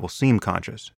 because they will seem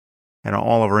conscious. And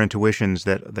all of our intuitions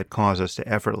that cause us to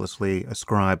effortlessly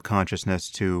ascribe consciousness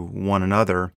to one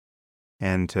another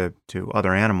and to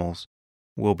other animals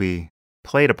will be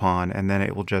played upon, and then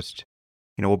it will just,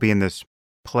 we'll be in this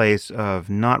place of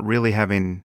not really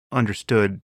having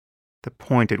understood the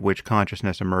point at which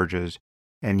consciousness emerges,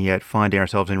 and yet finding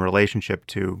ourselves in relationship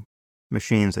to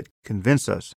machines that convince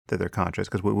us that they're conscious,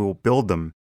 because we will build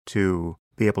them to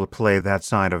be able to play that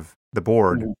side of the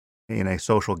board in a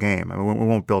social game. I mean, we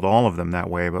won't build all of them that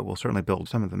way, but we'll certainly build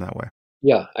some of them that way.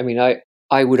 Yeah, I mean,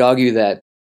 I would argue that,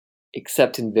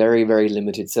 except in very, very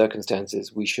limited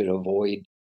circumstances, we should avoid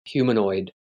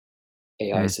humanoid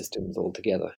AI systems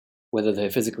altogether, whether they're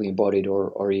physically embodied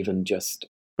or even just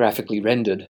graphically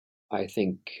rendered. I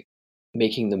think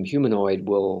making them humanoid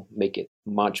will make it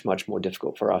much, much more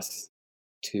difficult for us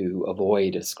to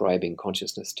avoid ascribing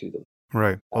consciousness to them.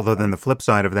 Right. Although then the flip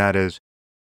side of that is,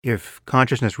 if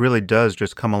consciousness really does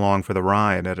just come along for the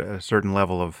ride at a certain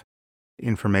level of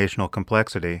informational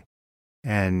complexity,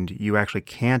 and you actually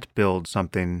can't build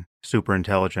something super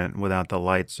intelligent without the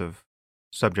lights of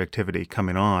subjectivity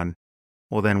coming on,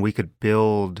 well, then we could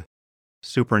build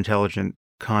super intelligent,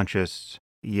 conscious,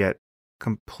 yet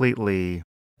completely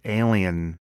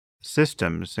alien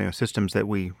systems, systems that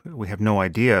we have no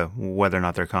idea whether or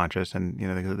not they're conscious, and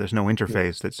there's no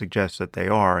interface that suggests that they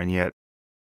are, and yet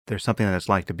there's something that it's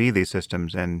like to be these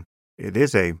systems, and it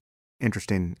is a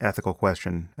interesting ethical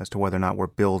question as to whether or not we're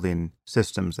building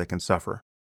systems that can suffer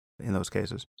in those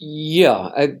cases.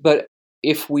 Yeah, but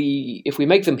if we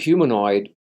make them humanoid,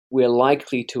 we're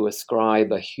likely to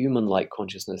ascribe a human-like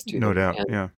consciousness to them. No doubt, and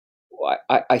yeah.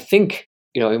 I think,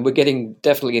 and we're getting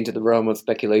definitely into the realm of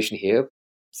speculation here,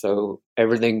 so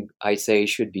everything I say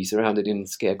should be surrounded in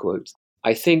scare quotes.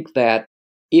 I think that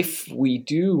if we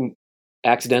do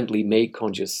accidentally make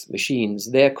conscious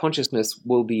machines, their consciousness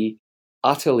will be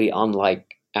utterly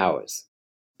unlike ours,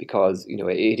 because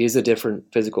it is a different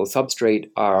physical substrate.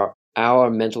 Our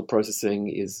mental processing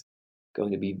is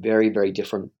going to be very, very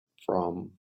different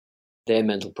from their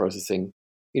mental processing.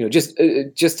 Just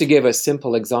to give a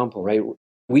simple example, right?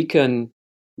 We can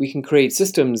create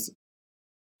systems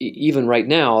even right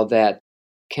now that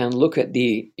can look at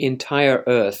the entire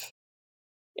Earth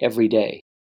every day,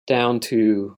 down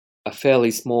to a fairly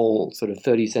small sort of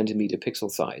 30 centimeter pixel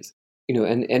size.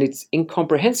 And it's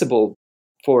incomprehensible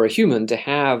for a human to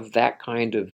have that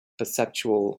kind of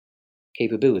perceptual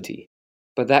capability.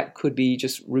 But that could be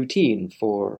just routine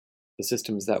for the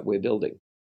systems that we're building.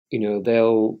 They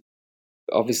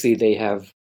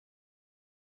have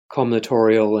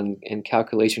combinatorial and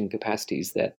calculation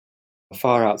capacities that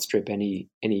far outstrip any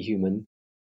human.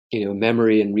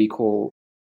 Memory and recall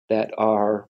that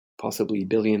are possibly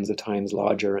billions of times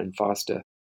larger and faster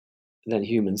than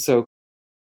humans. So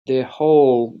their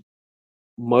whole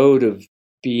mode of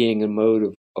being and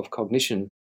mode of cognition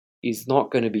is not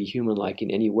going to be human-like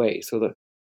in any way. So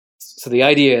the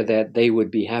idea that they would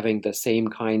be having the same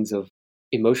kinds of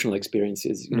emotional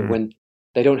experiences, when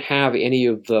they don't have any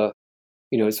of the,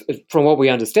 from what we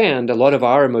understand, a lot of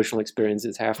our emotional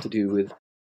experiences have to do with,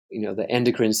 the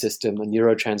endocrine system and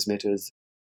neurotransmitters,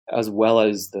 as well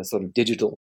as the sort of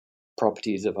digital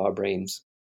properties of our brains.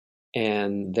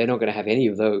 And they're not going to have any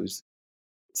of those.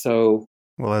 So,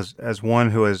 well, as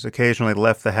one who has occasionally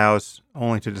left the house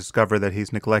only to discover that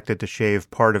he's neglected to shave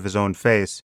part of his own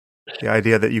face, the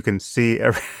idea that you can see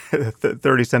every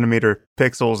 30 centimeter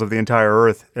pixels of the entire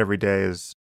Earth every day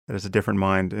is a different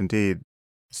mind indeed.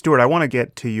 Stuart, I want to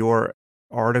get to your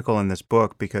article in this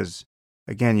book because,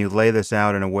 again, you lay this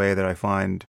out in a way that I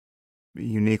find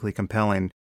uniquely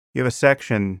compelling. You have a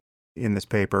section in this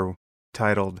paper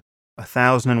titled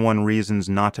 1,001 Reasons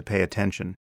Not to Pay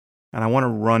Attention. And I want to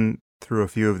run through a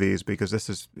few of these because this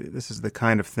is the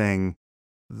kind of thing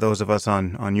those of us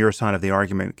on your side of the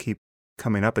argument keep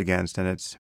coming up against, and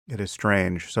it is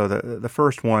strange. So the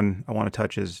first one I want to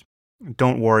touch is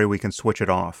don't worry, we can switch it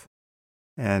off.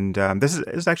 And this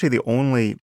is actually the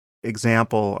only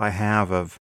example I have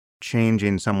of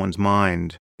changing someone's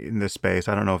mind in this space.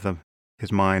 I don't know if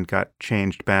his mind got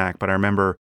changed back, but I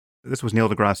remember this was Neil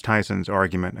deGrasse Tyson's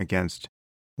argument against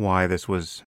why this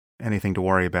was anything to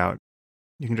worry about.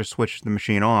 You can just switch the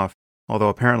machine off, although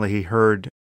apparently he heard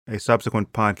a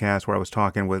subsequent podcast where I was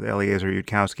talking with Eliezer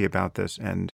Yudkowsky about this,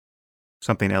 and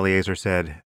something Eliezer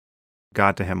said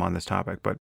got to him on this topic.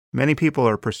 But many people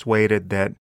are persuaded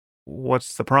that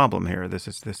what's the problem here? This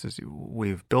is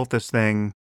we've built this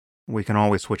thing, we can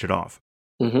always switch it off.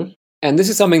 Mm-hmm. And this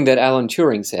is something that Alan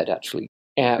Turing said, actually.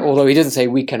 Although he doesn't say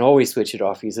we can always switch it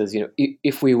off, he says,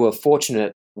 if we were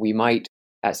fortunate, we might,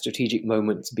 at strategic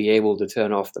moments, be able to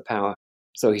turn off the power.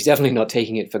 So he's definitely not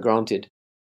taking it for granted.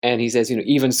 And he says,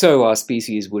 even so, our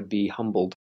species would be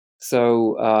humbled.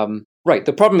 So, right,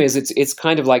 the problem is it's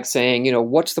kind of like saying,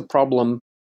 what's the problem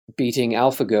beating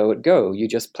AlphaGo at Go? You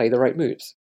just play the right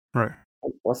moves. Right.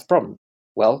 What's the problem?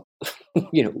 Well,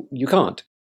 you can't.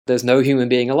 There's no human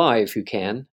being alive who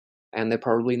can, and there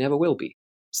probably never will be.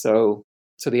 So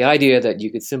the idea that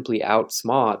you could simply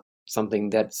outsmart something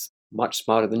that's much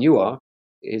smarter than you are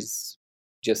is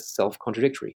just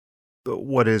self-contradictory. But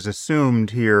what is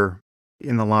assumed here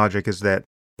in the logic is that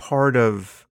part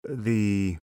of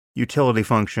the utility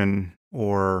function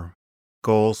or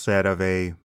goal set of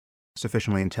a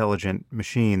sufficiently intelligent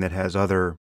machine that has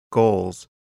other goals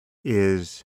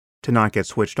is to not get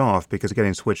switched off, because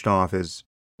getting switched off is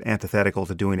antithetical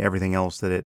to doing everything else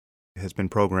that it has been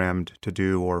programmed to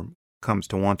do or comes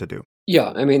to want to do.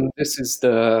 Yeah, this is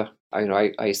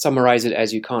I summarize it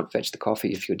as you can't fetch the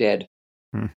coffee if you're dead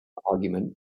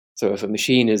argument. So if a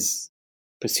machine is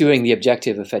pursuing the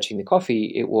objective of fetching the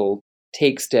coffee, it will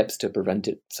take steps to prevent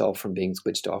itself from being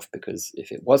switched off, because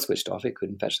if it was switched off, it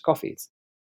couldn't fetch the coffee.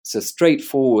 It's a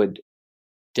straightforward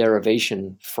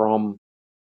derivation from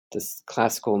this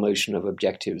classical notion of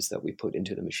objectives that we put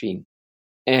into the machine.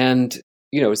 And,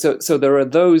 so there are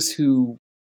those who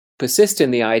persist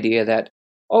in the idea that,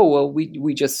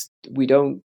 we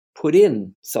don't put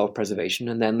in self-preservation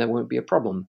and then there won't be a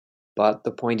problem. But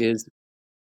the point is,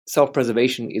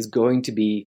 self-preservation is going to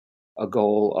be a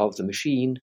goal of the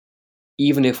machine,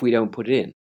 even if we don't put it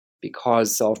in,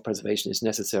 because self-preservation is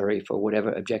necessary for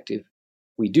whatever objective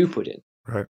we do put in.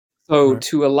 Right. So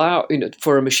to allow,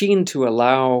 for a machine to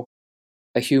allow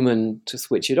a human to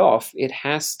switch it off, it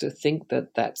has to think that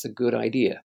that's a good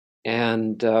idea.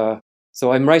 And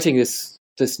so I'm writing this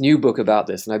new book about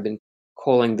this, and I've been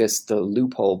calling this the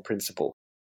loophole principle.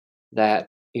 That,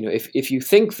 if you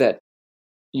think that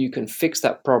you can fix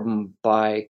that problem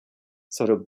by sort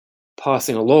of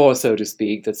passing a law, so to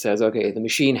speak, that says, okay, the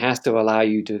machine has to allow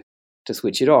you to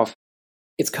switch it off,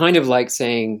 it's kind of like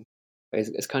saying,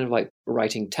 it's kind of like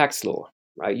writing tax law,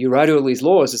 right? You write all these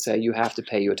laws to say you have to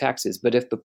pay your taxes, but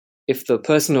if the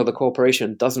person or the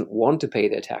corporation doesn't want to pay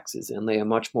their taxes and they are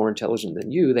much more intelligent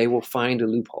than you, they will find a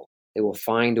loophole. They will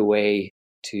find a way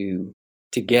to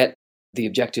get the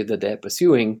objective that they're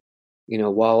pursuing,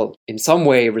 while in some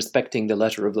way respecting the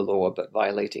letter of the law but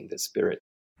violating the spirit.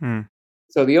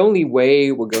 So the only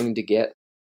way we're going to get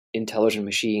intelligent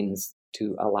machines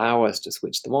to allow us to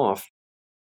switch them off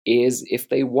is if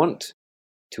they want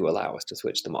to allow us to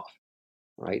switch them off,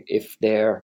 right? If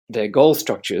their goal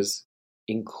structures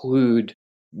include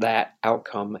that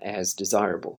outcome as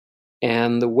desirable.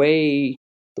 And the way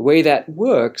that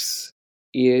works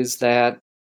is that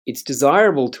it's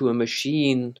desirable to a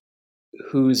machine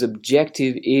whose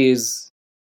objective is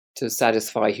to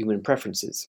satisfy human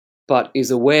preferences, but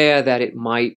is aware that it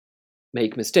might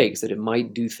make mistakes, that it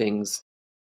might do things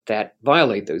that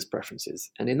violate those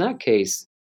preferences. And in that case,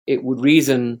 it would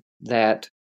reason that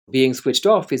being switched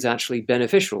off is actually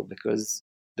beneficial, because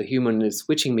the human is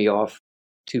switching me off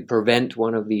to prevent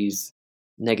one of these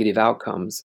negative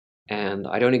outcomes. And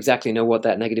I don't exactly know what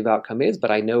that negative outcome is,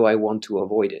 but I know I want to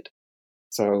avoid it.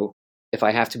 So if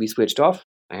I have to be switched off,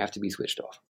 I have to be switched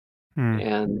off.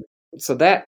 And so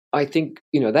that, I think,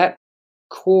 that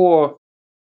core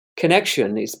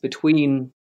connection is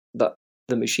between the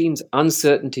machine's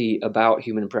uncertainty about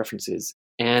human preferences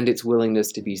and its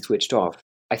willingness to be switched off.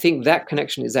 I think that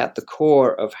connection is at the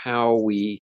core of how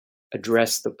we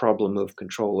address the problem of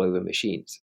control over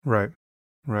machines. Right.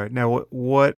 Now,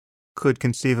 what could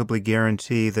conceivably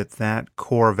guarantee that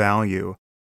core value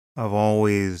of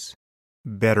always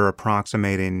better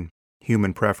approximating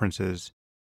human preferences,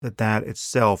 that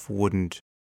itself wouldn't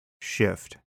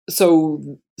shift?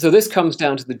 So this comes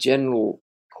down to the general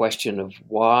question of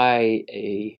why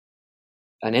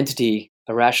an entity,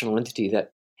 a rational entity that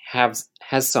has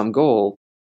some goal,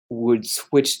 would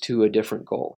switch to a different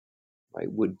goal, right?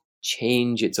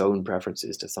 change its own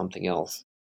preferences to something else.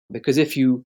 Because if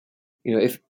you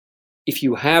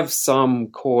have some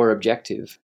core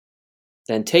objective,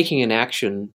 then taking an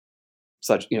action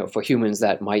such, for humans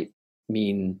that might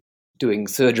mean doing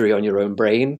surgery on your own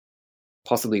brain,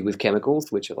 possibly with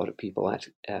chemicals, which a lot of people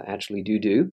actually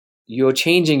do, you're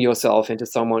changing yourself into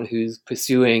someone who's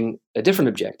pursuing a different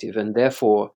objective, and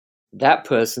therefore that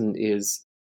person is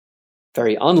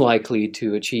very unlikely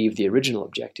to achieve the original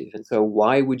objective. And so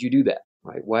why would you do that,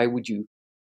 right? Why would you,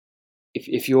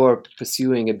 if you're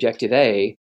pursuing objective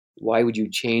A, why would you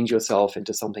change yourself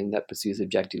into something that pursues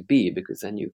objective B? Because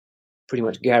then you pretty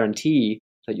much guarantee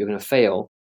that you're going to fail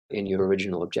in your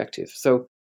original objective. So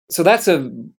that's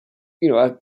a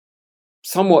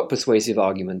somewhat persuasive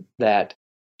argument that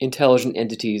intelligent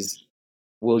entities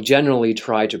will generally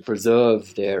try to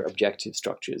preserve their objective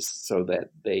structures so that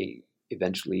they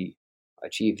eventually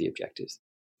achieve the objectives.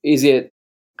 Is it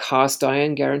cast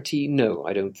iron guarantee? No,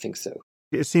 I don't think so.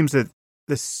 It seems that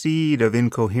the seed of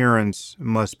incoherence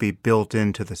must be built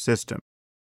into the system,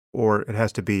 or it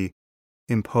has to be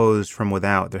imposed from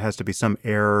without. There has to be some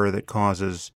error that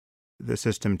causes the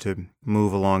system to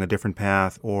move along a different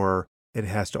path, or it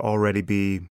has to already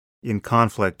be in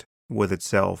conflict with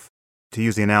itself. To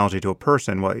use the analogy to a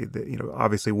person,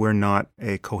 obviously we're not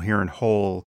a coherent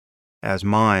whole as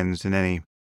minds in any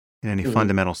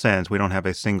fundamental sense. We don't have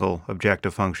a single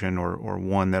objective function or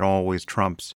one that always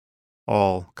trumps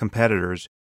all competitors.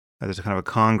 There's a kind of a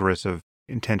congress of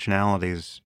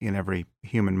intentionalities in every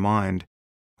human mind,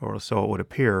 or so it would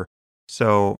appear.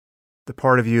 So the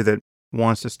part of you that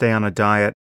wants to stay on a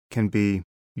diet can be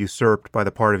usurped by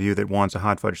the part of you that wants a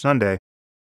hot fudge sundae,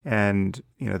 and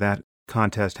that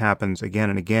contest happens again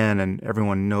and again, and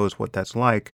everyone knows what that's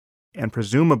like. And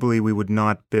presumably we would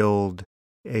not build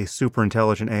a super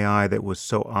intelligent AI that was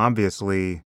so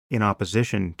obviously in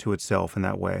opposition to itself in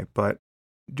that way. But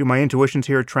do my intuitions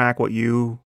here track what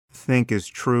you think is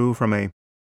true from a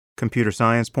computer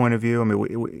science point of view? I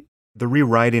mean, the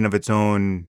rewriting of its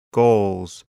own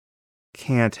goals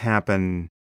can't happen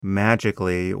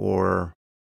magically or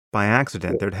by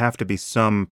accident. There'd have to be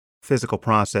some physical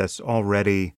process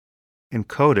already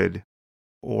encoded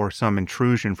or some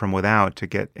intrusion from without to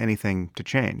get anything to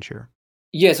change here.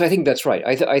 Yes, I think that's right.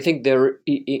 I think there,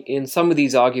 in some of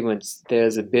these arguments,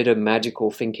 there's a bit of magical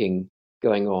thinking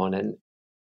going on, and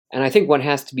I think one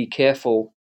has to be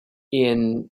careful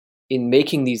in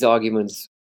making these arguments,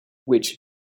 which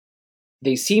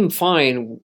they seem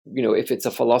fine, if it's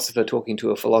a philosopher talking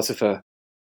to a philosopher,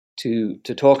 to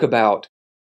talk about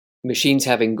machines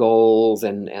having goals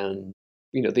and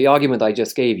the argument I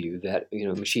just gave you that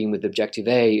a machine with objective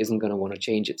A isn't going to want to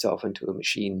change itself into a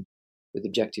machine with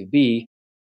objective B.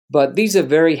 But these are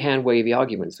very hand-wavy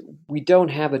arguments. We don't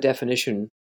have a definition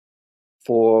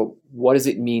for what does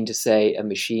it mean to say a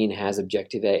machine has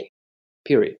objective A,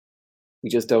 period. We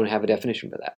just don't have a definition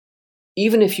for that.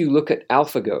 Even if you look at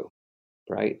AlphaGo,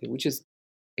 right, which is,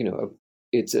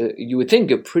 it's you would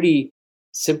think a pretty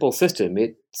simple system.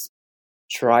 It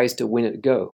tries to win at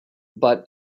Go. But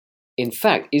in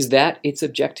fact, is that its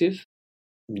objective?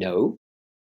 No.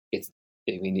 It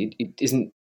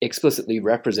isn't explicitly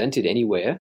represented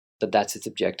anywhere that that's its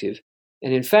objective.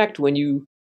 And in fact, when you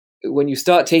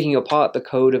start taking apart the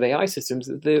code of AI systems,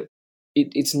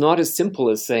 it's not as simple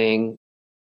as saying,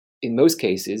 in most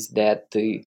cases, that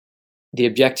the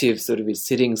objective sort of is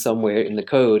sitting somewhere in the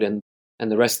code and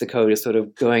the rest of the code is sort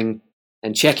of going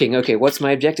and checking, okay, what's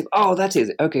my objective? Oh, that is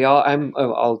it. Okay,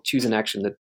 I'll choose an action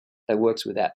that works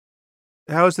with that.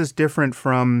 How is this different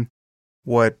from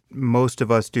what most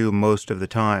of us do most of the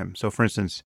time? So, for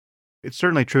instance, it's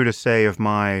certainly true to say of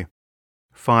my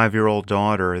 5-year-old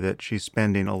daughter that she's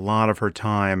spending a lot of her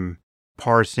time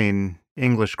parsing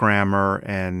English grammar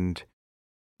and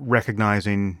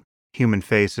recognizing human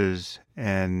faces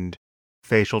and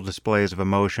facial displays of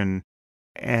emotion,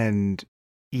 and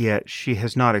yet she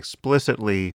has not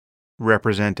explicitly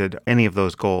represented any of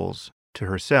those goals to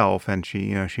herself, and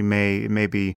it may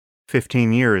be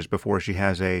 15 years before she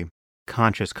has a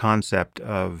conscious concept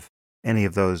of any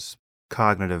of those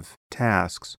cognitive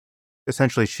tasks.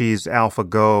 Essentially, she's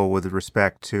AlphaGo with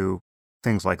respect to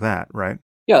things like that, right?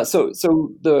 Yeah, so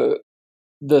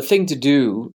the thing to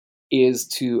do is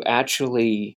to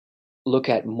actually look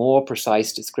at more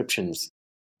precise descriptions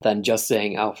than just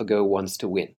saying AlphaGo wants to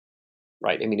win,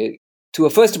 right? I mean, to a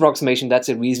first approximation, that's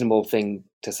a reasonable thing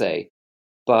to say.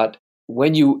 But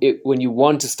when you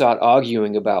want to start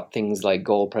arguing about things like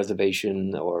goal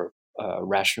preservation or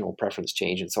rational preference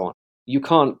change and so on, you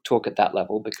can't talk at that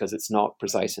level because it's not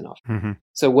precise enough. Mm-hmm.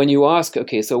 So when you ask,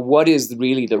 okay, so what is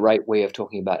really the right way of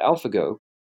talking about AlphaGo?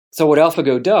 So what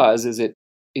AlphaGo does is it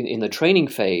in the training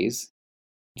phase,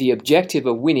 the objective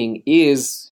of winning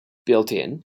is built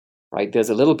in, right? There's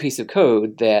a little piece of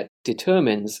code that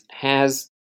determines, has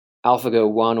AlphaGo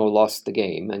won or lost the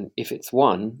game? And if it's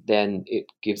won, then it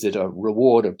gives it a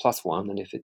reward of +1. And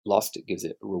if it lost, it gives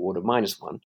it a reward of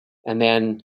 -1. And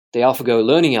then the AlphaGo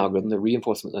learning algorithm, the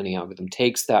reinforcement learning algorithm,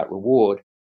 takes that reward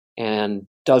and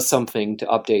does something to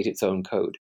update its own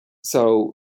code.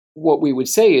 So what we would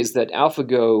say is that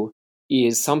AlphaGo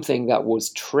is something that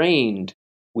was trained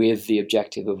with the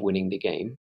objective of winning the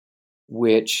game,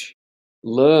 which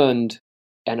learned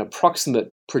an approximate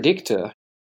predictor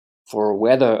for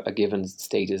whether a given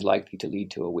state is likely to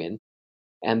lead to a win,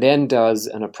 and then does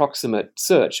an approximate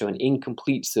search, so an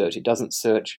incomplete search. It doesn't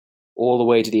search all the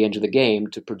way to the end of the game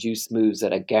to produce moves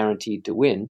that are guaranteed to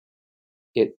win.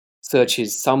 It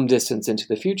searches some distance into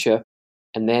the future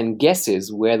and then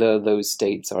guesses whether those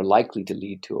states are likely to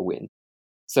lead to a win.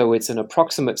 So it's an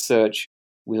approximate search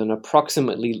with an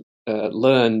approximately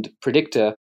learned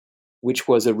predictor, which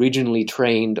was originally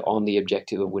trained on the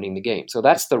objective of winning the game. So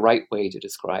that's the right way to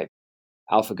describe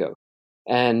AlphaGo.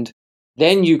 And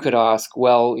then you could ask,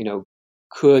 well,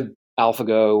 could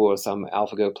AlphaGo or some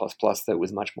AlphaGo++ that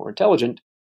was much more intelligent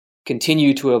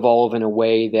continue to evolve in a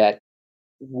way that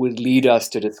would lead us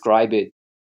to describe it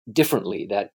differently?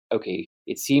 That, okay,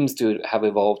 it seems to have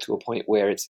evolved to a point where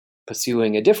it's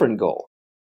pursuing a different goal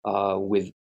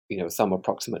with some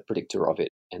approximate predictor of it,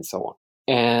 and so on.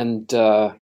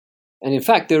 And in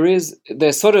fact, there's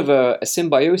sort of a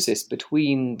symbiosis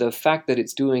between the fact that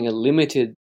it's doing a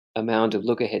limited amount of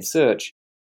look-ahead search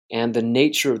and the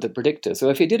nature of the predictor. So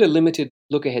if it did a limited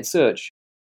look-ahead search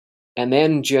and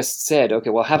then just said, okay,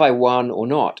 well, have I won or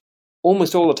not?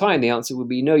 Almost all the time, the answer would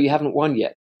be, no, you haven't won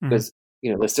yet, because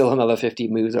there's still another 50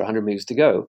 moves or 100 moves to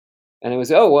go. And it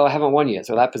was, oh, well, I haven't won yet,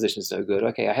 so that position is no good.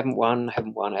 Okay, I haven't won.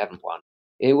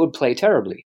 It would play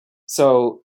terribly.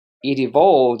 So it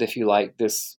evolved, if you like,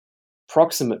 this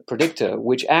proximate predictor,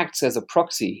 which acts as a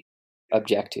proxy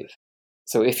objective.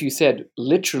 So if you said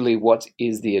literally what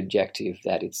is the objective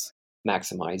that it's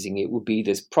maximizing, it would be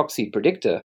this proxy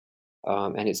predictor,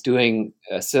 and it's doing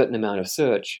a certain amount of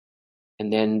search,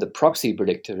 and then the proxy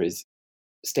predictor is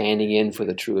standing in for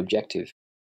the true objective,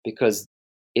 because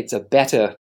it's a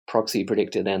better proxy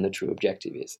predictor than the true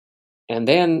objective is. And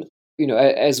then,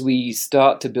 as we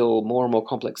start to build more and more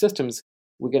complex systems,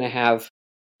 we're going to have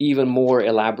even more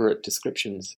elaborate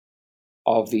descriptions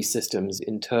of these systems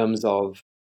in terms of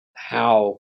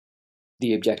how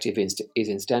the objective is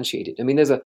instantiated. I mean,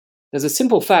 there's a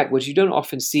simple fact which you don't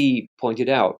often see pointed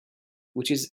out,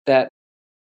 which is that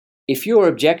if your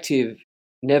objective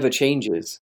never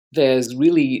changes, there's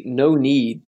really no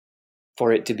need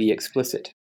for it to be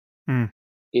explicit.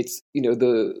 It's,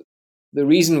 the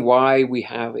reason why we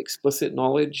have explicit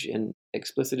knowledge and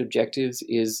explicit objectives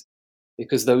is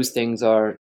because those things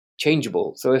are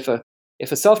changeable. So if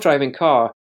a self-driving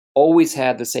car always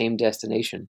had the same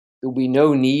destination, there would be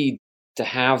no need to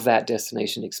have that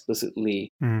destination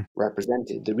explicitly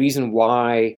represented. The reason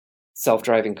why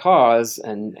self-driving cars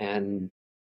and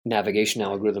navigation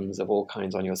algorithms of all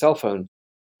kinds on your cell phone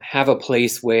have a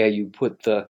place where you put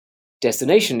the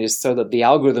destination is so that the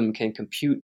algorithm can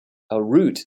compute a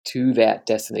route to that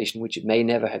destination, which it may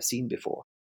never have seen before.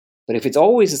 But if it's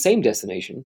always the same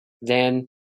destination, then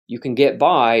you can get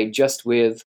by just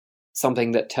with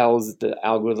something that tells the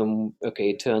algorithm,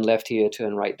 okay, turn left here,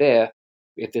 turn right there.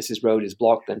 If this road is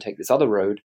blocked, then take this other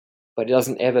road. But it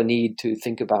doesn't ever need to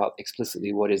think about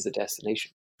explicitly what is the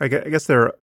destination. I guess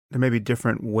there may be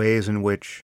different ways in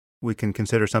which we can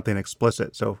consider something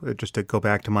explicit. So just to go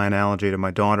back to my analogy to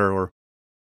my daughter, or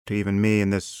to even me in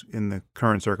the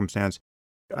current circumstance,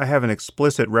 I have an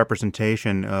explicit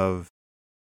representation of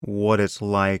what it's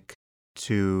like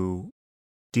to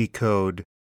decode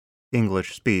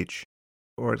English speech,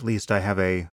 or at least I have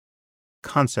a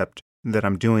concept that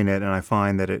I'm doing it, and I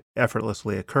find that it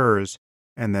effortlessly occurs,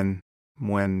 and then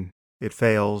when it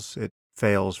fails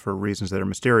for reasons that are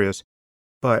mysterious.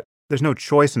 But there's no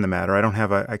choice in the matter.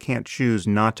 I can't choose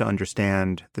not to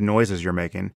understand the noises you're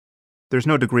making. There's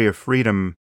no degree of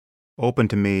freedom open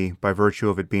to me by virtue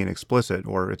of it being explicit,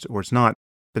 or it's not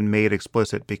been made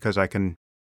explicit because I can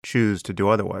choose to do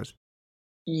otherwise.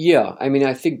 Yeah, I mean,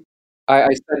 I think I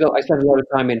spent a lot of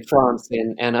time in France,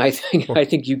 and I think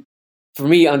for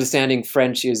me, understanding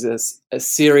French is a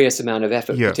serious amount of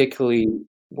effort, particularly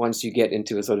once you get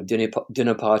into a sort of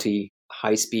dinner party,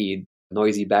 high speed,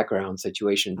 noisy background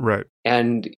situation. Right.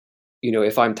 And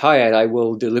if I'm tired, I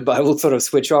will sort of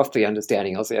switch off the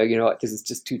understanding. I'll say, oh, you know what, this is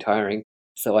just too tiring.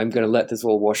 So I'm going to let this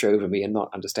all wash over me and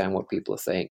not understand what people are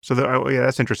saying. So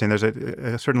that's interesting. There's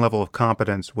a certain level of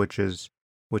competence which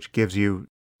gives you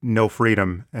no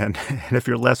freedom, and, and if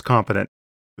you're less competent,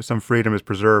 some freedom is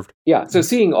preserved. Yeah. So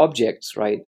seeing objects,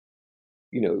 right?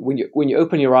 When you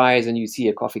open your eyes and you see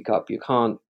a coffee cup, you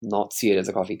can't not see it as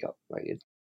a coffee cup, right?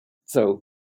 So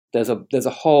there's a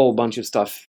whole bunch of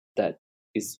stuff that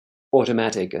is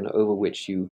automatic and over which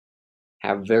you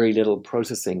have very little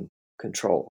processing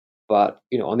control. But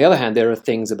on the other hand, there are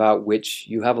things about which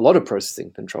you have a lot of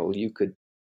processing control.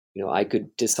 I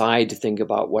could decide to think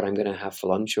about what I'm going to have for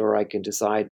lunch, or I can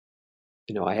decide,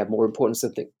 I have more important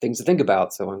things to think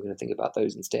about, so I'm going to think about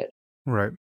those instead.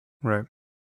 Right.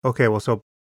 Okay, well, so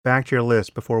back to your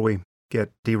list before we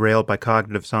get derailed by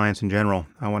cognitive science in general.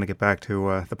 I want to get back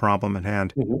to the problem at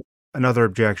hand. Mm-hmm. Another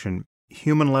objection: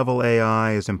 human-level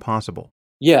AI is impossible.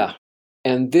 Yeah,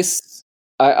 and this,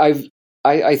 I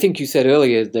think you said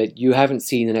earlier that you haven't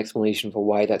seen an explanation for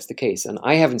why that's the case, and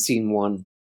I haven't seen one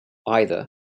either.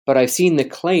 But I've seen the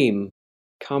claim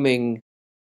coming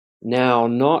now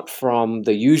not from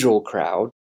the usual crowd,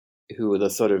 who are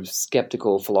the sort of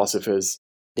skeptical philosophers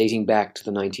dating back to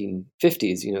the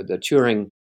 1950s. The Turing,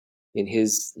 in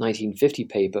his 1950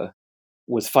 paper,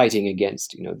 was fighting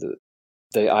against,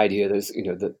 the idea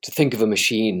that to think of a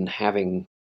machine having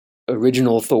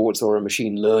original thoughts or a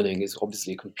machine learning is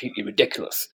obviously completely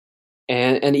ridiculous.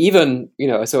 And even,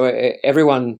 so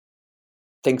everyone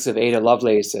thinks of Ada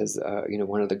Lovelace as,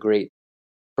 one of the great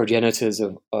progenitors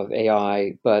of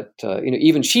AI. But,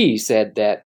 even she said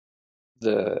that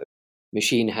the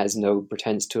machine has no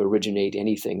pretense to originate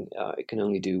anything. It can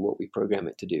only do what we program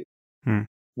it to do,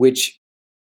 which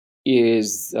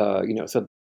is, so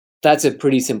that's a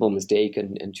pretty simple mistake,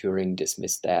 and Turing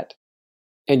dismissed that.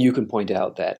 And you can point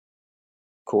out that,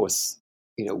 of course,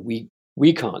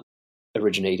 we can't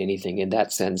originate anything in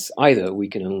that sense either. We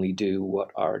can only do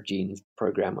what our genes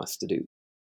program us to do.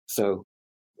 So,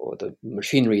 or the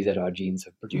machinery that our genes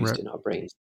have produced in our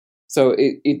brains. So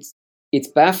it's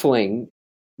baffling,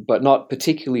 but not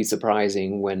particularly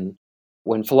surprising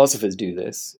when philosophers do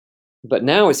this. But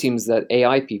now it seems that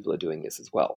AI people are doing this as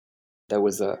well. There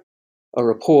was a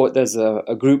report, there's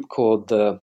a group called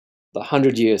the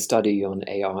 100-Year Study on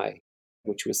AI,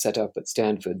 which was set up at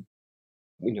Stanford,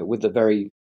 with the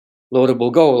very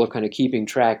laudable goal of kind of keeping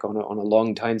track on a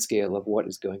long time scale of what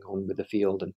is going on with the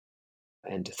field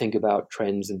and to think about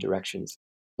trends and directions.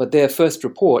 But their first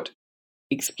report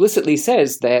explicitly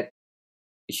says that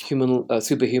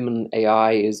superhuman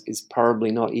AI is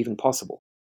probably not even possible.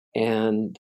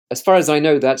 And as far as I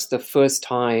know, that's the first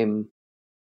time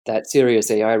that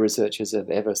serious AI researchers have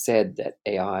ever said that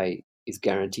AI is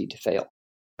guaranteed to fail.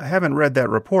 I haven't read that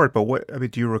report,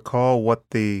 but do you recall what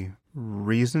the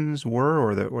reasons were,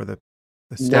 or the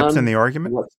steps in the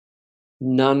argument?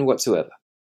 None whatsoever.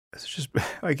 It's just,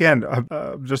 again,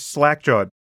 just slack-jawed.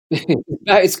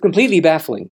 It's completely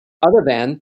baffling, other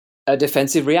than a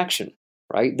defensive reaction,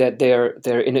 right? That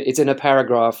it's in a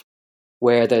paragraph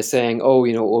where they're saying,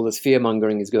 all this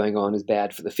fear-mongering is going on is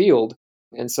bad for the field.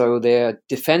 And so their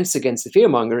defense against the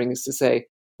fear-mongering is to say,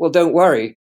 well, don't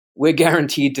worry, we're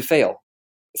guaranteed to fail.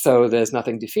 So there's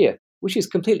nothing to fear, which is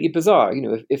completely bizarre.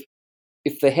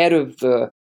 If the head of the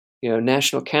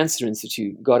National Cancer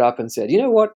Institute got up and said, you know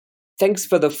what, thanks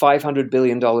for the $500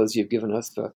 billion you've given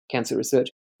us for cancer research,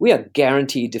 we are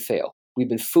guaranteed to fail. We've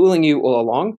been fooling you all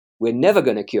along. We're never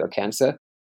going to cure cancer.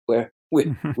 We're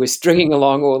stringing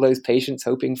along all those patients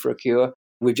hoping for a cure.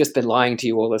 We've just been lying to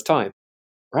you all this time.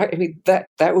 Right? I mean, that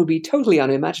would be totally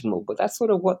unimaginable, but that's sort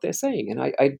of what they're saying. And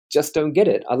I just don't get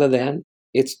it, other than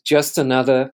it's just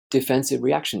another defensive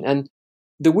reaction. And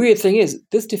the weird thing is,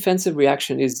 this defensive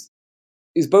reaction is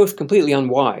both completely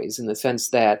unwise in the sense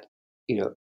that,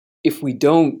 if we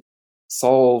don't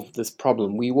solve this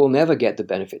problem, we will never get the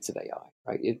benefits of AI,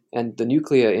 right? And the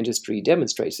nuclear industry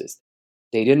demonstrates this.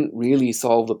 They didn't really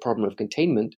solve the problem of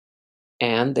containment,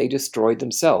 and they destroyed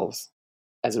themselves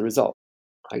as a result,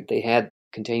 right? They had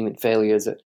containment failures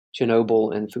at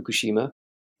Chernobyl and Fukushima,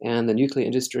 and the nuclear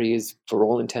industry is, for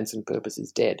all intents and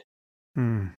purposes, dead.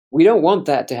 We don't want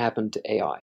that to happen to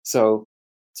AI. So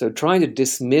trying to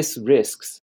dismiss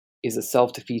risks is a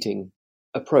self-defeating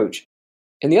approach.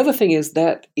 And the other thing is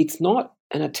that it's not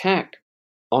an attack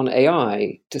on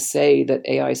AI to say that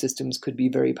AI systems could be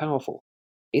very powerful.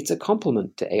 It's a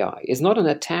compliment to AI. It's not an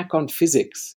attack on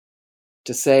physics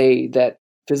to say that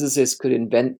physicists could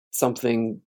invent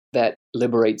something that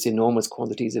liberates enormous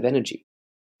quantities of energy.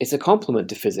 It's a compliment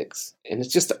to physics. And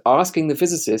it's just asking the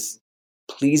physicists,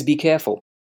 please be careful.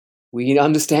 We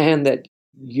understand that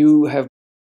you have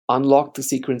unlocked the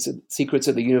secrets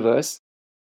of the universe.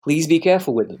 Please be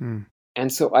careful with them. And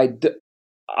so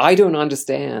I don't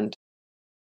understand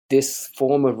this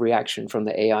form of reaction from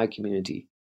the AI community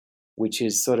which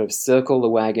is sort of circle the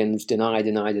wagons, deny,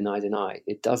 deny, deny, deny.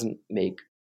 It doesn't make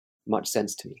much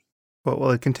sense to me.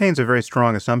 Well, it contains a very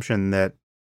strong assumption that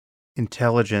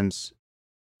intelligence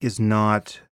is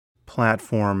not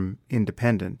platform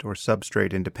independent or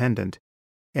substrate independent,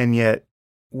 and yet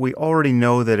we already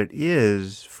know that it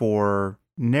is for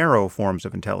narrow forms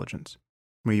of intelligence.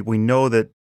 We know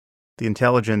that the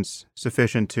intelligence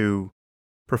sufficient to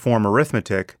perform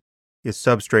arithmetic is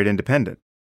substrate independent.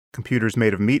 Computers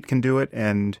made of meat can do it,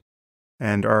 and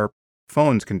our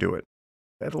phones can do it.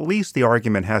 At least the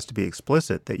argument has to be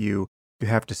explicit that you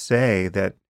have to say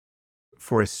that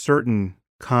for a certain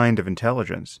kind of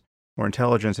intelligence, or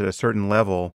intelligence at a certain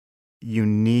level, you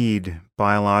need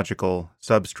biological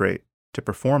substrate to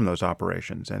perform those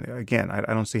operations. And again, I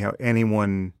don't see how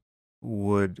anyone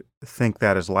would think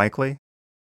that is likely.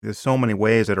 There's so many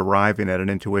ways at arriving at an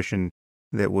intuition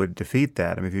that would defeat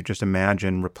that. I mean, if you just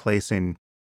imagine replacing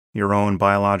your own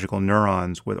biological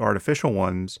neurons with artificial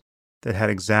ones that had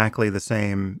exactly the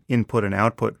same input and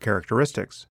output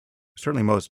characteristics. Certainly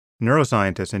most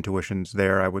neuroscientists' intuitions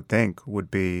there, I would think, would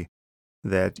be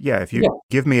that, if you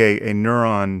give me a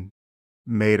neuron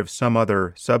made of some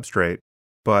other substrate,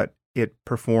 but it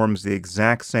performs the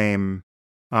exact same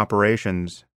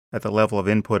operations at the level of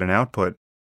input and output,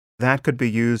 that could be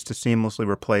used to seamlessly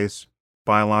replace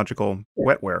biological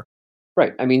wetware.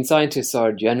 Right. I mean, scientists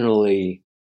are generally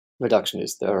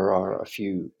reductionists. There are a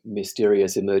few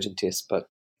mysterious emergentists,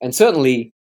 and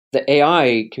certainly the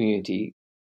AI community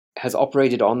has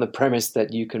operated on the premise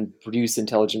that you can produce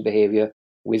intelligent behavior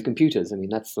with computers. I mean,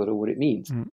 that's sort of what it means.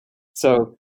 Mm.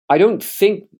 So I don't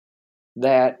think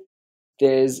that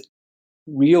there's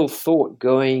real thought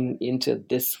going into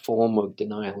this form of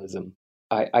denialism.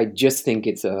 I just think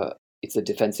it's a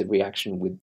defensive reaction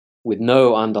with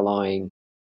no underlying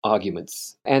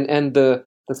arguments. And the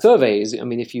surveys, I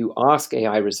mean, if you ask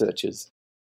AI researchers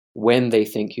when they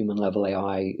think human level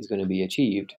AI is going to be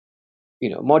achieved,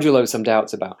 modulo some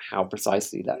doubts about how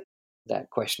precisely that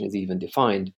question is even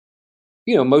defined,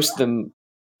 most of them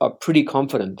are pretty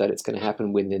confident that it's going to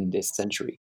happen within this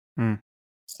century. Mm.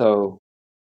 So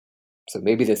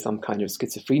maybe there's some kind of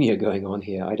schizophrenia going on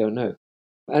here. I don't know.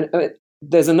 And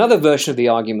there's another version of the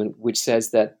argument which says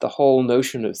that the whole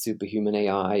notion of superhuman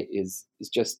AI is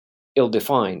just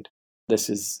ill-defined. This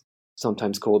is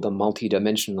sometimes called the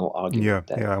multidimensional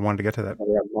argument. I wanted to get to that.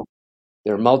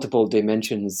 There are multiple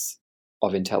dimensions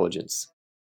of intelligence,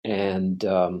 and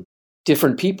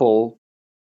different people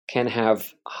can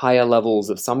have higher levels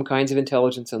of some kinds of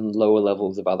intelligence and lower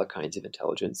levels of other kinds of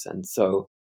intelligence. And so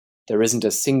there isn't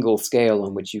a single scale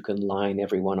on which you can line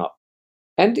everyone up.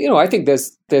 And, I think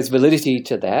there's validity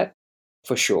to that,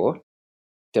 for sure.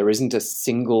 There isn't a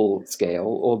single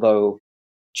scale, although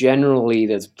generally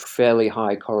there's fairly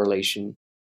high correlation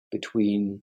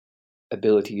between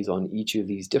abilities on each of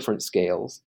these different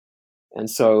scales. And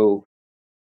so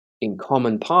in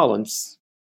common parlance,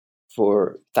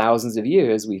 for thousands of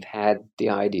years, we've had the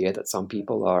idea that some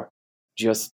people are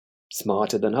just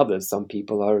smarter than others. Some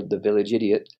people are the village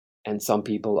idiot, and some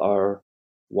people are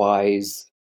wise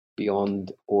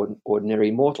beyond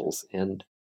ordinary mortals. And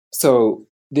so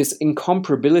this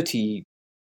incomparability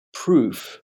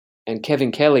proof, and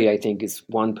Kevin Kelly, I think, is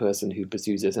one person who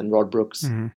pursues this, and Rod Brooks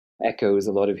echoes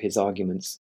a lot of his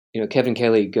arguments. Kevin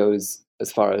Kelly goes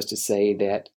as far as to say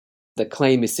that the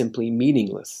claim is simply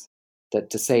meaningless, that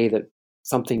to say that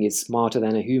something is smarter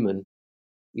than a human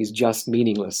is just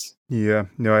meaningless. Yeah,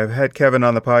 no, I've had Kevin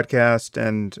on the podcast,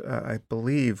 and I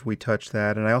believe we touched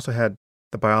that. And I also had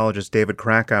the biologist David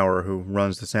Krakauer, who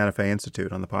runs the Santa Fe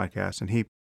Institute, on the podcast, and he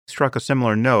struck a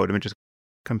similar note. I mean, just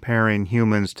comparing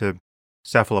humans to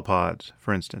cephalopods,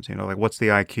 for instance, like what's the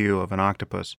IQ of an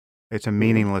octopus? It's a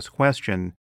meaningless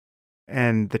question.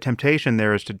 And the temptation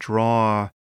there is to draw,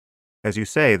 as you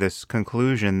say, this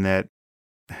conclusion that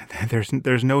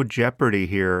there's no jeopardy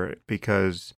here,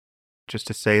 because just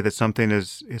to say that something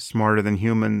is smarter than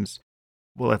humans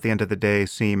will at the end of the day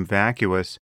seem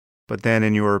vacuous. But then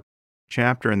in your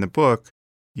chapter in the book,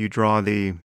 you draw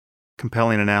the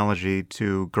compelling analogy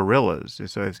to gorillas.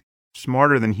 So if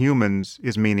smarter than humans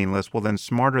is meaningless, well then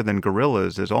smarter than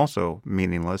gorillas is also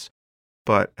meaningless.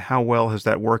 But how well has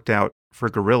that worked out for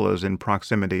gorillas in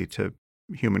proximity to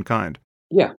humankind?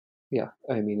 Yeah.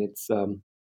 I mean, it's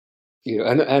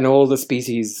and all the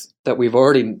species that we've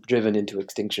already driven into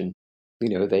extinction,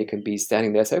 they can be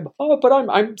standing there saying, "Oh, but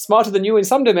I'm smarter than you in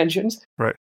some dimensions,"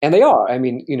 right? And they are. I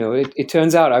mean, it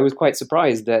turns out, I was quite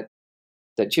surprised that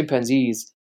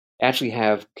chimpanzees actually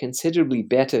have considerably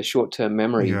better short-term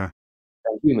memory than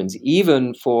humans,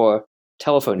 even for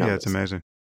telephone numbers. Yeah, it's amazing.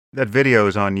 That video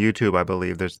is on YouTube, I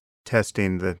believe. There's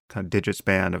testing the kind of digit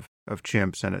span of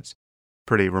chimps, and it's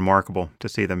pretty remarkable to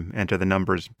see them enter the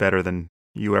numbers better than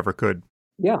you ever could.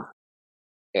 Yeah.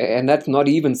 And that's not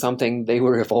even something they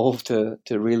were evolved to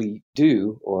really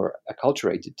do or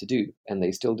acculturated to do, and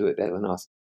they still do it better than us.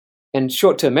 And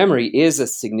short-term memory is a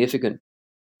significant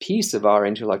piece of our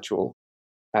intellectual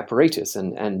apparatus.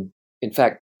 And in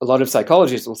fact, a lot of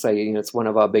psychologists will say, it's one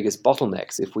of our biggest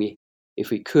bottlenecks. If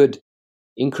we could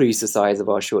increase the size of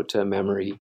our short-term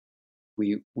memory,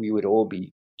 we would all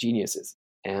be geniuses.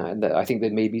 And I think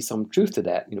there may be some truth to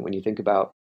that. When you think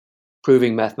about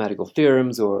proving mathematical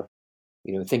theorems or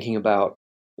thinking about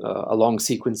a long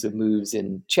sequence of moves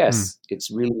in chess, it's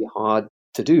really hard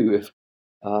to do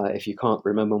if you can't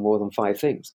remember more than 5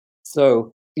 things.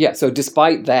 So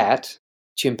despite that,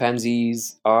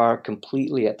 chimpanzees are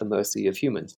completely at the mercy of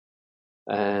humans,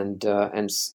 and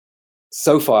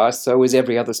so far, so is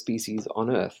every other species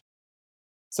on Earth.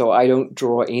 So I don't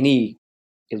draw any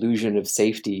illusion of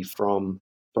safety from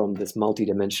this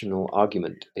multidimensional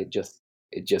argument. It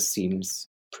just seems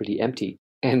pretty empty.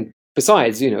 And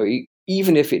besides,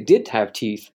 even if it did have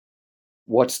teeth,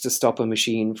 what's to stop a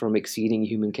machine from exceeding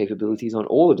human capabilities on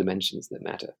all the dimensions that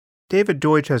matter? David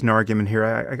Deutsch has an argument here.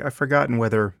 I've forgotten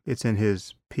whether it's in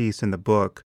his piece in the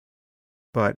book,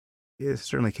 but it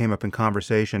certainly came up in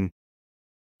conversation.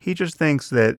 He just thinks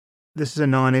that this is a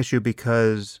non-issue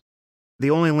because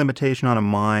the only limitation on a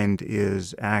mind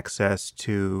is access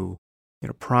to,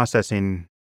 processing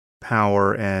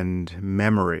power and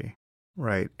memory,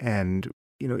 right? And,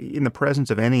 in the presence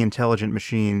of any intelligent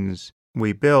machines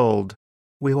we build,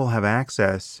 we will have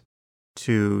access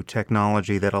to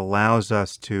technology that allows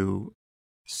us to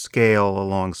scale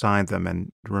alongside them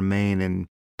and remain in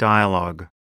dialogue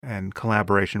and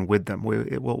collaboration with them.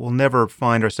 We'll never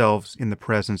find ourselves in the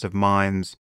presence of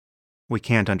minds we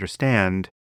can't understand,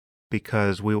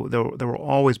 because there will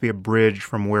always be a bridge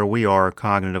from where we are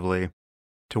cognitively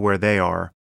to where they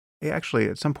are. It actually,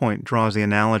 at some point, draws the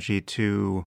analogy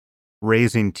to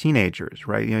raising teenagers,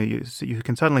 right? You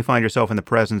can suddenly find yourself in the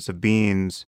presence of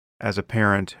beings as a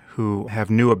parent who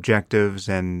have new objectives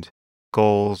and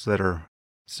goals that are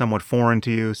somewhat foreign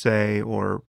to you, say,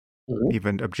 or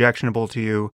even objectionable to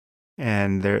you,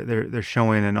 and they're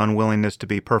showing an unwillingness to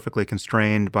be perfectly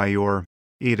constrained by your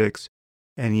edicts,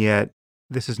 and yet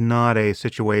this is not a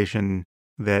situation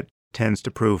that tends to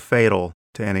prove fatal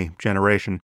to any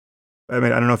generation. I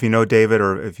mean, I don't know if you know David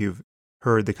or if you've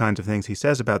heard the kinds of things he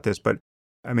says about this, but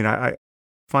I mean, I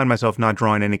find myself not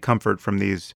drawing any comfort from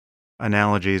these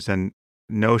analogies and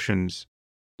notions.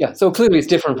 Yeah, so clearly it's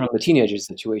different from the teenager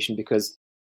situation because,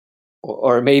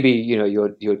 or maybe,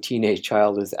 your teenage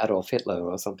child is Adolf Hitler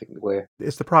or something, where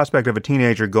it's the prospect of a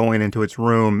teenager going into its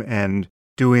room and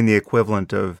doing the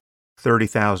equivalent of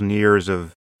 30,000 years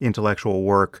of intellectual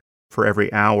work for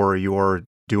every hour you're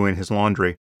doing his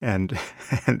laundry and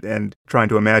trying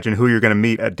to imagine who you're going to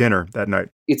meet at dinner that night.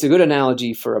 It's a good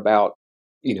analogy for about,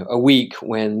 a week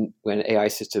when AI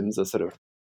systems are sort of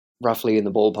roughly in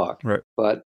the ballpark. Right.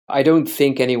 But I don't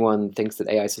think anyone thinks that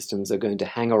AI systems are going to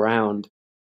hang around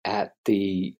at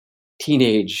the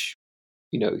teenage,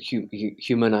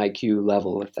 human IQ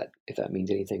level, if that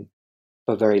means anything,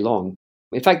 for very long.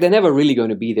 In fact, they're never really going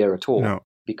to be there at all. No.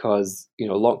 Because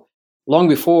long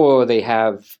before they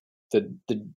have the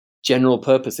general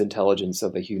purpose intelligence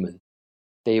of a human,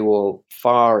 they will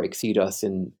far exceed us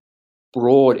in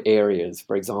broad areas.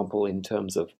 For example, in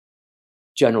terms of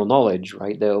general knowledge,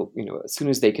 right? They'll, as soon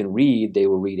as they can read, they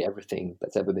will read everything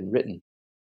that's ever been written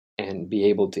and be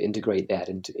able to integrate that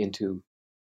into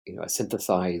a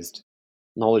synthesized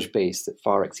knowledge base that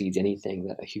far exceeds anything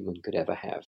that a human could ever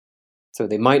have. So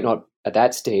they might not at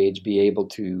that stage be able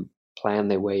to plan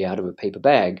their way out of a paper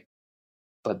bag,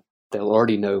 but they'll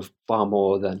already know far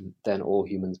more than all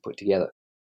humans put together.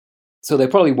 So there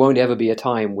probably won't ever be a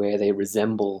time where they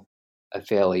resemble a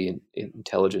fairly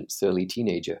intelligent, surly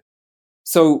teenager.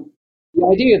 So the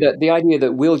idea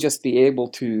that we'll just be able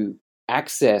to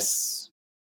access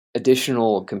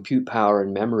additional compute power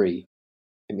and memory,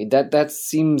 I mean, that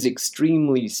seems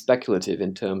extremely speculative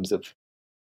in terms of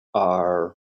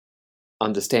our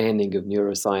understanding of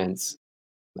neuroscience.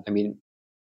 I mean,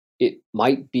 it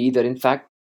might be that, in fact,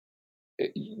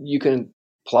 you can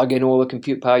plug in all the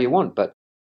compute power you want, but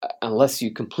unless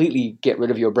you completely get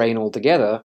rid of your brain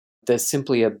altogether, there's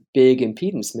simply a big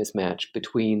impedance mismatch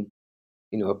between,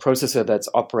 a processor that's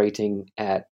operating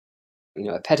at,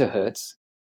 a petahertz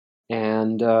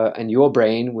and your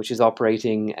brain, which is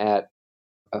operating at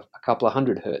a couple of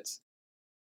hundred hertz.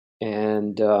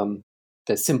 And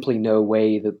there's simply no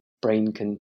way the brain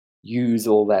can use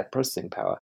all that processing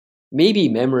power. Maybe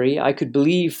memory. I could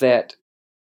believe that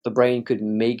the brain could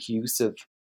make use of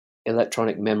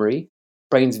electronic memory.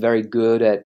 Brain's very good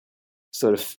at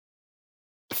sort of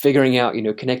figuring out,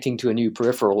 connecting to a new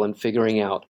peripheral and figuring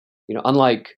out,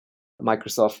 unlike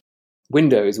Microsoft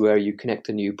Windows where you connect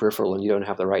a new peripheral and you don't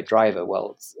have the right driver,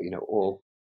 well, it's,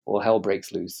 all hell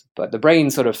breaks loose. But the brain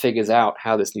sort of figures out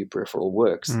how this new peripheral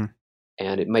works,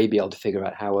 and it may be able to figure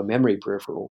out how a memory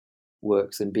peripheral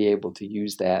works and be able to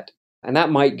use that. And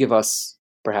that might give us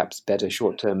perhaps better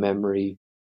short-term memory,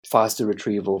 faster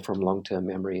retrieval from long-term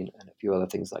memory, and a few other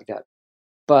things like that.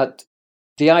 But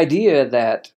the idea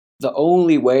that the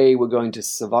only way we're going to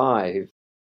survive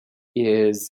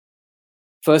is,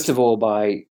 first of all,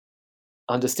 by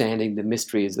understanding the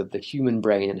mysteries of the human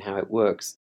brain and how it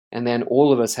works, and then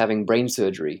all of us having brain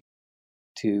surgery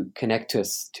to connect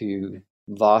us to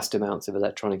vast amounts of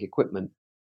electronic equipment,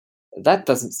 that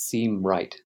doesn't seem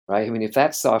right? I mean, if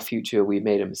that's our future, we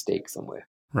made a mistake somewhere.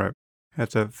 Right.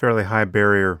 That's a fairly high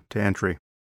barrier to entry.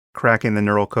 Cracking the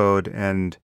neural code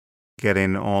and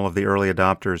getting all of the early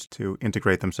adopters to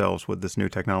integrate themselves with this new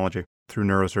technology through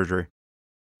neurosurgery.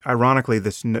 Ironically,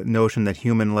 this notion that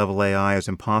human-level AI is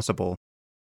impossible,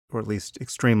 or at least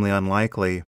extremely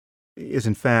unlikely, is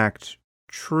in fact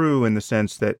true in the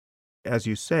sense that, as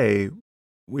you say,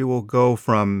 we will go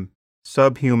from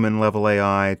subhuman-level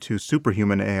AI to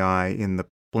superhuman AI in the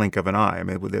blink of an eye. I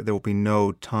mean, there will be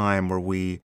no time where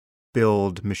we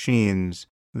build machines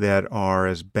that are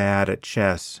as bad at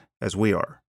chess as we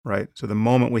are, right? So the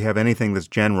moment we have anything that's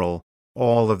general,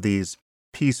 all of these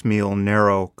piecemeal,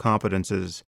 narrow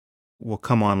competences will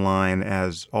come online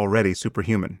as already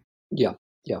superhuman. Yeah.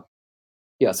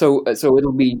 So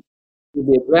it'll be a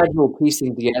gradual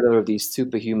piecing together of these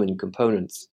superhuman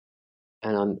components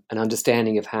and an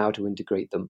understanding of how to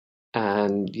integrate them.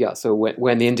 And so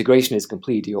when the integration is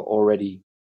complete, you're already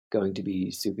going to be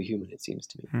superhuman, it seems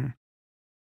to me.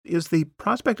 Is the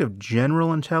prospect of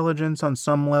general intelligence on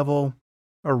some level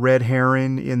a red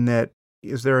herring in that,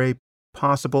 is there a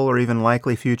possible or even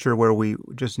likely future where we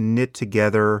just knit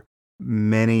together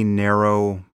many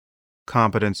narrow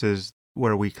competences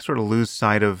where we sort of lose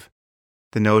sight of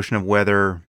the notion of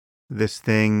whether this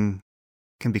thing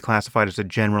can be classified as a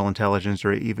general intelligence,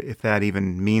 or even if that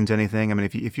even means anything? I mean,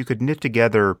 if you could knit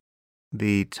together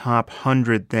the top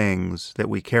 100 things that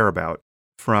we care about,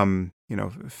 from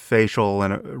facial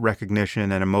and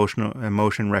recognition and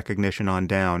emotion recognition on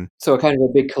down. So a kind of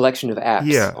a big collection of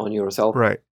apps on your cell phone,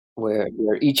 right? Where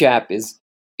each app is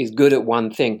good at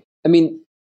one thing. I mean,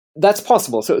 that's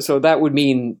possible. So that would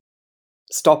mean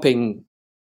stopping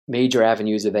major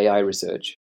avenues of AI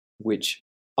research, which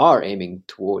are aiming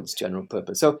towards general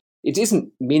purpose. So it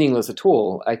isn't meaningless at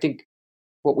all. I think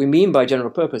what we mean by general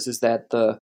purpose is that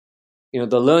the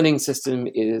learning system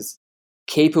is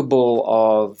capable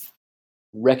of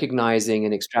recognizing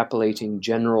and extrapolating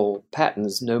general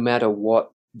patterns, no matter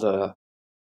what the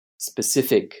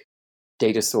specific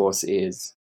data source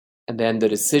is. And then the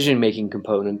decision-making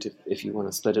component, if you want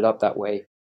to split it up that way,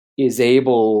 is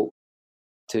able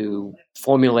to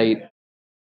formulate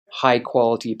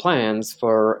high-quality plans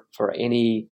for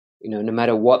any, no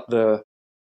matter what the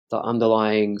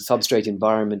underlying substrate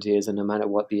environment is, and no matter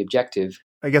what the objective.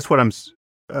 I guess what I'm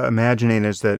imagining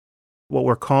is that what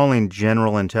we're calling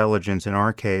general intelligence in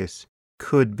our case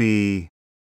could be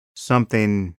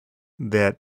something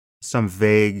that some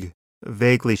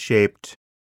vaguely shaped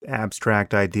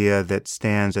abstract idea that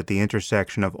stands at the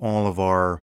intersection of all of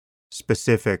our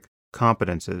specific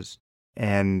competences,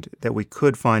 and that we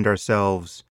could find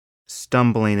ourselves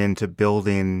stumbling into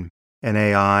building an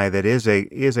AI that is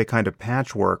a kind of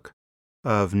patchwork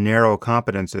of narrow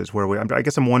competences where I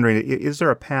guess I'm wondering, is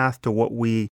there a path to what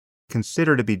we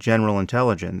consider to be general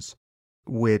intelligence,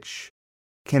 which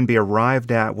can be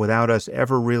arrived at without us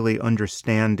ever really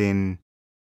understanding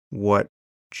what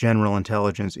general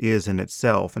intelligence is in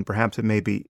itself? And perhaps it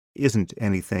maybe isn't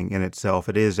anything in itself.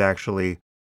 It is actually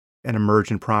an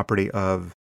emergent property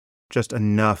of just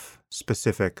enough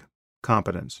specific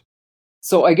competence.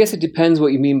 So I guess it depends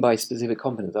what you mean by specific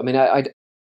competence. I mean,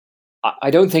 I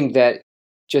don't think that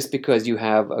just because you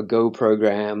have a Go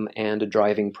program and a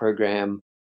driving program,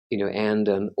 and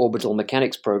an orbital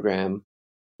mechanics program,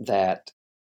 that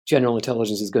general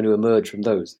intelligence is going to emerge from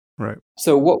those. Right.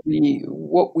 So what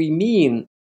we mean.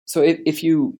 So if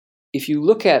you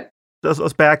look at,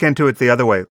 let's back into it the other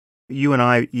way. You and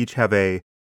I each have a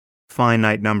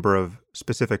finite number of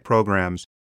specific programs,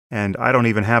 and I don't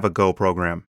even have a Go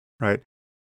program, right?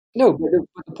 No, but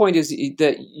the point is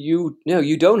that you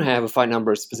don't have a finite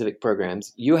number of specific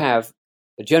programs. You have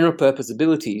a general purpose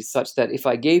ability such that if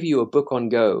I gave you a book on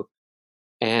Go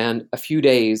and a few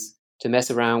days to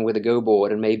mess around with a Go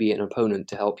board and maybe an opponent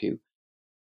to help you,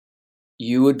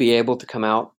 you would be able to come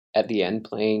out at the end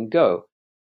playing Go.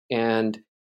 And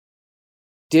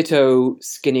ditto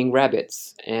skinning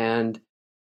rabbits, and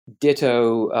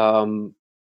ditto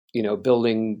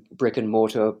building brick and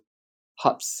mortar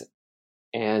huts,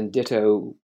 and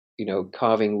ditto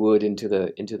carving wood into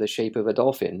the shape of a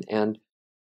dolphin, and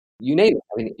you name it.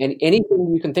 I mean,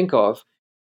 anything you can think of.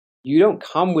 You don't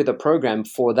come with a program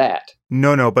for that.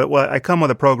 No, but I come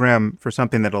with a program for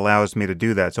something that allows me to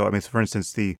do that. So, I mean, for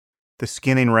instance, the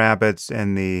skinning rabbits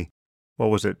and the,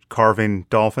 carving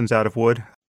dolphins out of wood.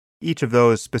 Each of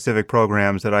those specific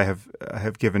programs that I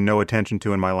have given no attention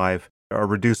to in my life are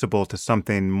reducible to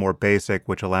something more basic,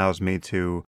 which allows me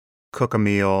to cook a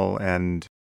meal and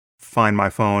find my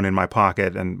phone in my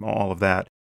pocket and all of that.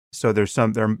 So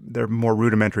they're more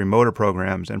rudimentary motor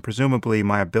programs, and presumably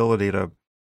my ability to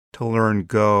learn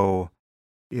Go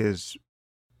is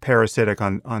parasitic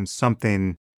on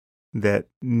something that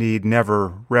need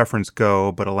never reference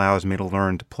Go, but allows me to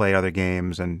learn to play other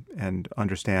games and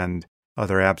understand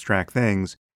other abstract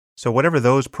things. So whatever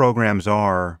those programs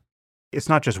are, it's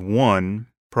not just one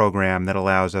program that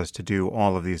allows us to do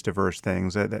all of these diverse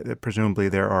things. Presumably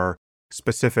there are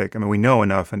specific. I mean, we know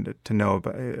enough to know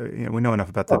about. We know enough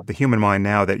about the human mind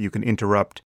now that you can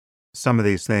interrupt some of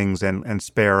these things and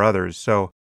spare others.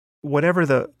 So whatever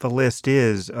the list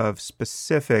is of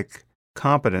specific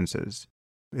competences,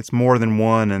 it's more than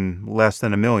one and less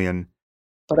than a million.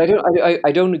 But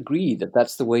I don't agree that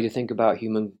that's the way to think about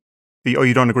human. Oh,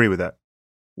 you don't agree with that?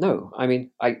 No, I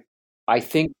mean, I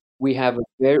think we have a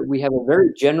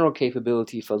very general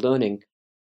capability for learning,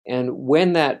 and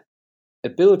when that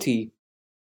ability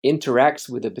interacts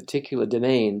with a particular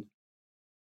domain,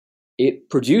 it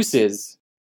produces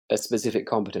a specific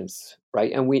competence,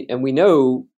 right? And we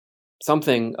know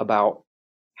something about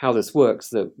how this works,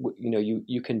 that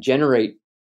you can generate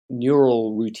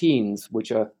neural routines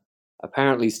which are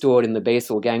apparently stored in the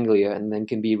basal ganglia and then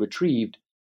can be retrieved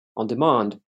on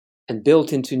demand and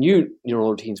built into new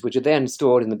neural routines, which are then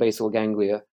stored in the basal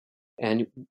ganglia. And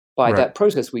by that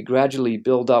process, we gradually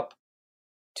build up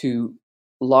to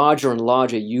larger and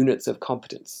larger units of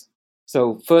competence.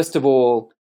 So first of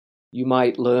all, you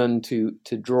might learn to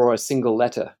draw a single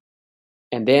letter,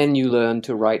 and then you learn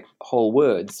to write whole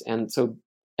words. And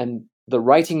the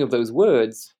writing of those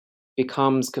words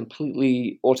becomes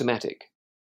completely automatic,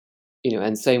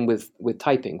 and same with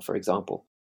typing, for example.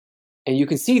 And you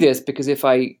can see this because if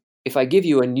I give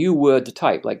you a new word to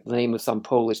type, like the name of some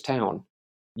Polish town,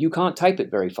 you can't type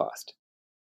it very fast,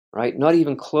 right? Not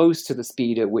even close to the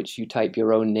speed at which you type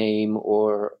your own name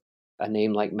or a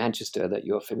name like Manchester that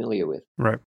you're familiar with.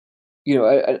 Right.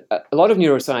 A lot of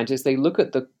neuroscientists, they look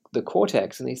at the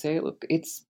cortex and they say, look,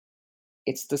 it's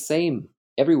the same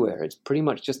everywhere. It's pretty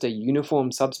much just a uniform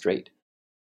substrate.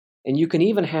 And you can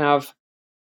even have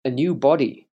a new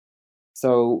body.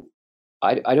 So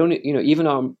I don't,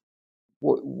 even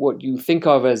what you think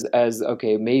of as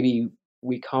okay, maybe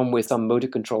we come with some motor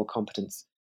control competence,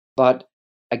 but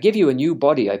I give you a new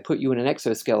body. I put you in an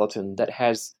exoskeleton that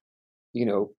has,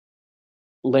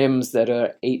 limbs that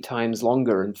are 8 times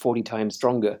longer and 40 times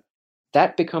stronger.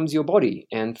 That becomes your body,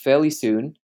 and fairly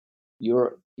soon, you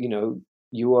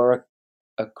are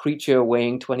a creature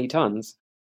weighing 20 tons,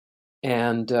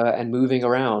 and moving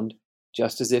around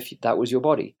just as if that was your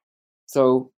body.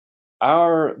 So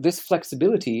this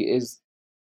flexibility is,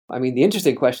 I mean, the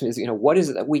interesting question is, what is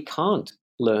it that we can't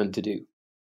learn to do?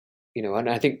 And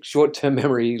I think short-term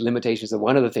memory limitations are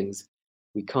one of the things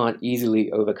we can't easily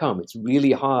overcome. It's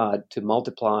really hard to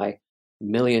multiply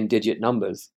million-digit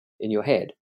numbers in your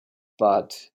head,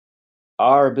 but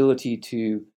our ability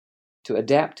to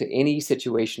adapt to any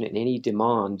situation and any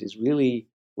demand is really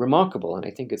remarkable, and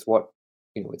I think it's what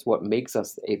makes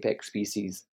us the apex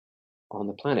species on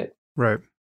the planet. Right.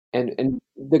 And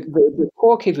the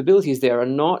core capabilities there are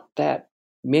not that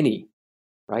many,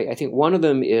 right? I think one of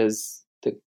them is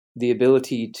the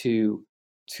ability to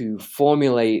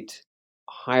formulate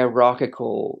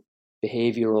hierarchical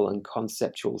behavioral and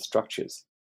conceptual structures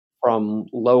from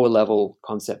lower level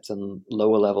concepts and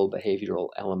lower level behavioral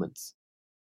elements.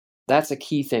 That's a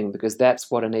key thing, because that's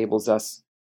what enables us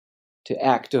to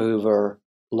act over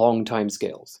long time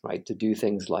scales, right? To do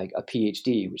things like a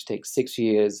PhD, which takes 6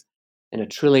 years and 1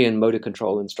 trillion motor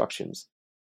control instructions.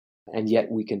 And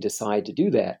yet we can decide to do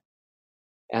that.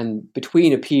 And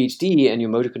between a PhD and your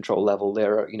motor control level,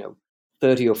 there are,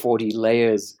 30 or 40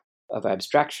 layers of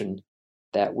abstraction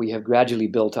that we have gradually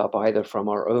built up either from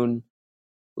our own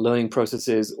learning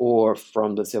processes or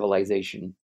from the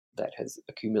civilization that has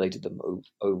accumulated them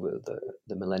over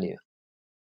the millennia.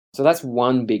 So that's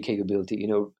one big capability.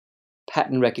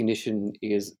 Pattern recognition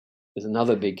is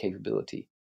another big capability.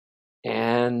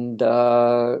 and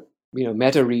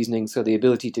meta reasoning, so the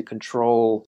ability to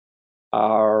control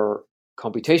our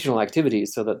computational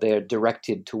activities so that they're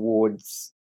directed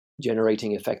towards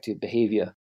generating effective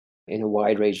behavior in a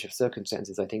wide range of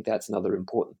circumstances. I think that's another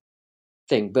important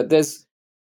thing. But there's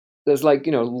like,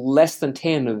 less than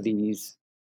 10 of these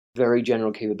very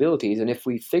general capabilities. And if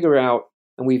we figure out,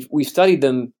 and we've studied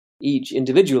them each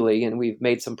individually, and we've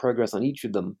made some progress on each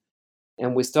of them,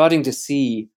 and we're starting to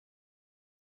see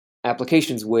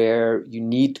applications where you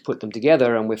need to put them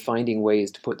together, and we're finding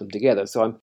ways to put them together. So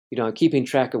I'm keeping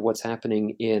track of what's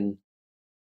happening in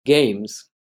games,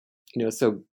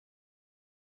 so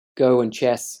Go and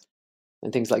chess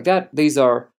and things like that. These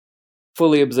are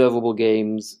fully observable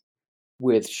games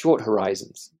with short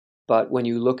horizons. But when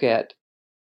you look at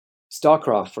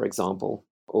StarCraft, for example,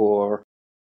 or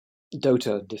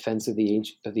Dota, Defense of the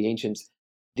Ancients,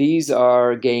 these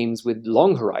are games with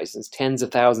long horizons, tens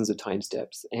of thousands of time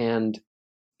steps, and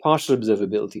partial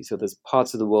observability. So there's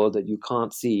parts of the world that you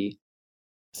can't see,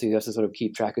 so you have to sort of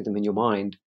keep track of them in your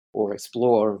mind or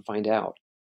explore and find out.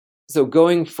 So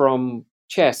going from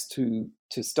chess to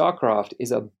StarCraft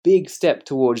is a big step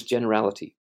towards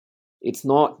generality. It's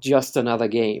not just another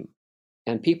game.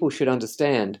 And people should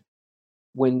understand,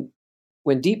 when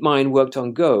DeepMind worked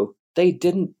on Go, they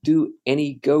didn't do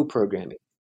any Go programming.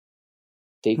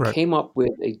 They came up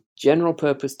with a general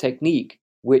purpose technique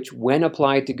which, when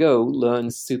applied to Go,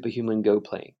 learns superhuman Go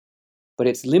playing. But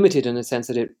it's limited in the sense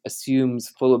that it assumes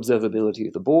full observability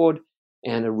of the board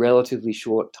and a relatively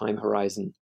short time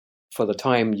horizon. For the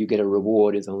time you get a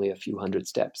reward is only a few hundred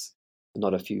steps,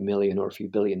 not a few million or a few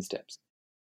billion steps.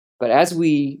 But as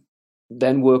we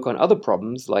then work on other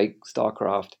problems like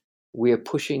StarCraft, we are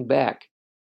pushing back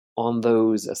on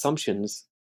those assumptions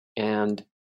and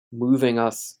moving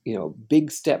us,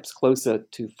 big steps closer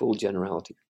to full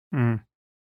generality.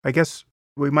 I guess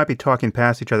we might be talking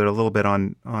past each other a little bit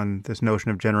on this notion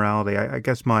of generality. I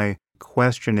guess my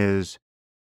question is,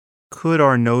 could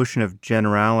our notion of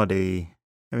generality,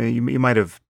 I mean, you might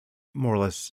have more or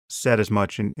less said as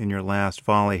much in your last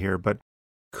volley here, but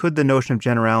could the notion of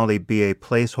generality be a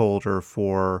placeholder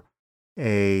for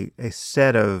a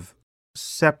set of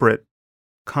separate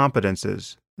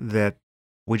competences that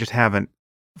we just haven't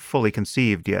fully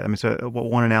conceived yet? I mean, so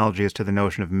one analogy is to the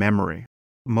notion of memory.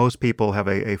 Most people have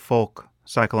a folk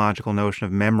psychological notion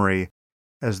of memory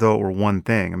as though it were one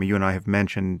thing. I mean, you and I have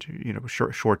mentioned,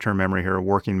 short-term memory here, or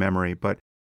working memory, but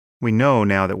we know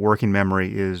now that working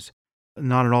memory is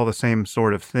not at all the same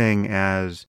sort of thing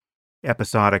as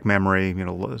episodic memory,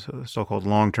 so-called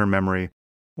long-term memory,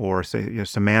 or say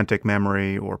semantic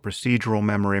memory or procedural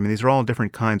memory. I mean, these are all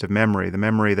different kinds of memory. The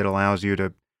memory that allows you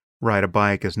to ride a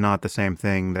bike is not the same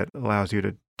thing that allows you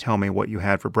to tell me what you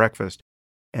had for breakfast.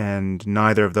 And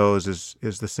neither of those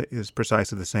is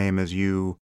precisely the same as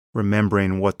you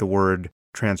remembering what the word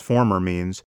transformer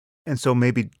means. And so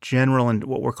maybe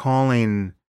what we're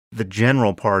calling the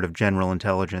general part of general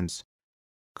intelligence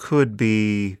could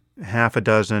be half a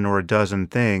dozen or a dozen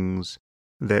things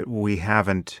that we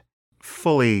haven't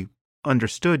fully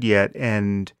understood yet.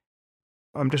 And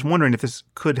I'm just wondering if this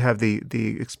could have the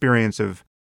experience of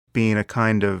being a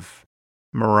kind of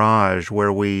mirage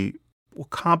where we will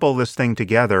cobble this thing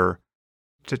together.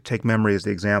 To take memory as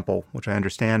the example, which I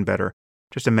understand better.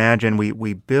 Just imagine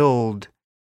we build,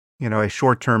 a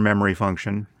short-term memory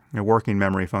function, a working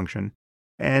memory function,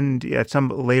 and at some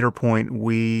later point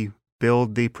we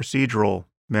build the procedural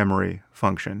memory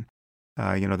function,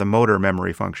 the motor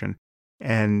memory function.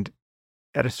 And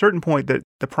at a certain point,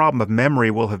 the problem of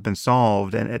memory will have been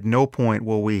solved, and at no point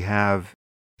will we have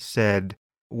said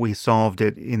we solved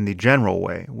it in the general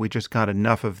way. We just got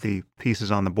enough of the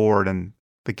pieces on the board, and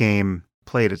the game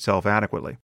played itself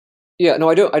adequately. Yeah, no,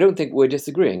 I don't think we're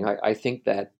disagreeing. I think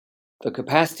that the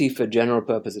capacity for general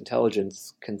purpose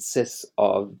intelligence consists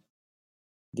of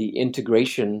the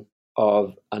integration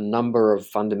of a number of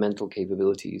fundamental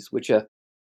capabilities, which are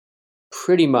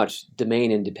pretty much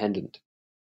domain independent.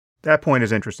 That point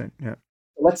is interesting, yeah.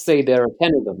 Let's say there are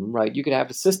 10 of them, right? You could have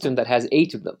a system that has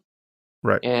 8 of them.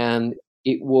 Right. And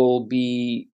it will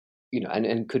be,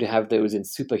 and could have those in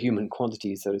superhuman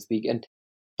quantities, so to speak.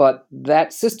 But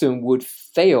that system would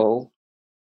fail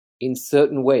in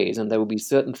certain ways, and there will be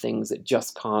certain things it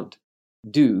just can't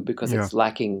do because it's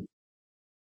lacking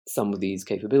some of these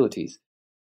capabilities.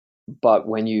 But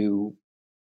when you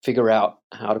figure out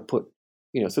how to put,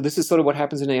 so this is sort of what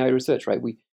happens in AI research, right?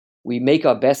 We make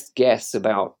our best guess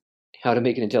about how to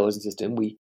make an intelligent system.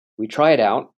 We try it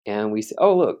out, and we say,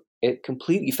 oh, look, it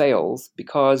completely fails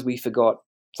because we forgot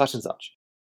such and such.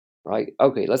 Right?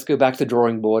 Okay, let's go back to the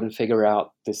drawing board and figure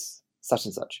out this such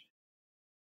and such.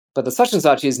 But the such and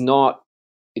such is not,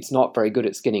 it's not very good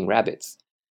at skinning rabbits.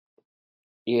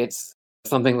 It's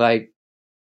something like,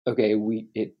 okay,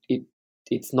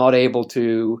 it's not able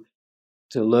to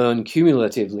learn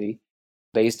cumulatively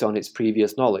based on its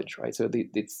previous knowledge, right? So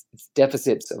it's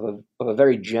deficits of a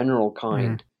very general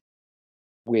kind,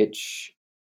 which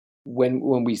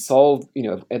when we solve,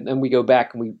 and then we go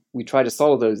back and we try to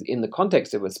solve those in the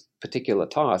context of a particular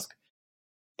task,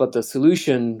 but the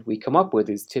solution we come up with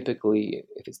is typically,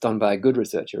 if it's done by a good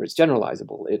researcher, it's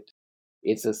generalizable.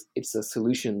 It's a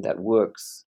solution that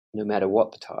works no matter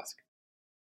what the task.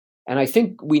 And I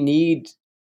think we need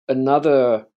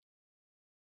another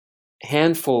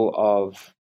handful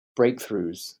of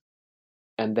breakthroughs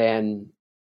and then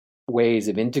ways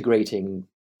of integrating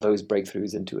those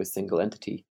breakthroughs into a single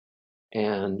entity.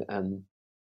 And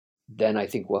then I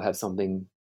think we'll have something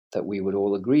that we would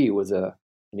all agree was an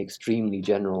extremely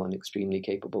general and extremely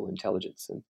capable intelligence.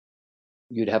 And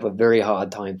you'd have a very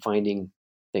hard time finding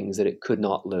things that it could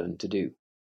not learn to do.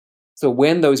 So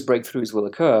when those breakthroughs will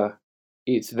occur,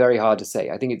 it's very hard to say.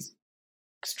 I think it's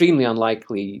extremely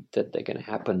unlikely that they're going to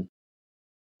happen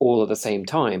all at the same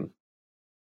time,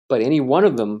 but any one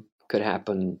of them could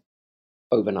happen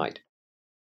overnight.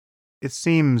 It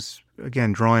seems,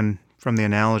 again, drawing from the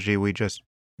analogy we just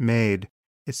made,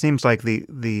 it seems like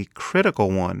the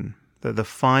critical one, the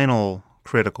final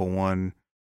critical one,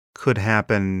 could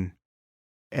happen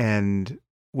and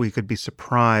we could be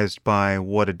surprised by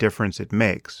what a difference it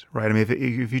makes, right? I mean,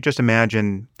 if you just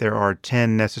imagine there are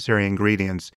 10 necessary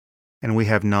ingredients and we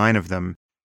have 9 of them,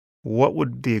 what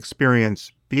would the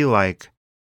experience be like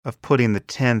of putting the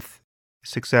 10th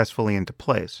successfully into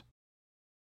place?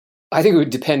 I think it would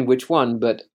depend which one,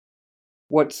 but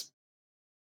what's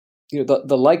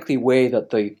the likely way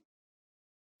that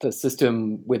the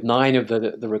system with 9 of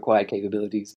the required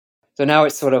capabilities. So now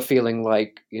it's sort of feeling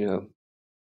like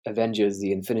Avengers: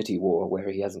 The Infinity War,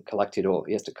 where he has to collect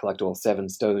all 7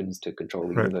 stones to control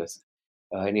the universe.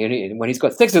 And when he's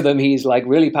got 6 of them, he's like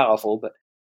really powerful. But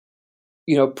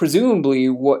presumably,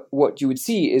 what you would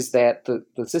see is that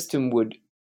the system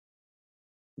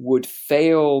would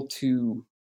fail to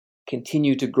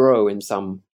continue to grow in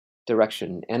some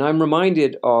direction. And I'm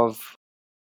reminded of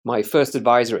my first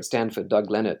advisor at Stanford, Doug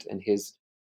Lenart, and his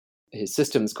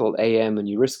systems called AM and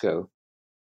Eurisco.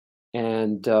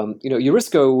 And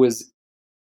Eurisco was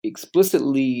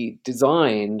explicitly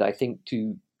designed, I think,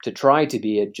 to try to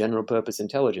be a general purpose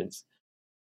intelligence.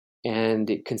 And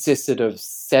it consisted of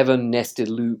 7 nested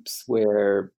loops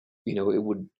where it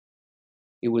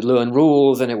would learn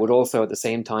rules, and it would also at the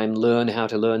same time learn how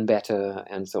to learn better,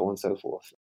 and so on and so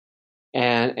forth.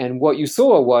 And what you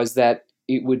saw was that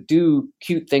it would do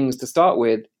cute things to start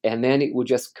with, and then it would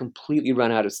just completely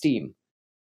run out of steam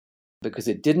because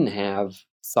it didn't have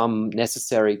some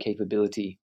necessary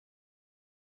capability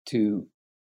to,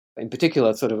 in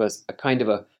particular, sort of a kind of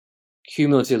a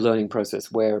cumulative learning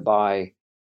process whereby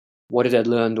what it had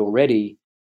learned already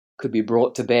could be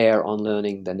brought to bear on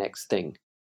learning the next thing.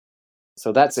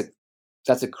 So that's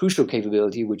a crucial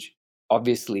capability, which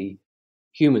obviously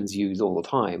humans use all the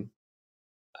time.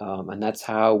 And that's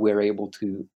how we're able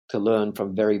to learn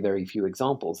from very, very few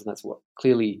examples. And that's what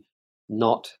clearly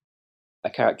not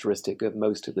a characteristic of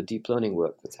most of the deep learning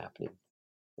work that's happening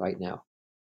right now.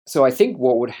 So I think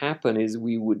what would happen is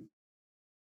we would,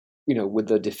 with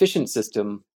the deficient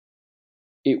system,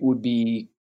 it would be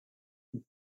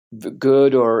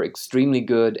good or extremely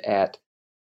good at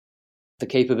the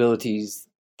capabilities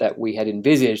that we had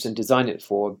envisaged and designed it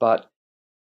for, but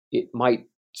it might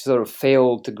sort of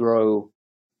fail to grow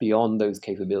beyond those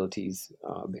capabilities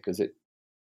because it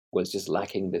was just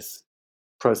lacking this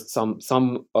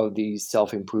some of these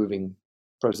self-improving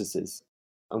processes.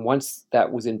 And once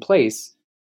that was in place,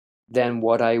 then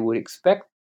what I would expect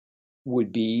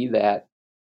would be that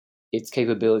its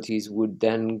capabilities would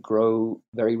then grow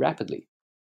very rapidly,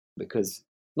 because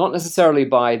not necessarily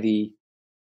by the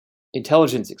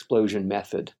intelligence explosion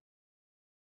method,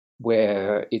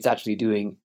 where it's actually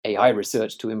doing AI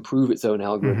research to improve its own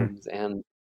algorithms and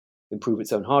improve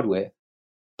its own hardware,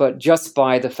 but just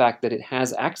by the fact that it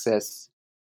has access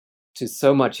to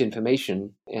so much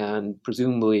information and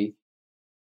presumably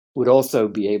would also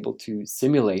be able to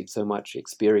simulate so much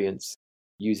experience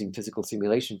using physical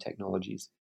simulation technologies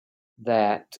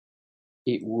that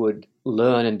it would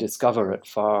learn and discover at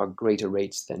far greater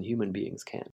rates than human beings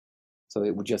can. So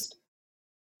it would just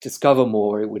discover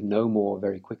more, it would know more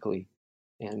very quickly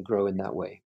and grow in that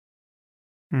way.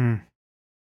 Yeah,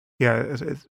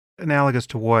 it's analogous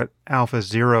to what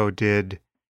AlphaZero did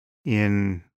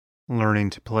in learning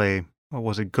to play, what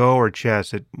was it, Go or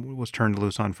chess? It was turned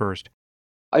loose on first.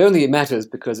 I don't think it matters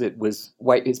because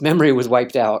its memory was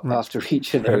wiped out after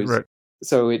each of those. Right.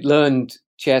 So it learned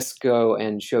chess, Go,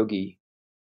 and shogi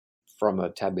from a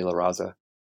tabula rasa.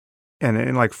 And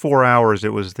in like 4 hours,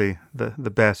 it was the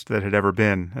best that had ever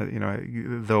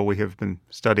been. Though we have been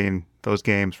studying those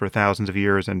games for thousands of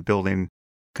years and building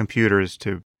computers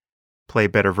to play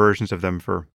better versions of them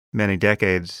for many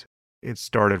decades, it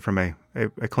started from a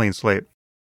clean slate.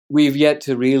 We've yet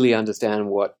to really understand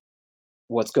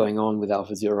what's going on with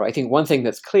AlphaZero. I think one thing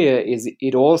that's clear is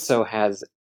it also has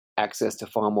access to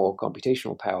far more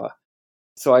computational power.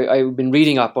 So I've been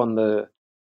reading up on the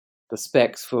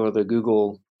specs for the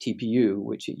Google TPU,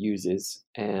 which it uses,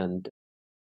 and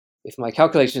if my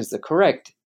calculations are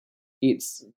correct,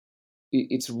 its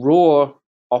raw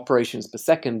operations per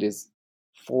second is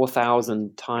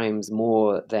 4,000 times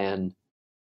more than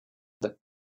the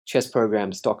chess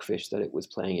program Stockfish that it was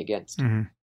playing against. Mm-hmm.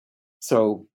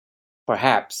 So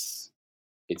perhaps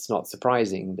it's not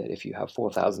surprising that if you have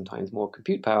 4,000 times more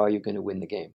compute power, you're going to win the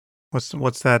game.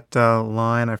 What's that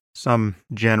line? Some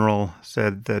general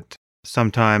said that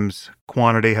sometimes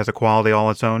quantity has a quality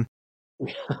all its own.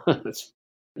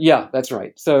 Yeah, that's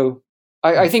right. So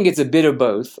I think it's a bit of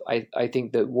both. I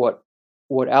think that what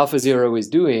AlphaZero is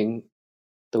doing,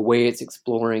 the way it's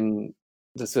exploring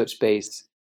the search space,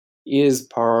 is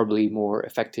probably more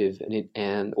effective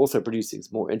and also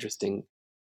produces more interesting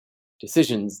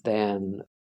decisions than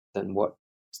what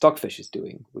Stockfish is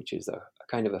doing, which is a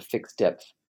kind of a fixed depth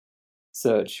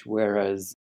search,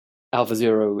 whereas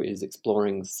AlphaZero is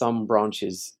exploring some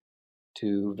branches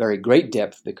to very great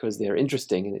depth because they're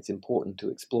interesting and it's important to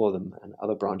explore them, and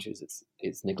other branches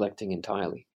it's neglecting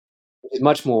entirely. It's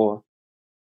much more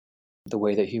the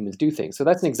way that humans do things. So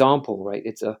that's an example, right?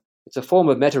 It's a form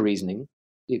of meta reasoning.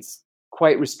 It's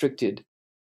quite restricted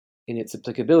in its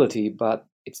applicability, but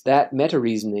it's that meta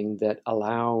reasoning that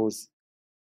allows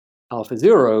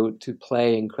AlphaZero to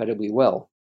play incredibly well.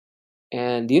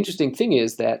 And the interesting thing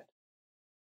is that,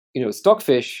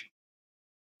 Stockfish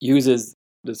uses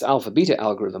this alpha-beta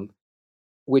algorithm,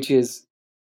 which is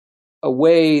a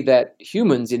way that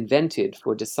humans invented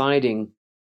for deciding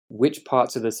which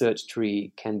parts of the search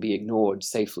tree can be ignored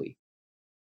safely.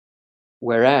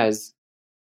 Whereas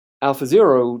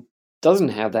AlphaZero doesn't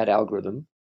have that algorithm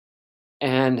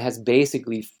and has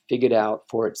basically figured out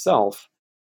for itself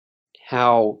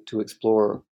how to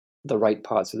explore the right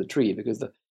parts of the tree, because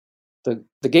the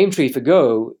game tree for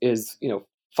Go is,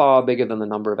 far bigger than the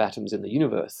number of atoms in the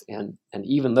universe. And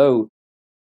even though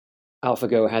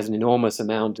AlphaGo has an enormous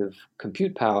amount of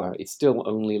compute power, it's still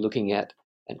only looking at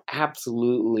an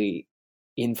absolutely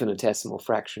infinitesimal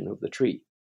fraction of the tree.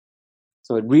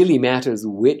 So it really matters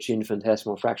which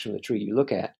infinitesimal fraction of the tree you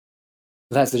look at.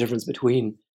 That's the difference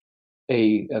between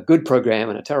a good program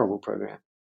and a terrible program.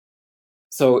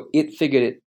 So it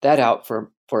figured that out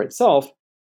for itself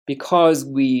because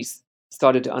we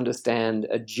started to understand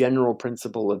a general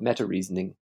principle of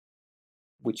meta-reasoning,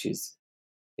 which is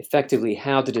effectively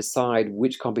how to decide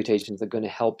which computations are going to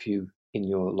help you in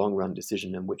your long-run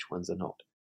decision and which ones are not.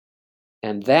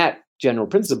 And that general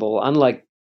principle, unlike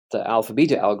the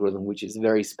alpha-beta algorithm, which is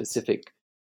very specific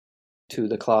to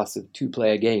the class of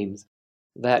two-player games,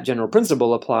 that general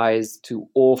principle applies to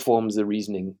all forms of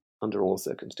reasoning under all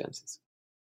circumstances.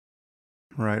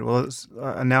 Right. Well,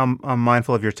 now I'm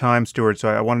mindful of your time, Stuart, so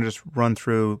I want to just run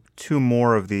through two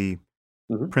more of the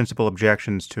principal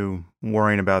objections to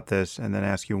worrying about this and then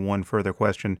ask you one further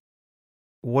question.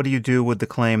 What do you do with the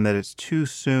claim that it's too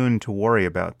soon to worry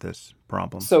about this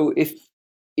problem? So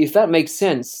if that makes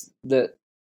sense, the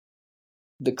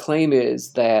claim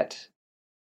is that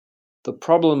the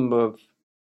problem of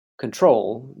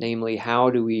control, namely how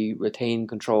do we retain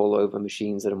control over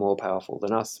machines that are more powerful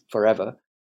than us forever,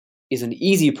 is an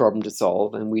easy problem to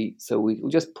solve, and we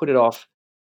just put it off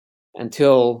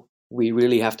until we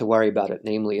really have to worry about it,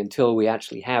 namely until we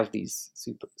actually have these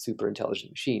super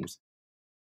intelligent machines.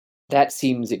 That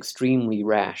seems extremely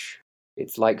rash.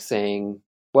 It's like saying,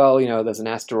 well, there's an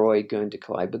asteroid going to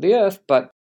collide with the Earth,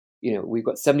 but we've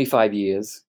got 75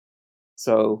 years,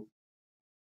 so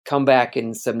come back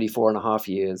in 74 and a half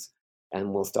years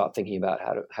and we'll start thinking about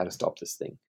how to stop this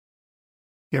thing.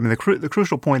 Yeah, I mean, the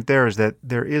crucial point there is that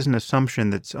there is an assumption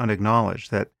that's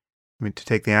unacknowledged that, to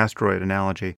take the asteroid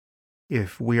analogy,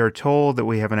 if we are told that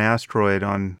we have an asteroid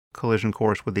on collision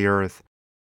course with the Earth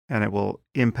and it will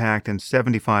impact in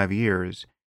 75 years,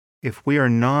 if we are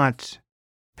not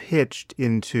pitched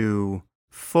into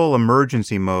full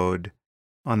emergency mode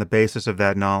on the basis of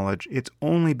that knowledge, it's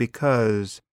only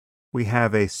because we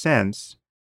have a sense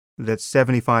that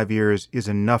 75 years is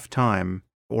enough time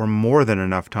or more than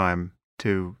enough time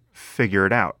to figure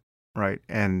it out. right?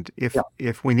 And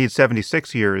if we need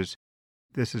 76 years,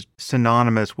 this is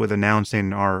synonymous with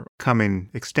announcing our coming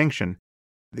extinction.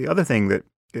 The other thing that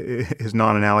is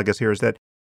non-analogous here is that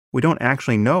we don't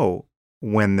actually know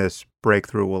when this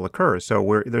breakthrough will occur.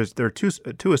 So there are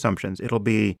two assumptions. It'll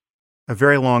be a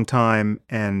very long time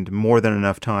and more than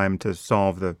enough time to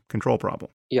solve the control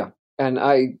problem. Yeah, and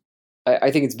I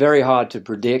think it's very hard to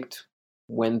predict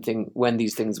when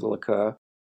these things will occur.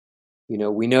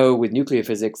 We know with nuclear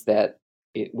physics that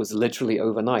it was literally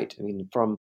overnight. I mean,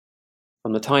 from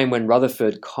the time when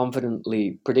Rutherford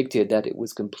confidently predicted that it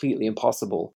was completely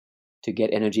impossible to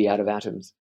get energy out of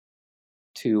atoms,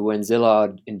 to when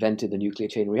Szilard invented the nuclear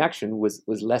chain reaction was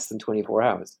less than 24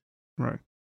 hours. Right.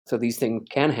 So these things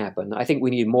can happen. I think we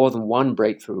need more than one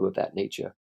breakthrough of that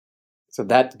nature. So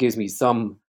that gives me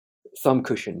some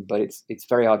cushion, but it's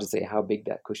very hard to say how big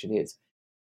that cushion is.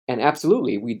 And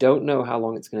absolutely, we don't know how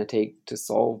long it's going to take to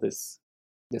solve this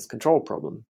control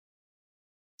problem.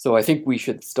 So I think we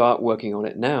should start working on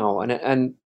it now.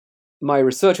 And my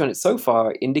research on it so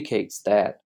far indicates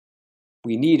that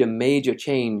we need a major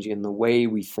change in the way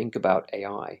we think about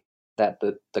AI, that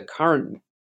the current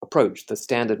approach, the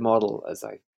standard model, as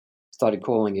I started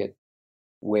calling it,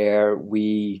 where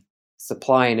we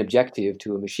supply an objective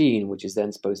to a machine, which is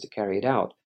then supposed to carry it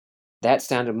out, that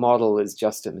standard model is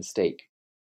just a mistake.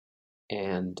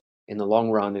 And in the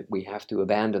long run, we have to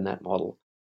abandon that model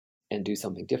and do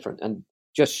something different. And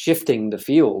just shifting the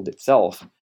field itself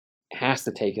has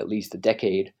to take at least a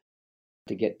decade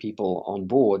to get people on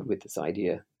board with this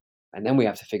idea. And then we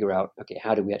have to figure out, okay,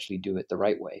 how do we actually do it the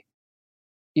right way?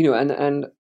 And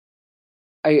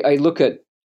I look at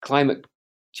climate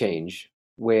change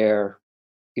where,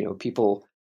 people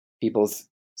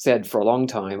said for a long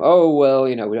time, oh, well,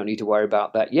 we don't need to worry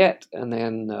about that yet. And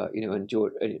then, and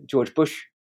George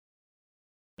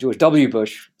W.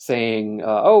 Bush saying,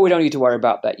 oh, we don't need to worry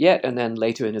about that yet. And then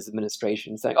later in his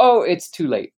administration saying, oh, it's too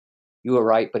late. You were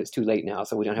right, but it's too late now,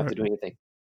 so we don't have to do anything.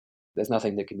 There's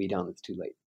nothing that can be done. It's too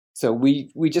late. So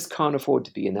we just can't afford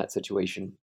to be in that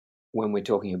situation when we're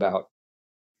talking about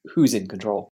who's in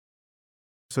control.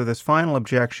 So this final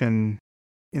objection,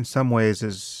 in some ways,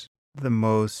 is the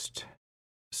most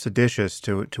seditious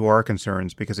to our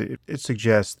concerns because it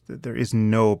suggests that there is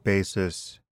no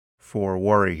basis for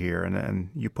worry here. And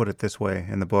you put it this way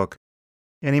in the book: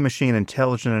 any machine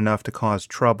intelligent enough to cause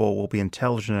trouble will be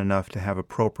intelligent enough to have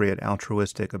appropriate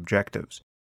altruistic objectives.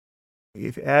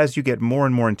 If, as you get more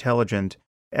and more intelligent,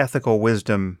 ethical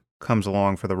wisdom comes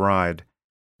along for the ride,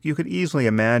 you could easily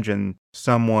imagine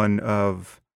someone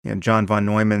of John von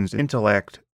Neumann's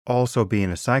intellect also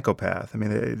being a psychopath. I mean,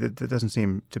 there doesn't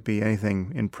seem to be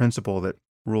anything in principle that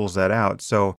rules that out.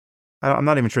 So I'm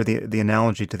not even sure the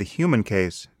analogy to the human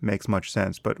case makes much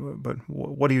sense. But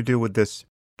what do you do with this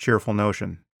cheerful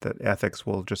notion that ethics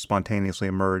will just spontaneously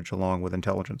emerge along with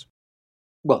intelligence?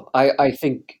 Well, I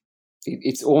think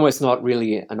it's almost not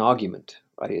really an argument,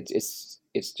 right? It's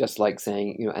just like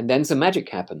saying, and then some magic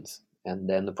happens, and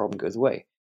then the problem goes away.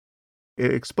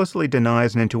 It explicitly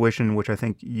denies an intuition which I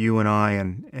think you and I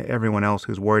and everyone else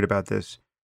who's worried about this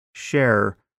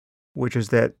share, which is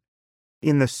that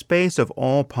in the space of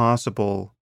all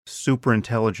possible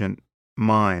superintelligent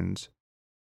minds,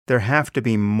 there have to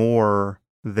be more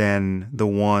than the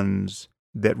ones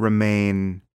that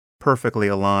remain perfectly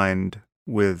aligned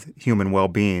with human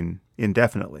well-being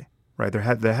indefinitely, right? There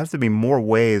has to be more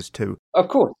ways to, of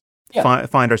course,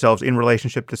 find ourselves in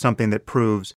relationship to something that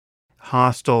proves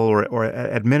hostile or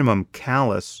at minimum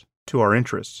callous to our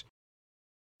interests.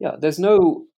 Yeah, there's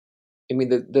no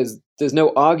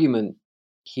argument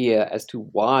here as to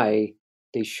why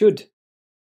they should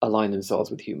align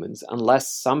themselves with humans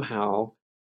unless somehow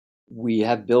we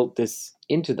have built this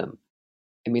into them.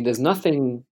 I mean, there's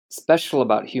nothing special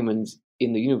about humans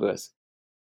in the universe.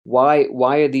 Why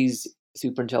are these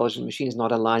superintelligent machines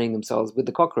not aligning themselves with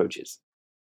the cockroaches?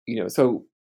 So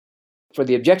for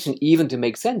the objection even to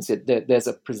make sense, there's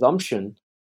a presumption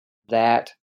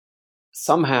that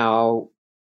somehow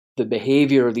the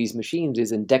behavior of these machines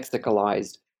is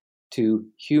indexicalized to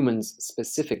humans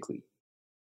specifically.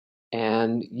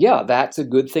 And yeah, that's a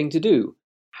good thing to do.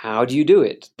 How do you do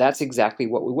it? That's exactly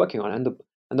what we're working on.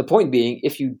 And the point being,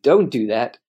 if you don't do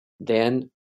that, then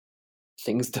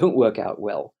things don't work out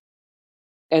well.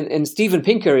 And Steven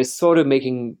Pinker is sort of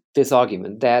making this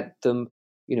argument that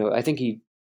I think he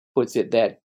puts it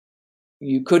that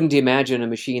you couldn't imagine a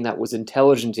machine that was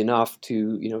intelligent enough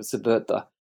to subvert the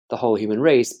whole human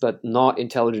race, but not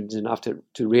intelligent enough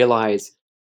to realize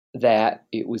that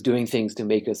it was doing things to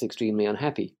make us extremely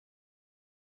unhappy.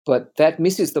 But that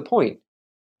misses the point.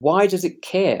 Why does it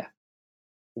care?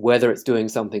 whether it's doing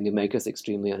something to make us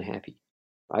extremely unhappy,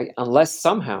 right? Unless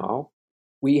somehow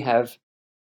we have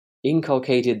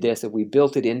inculcated this, and we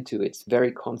built it into its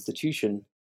very constitution,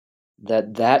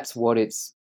 that that's what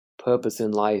its purpose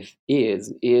in life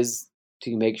is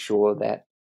to make sure that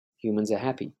humans are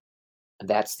happy. And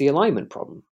that's the alignment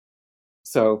problem.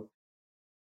 So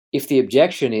if the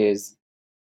objection is,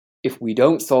 if we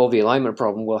don't solve the alignment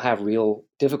problem, we'll have real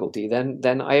difficulty,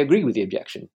 then I agree with the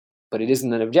objection. But it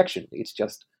isn't an objection. It's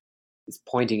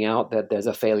pointing out that there's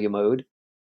a failure mode,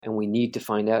 and we need to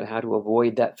find out how to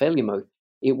avoid that failure mode.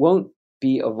 It won't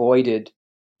be avoided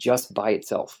just by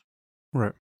itself.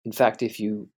 Right. In fact, if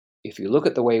you look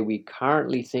at the way we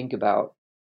currently think about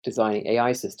designing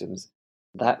AI systems,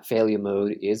 that failure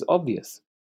mode is obvious.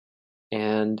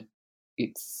 And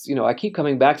it's, I keep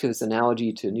coming back to this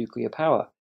analogy to nuclear power.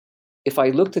 If I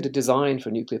looked at a design for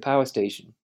a nuclear power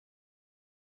station,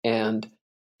 and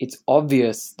it's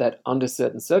obvious that under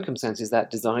certain circumstances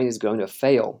that design is going to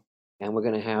fail, and we're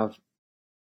going to have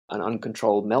an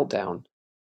uncontrolled meltdown,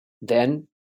 then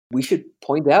we should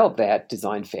point out that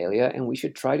design failure and we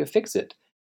should try to fix it.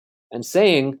 And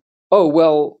saying, oh,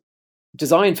 well,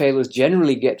 design failures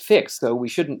generally get fixed, so we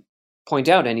shouldn't point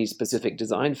out any specific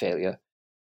design failure,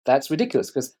 that's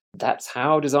ridiculous, because that's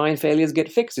how design failures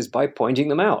get fixed, is by pointing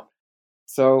them out.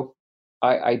 So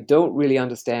I don't really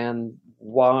understand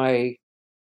why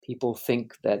people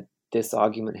think that this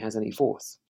argument has any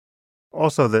force.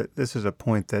 Also, that this is a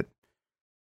point that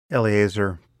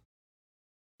Eliezer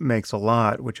makes a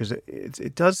lot, which is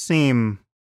it does seem,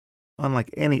 unlike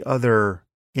any other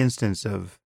instance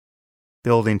of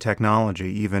building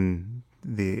technology, even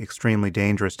the extremely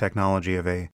dangerous technology of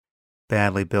a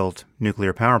badly built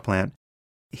nuclear power plant,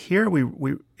 here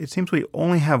it seems we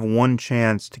only have one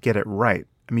chance to get it right.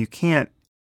 I mean,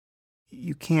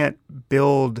 you can't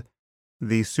build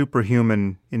the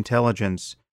superhuman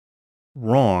intelligence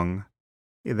wrong,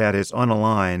 that is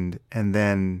unaligned, and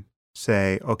then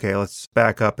say, okay, let's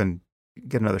back up and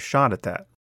get another shot at that.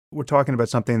 We're talking about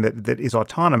something that is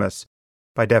autonomous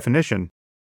by definition,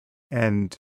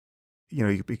 and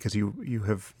because you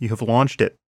have launched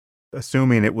it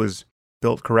assuming it was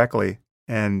built correctly,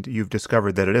 and you've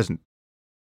discovered that it isn't.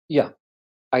 Yeah,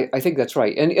 I think that's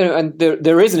right. And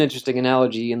there is an interesting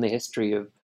analogy in the history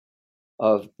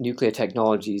of nuclear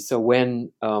technology. So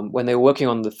when they were working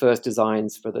on the first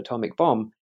designs for the atomic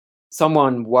bomb,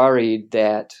 someone worried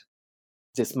that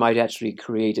this might actually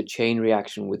create a chain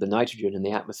reaction with the nitrogen in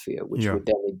the atmosphere, which would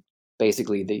then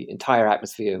basically the entire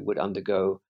atmosphere would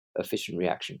undergo a fission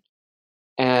reaction.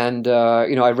 And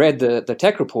I read the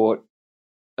tech report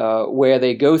where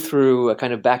they go through a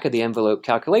kind of back of the envelope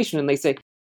calculation, and they say,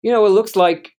 it looks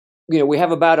like we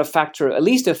have about at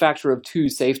least a factor of 2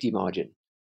 safety margin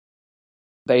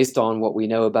based on what we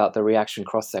know about the reaction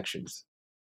cross sections.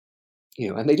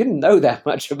 And they didn't know that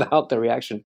much about the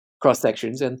reaction cross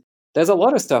sections, and there's a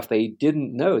lot of stuff they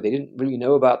didn't know. They didn't really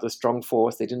know about the strong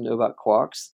force. They didn't know about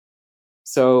quarks.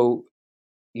 So,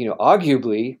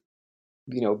 arguably,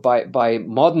 by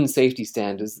modern safety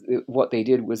standards, what they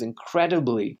did was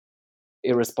incredibly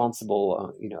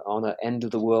irresponsible, on an end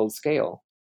of the world scale.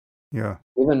 Yeah.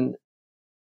 Given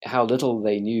how little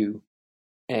they knew,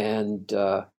 and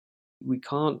we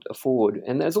can't afford.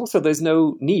 And there's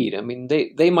no need. I mean,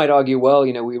 they might argue, well,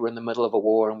 we were in the middle of a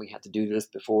war and we had to do this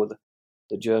before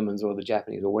the Germans or the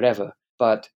Japanese or whatever.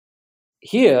 But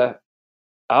here,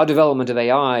 our development of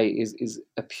AI is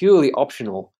a purely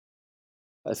optional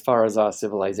as far as our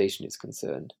civilization is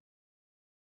concerned.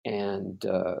 And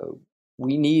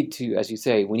we need to, as you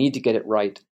say, get it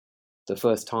right the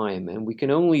first time. And we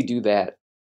can only do that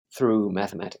through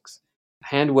mathematics.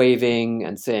 Hand waving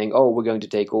and saying, oh, we're going to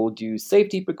take all due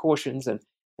safety precautions and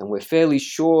we're fairly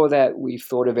sure that we've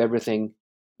thought of everything,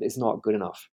 is not good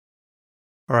enough.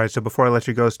 All right, so before I let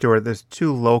you go, Stuart, there's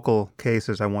 2 local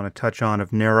cases I want to touch on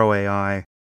of narrow AI,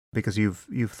 because you've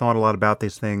thought a lot about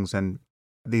these things, and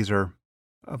these are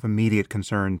of immediate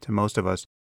concern to most of us.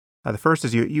 The first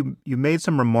is you made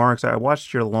some remarks. I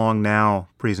watched your Long Now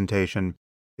presentation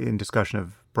in discussion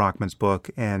of Brockman's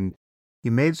book, and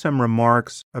you made some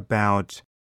remarks about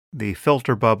the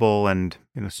filter bubble and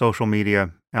social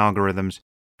media algorithms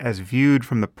as viewed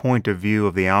from the point of view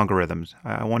of the algorithms.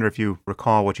 I wonder if you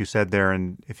recall what you said there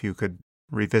and if you could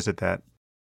revisit that.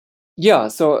 Yeah,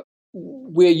 so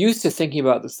we're used to thinking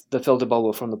about the filter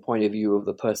bubble from the point of view of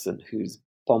the person who's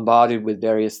bombarded with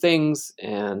various things,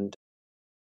 and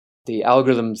the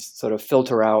algorithms sort of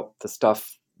filter out the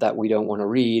stuff that we don't want to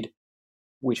read,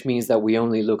 which means that we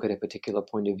only look at a particular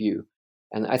point of view.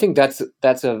 And I think that's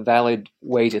a valid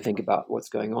way to think about what's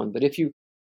going on. But if you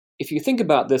think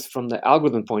about this from the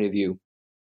algorithm point of view,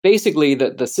 basically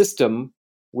the system,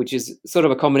 which is sort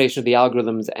of a combination of the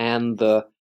algorithms and the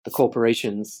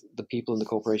corporations, the people in the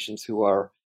corporations who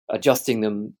are adjusting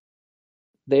them,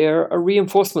 they're a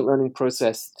reinforcement learning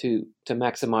process to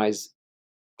maximize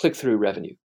click-through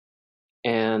revenue.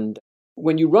 And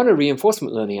when you run a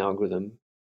reinforcement learning algorithm,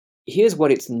 here's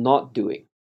what it's not doing.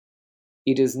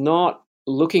 It is not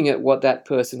looking at what that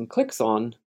person clicks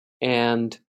on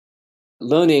and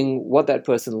learning what that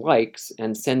person likes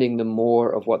and sending them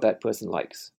more of what that person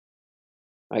likes.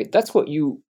 Right? That's what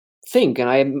you think,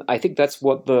 and I think that's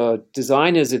what the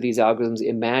designers of these algorithms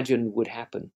imagined would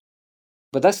happen.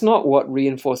 But that's not what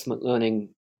reinforcement learning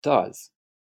does.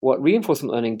 What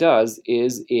reinforcement learning does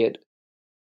is it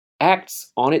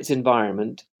acts on its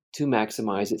environment to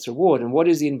maximize its reward. And what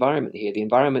is the environment here? The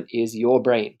environment is your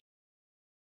brain.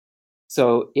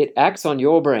 So it acts on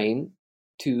your brain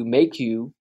to make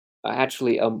you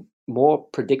actually a more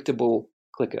predictable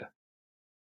clicker.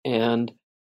 And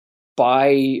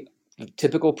by the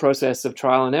typical process of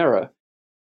trial and error,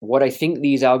 what I think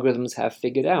these algorithms have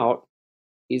figured out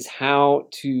is how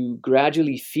to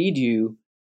gradually feed you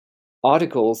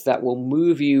articles that will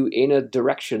move you in a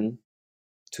direction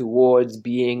towards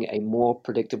being a more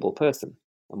predictable person,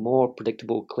 a more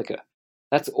predictable clicker.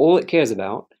 That's all it cares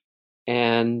about.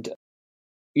 And,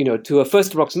 to a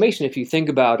first approximation, if you think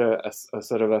about a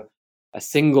sort of a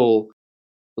single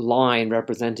line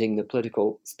representing the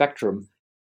political spectrum,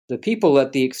 the people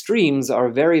at the extremes are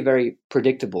very, very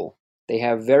predictable. They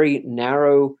have very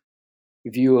narrow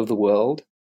view of the world,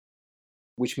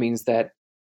 which means that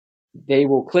they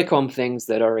will click on things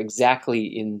that are exactly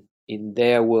in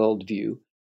their worldview,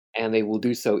 and they will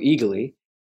do so eagerly,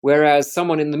 whereas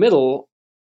someone in the middle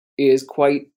is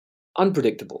quite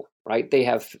unpredictable, right?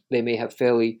 They may have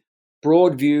fairly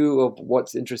broad view of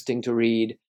what's interesting to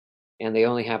read, and they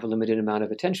only have a limited amount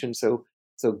of attention. So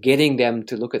getting them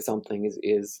to look at something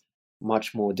is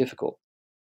much more difficult.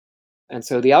 And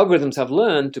so the algorithms have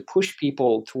learned to push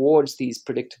people towards these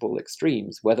predictable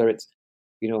extremes, whether it's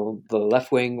the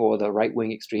left wing or the right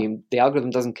wing extreme. The algorithm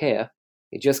doesn't care.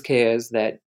 It just cares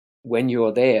that when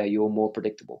you're there, you're more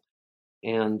predictable.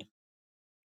 And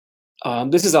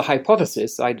this is a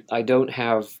hypothesis. I don't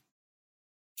have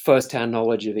first-hand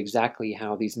knowledge of exactly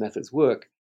how these methods work,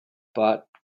 but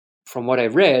from what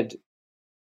I've read,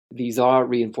 these are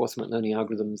reinforcement learning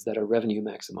algorithms that are revenue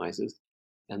maximizers,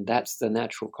 and that's the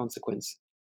natural consequence.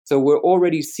 So we're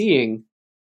already seeing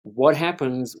what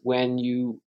happens when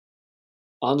you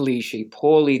unleash a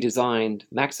poorly designed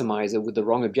maximizer with the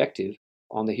wrong objective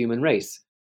on the human race.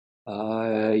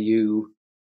 You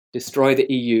destroy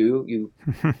the EU, you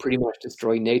pretty much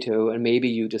destroy NATO, and maybe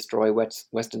you destroy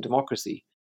Western democracy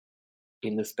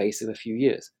in the space of a few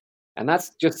years. And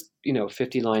that's just,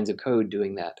 50 lines of code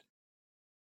doing that.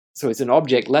 So it's an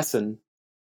object lesson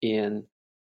in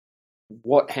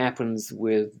what happens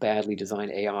with badly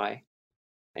designed AI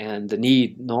and the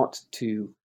need not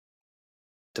to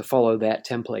follow that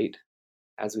template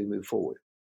as we move forward.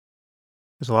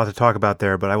 There's a lot to talk about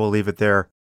there, but I will leave it there.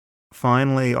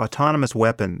 Finally, autonomous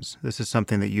weapons. This is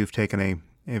something that you've taken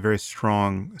a very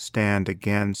strong stand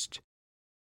against.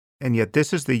 And yet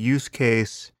this is the use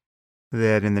case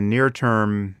that in the near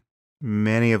term,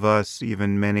 many of us,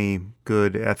 even many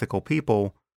good ethical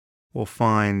people, will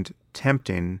find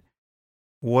tempting.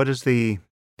 What is the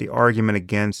argument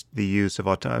against the use of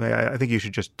autonomy? I think you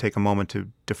should just take a moment to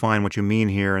define what you mean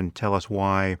here and tell us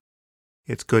why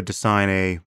it's good to sign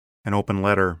an open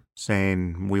letter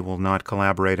saying we will not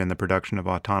collaborate in the production of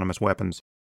autonomous weapons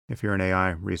if you're an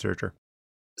AI researcher.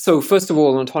 So first of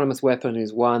all, an autonomous weapon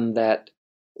is one that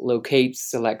locates,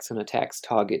 selects, and attacks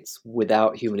targets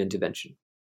without human intervention.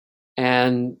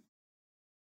 And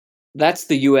that's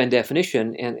the UN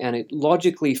definition, and it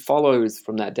logically follows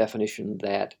from that definition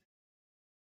that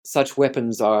such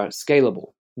weapons are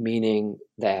scalable, meaning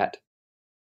that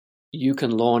you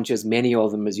can launch as many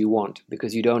of them as you want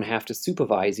because you don't have to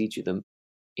supervise each of them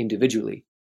individually.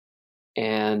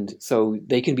 And so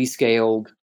they can be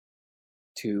scaled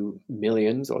to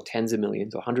millions or tens of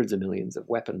millions or hundreds of millions of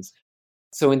weapons.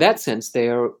 So in that sense, they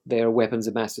are weapons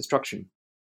of mass destruction.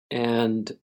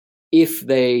 And if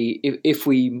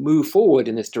we move forward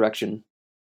in this direction,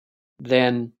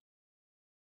 then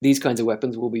these kinds of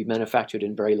weapons will be manufactured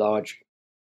in very large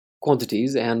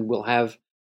quantities and will have,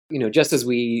 just as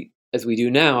we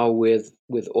do now with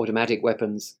automatic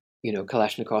weapons,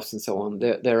 Kalashnikovs and so on,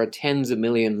 there are tens of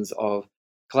millions of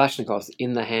Kalashnikovs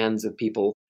in the hands of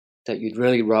people that you'd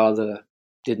really rather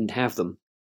didn't have them.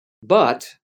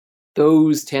 But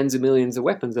those tens of millions of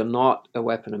weapons are not a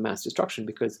weapon of mass destruction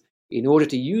because in order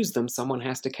to use them, someone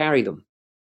has to carry them.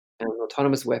 And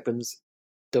autonomous weapons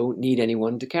don't need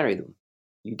anyone to carry them.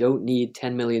 You don't need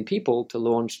 10 million people to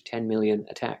launch 10 million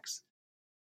attacks.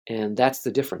 And that's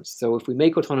the difference. So if we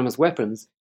make autonomous weapons,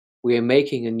 we are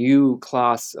making a new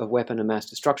class of weapon of mass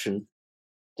destruction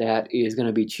that is going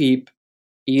to be cheap,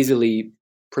 easily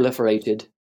proliferated,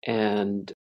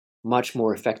 and much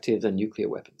more effective than nuclear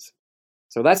weapons.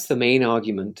 So that's the main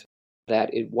argument,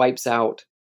 that it wipes out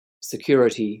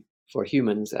security for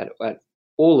humans at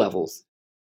all levels.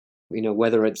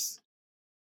 Whether it's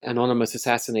anonymous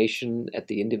assassination at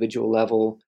the individual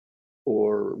level,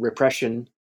 or repression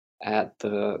at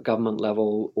the government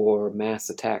level, or mass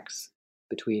attacks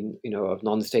between, of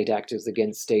non-state actors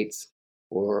against states,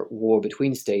 or war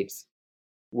between states.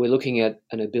 We're looking at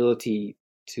an ability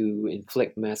to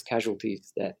inflict mass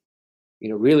casualties that,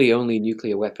 really only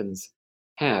nuclear weapons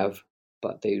have,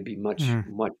 but they would be much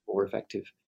more effective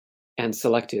and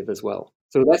selective as well.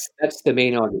 So that's the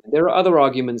main argument. There are other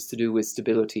arguments to do with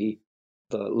stability,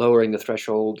 the lowering the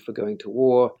threshold for going to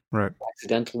war, right,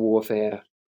 accidental warfare,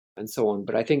 and so on.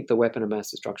 But I think the weapon of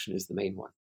mass destruction is the main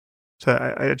one.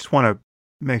 So I just want to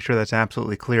make sure that's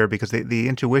absolutely clear, because the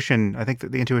intuition, I think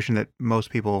that the intuition that most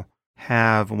people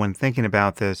have when thinking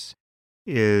about this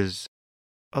is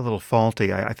a little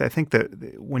faulty. I think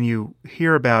that when you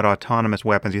hear about autonomous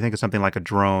weapons, you think of something like a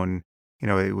drone.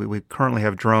 We currently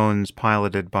have drones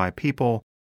piloted by people,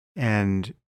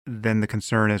 and then the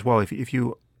concern is, well, if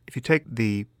you take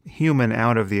the human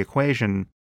out of the equation,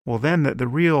 well, then the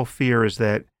real fear is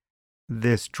that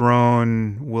this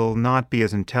drone will not be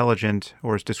as intelligent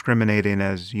or as discriminating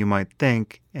as you might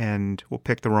think, and will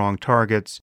pick the wrong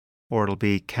targets, or it'll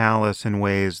be callous in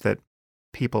ways that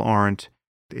people aren't.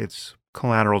 Its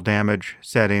collateral damage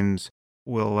settings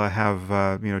will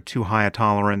have too high a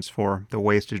tolerance for the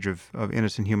wastage of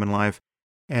innocent human life.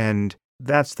 And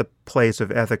that's the place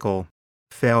of ethical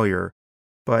failure.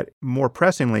 But more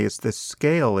pressingly, it's this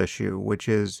scale issue, which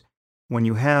is when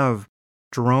you have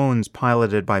drones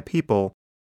piloted by people,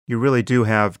 you really do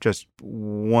have just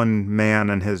one man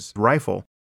and his rifle.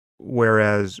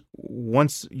 Whereas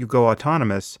once you go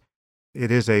autonomous,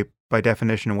 it is by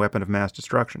definition, a weapon of mass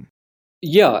destruction.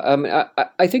 Yeah,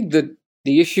 I think that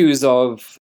the issues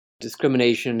of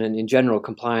discrimination and in general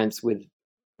compliance with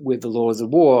the laws of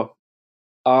war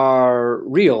are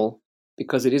real,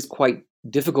 because it is quite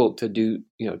difficult to do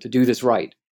this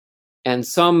right. And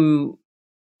some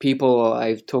people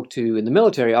I've talked to in the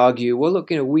military argue, well, look,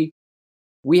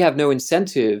 we have no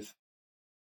incentive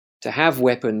to have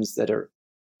weapons that are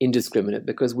indiscriminate,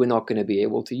 because we're not going to be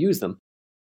able to use them,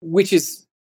 which is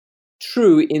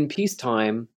true in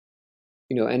peacetime.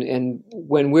 And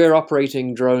when we're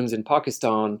operating drones in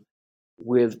Pakistan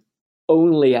with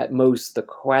only at most the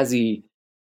quasi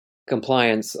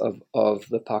compliance of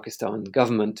the Pakistan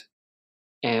government,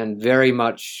 and very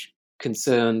much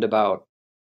concerned about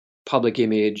public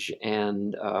image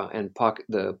and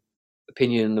the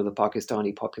opinion of the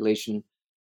Pakistani population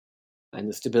and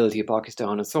the stability of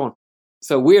Pakistan and so on.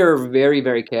 So we're very,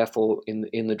 very careful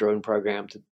in the drone program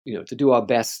to do our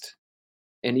best.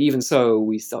 And even so,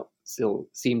 we still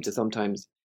seem to sometimes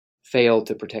fail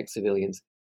to protect civilians.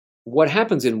 What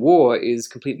happens in war is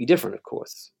completely different, of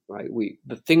course, right?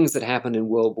 The things that happened in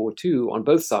World War II on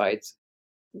both sides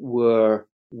were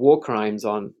war crimes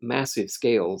on massive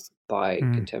scales by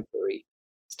contemporary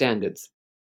standards.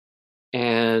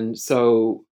 And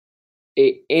so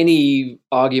any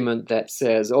argument that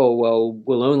says, oh, well,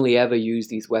 we'll only ever use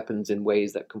these weapons in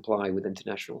ways that comply with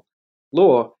international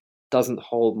law doesn't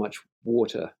hold much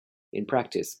water in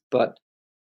practice. But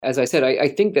as I said, I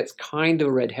think that's kind of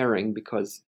a red herring,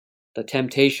 because the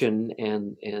temptation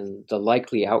and the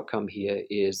likely outcome here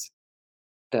is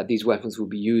that these weapons will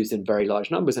be used in very large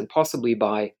numbers, and possibly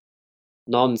by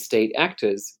non-state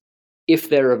actors, if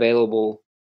they're available,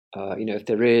 if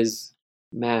there is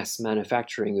mass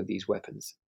manufacturing of these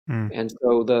weapons. And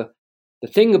so the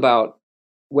thing about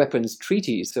weapons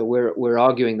treaties, so we're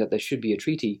arguing that there should be a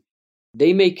treaty,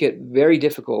 they make it very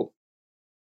difficult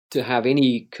to have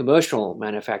any commercial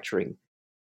manufacturing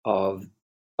of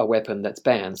a weapon that's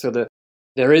banned. So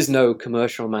there is no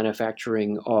commercial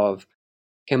manufacturing of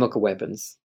chemical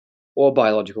weapons or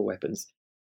biological weapons.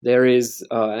 There is,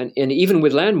 and even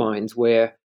with landmines,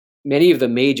 where many of the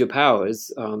major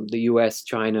powers, the US,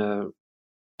 China,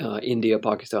 India,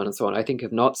 Pakistan, and so on, I think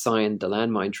have not signed the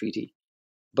landmine treaty.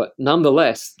 But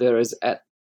nonetheless, there is at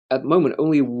the moment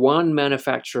only one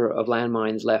manufacturer of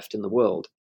landmines left in the world,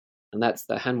 and that's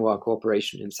the Hanwha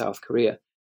Corporation in South Korea.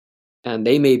 And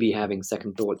they may be having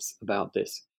second thoughts about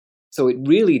this. So it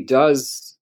really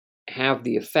does have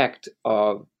the effect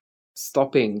of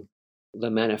stopping the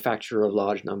manufacture of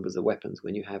large numbers of weapons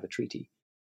when you have a treaty.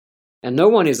 And no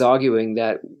one is arguing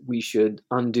that we should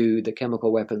undo the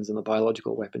chemical weapons and the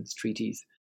biological weapons treaties.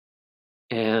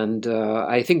 And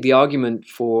I think the argument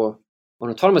for an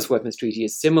autonomous weapons treaty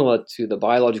is similar to the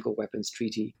biological weapons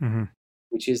treaty,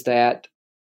 which is that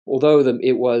although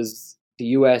it was the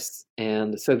US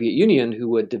and the Soviet Union who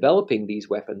were developing these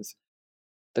weapons,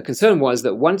 the concern was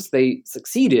that once they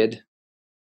succeeded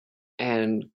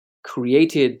and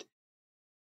created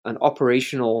an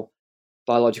operational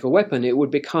biological weapon, it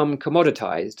would become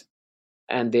commoditized,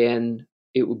 and then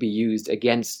it would be used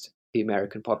against the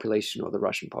American population or the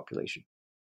Russian population.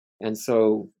 And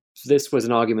so this was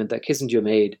an argument that Kissinger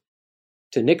made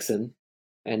to Nixon,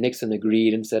 and Nixon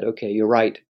agreed and said, okay, you're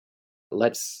right.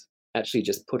 Let's actually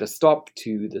just put a stop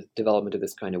to the development of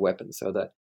this kind of weapon so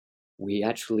that we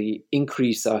actually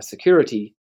increase our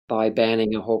security by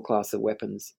banning a whole class of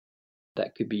weapons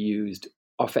that could be used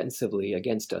offensively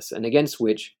against us and against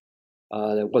which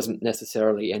there wasn't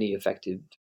necessarily any effective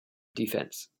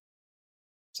defense.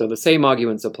 So the same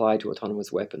arguments apply to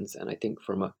autonomous weapons, and I think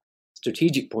from a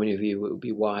strategic point of view, it would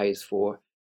be wise for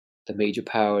the major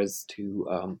powers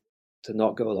to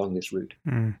not go along this route.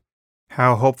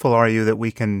 How hopeful are you that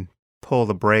we can pull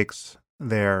the brakes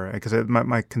there? Because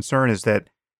my concern is that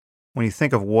when you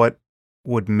think of what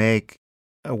would make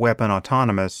a weapon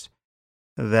autonomous,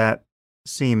 that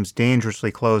seems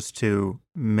dangerously close to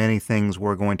many things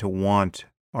we're going to want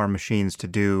our machines to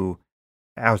do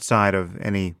outside of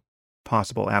any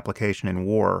possible application in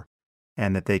war,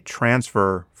 and that they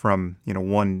transfer from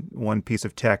one piece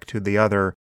of tech to the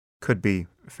other could be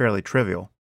fairly trivial.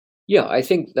 Yeah, I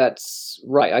think that's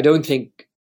right. I don't think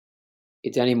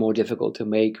it's any more difficult to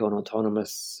make an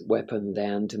autonomous weapon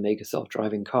than to make a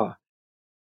self-driving car.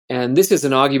 And this is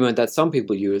an argument that some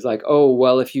people use, like, oh,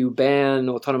 well, if you ban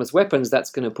autonomous weapons, that's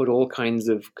going to put all kinds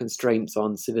of constraints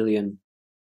on civilian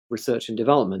research and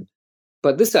development.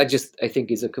 But this, I think,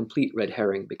 is a complete red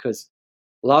herring, because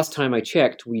last time I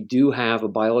checked, we do have a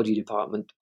biology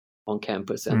department on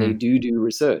campus, and they do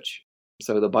research.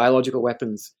 So the biological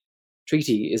weapons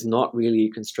treaty is not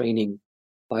really constraining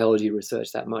biology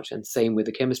research that much, and same with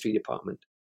the chemistry department.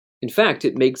 In fact,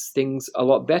 it makes things a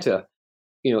lot better.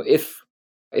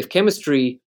 If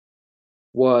chemistry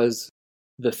was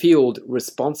the field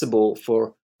responsible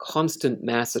for constant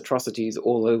mass atrocities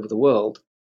all over the world,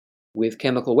 with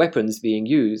chemical weapons being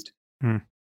used,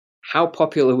 how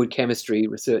popular would chemistry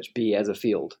research be as a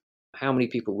field? How many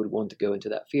people would want to go into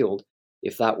that field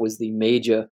if that was the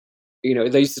major,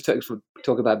 they used to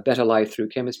talk about better life through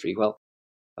chemistry. Well,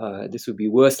 this would be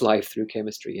worse life through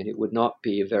chemistry, and it would not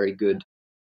be a very good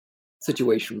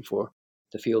situation for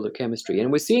the field of chemistry.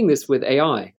 And we're seeing this with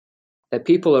AI, that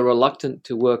people are reluctant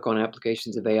to work on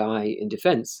applications of AI in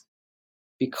defense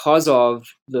because of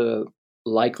the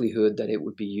likelihood that it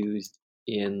would be used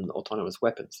in autonomous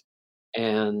weapons.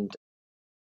 And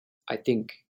I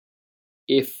think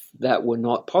if that were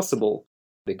not possible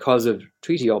because of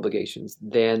treaty obligations,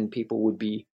 then people would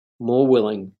be more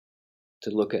willing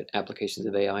to look at applications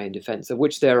of AI in defense, of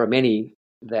which there are many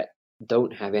that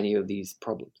don't have any of these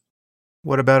problems.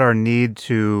 What about our need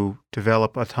to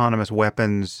develop autonomous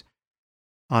weapons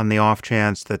on the off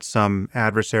chance that some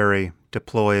adversary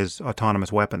deploys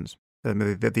autonomous weapons?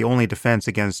 That the only defense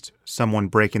against someone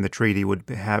breaking the treaty would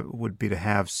be to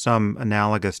have some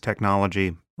analogous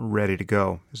technology ready to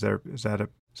go. Is that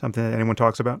something that anyone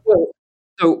talks about? Well,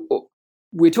 so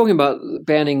we're talking about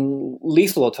banning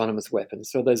lethal autonomous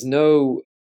weapons. So there's no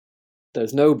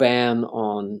ban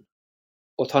on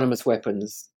autonomous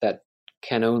weapons that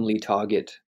can only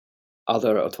target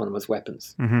other autonomous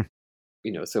weapons.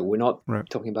 So we're not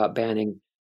talking about banning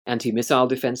anti-missile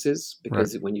defenses,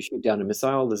 because when you shoot down a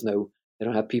missile, they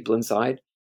don't have people inside.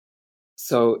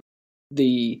 So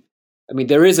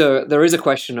there is a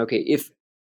question. Okay,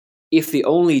 if the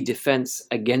only defense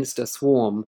against a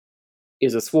swarm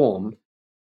is a swarm,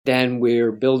 then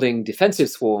we're building defensive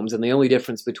swarms, and the only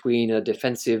difference between a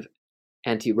defensive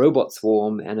anti-robot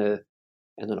swarm and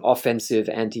an offensive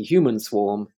anti-human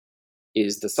swarm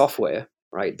is the software,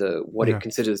 right? What it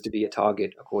considers to be a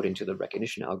target according to the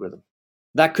recognition algorithm.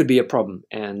 That could be a problem,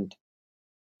 and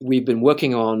we've been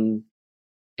working on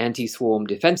anti-swarm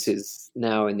defenses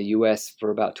now in the US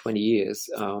for about 20 years,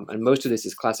 and most of this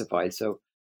is classified, so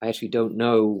I actually don't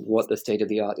know what the state of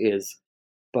the art is.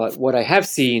 But what I have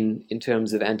seen in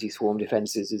terms of anti-swarm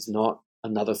defenses is not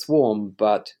another swarm,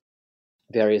 but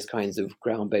various kinds of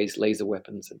ground-based laser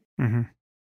weapons and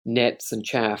nets and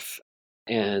chaff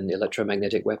and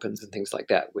electromagnetic weapons and things like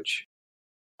that, which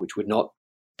would not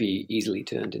be easily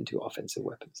turned into offensive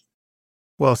weapons.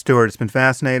 Well, Stuart, it's been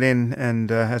fascinating,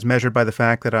 and as measured by the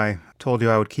fact that I told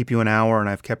you I would keep you an hour and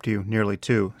I've kept you nearly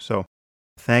 2. So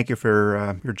Thank you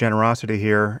for your generosity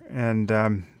here. And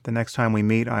the next time we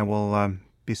meet, I will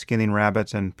be skinning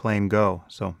rabbits and playing Go.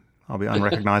 So I'll be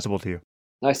unrecognizable to you.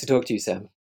 Nice to talk to you, Sam.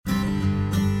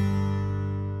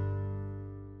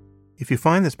 If you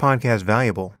find this podcast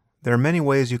valuable, there are many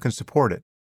ways you can support it.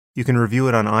 You can review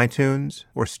it on iTunes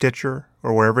or Stitcher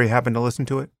or wherever you happen to listen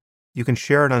to it. You can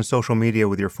share it on social media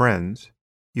with your friends.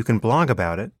 You can blog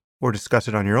about it or discuss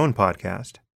it on your own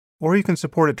podcast. Or you can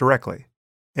support it directly.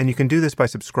 And you can do this by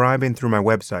subscribing through my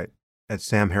website at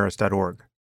samharris.org.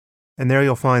 And there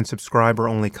you'll find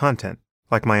subscriber-only content,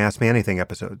 like my Ask Me Anything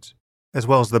episodes, as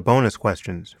well as the bonus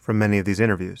questions from many of these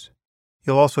interviews.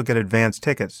 You'll also get advance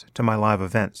tickets to my live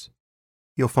events.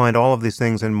 You'll find all of these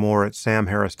things and more at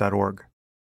samharris.org.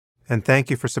 And thank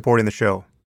you for supporting the show.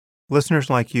 Listeners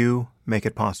like you make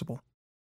it possible.